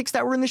politics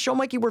that were in the show,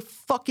 Mikey, were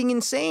fucking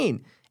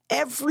insane.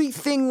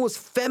 Everything was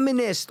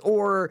feminist,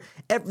 or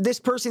this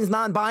person's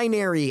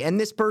non-binary, and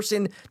this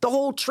person, the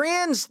whole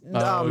trans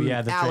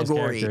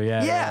allegory.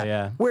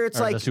 Yeah. Where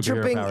it's like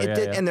tripping, power,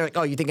 and they're like,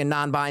 oh, you think a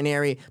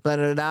non-binary, blah,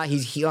 blah, blah,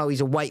 he's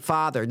a white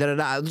father, da,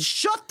 da, da.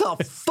 Shut the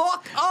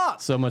fuck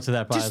up. So much of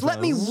that. Just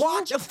let me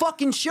watch a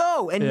fucking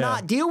show and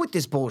not deal with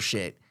this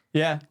bullshit.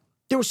 Yeah.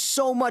 There was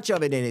so much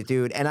of it in it,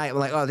 dude. And I'm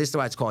like, oh, this is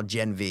why it's called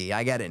Gen V.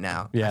 I get it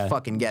now. Yeah. I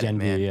fucking get Gen it,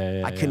 man.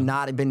 V, I could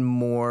not have been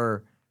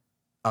more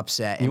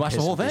upset and watched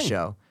the whole thing?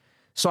 show.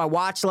 So I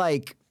watched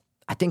I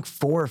think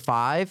 4 or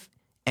 5,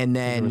 and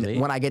then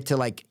when I get to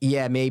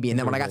maybe, and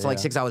then when I got to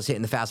 6, I was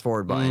hitting the fast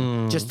forward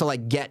button just to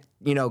get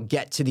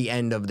to the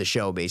end of the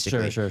show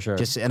basically. Sure.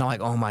 And I'm like,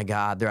 oh my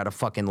god, they're at a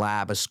fucking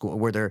lab, a school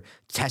where they're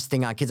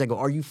testing on kids. I go,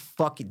 are you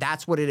fucking?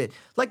 That's what it is.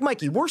 Like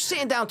Mikey, we're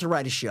sitting down to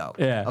write a show.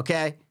 Yeah.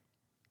 Okay.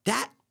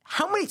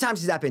 How many times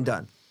has that been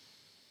done?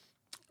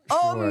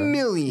 A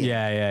million.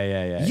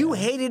 Yeah. You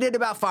hated it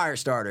about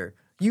Firestarter.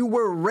 You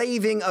were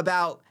raving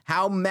about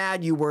how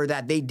mad you were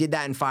that they did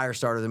that in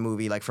Firestarter, the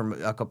movie,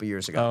 from a couple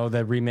years ago. Oh,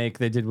 that remake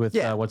they did with,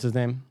 what's his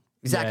name?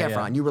 Zac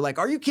Efron. Yeah. You were like,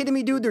 are you kidding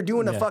me, dude? They're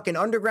doing a fucking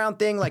underground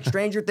thing like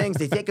Stranger Things.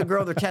 They take a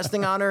girl, they're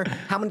testing on her.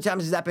 How many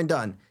times has that been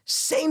done?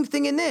 Same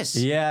thing in this.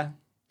 Yeah.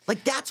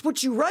 That's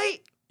what you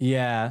write?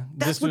 Yeah.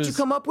 That's what you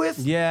come up with?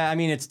 Yeah, I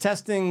mean, it's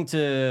testing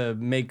to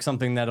make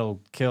something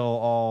that'll kill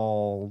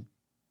all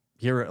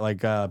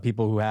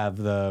people who have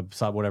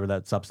whatever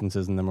that substance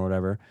is in them or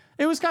whatever.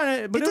 It was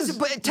kind of, it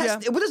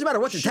doesn't matter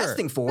what they're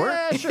testing for.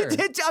 Yeah, sure.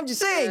 I'm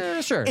just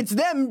saying, sure. It's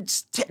them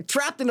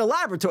trapped in a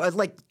laboratory,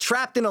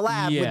 trapped in a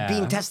lab with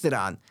being tested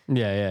on.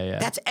 Yeah.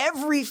 That's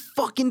every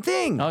fucking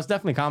thing. Oh, it's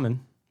definitely common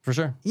for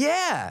sure.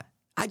 Yeah,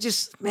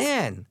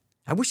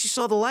 I wish you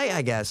saw the light,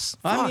 I guess.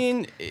 Fuck. I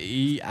mean,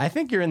 I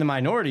think you're in the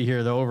minority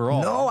here, though,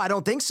 overall. No, I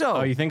don't think so.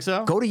 Oh, you think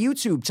so? Go to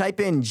YouTube, type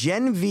in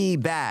Gen V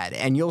bad,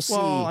 and you'll see.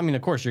 Well, I mean,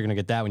 of course you're going to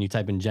get that when you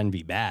type in Gen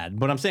V bad.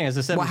 But I'm saying as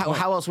a 7. Well,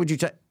 how else would you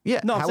type?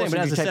 Yeah, no, I'm saying, but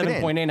as a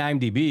 7.8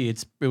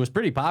 IMDb, it was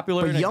pretty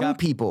popular. For young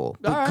people,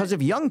 because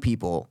of young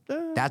people,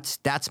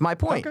 that's my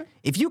point. Okay.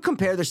 If you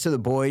compare this to The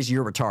Boys,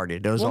 you're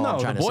retarded. That's all I'm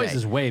trying to say. The Boys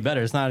is way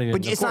better. It's not even.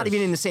 But it's not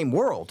even in the same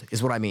world,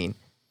 is what I mean.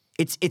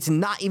 It's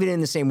not even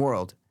in the same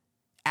world.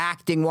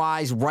 Acting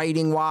wise,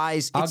 writing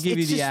wise, I'll give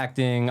you the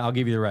acting. I'll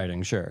give you the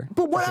writing. Sure.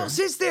 But what else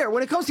is there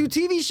when it comes to a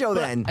TV show?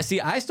 Then I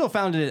see. I still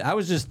found it. I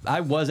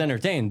was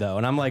entertained though,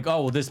 and I'm like,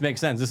 oh, well, this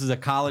makes sense. This is a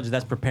college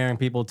that's preparing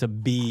people to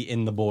be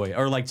in The Boy,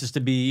 or just to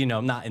be,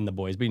 not in The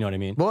Boys, but you know what I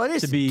mean. Well, it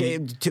is to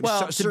be.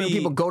 Certain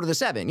people go to the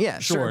 7. Yeah,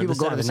 sure. Certain people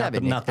go to the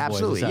 7. Not the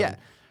absolutely. Boys, the 7.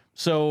 Yeah.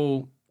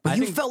 So, but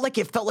you felt like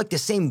it felt like the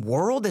same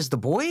world as The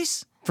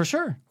Boys for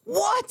sure.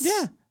 What?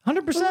 Yeah.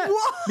 100%.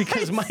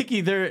 Because Mikey,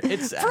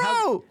 it's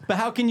bro. But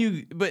how can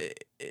you? But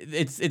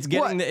it's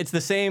getting it's the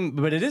same.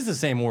 But it is the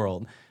same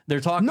world. They're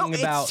talking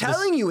about. It's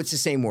telling you it's the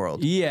same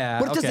world. Yeah,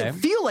 but it doesn't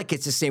feel like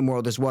it's the same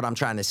world. Is what I'm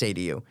trying to say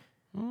to you.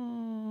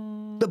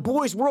 The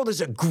Boys' world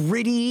is a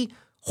gritty,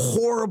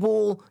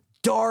 horrible,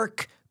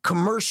 dark,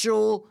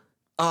 commercial,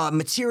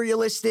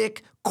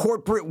 materialistic,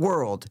 corporate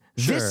world.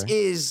 Sure. This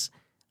is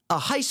a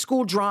high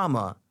school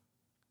drama.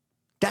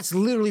 That's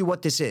literally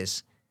what this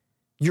is.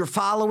 You're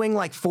following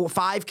like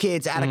 5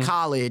 kids out of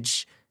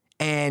college,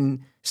 and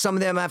some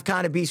of them have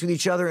kind of beefs with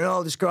each other, and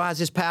oh, this girl has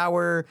this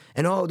power,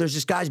 and oh, there's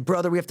this guy's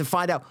brother, we have to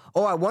find out.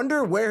 Oh, I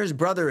wonder where his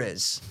brother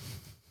is.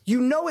 You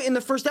know it in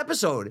the first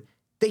episode.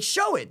 They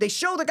show it. They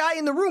show the guy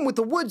in the room with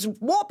the woods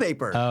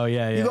wallpaper. Oh,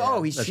 yeah. You go,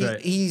 oh, right.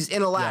 he's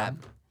in a lab.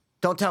 Yeah.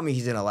 Don't tell me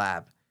he's in a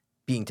lab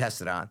being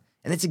tested on.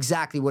 And that's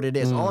exactly what it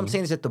is. All I'm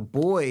saying is that The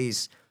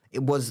Boys,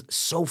 it was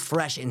so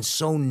fresh and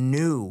so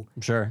new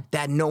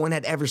that no one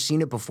had ever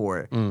seen it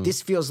before.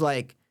 This feels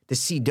like the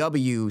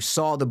CW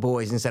saw The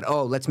Boys and said,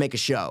 oh, let's make a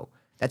show.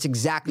 That's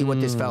exactly what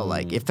this felt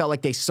like. It felt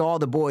like they saw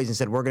The Boys and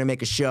said, we're going to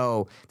make a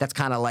show that's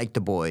kind of like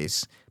The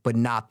Boys, but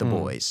not The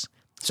Boys.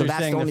 So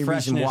that's the only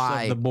reason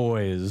why. Of The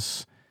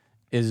Boys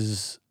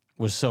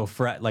was so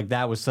fresh. Like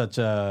that was such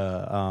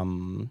a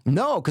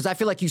No, because I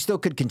feel like you still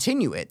could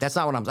continue it. That's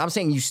not what I'm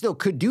saying. You still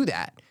could do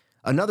that.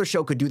 Another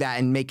show could do that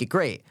and make it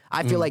great.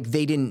 I feel like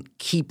they didn't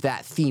keep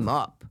that theme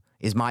up.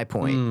 Is my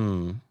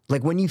point.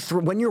 Like when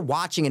you're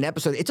watching an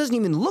episode, it doesn't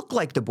even look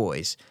like The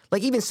Boys.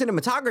 Like even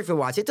cinematography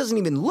wise, it doesn't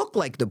even look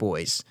like The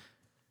Boys.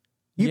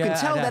 You can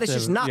tell that it's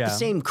just not the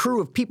same crew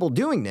of people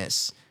doing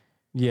this.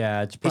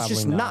 Yeah, it's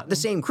just not the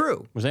same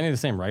crew. Was any of the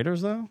same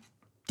writers though?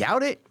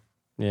 Doubt it.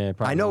 Yeah,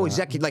 probably. I know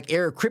executive like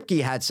Eric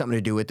Kripke had something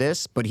to do with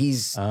this, but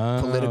he's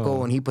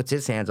political and he puts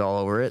his hands all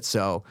over it.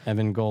 So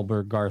Evan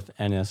Goldberg, Garth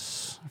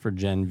Ennis for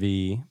Gen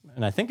V,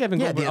 and I think Evan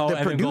Goldberg. The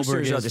Evan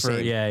producers Goldberg are the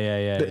same.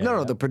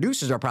 Yeah. The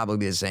producers are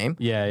probably the same.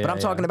 Yeah. But I'm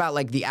talking about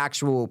like the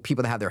actual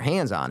people that have their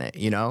hands on it.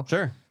 You know.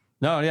 Sure.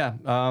 No, yeah.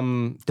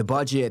 The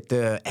budget,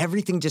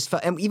 everything just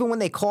felt, and even when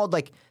they called,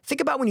 like, think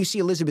about when you see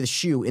Elizabeth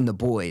Shue in The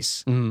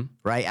Boys,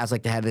 right, as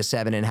like the head of the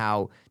 7, and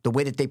how the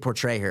way that they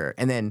portray her,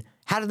 and then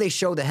how do they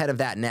show the head of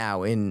that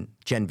now in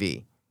Gen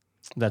V?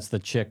 That's the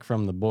chick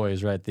from The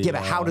Boys, right? But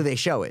how do they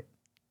show it?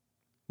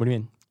 What do you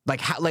mean?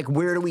 Like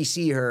where do we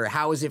see her?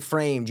 How is it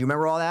framed? Do you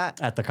remember all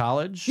that? At the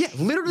college? Yeah,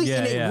 literally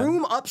in a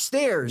room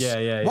upstairs.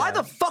 Yeah. Why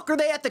the fuck are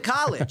they at the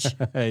college?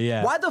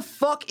 Yeah. Why the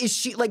fuck is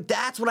she, like,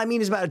 that's what I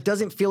mean is about it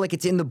doesn't feel like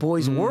it's in The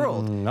Boys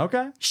world.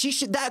 Okay.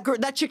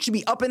 That chick should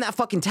be up in that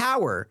fucking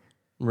tower.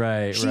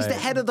 Right. She's the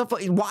head of the.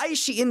 Why is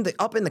she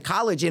up in the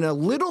college in a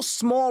little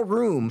small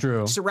room,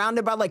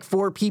 surrounded by like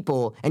 4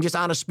 people, and just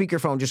on a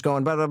speakerphone, just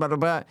going blah blah blah blah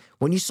blah?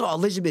 When you saw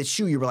Elizabeth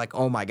Shue, you were like,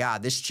 oh my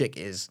god, this chick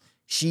is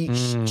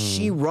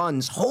she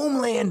runs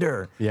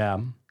Homelander. Yeah,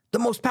 the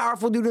most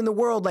powerful dude in the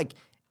world. Like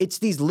it's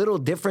these little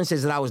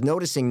differences that I was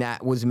noticing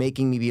that was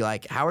making me be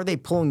like, how are they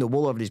pulling the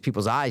wool over these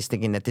people's eyes,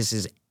 thinking that this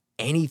is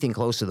anything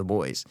close to The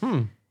Boys?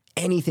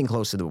 Anything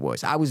close to The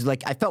Boys. I was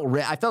like, I felt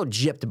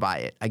gypped by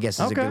it, I guess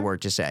is a good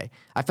word to say.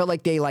 I felt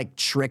like they like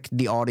tricked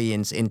the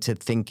audience into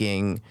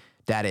thinking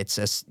that it's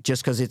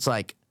just because it's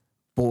like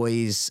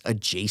boys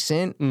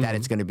adjacent, that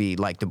it's going to be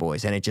like The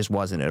Boys, and it just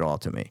wasn't at all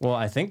to me. Well,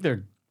 I think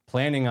they're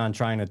planning on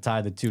trying to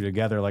tie the two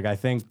together. Like, I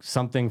think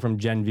something from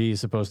Gen V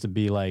is supposed to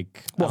be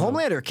like... Well,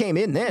 Homelander came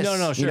in this.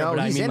 No, sure, but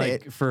I mean,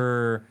 like,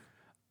 for...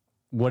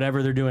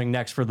 whatever they're doing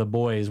next for The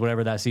Boys,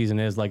 whatever that season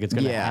is, like it's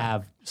going to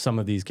have some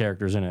of these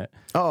characters in it.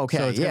 Oh, okay.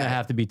 So it's going to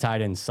have to be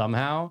tied in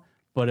somehow.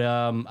 But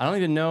I don't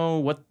even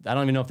know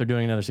if they're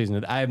doing another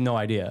season. I have no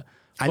idea.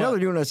 I know they're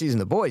doing another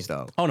season of The Boys,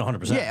 though. Oh, no,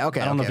 100%. Yeah,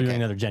 okay. I don't know if they're doing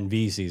another Gen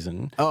V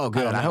season. Oh,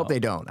 good. I hope they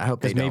don't.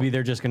 Maybe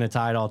they're just going to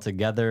tie it all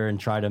together and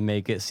try to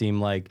make it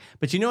seem like...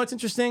 But you know what's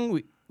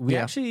interesting? We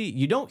actually...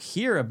 You don't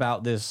hear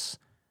about this...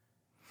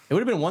 It would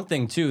have been one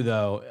thing, too,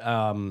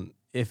 though,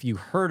 if you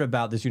heard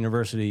about this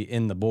university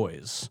in The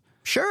Boys.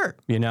 Sure.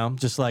 You know,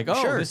 just like,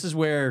 this is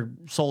where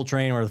Soul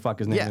Train, where the fuck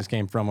his name is,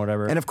 came from,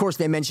 whatever. And of course,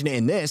 they mention it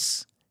in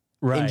this.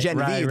 In Gen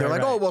V. They're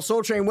like, oh, well,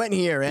 Soul Train went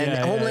here, and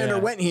Homelander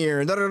went here,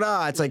 and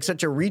da-da-da. It's like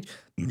such a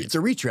it's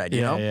a retread, you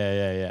know?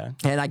 Yeah.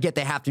 And I get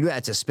they have to do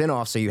that. It's a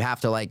spinoff, so you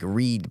have to, like,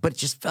 read. But it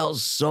just felt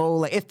so,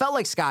 like, it felt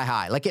like Sky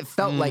High. Like, it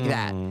felt like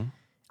that.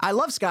 I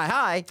love Sky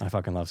High. I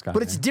fucking love Sky High.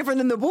 But it's different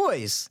than The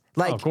Boys.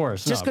 Like, of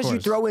course. Just because you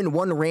throw in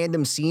one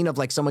random scene of,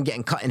 like, someone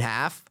getting cut in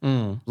half,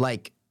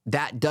 like...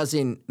 that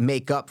doesn't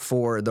make up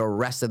for the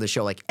rest of the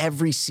show. Like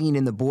every scene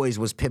in The Boys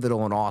was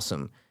pivotal and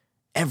awesome.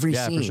 Every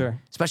scene, for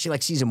sure. Especially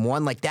like season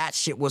 1, like that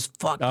shit was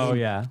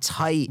fucking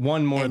tight.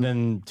 One more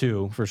than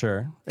 2 for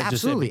sure.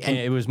 Absolutely,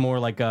 it was more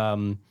like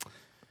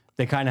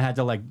they kind of had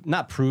to like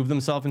not prove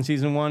themselves in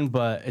season 1,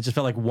 but it just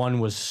felt like 1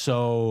 was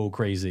so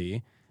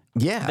crazy.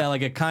 Yeah, that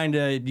like it kind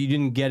of you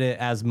didn't get it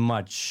as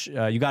much.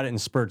 You got it in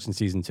spurts in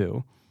season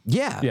 2.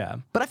 Yeah.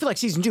 But I feel like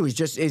season 2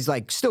 is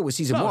like still with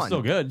season 1. It's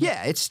still good.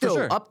 Yeah, it's still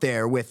up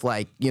there with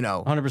like,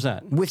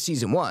 100% with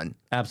season 1.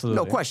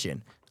 Absolutely. No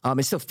question.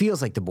 It still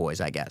feels like The Boys,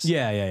 I guess.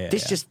 Yeah.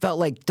 This just felt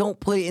like, don't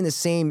put it in the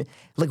same,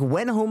 like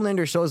when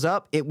Homelander shows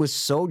up, it was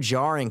so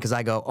jarring because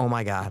I go, oh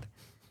my God.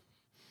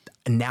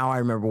 Now I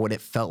remember what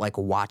it felt like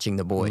watching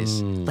The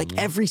Boys. Like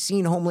every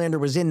scene Homelander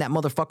was in, that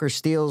motherfucker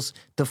steals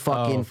the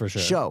fucking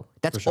show.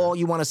 That's all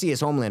you want to see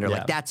is Homelander. Yeah.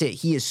 Like that's it.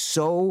 He is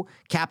so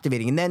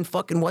captivating. And then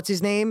fucking, what's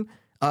his name?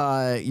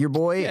 Your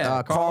boy,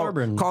 Carl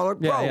Urban.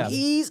 Bro,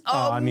 he's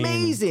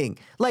amazing.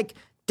 Like,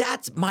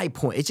 That's my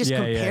point. It's just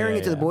comparing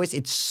it to the boys.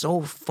 It's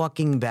so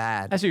fucking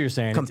bad. That's what you're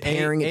saying.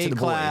 Comparing it to the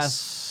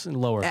class, boys.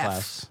 Lower F.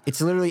 class.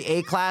 It's literally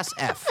A class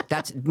F.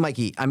 That's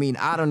Mikey. I mean,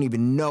 I don't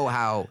even know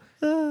how.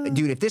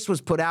 Dude, if this was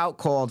put out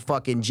called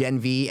fucking Gen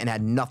V and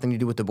had nothing to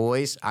do with the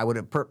boys, I would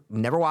have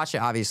never watched it,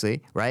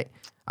 obviously, right?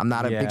 I'm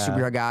not a big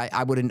superhero guy.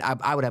 I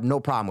would have no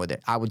problem with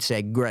it. I would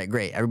say,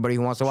 great. Everybody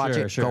who wants to watch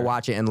it, go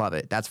watch it and love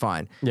it. That's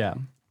fine. Yeah.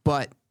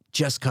 But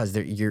just because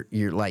you're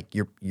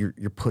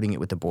putting it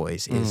with the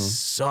boys is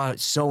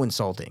so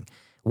insulting.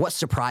 What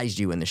surprised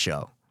you in the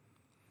show?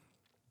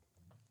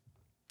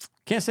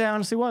 Can't say I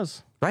honestly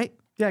was. Right?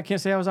 Yeah, I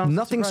can't say I was honestly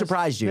Nothing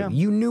surprised you. Yeah.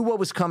 You knew what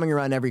was coming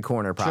around every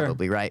corner,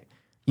 probably, right?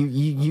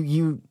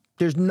 You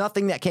there's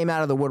nothing that came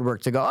out of the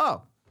woodwork to go,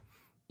 oh,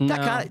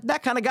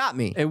 that kind of got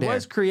me. It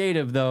was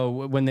creative though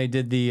when they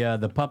did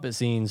the puppet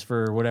scenes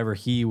for whatever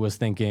he was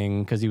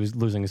thinking because he was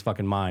losing his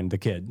fucking mind. The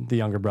kid, the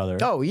younger brother.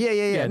 Oh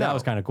yeah. That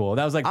was kind of cool.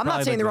 That was like I'm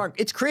not saying they're wrong.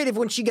 It's creative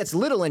when she gets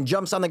little and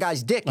jumps on the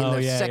guy's dick in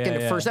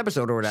the first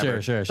episode or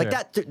whatever. Sure. Like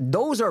that.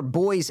 Those are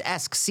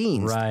boys-esque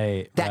scenes,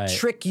 right? That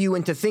trick you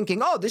into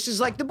thinking, oh, this is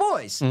like the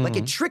boys. Like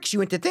it tricks you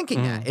into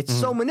thinking that. It's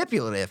so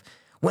manipulative.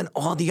 When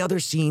all the other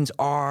scenes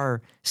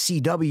are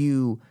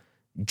CW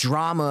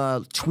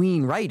drama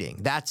tween writing.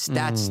 That's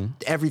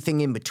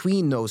everything in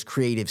between those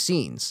creative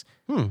scenes.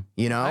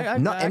 You know,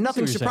 and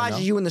nothing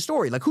surprises you in the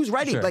story. Like who's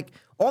writing? Sure. Like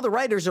all the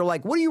writers are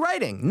like, what are you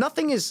writing?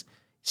 Nothing is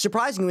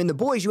surprising you. In the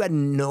boys, you had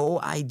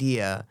no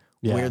idea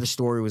where the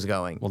story was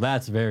going. Well,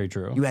 that's very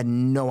true. You had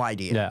no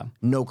idea. Yeah.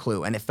 No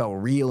clue. And it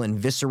felt real and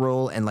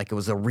visceral and like it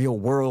was a real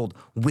world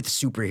with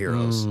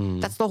superheroes.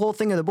 That's the whole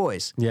thing of the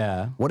boys.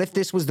 Yeah. What if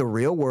this was the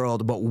real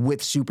world but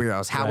with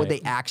superheroes? How would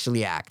they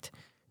actually act?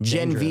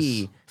 Gen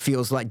V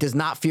does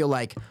not feel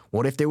like,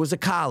 what if there was a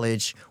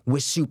college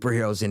with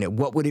superheroes in it?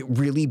 What would it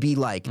really be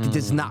like? It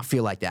does not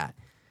feel like that.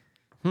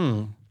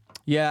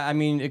 Yeah, I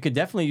mean, it could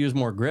definitely use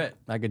more grit.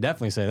 I could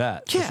definitely say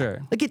that. Yeah. For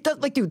sure. Like it does.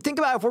 Like, dude, think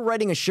about if we're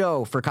writing a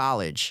show for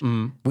college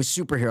with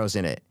superheroes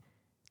in it.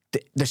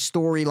 The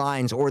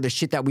storylines or the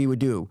shit that we would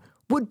do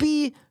would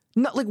be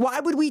not like. Why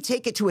would we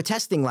take it to a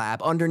testing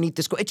lab underneath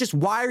the school? It's just,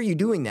 why are you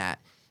doing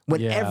that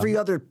when every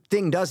other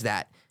thing does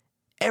that?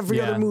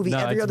 Every other movie,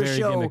 every other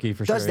show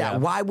does that. Yeah.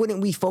 Why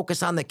wouldn't we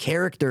focus on the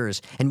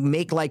characters and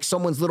make like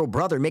someone's little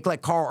brother, make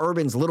like Carl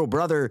Urban's little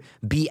brother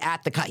be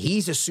at the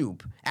he's a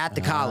soup at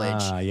the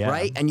college,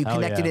 right? And you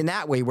connect it in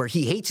that way where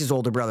he hates his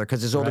older brother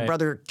because his older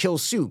brother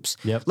kills soups.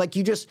 Yep. Like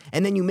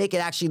and then you make it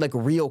actually like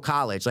real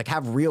college, like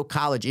have real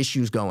college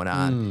issues going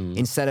on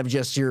instead of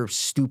just your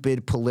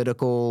stupid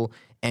political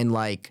and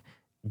like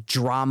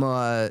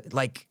drama.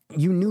 Like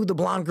you knew the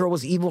blonde girl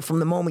was evil from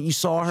the moment you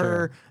saw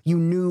her. You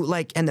knew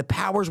like, and the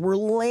powers were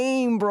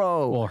lame,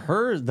 bro.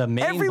 Well, the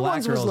main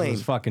black girl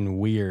was fucking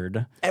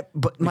weird.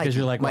 But Mikey, because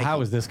you're like, well, how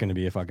is this going to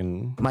be a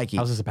fucking Mikey?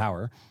 How's this a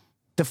power?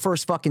 The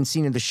first fucking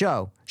scene of the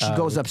show, she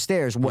goes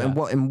upstairs.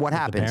 And what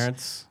happens? The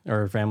parents or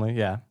her family,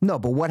 No,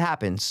 but what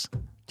happens?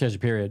 She has a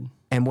period.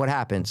 And what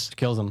happens? She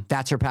kills him.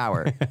 That's her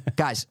power,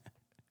 guys.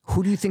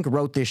 Who do you think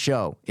wrote this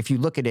show? If you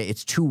look at it,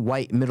 it's two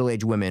white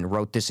middle-aged women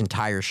wrote this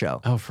entire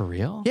show. Oh, for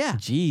real? Yeah.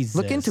 Jesus.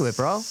 Look into it,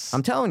 bro.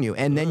 I'm telling you.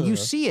 And then you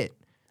see it.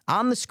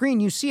 On the screen,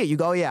 you see it. You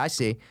go, oh, yeah, I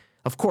see.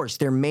 Of course,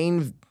 their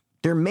main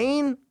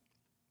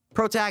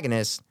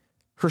protagonist,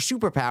 her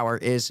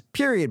superpower is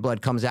period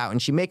blood comes out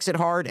and she makes it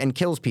hard and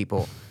kills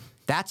people.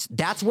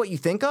 That's what you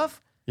think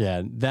of?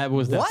 Yeah, that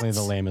was definitely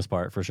the lamest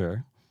part for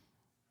sure.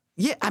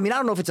 Yeah, I mean, I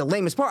don't know if it's the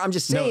lamest part. I'm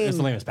just saying. No, it's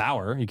the lamest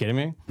power. Are you kidding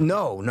me?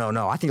 No.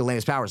 I think the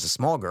lamest power is a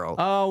small girl.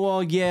 Oh,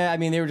 well, yeah. I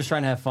mean, they were just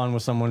trying to have fun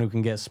with someone who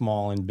can get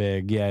small and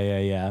big.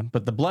 Yeah.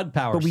 But the blood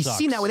power But we've sucks.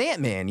 seen that with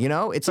Ant-Man, you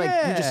know? It's like,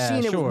 you're just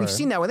seeing it. We've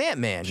seen that with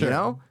Ant-Man, you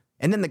know?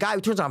 And then the guy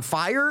who turns on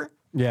fire?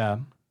 Yeah.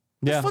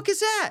 The fuck is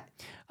that?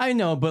 I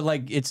know, but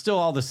like it's still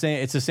all the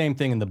same. It's the same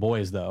thing in the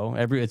boys, though.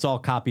 It's all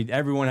copied.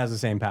 Everyone has the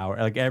same power.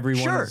 Like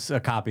everyone's a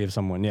copy of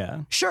someone. Yeah.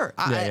 Sure.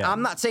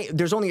 I'm not saying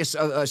there's only a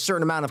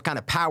certain amount of kind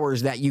of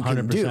powers that you can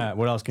 100%. Do.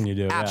 What else can you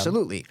do?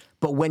 Absolutely. Yeah.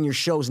 But when your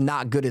show's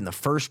not good in the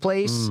first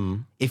place,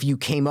 if you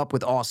came up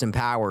with Austin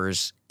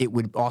Powers,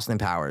 Austin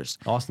Powers.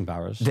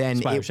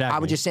 Then I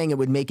was just saying it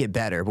would make it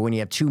better. But when you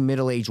have two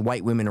middle-aged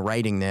white women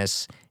writing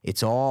this,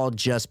 it's all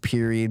just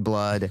period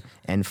blood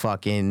and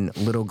fucking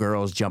little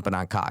girls jumping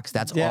on cocks.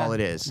 That's all it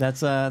is.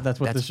 That's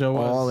what the show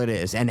was. All it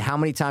is. And how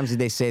many times did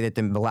they say that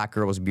the black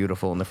girl was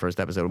beautiful in the first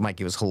episode?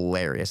 Mikey, was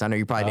hilarious. I know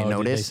you probably didn't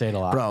notice. They say it a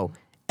lot.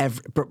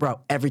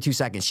 Bro, every 2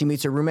 seconds, she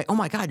meets her roommate. Oh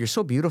my God, you're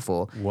so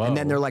beautiful. Whoa. And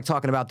then they're like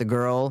talking about the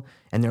girl,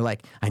 and they're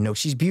like, I know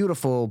she's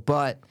beautiful,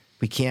 but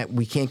we can't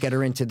get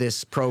her into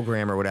this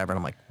program or whatever. And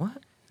I'm like,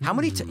 what? How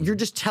many? You're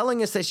just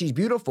telling us that she's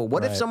beautiful.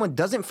 What if someone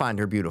doesn't find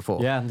her beautiful?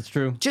 Yeah, that's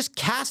true. Just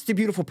cast a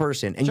beautiful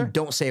person, and you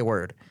don't say a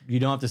word. You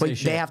don't have to say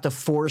shit. They have to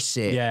force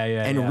it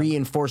and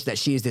reinforce that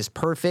she is this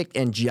perfect,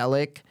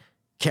 angelic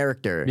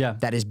character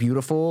that is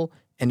beautiful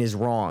and is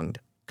wronged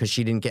because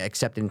she didn't get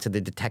accepted into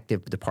the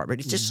detective department.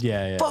 It's just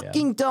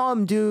fucking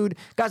dumb, dude.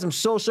 Guys, I'm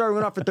so sorry we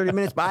went off for 30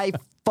 minutes, but I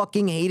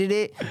fucking hated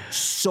it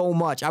so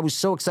much. I was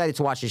so excited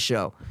to watch this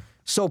show.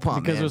 So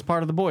pumped, because it was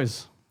part of the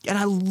boys. And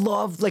I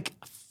love, like,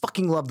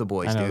 fucking love The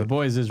Boys, I know, dude. The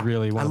Boys is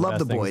really one I of the love best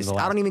The things Boys. of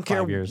the I don't even last care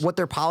 5 years. what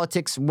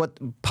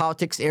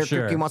politics Eric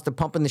Kripke wants to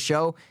pump in the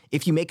show.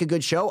 If you make a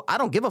good show, I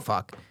don't give a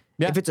fuck.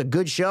 Yeah. If it's a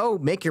good show,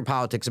 make your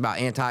politics about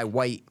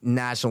anti-white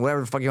national,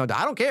 whatever the fuck you want to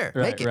do. I don't care.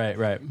 Right, Make it.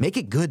 right. Make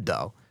it good,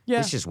 though. Yeah.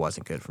 This just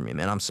wasn't good for me,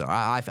 man. I'm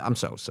sorry. I'm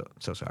so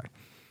sorry.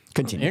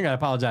 Continue. You're gonna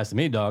apologize to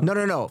me, dog.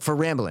 No. For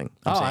rambling.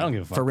 I'm saying. I don't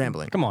give a fuck. For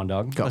rambling. Come on,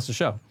 dog. That's the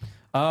show.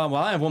 Well,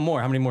 I have one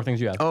more. How many more things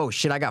do you have? Oh,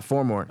 shit. I got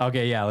 4 more.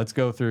 Okay, yeah. Let's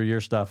go through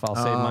your stuff. I'll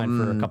save mine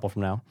for a couple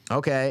from now.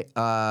 Okay.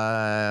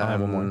 I have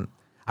one more.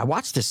 I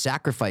watched The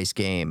Sacrifice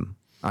Game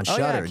on Oh, yeah,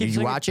 Shudder. it keeps Did you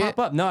seeing watch it? Pop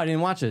up. No, I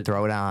didn't watch it.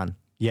 Throw it on.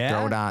 Yeah?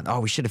 Throw it on.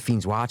 Oh, we should have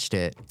Fiends watched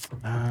it.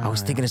 I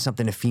was thinking of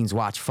something to Fiends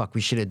watch. Fuck,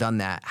 we should have done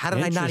that. How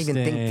did I not even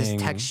think Interesting.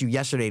 this text you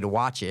yesterday to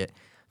watch it?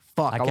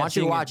 Fuck, I kept want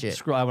you to seeing watch it.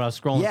 When I was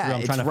scrolling Yeah, through, I'm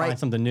it's trying to right. find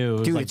something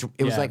new. Dude,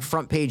 it was like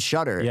front page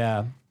Shudder.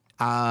 Yeah.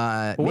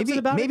 What's Maybe it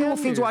about maybe we'll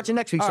again? Fiends watch it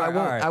next week, so All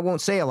right. I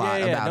won't say a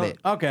lot about no, it.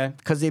 Okay.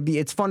 Because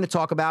it's fun to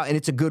talk about and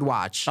it's a good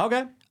watch.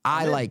 Okay.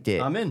 I liked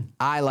it. I'm in.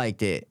 I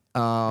liked it.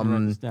 write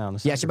this down,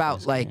 the Yeah, it's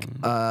about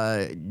Sacrifice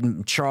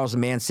like Charles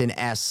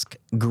Manson-esque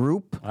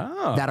group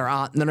Oh. that are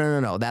on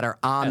no that are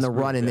on the Esque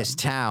run group, in yeah. this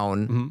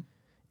town,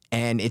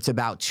 and it's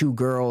about 2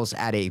 girls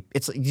at a.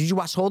 Did you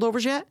watch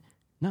Holdovers yet?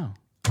 No.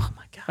 Oh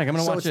my god! Like, I'm gonna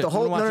so watch it's it. the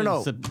I'm gonna no.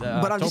 watch it in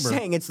But I'm just October.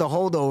 saying it's the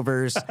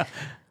Holdovers.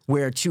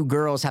 Where 2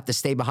 girls have to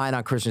stay behind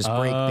on Christmas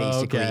break,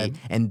 basically, okay.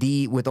 and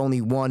with only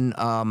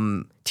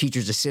one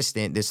teacher's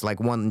assistant, this like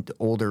one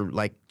older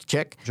like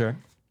chick, Sure.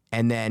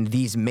 and then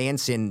these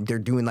Manson, they're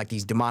doing like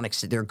these demonic,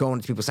 they're going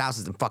to people's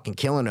houses and fucking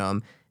killing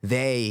them.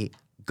 They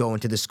go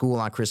into the school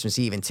on Christmas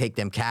Eve and take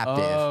them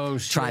captive, Oh,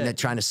 trying shit.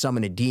 to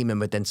summon a demon,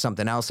 but then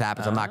something else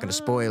happens. I'm not going to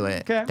spoil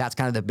it. okay. That's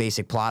kind of the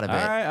basic plot of it. All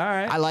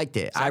right. I liked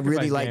it. I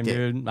really Sacrifice liked Game,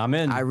 it. dude. I'm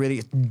in. I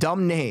really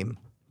dumb name,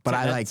 but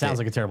I That liked it. sounds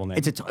like a terrible name.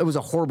 It was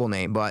a horrible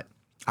name, but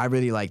I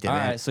really liked it, All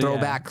man. right, so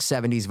Throwback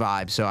 70s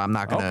vibe, so I'm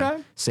not going to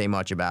Okay. say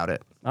much about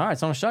it. All right,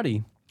 it's on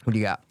Shuddy. What do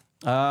you got?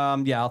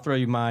 Yeah, I'll throw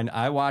you mine.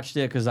 I watched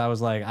it because I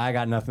was like, I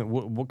got nothing.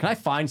 Can I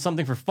find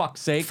something for fuck's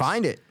sake?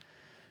 Find it.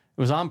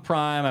 It was on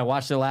Prime. I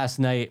watched it last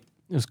night.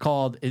 It was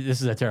called.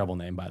 This is a terrible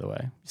name, by the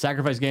way.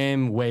 Sacrifice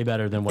Game. Way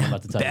better than what I'm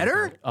about to tell you.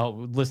 Better? Oh,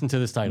 listen to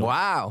this title.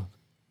 Wow.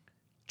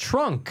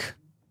 Trunk.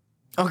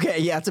 Okay,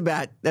 yeah, that's a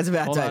bad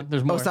Hold type. on,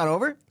 there's Oh, more. it's not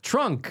over?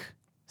 Trunk.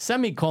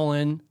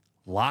 Semicolon.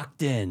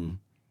 Locked in.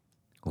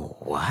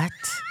 What?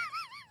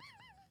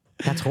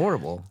 That's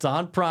horrible. It's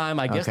on Prime.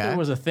 I guess Okay. there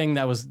was a thing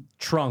that was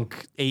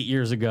Trunk 8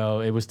 years ago.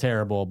 It was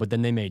terrible, but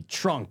then they made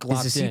Trunk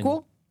Locked Is it a In.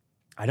 sequel?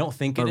 I don't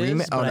think it A is,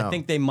 remake? but Oh, I no.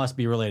 think they must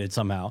be related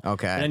somehow.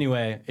 Okay. But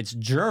anyway, it's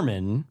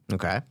German,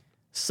 Okay.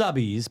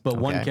 subbies, but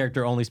one Okay.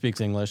 character only speaks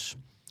English.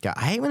 God,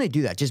 I hate when they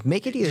do that. Just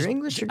make it either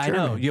English or I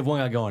German. know. You have one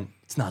guy going,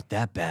 it's not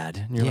that bad.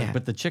 And you're Yeah. like,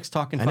 but the chick's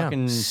talking I know.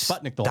 fucking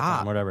Sputnik the whole Stop.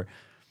 time, whatever.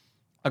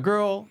 A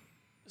girl,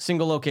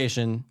 single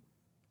location,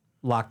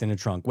 locked in a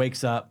trunk,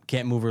 wakes up,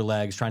 can't move her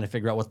legs, trying to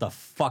figure out what the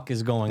fuck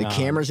is going The on.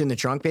 camera's in the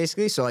trunk,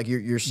 basically. So like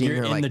you're seeing You're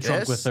her in like the trunk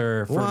this? with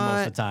her for most of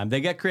the What? time.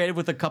 They get creative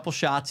with a couple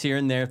shots here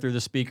and there through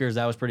the speakers.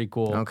 That was pretty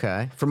cool.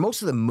 Okay. For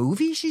most of the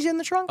movie, she's in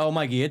the trunk. Oh,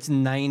 Mikey, it's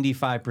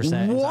 95%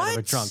 inside of a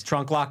What? trunk.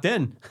 Trunk locked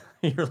in.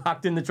 You're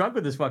locked in the trunk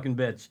with this fucking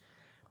bitch.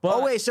 But,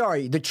 Oh wait,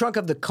 sorry. The trunk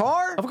of the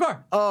car? Of a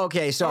car. Oh,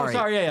 okay, sorry.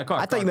 sorry, yeah, car,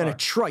 I thought car, you meant car. a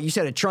trunk. You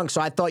said a trunk,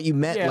 so I thought you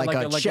meant Yeah, like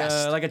a like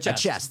chest. a chest. A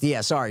chest. Yeah,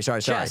 sorry.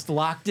 Chest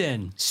locked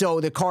in. So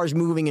the car's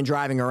moving and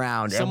driving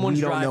around, Someone's and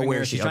we don't driving know where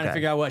her. She's trying to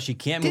figure out what. She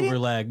can't move Didn't- her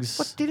legs.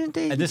 What, didn't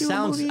they And this do a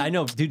sounds. movie? I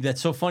know, dude. That's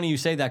so funny you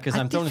say that because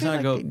I'm throwing this feel out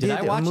and like go. they Did I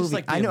did a watch this movie.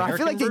 like the I know. I feel like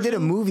American they did a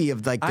version? movie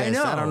of like this.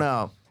 I don't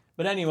know.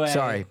 But anyway,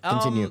 Sorry,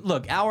 continue.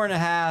 Look, hour and a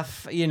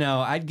half. You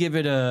know, I'd give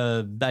it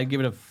a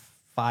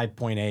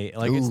 5.8.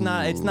 Like it's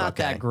not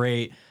okay. that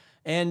great.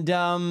 And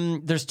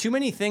there's too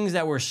many things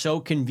that were so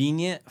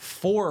convenient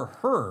for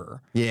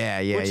her. Yeah,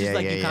 Which is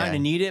like you kind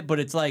of need it, but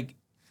it's like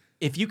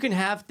if you can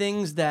have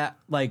things that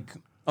like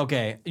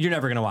okay, you're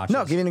never gonna watch.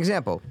 No, this. give me an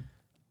example.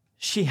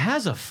 She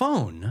has a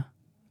phone.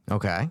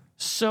 Okay.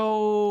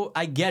 So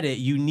I get it.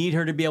 You need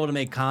her to be able to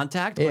make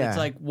contact, but Yeah. it's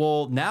like,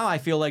 well, now I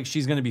feel like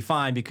she's gonna be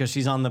fine because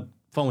she's on the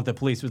phone with the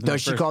police.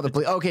 Does she call the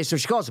police? Okay, so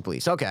she calls the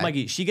police. Okay.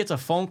 Mikey, she gets a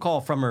phone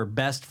call from her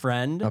best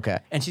friend. Okay.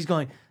 And she's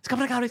going,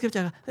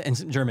 in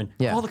German,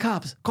 Yeah. call the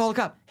cops, call the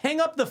cop. Hang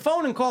up the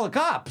phone and call the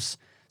cops.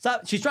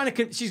 Stop. She's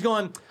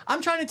going,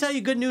 I'm trying to tell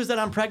you good news that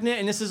I'm pregnant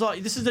and this is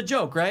a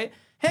joke, right?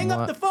 Hang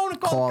up the phone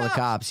and call the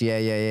cops.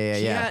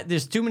 Yeah.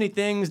 There's too many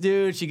things,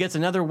 dude. She gets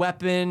another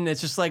weapon. It's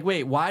just like,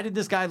 wait, why did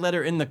this guy let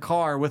her in the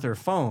car with her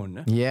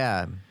phone?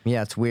 Yeah,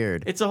 it's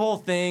weird. It's a whole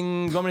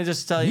thing. You want me to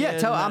just tell you? Yeah,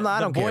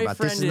 I don't care about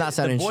this. This is not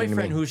sounding The interesting to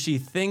boyfriend me. who she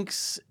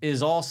thinks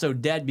is also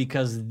dead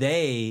because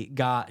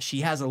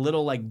she has a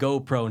little like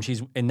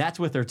GoPro and that's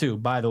with her too,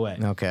 by the way.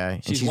 Okay.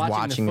 And She's she's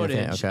watching the the thing.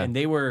 footage Okay. and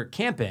they were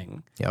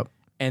camping. Yep.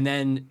 And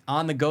then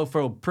on the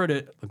GoPro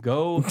footage, The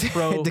GoPro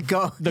footage.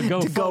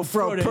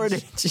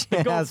 the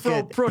Yeah, that's GoPro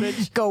good.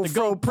 footage,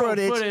 GoPro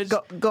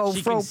footage.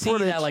 she can see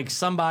that like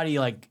somebody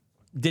like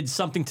did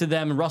something to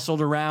them,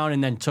 rustled around,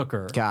 and then took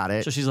her. Got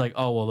it. So she's like,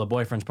 oh, well, the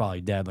boyfriend's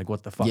probably dead. Like,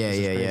 what the fuck?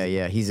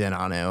 Yeah. He's in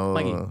on it. Oh.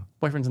 Mikey,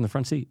 boyfriend's in the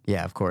front seat.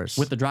 Yeah, of course.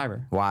 With the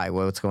driver. Why?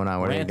 What's going on?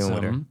 What are you doing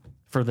with her?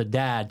 For the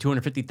dad,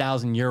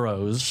 250,000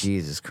 euros.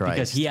 Jesus Christ.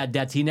 Because he had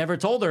debts he never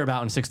told her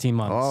about in 16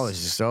 months. Oh, it's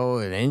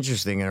so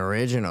interesting and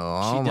original.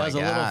 Oh, she does a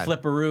little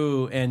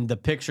flipperoo, and the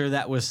picture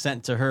that was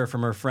sent to her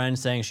from her friend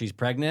saying she's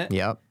pregnant.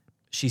 Yep.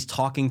 She's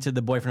talking to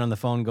the boyfriend on the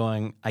phone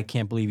going, I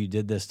can't believe you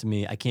did this to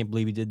me. I can't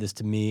believe you did this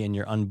to me and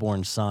your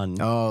unborn son.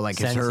 Oh, like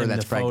it's her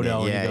that's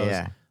pregnant. Yeah, goes,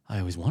 yeah. I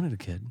always wanted a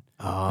kid.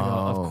 Oh.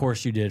 I go, of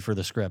course you did for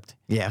the script.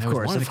 Yeah,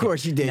 of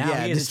course you did. Now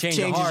yeah, this changes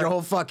your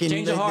whole fucking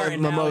change of heart.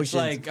 And now emotions. it's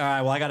like, all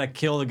right, well, I got to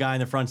kill the guy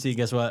in the front seat.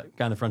 Guess what?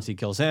 Guy in the front seat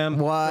kills him.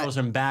 What? Throws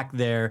him back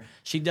there.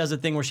 She does a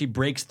thing where she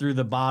breaks through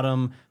the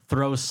bottom,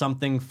 throws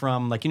something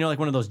from, like, you know, like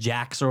one of those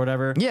jacks or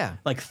whatever? Yeah.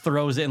 Like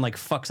throws it and like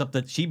fucks up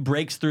she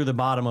breaks through the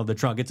bottom of the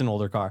trunk. It's an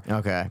older car.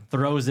 Okay.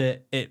 Throws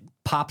it. It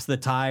pops the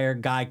tire.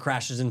 Guy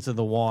crashes into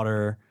the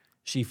water.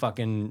 She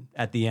fucking,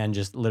 at the end,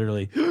 just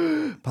literally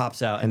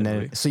pops out. And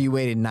then, so you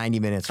waited 90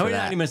 minutes for that.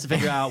 90 minutes to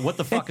figure out what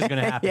the fuck is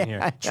going to happen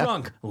here.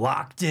 Trunk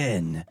locked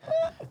in.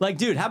 Like,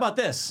 dude, how about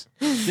this?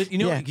 You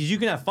know, because you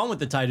can have fun with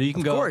the title. You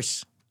can go, of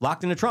course.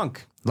 Locked in the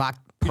trunk. Locked.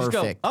 You just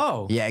go, Perfect.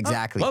 oh. Yeah,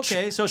 exactly.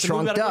 Okay, so it's a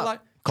movie trunked about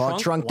up. Call it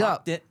trunked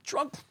up.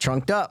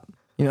 Trunked up.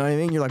 You know what I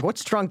mean? You're like,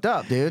 what's trunked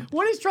up, dude?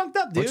 What is trunked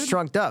up, dude? What's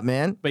trunked up,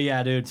 man? But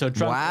yeah, dude. So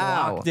Trunk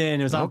locked in.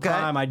 It was on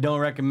Prime. I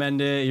don't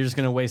recommend it. You're just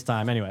gonna waste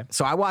time anyway.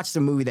 So I watched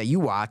the movie that you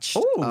watched,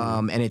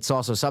 and it's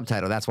also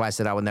subtitled. That's why I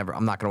said I'm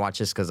not gonna watch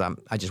this because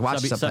I just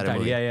watched the subtitle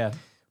movie. Yeah.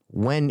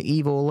 When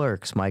Evil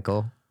Lurks,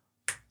 Michael.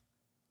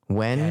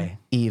 When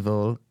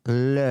Evil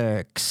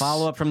Lurks.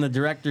 Follow up from the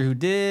director who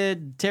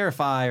did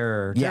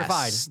Terrifier.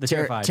 Yes.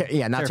 Terrified.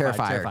 Not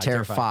Terrifier.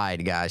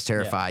 Terrified, guys.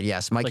 Terrified. Yeah.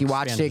 Yes. Mikey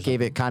watched it,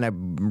 gave it kind of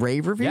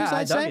rave reviews, Yeah,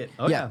 I'd say. Dug it.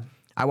 Oh, yeah.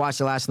 I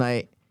watched it last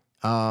night.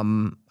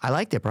 I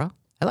liked it, bro.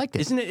 I liked it.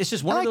 Isn't it? It's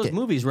just one of those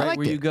movies, right?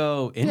 Where you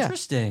go,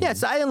 interesting. Yeah,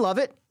 I didn't love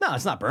it. No,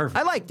 it's not perfect.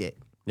 I liked it.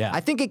 Yeah. I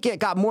think it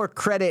got more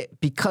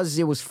credit because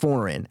it was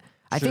foreign.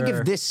 I think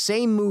if this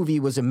same movie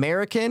was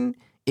American,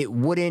 it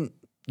wouldn't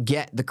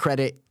get the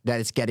credit that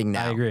it's getting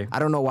now. I agree. I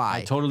don't know why.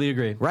 I totally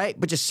agree. Right?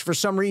 But just for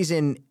some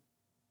reason,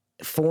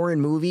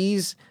 foreign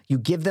movies, you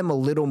give them a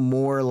little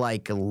more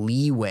like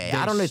leeway.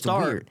 I don't know. It's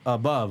weird.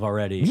 Above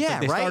already. Yeah,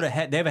 they start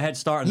ahead. They have a head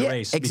start in the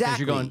race.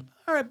 Exactly. Because you're going,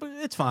 all right, but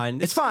it's fine.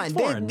 It's fine.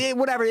 It's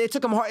Whatever. It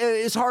took them hard.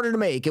 It's harder to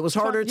make. It was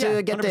harder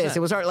to get 100%. this. It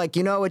was hard. Like,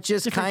 it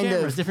just different kind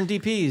cameras, of different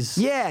DPs.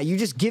 Yeah, you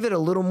just give it a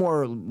little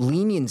more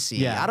leniency.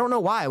 Yeah. I don't know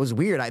why. It was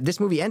weird.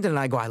 This movie ended and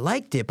I go, I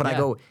liked it. But I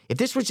go, if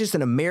this was just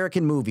an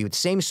American movie with the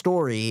same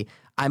story,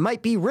 I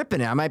might be ripping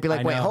it. I might be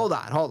like, wait, hold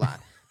on.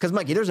 Because,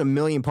 Mikey, there's a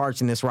million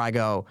parts in this where I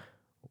go,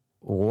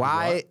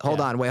 why?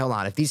 Hold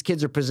on. If these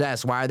kids are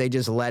possessed, why are they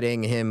just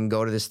letting him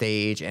go to the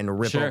stage and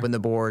rip open the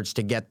boards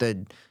to get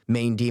the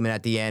main demon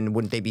at the end?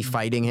 Wouldn't they be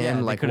fighting him?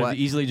 Yeah, like could what? have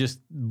easily just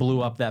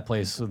blew up that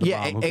place with the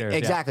bomb. Who cares?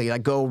 Exactly.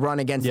 Like go run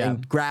against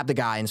and grab the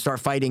guy and start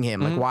fighting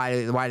him. Like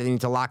why do they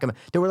need to lock him?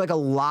 There were like a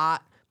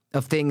lot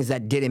of things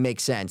that didn't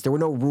make sense. There were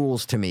no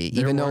rules to me,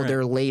 even though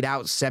they're laid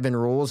out 7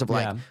 rules of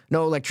like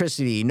no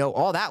electricity,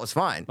 all that was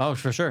fine. Oh,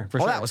 for sure.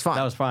 That was fine.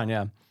 That was fine,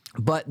 yeah.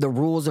 But the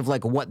rules of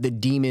like what the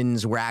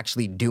demons were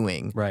actually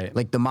doing. Right.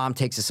 Like the mom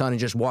takes the son and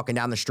just walking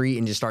down the street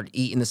and just start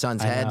eating the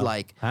son's head. know.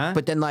 Like, Huh?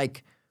 But then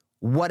like,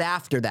 what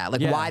after that?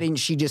 Like, why didn't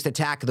she just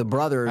attack the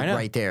brother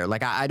right there?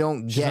 Like, I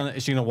don't get.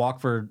 Is she gonna walk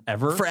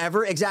forever?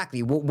 Forever,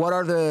 exactly. What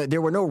are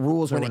there were no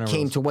rules when it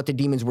came to what the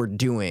demons were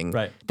doing.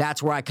 Right.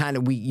 That's where I kind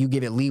of you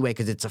give it leeway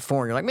because it's a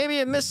foreign. You're like maybe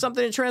it missed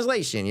something in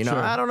translation. Sure.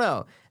 I don't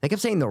know. They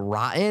kept saying the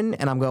rotten,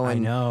 and I'm going. I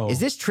know.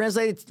 Is this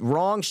translated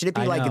wrong? Should it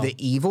be like the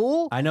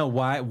evil? I know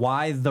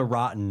why the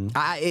rotten.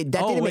 That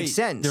didn't make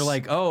sense. They're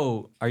like,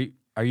 oh,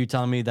 are you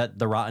telling me that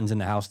the rotten's in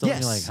the house still? Yes.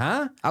 And you're like,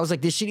 huh? I was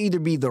like, this should either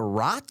be the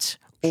rot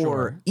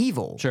or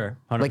evil. Sure,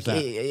 100%. Like,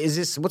 is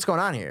this what's going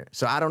on here?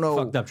 So I don't know.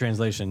 Fucked up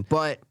translation.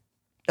 But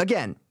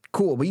again,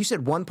 cool. But you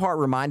said one part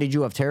reminded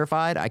you of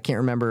Terrified. I can't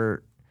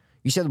remember.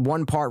 You said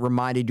one part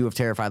reminded you of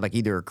Terrified, like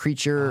either a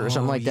creature or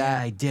something like that.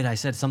 Yeah, I did. I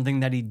said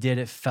something that he did.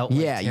 It felt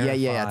like Terrified.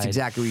 Yeah. That's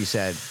exactly what you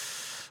said.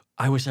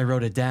 I wish I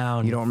wrote it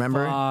down. You don't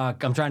remember?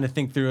 Fuck. I'm trying to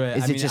think through it.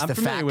 Is it just the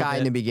fat guy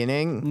in the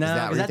beginning? No,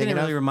 because that didn't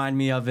really remind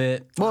me of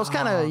it. Well, it's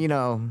kind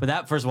of, But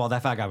that, first of all,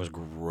 that fat guy was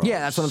gross. Yeah,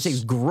 that's what I'm saying.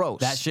 It's gross.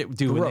 That shit,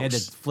 dude, when they had to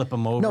flip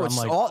him over, No, it's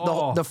I'm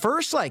like, the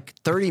first like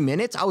 30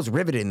 minutes, I was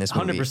riveted in this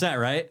movie. 100%,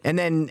 right? And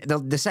then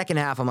the second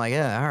half, I'm like,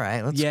 yeah, all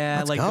right, let's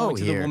like go going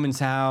to here. The woman's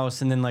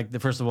house, and then like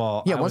first of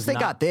all, once they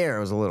got there, it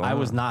was a little. I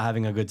was not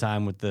having a good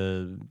time with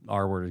the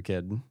R-worded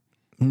kid.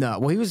 No,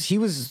 well, he was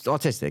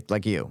autistic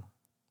like you.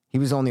 He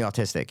was only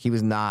autistic. He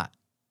was not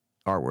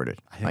R-worded.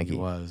 I think he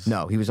was.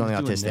 No, he was only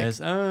autistic.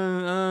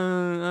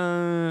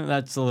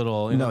 That's a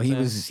little. No, he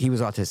was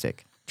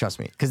autistic. Trust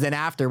me. Because then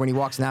after, when he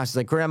walks in the house, he's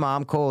like, "Grandma,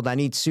 I'm cold. I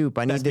need soup.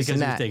 I need this and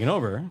that." He was taking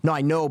over. No,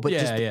 I know, but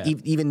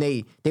even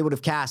they would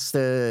have cast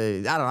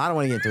the. I don't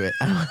want to get into it.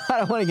 I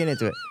don't want to get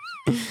into it.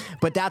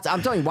 But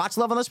I'm telling you, watch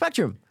Love on the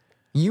Spectrum.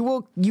 You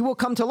will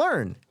come to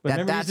learn But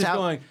remember, that's he's just how.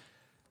 going.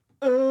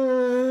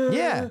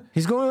 Yeah,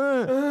 he's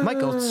going.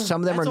 Michael,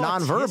 some of them are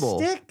That's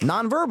nonverbal. autistic?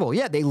 Nonverbal.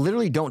 Yeah, they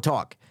literally don't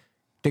talk.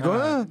 They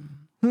go.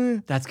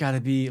 That's got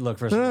to be. Look,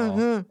 first of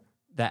all,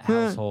 that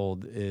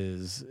household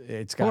it's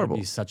got to Horrible.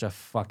 be such a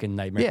fucking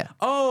nightmare. Yeah.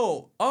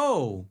 Oh.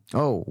 Oh,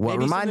 what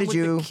Maybe reminded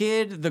something you? with the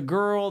kid, the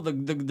girl, the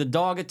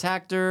dog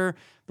attacked her,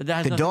 but that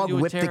has The nothing dog to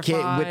do with whipped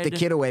the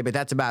kid away, but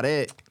that's about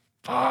it.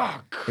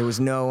 Fuck. There was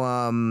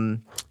no.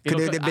 Could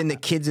it have been the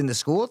kids in the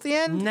school at the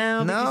end?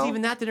 No, because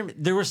even that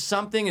didn't. There was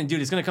something, and dude,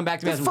 it's gonna come back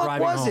to me The as I'm fuck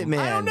driving was home. it, man?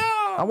 I don't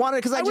know. I wanted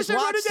because I wish just wrote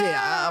watched it.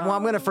 down.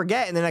 I'm gonna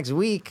forget in the next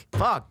week.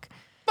 Fuck.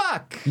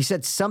 Fuck. You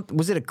said something.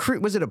 Was it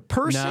a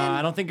person? No,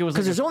 I don't think it was.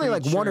 Because like there's only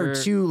like one or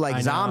creature. two I like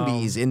know.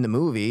 zombies in the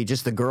movie.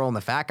 Just the girl and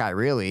the fat guy,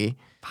 really.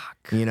 Fuck.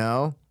 You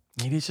know.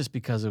 Maybe it's just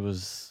because it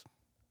was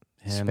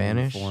him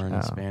Spanish? and foreign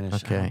and Oh, Spanish.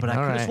 okay. But I All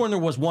could have right. sworn there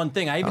was one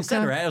thing. I even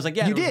said it, right? I was like,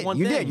 yeah, you there was did. one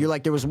You thing. did. You're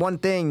like, there was one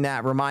thing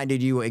that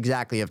reminded you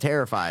exactly of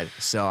Terrified.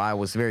 So I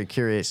was very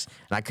curious,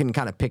 and I couldn't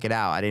kind of pick it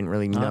out. I didn't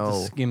really I'll have know.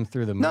 to skim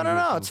through the movie.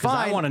 No, it's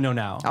fine. I want to know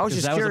now. I was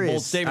 'cause just that curious. Was a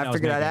bold statement I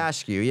figured I'd making.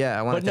 ask you. Yeah,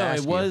 I wanted But to no, ask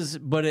it you. was.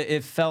 But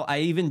it felt.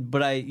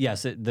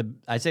 Yes.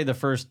 I'd say the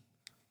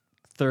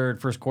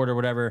first quarter,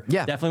 whatever.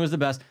 Yeah. Definitely was the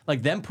best.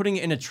 Like them putting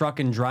it in a truck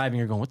and driving.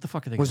 You're going, what the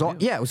fuck are they? It was gonna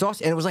do? yeah, it was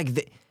awesome, and it was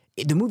like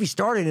the movie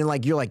started, and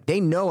like you're like they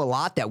know a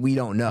lot that we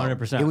don't know.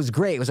 100%. It was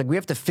great. It was like we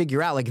have to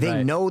figure out like they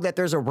Right. know that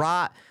there's a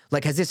rot.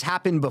 Like has this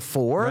happened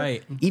before?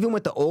 Right. Even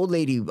with the old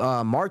lady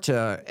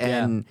Marta,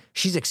 and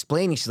she's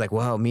explaining. She's like,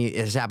 "Well,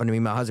 it's happened to me,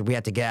 and my husband. We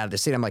had to get out of the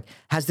city." I'm like,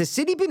 "Has the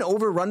city been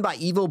overrun by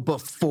evil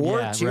before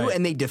Yeah, too, right.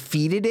 and they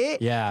defeated it?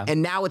 Yeah.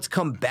 and now it's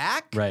come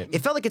back. Right. It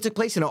felt like it took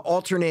place in an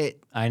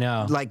alternate I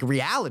know. like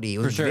reality. It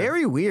was sure.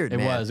 very weird. It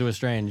man. was. It was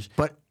strange.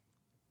 But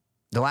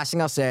the last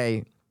thing I'll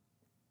say,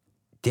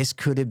 this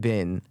could have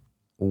been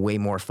way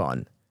more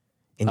fun.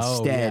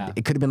 Instead, yeah.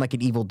 it could have been like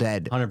an Evil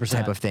Dead 100%.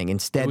 type of thing.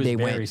 Instead, It was they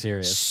very went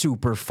serious.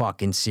 super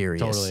fucking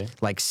serious. Totally.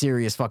 Like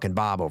serious fucking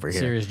Bob over here.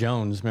 Serious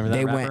Jones. Remember that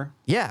They rapper? went,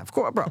 yeah, of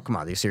course, bro. Come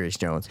on, these Serious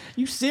Jones.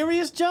 You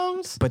serious,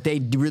 Jones? But they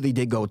really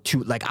did go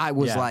too, like, I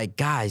was Yeah. like,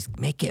 guys,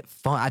 make it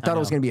fun. I thought it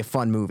was going to be a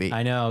fun movie.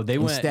 I know. They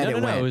went. Instead, No.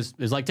 it went. It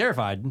was like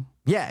Terrified.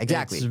 Yeah,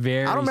 exactly. It's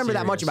very I don't remember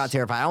that much serious. about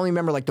Terrified. I only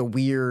remember like the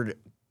weird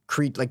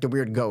like the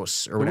weird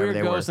ghosts or The whatever weird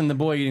they ghost were. and the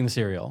boy eating the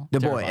cereal.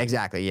 The boy, Terrifying.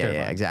 exactly. Yeah,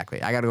 Terrifying.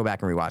 exactly. I got to go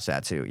back and rewatch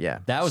that too. Yeah,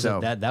 That was so,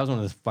 that was one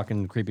of the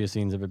fucking creepiest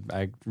scenes of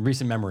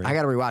recent memory. I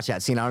got to rewatch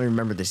that scene. I don't even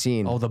remember the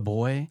scene. Oh, the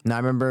boy. No, I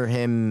remember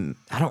him.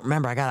 I don't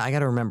remember. I got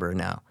to remember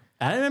now.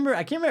 I remember.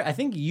 I can't remember. I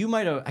think you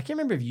might have. I can't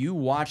remember if you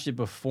watched it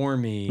before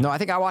me. No, I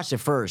think I watched it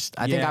first.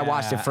 I think I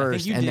watched it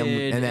first, I think you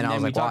did, then I was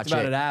we like, talked watch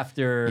about it. it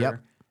after. Yep.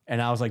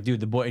 And I was like, dude,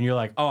 the boy. And you're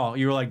like, oh,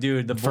 you were like,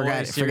 dude, the boy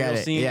Forget cereal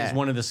it, scene yeah. is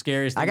one of the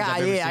scariest things I've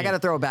ever seen. I got to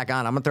throw it back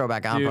on. I'm gonna throw it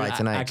back on Dude, probably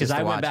tonight because just to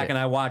I went watch back it. and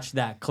I watched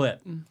that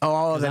clip.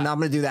 Oh, then I'm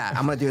gonna do that.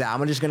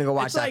 I'm just gonna go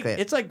watch It's that like clip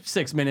it's like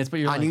 6 minutes, but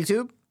you're on like,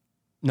 YouTube.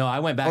 no, I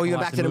went back. Oh, and you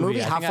went watched back to the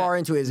movie. I How think far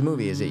into his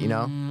movie is it? You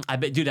know. I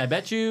bet, dude. I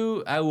bet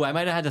you. I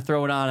might have had to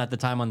throw it on at the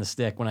time on the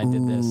stick when I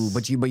did this. Ooh,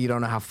 but you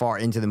don't know how far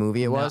into the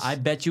movie it No, was. I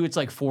bet you it's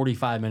like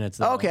 45 minutes.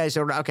 Though. Okay,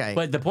 so okay.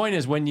 But the point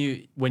is when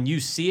you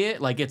see it,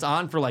 like it's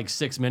on for like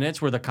 6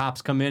 minutes where the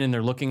cops come in and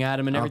they're looking at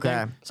him and everything.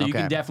 Okay, So you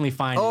okay. can definitely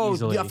find it oh,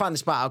 easily. I found the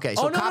spot. Okay,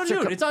 so Oh no, cops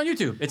dude, are it's on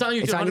YouTube. It's on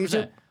YouTube. It's on 100%.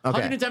 YouTube?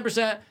 Okay.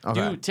 110%.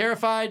 Okay. Dude,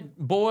 Terrified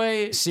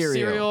boy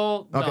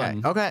cereal. Okay,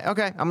 done.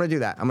 okay. I'm gonna do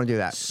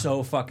that.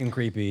 So fucking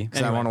creepy.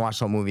 Because I want to watch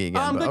the whole movie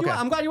again. I'm but glad, okay.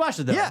 I'm glad you watched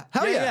it though. Yeah,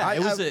 hell yeah.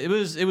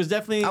 It was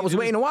definitely. I was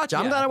waiting to watch it.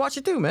 I'm glad I watched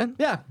it too, man.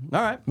 Yeah.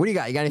 All right. What do you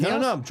got? You got anything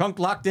else? No. Trunk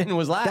locked in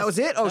was last. That was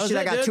it? Oh, That was shit,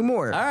 I it, got dude. 2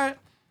 more. All right.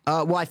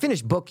 Well, I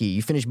finished Bookie.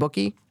 You finished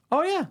Bookie?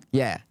 Oh yeah.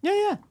 Yeah.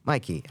 Yeah.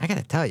 Mikey, I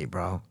gotta tell you,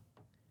 bro.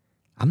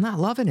 I'm not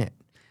loving it.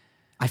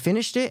 I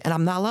finished it and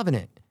I'm not loving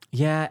it.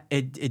 Yeah.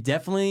 It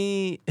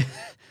definitely.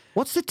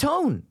 What's the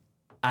tone?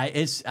 I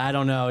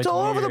don't know. It's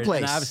all over the weird.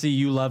 place. And obviously,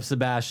 you love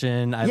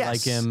Sebastian. I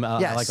like him.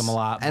 I like him a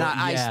lot. And but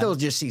I yeah. still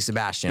just see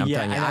Sebastian. I'm Yeah,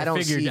 telling you. and I don't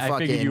figured- see I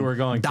fucking figured you were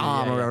going to, Dom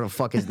yeah, or yeah. whatever the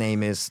fuck his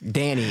name is.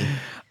 Danny.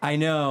 I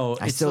know.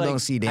 I It's still like- don't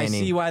see I Danny.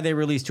 see why they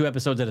released 2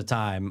 episodes at a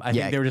time. I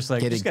Yeah, think they were just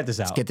like, get it- just get this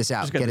out. just get this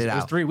out, Just get it It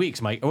was out. 3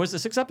 weeks, Mike. Or was it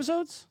 6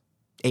 episodes?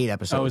 8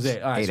 episodes. Oh, it was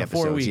 8. All right, 8 so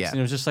episodes, 4 weeks. yeah. And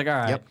it was just like, all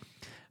right. Yep.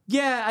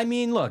 Yeah, I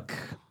mean, look.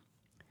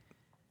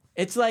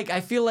 It's like, I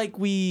feel like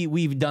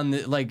we've done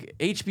the, like,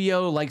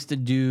 HBO likes to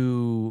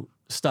do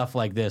stuff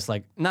like this.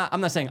 Like,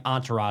 I'm not saying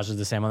Entourage is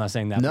the same. I'm not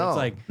saying that. No, but it's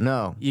like,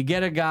 no. you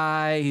get a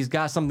guy, he's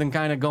got something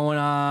kind of going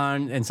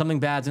on, and something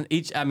bad's in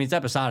each. I mean, it's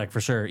episodic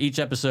for sure. Each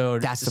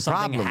episode, That's the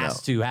something problem, has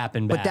though. to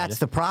happen bad. But that's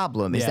the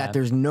problem, is Yeah. that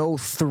there's no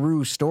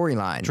through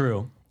storyline.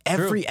 True.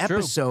 Every True.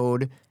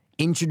 episode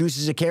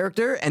introduces a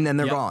character and then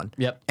they're Yep. gone.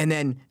 Yep. And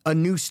then a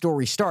new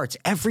story starts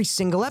every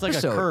single It's like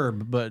episode. a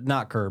Curb, but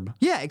not Curb.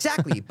 Yeah,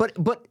 exactly. but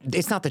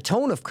it's not the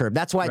tone of Curb.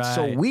 That's why it's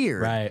so Right,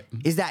 weird. right.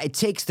 Is that it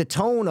takes the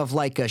tone of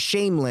like a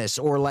Shameless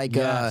or like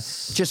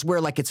Yes. just where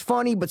like it's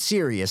funny but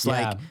serious. Yeah.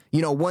 Like,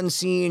 you know, one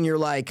scene you're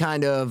like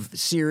kind of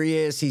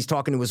serious. He's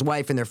talking to his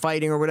wife and they're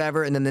fighting or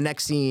whatever. And then the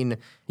next scene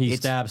He it's-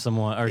 stabs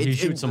someone, or he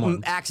shoots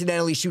someone.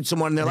 Accidentally shoots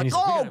someone and they're And like, he's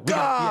like, oh we got-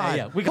 God.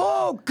 yeah, we got-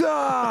 Oh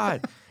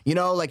God. You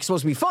know, like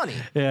supposed to be funny.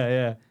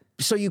 Yeah.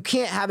 So you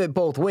can't have it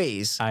both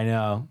ways. I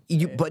know.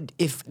 But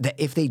if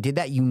they did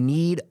that, you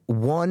need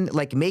one,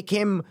 like make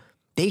him.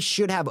 They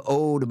should have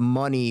owed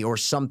money or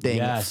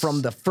something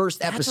from the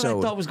first episode. That's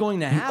what I thought was going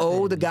to happen. You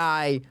owe the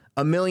guy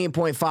 $1.5 million,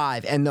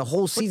 and the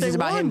whole season's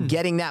about him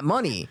getting that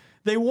money.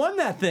 They won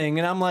that thing,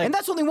 and I'm like, and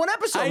that's only one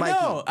episode.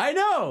 Mikey. I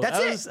know.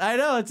 That's it. I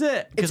know, that's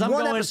it. It's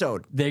one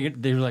episode. They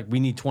were like,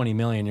 we need $20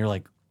 million. You're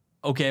like,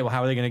 okay, well,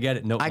 how are they going to get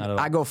it? Nope, not at all.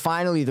 I go,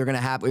 finally, they're going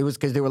to have, it was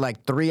because there were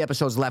like 3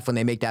 episodes left when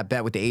they make that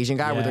bet with the Asian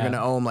guy where they're going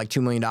to owe him like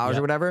 $2 million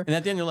or whatever. And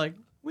at the end, you're like,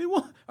 we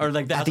won. Or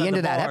like at the end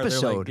of that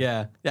episode. Like,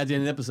 at the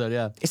end of the episode,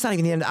 yeah. It's not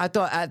even the end. I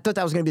thought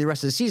that was going to be the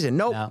rest of the season.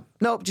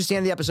 Nope, just the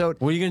end of the episode.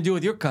 What are you going to do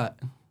with your cut?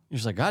 You're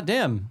just like, God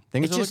damn,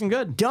 things are looking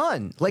good.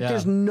 Done. Like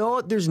there's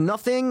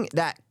nothing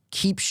that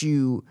keeps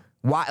you.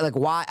 Why?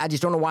 I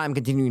just don't know why I'm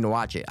continuing to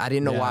watch it. I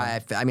didn't know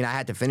why. I mean, I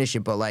had to finish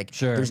it, but like,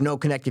 there's no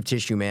connective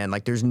tissue, man.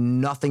 Like, there's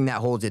nothing that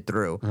holds it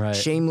through. Right.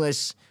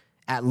 Shameless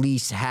at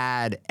least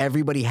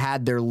everybody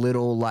had their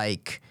little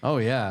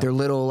their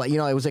little,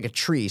 it was like a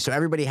tree. So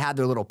everybody had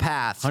their little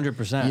path.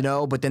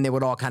 100%. But then they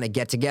would all kind of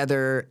get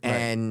together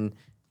and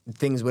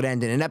things would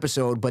end in an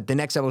episode. But the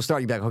next episode would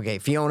start, you'd be like, okay,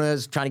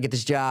 Fiona's trying to get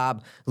this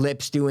job,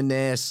 Lip's doing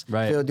this,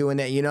 Phil doing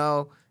that,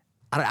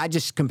 I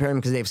just compare them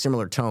because they have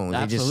similar tones.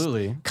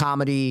 Absolutely. They just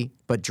comedy,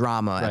 but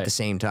drama at the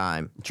same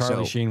time.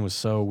 Charlie Sheen was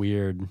so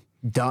weird.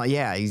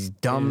 He's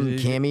dumb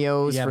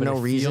cameos for no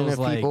reason of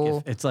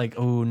people. It's like,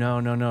 oh, no.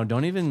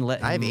 Don't even let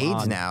him I have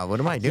AIDS now. What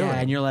am I doing? Yeah,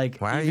 and you're like,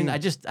 why are you?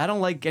 I don't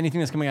like anything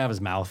that's coming out of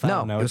his mouth. I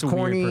don't know. It was it's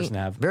corny. A weird person to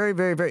have. Very,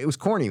 very, very. It was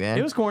corny, man.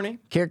 It was corny.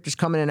 Characters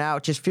coming in and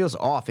out just feels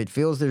off. It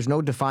feels there's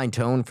no defined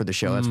tone for the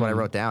show. That's what I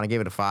wrote down. I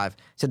gave it a 5.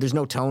 Said there's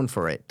no tone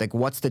for it. Like,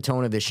 what's the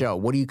tone of the show?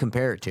 What do you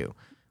compare it to?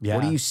 Yeah.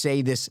 What do you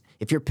say this?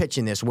 If you're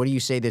pitching this, what do you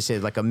say this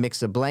is? Like a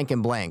mix of blank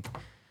and blank.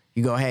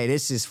 You go, hey,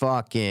 this is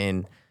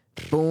fucking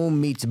Boom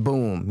meets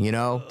Boom,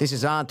 This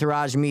is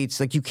Entourage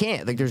meets, like, you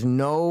can't. Like,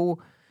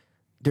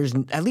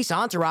 at least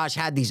Entourage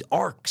had these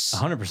arcs.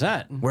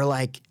 100%. Where,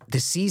 like,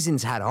 the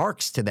seasons had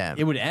arcs to them.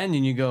 It would end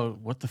and you go,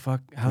 what the fuck?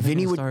 How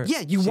Vinny would start?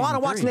 Yeah, you want to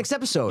watch the next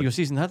episode. You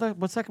go,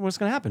 what's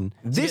going to happen?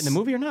 Is he in the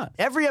movie or not?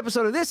 Every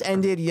episode of this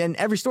ended and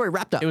every story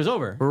wrapped up. It was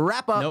over.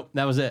 Wrap up. Nope,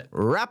 that was it.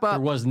 Wrap up.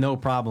 There was no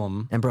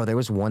problem. And, bro, there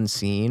was one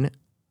scene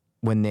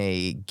when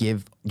do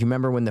you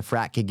remember when the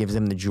frat kid gives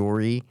them the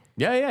jewelry?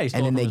 Yeah.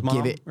 And then they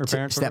give it to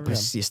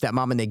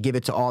stepmom, and they give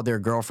it to all their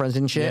girlfriends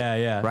and shit.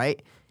 Yeah.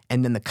 Right?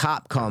 And then the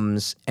cop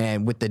comes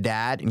and with the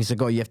dad, and he's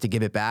like, oh, you have to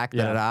give it back,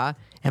 da-da-da.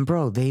 And,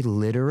 bro, they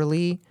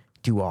literally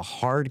do a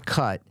hard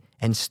cut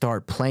and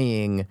start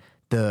playing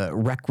the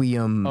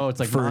Requiem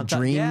for a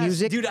Dream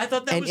music. Dude, I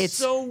thought that was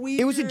so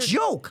weird. It was a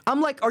joke. I'm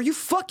like, are you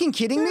fucking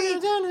kidding me?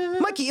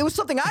 Mikey, it was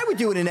something I would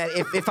do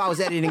if I was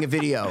editing a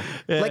video.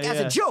 As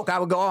a joke, I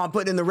would go, I'm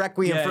putting in the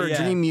Requiem for a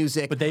Dream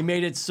music. But they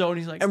made it so, and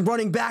he's like... And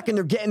running back, and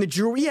they're getting the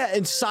jewelry,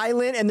 and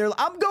silent, and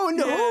I'm going,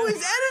 who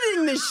is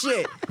editing this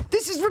shit?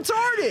 This is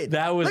retarded.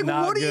 That was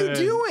not what good.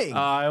 are you doing?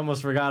 I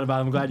almost forgot about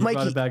it. I'm glad you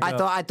brought it back up.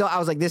 I thought, I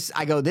was like, this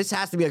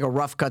has to be like a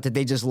rough cut that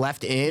they just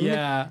left in.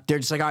 Yeah. They're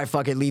just like, all right,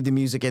 fuck it, leave the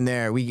music in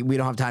there. We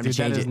don't have time to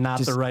change it. That is not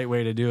the right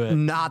way to do it.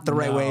 Not the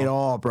right way at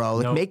all, bro.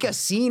 Like, make a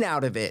scene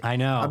out of it. I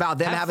know. About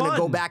them having to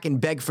go back and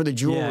beg for the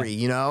jewelry,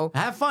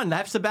 Have fun.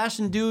 Have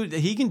Sebastian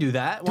he can do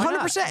that. Why 100%.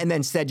 not? And then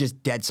instead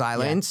just dead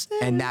silence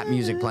and that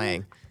music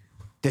playing.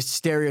 The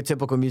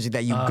stereotypical music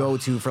that you go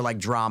to for like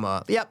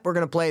drama. Yep, we're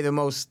going to play the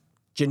most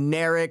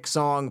generic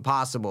song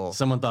possible.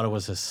 Someone thought it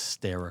was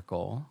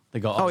hysterical. They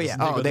go,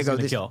 they go,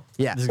 kill.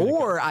 Yeah.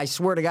 Or I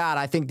swear to God,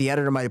 I think the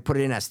editor might have put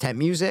it in as temp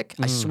music.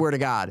 I swear to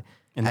God.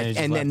 And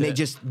then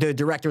the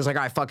director was like,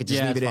 all right, fuck it,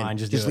 just leave it in.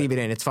 Just leave it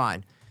in. It's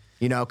fine.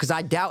 Because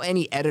I doubt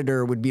any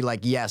editor would be like,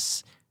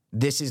 yes,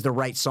 this is the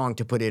right song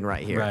to put in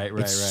right here.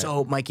 Right.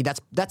 So, Mikey,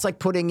 that's like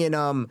putting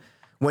in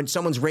when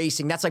someone's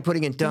racing, that's like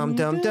putting in dum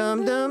dum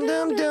dum dum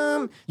dum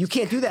dum. You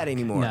can't do that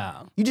anymore.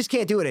 No. You just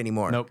can't do it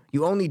anymore. Nope.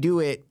 You only do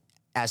it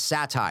as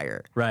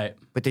satire. Right.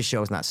 But this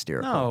show is not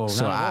satirical. No,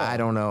 so not at all. I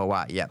don't know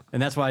why. Yeah.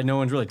 And that's why no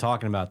one's really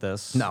talking about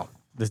this. No.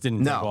 This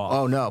didn't take off.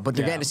 Oh, no. But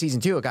they're getting to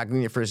season 2. It got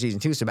greenlit for season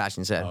 2,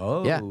 Sebastian said.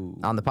 Oh. Yeah.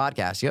 On the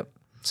podcast. Yep.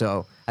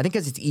 So I think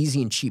because it's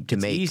easy and cheap to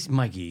make. Easy,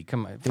 Mikey,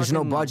 come on. There's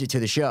no budget to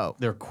the show.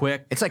 They're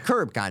quick. It's like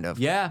Curb, kind of.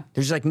 Yeah.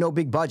 There's like no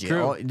big budget.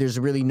 True. There's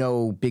really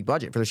no big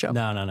budget for the show.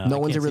 No. No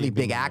one's a really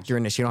big actor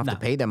in this. You don't have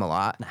to pay them a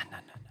lot. No.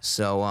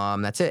 So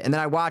that's it. And then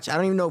I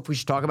don't even know if we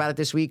should talk about it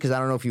this week because I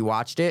don't know if you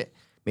watched it.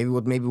 Maybe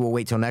we'll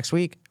wait till next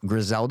week.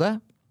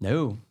 Griselda?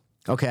 No.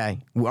 Okay.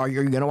 Are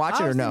you going to watch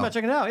it or no? I was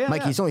thinking about checking it out, yeah.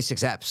 Mikey, it's only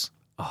 6 eps.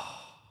 Oh.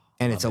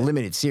 And it's a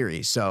limited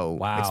series, so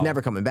it's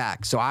never coming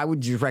back. So I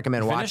would just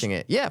recommend watching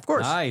it. Yeah, of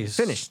course. Nice.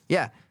 Finished.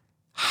 Yeah.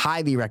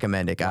 Highly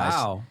recommend it, guys.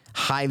 Wow.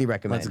 Highly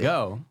recommend Let's it.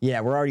 go.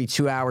 Yeah, we're already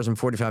 2 hours and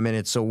 45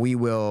 minutes, so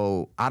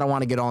I don't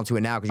want to get onto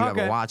it now because you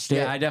haven't watched it.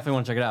 Yeah, I definitely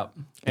want to check it out.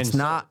 And it's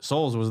not...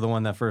 Souls was the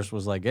one that first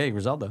was like, hey,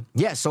 Griselda.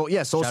 Yeah, Soul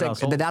Shout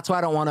said, that's why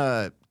I don't want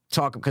to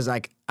talk, because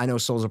like I know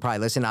Souls will probably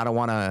listen. I don't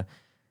want to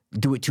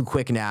do it too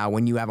quick now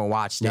when you haven't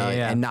watched it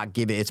and not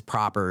give it its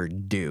proper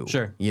due.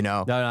 Sure. You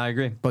know? No, I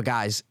agree. But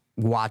guys,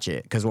 watch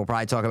it because we'll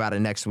probably talk about it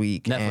next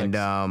week. Netflix.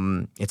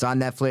 And it's on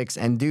Netflix.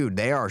 And dude,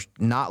 they are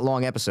not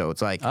long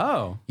episodes. Like, they're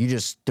not.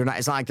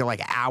 It's not like they're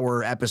like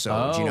hour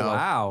episodes. You know,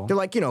 wow. They're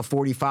like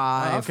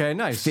 45. Okay,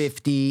 nice.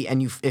 50,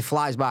 and it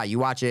flies by. You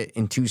watch it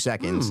in 2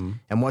 seconds.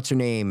 And what's her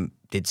name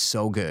did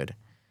so good.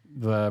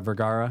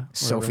 Vergara,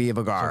 Sofia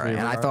Vergara,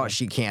 and I thought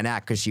she can't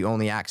act because she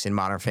only acts in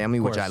Modern Family,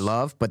 which I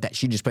love. But that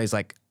she just plays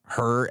like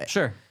her.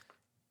 Sure.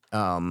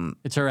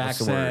 It's her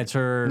accent. It's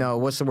her. No,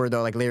 what's the word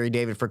though? Like Larry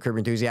David for Curb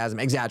Enthusiasm.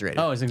 Exaggerated.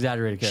 Oh, it's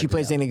exaggerated. Character, she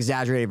plays an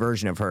exaggerated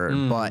version of her.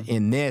 But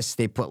in this,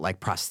 they put like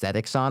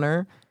prosthetics on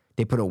her.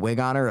 They put a wig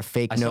on her, a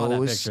fake nose. I saw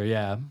that picture,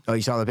 yeah. Oh,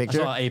 you saw the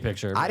picture? I saw a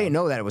picture. I didn't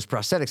know that it was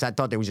prosthetics. I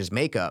thought it was just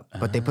makeup.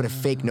 But they put a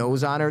fake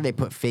nose on her. They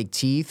put fake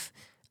teeth.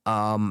 They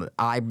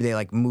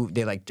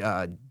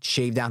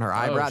shaved down her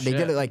eyebrow. They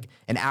did it like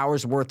an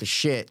hour's worth of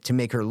shit to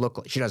make her look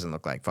like she doesn't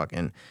look like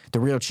fucking the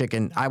real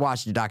chicken. I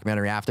watched the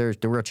documentary after.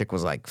 The real chick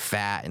was like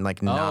fat and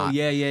like not. Oh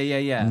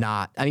yeah.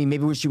 Not. I mean,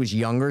 maybe when she was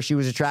younger, she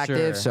was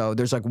attractive. Sure. So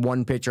there's like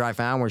one picture I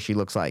found where she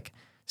looks like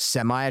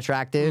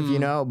semi-attractive, you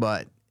know,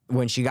 but.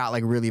 When she got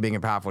like really big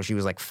and powerful, she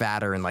was like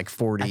fatter and like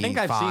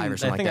 45 or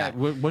something like that.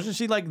 Wasn't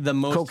she like the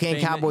most Cocaine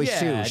famous? Cowboys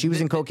 2? She was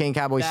in Cocaine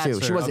Cowboys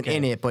 2. She wasn't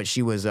in it, but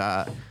she was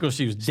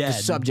she was dead. The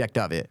subject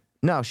of it.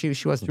 No, she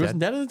wasn't She dead. wasn't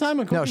dead at the time?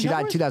 No, she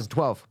died in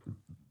 2012.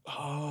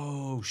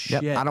 Oh,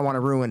 shit. Yep. I don't want to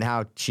ruin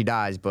how she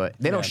dies, but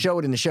they don't show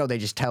it in the show. They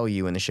just tell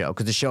you in the show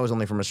because the show is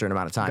only from a certain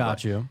amount of time.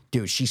 Got you.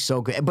 Dude, she's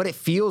so good. But it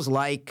feels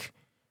like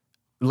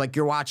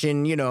you're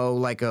watching, you know,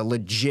 like a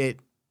legit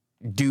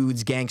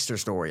dude's gangster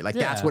story. Like,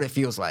 that's what it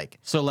feels like.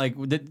 So, like,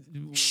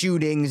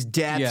 shootings,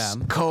 deaths,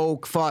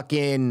 coke,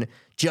 fucking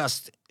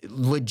just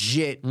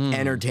legit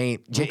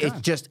entertain.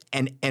 It's just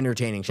an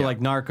entertaining show. So,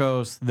 like,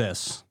 Narcos,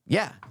 this.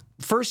 Yeah.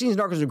 First season's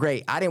Narcos were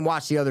great. I didn't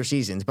watch the other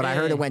seasons, but I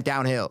heard it went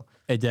downhill.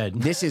 It did.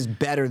 This is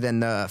better than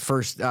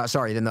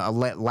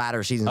the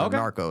latter seasons of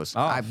Narcos.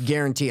 Oh. I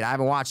guarantee it. I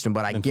haven't watched them,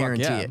 but I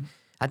guarantee it.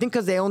 I think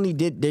because they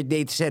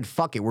said,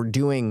 fuck it, we're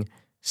doing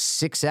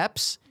 6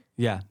 eps.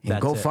 Yeah, and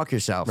go fuck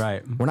yourself.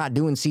 Right. We're not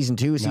doing season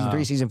 2, season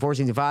 3, season 4,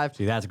 season 5.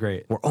 See, that's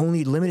great. We're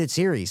only limited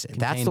series.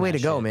 That's the way to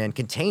go, man.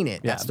 Contain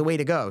it. That's the way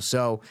to go.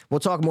 So we'll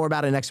talk more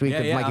about it next week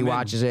if Mikey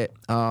watches it.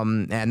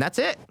 And that's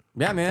it.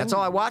 Yeah, man. That's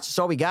all I watched. That's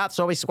all we got. That's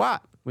all we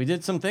squat. We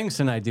did some things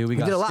tonight, dude. We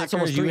got did a lot. It's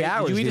almost 3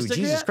 hours, did you eat a dude.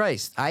 sticker Jesus yet?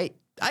 Christ. I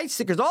eat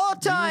stickers all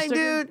the time,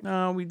 dude.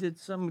 No, we did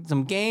some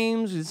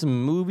games, we did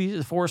some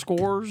movies, 4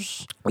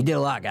 scores. We did a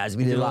lot, guys.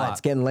 We did a lot.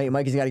 It's getting late.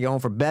 Mikey's got to go home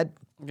for bed.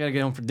 We gotta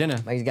get home for dinner.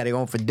 Mikey's got to go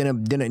home for dinner,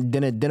 Betty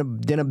time.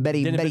 Dinner,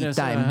 Betty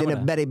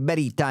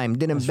time.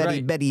 Dinner,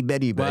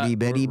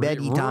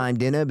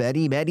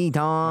 Betty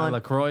time. My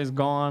LaCroix's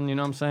gone, you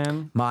know what I'm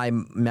saying? My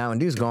Mountain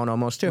Dew's gone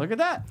almost, too. Look at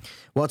that.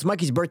 Well, it's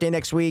Mikey's birthday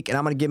next week, and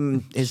I'm going to give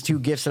him his 2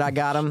 gifts that I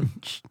got him.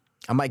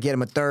 I might get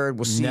him a third.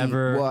 We'll see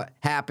what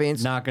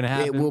happens. Not gonna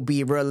happen. It will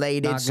be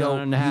related.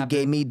 So you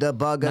gave me the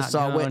bugger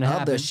salt with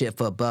other shit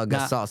for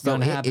bugger salt.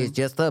 So it is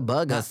just a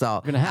bugger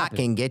salt. I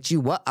can get you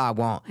what I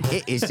want.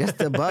 It is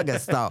just a bugger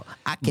salt.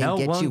 I can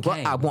get you what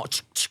I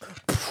want.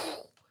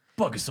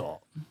 Bugger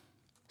salt.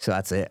 So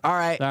that's it. All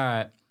right. All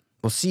right.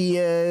 We'll see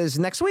you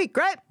next week,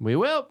 right? We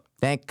will.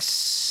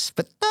 Thanks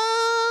for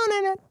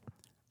tuning in.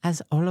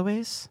 As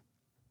always.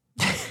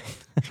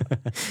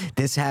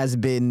 This has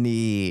been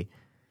the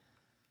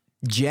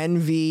Gen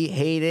V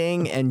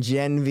hating and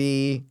Gen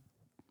V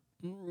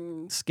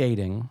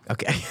skating.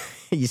 Okay.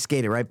 You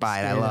skated right by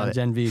it. I love it.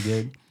 Gen V,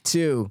 dude.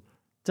 2.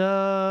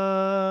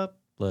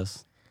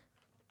 Bliss.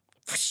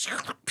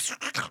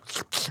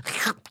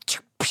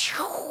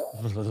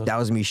 That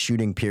was me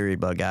shooting period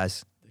bug,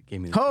 guys.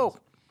 Gave me Ho!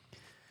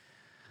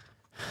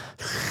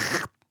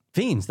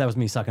 Fiends. That was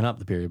me sucking up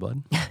the period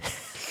blood.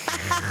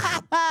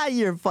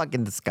 You're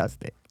fucking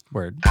disgusting.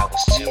 Word. I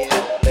was too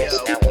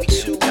hopeless, now I'm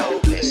too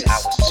hopeless. I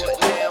was too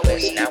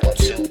hopeless, now I'm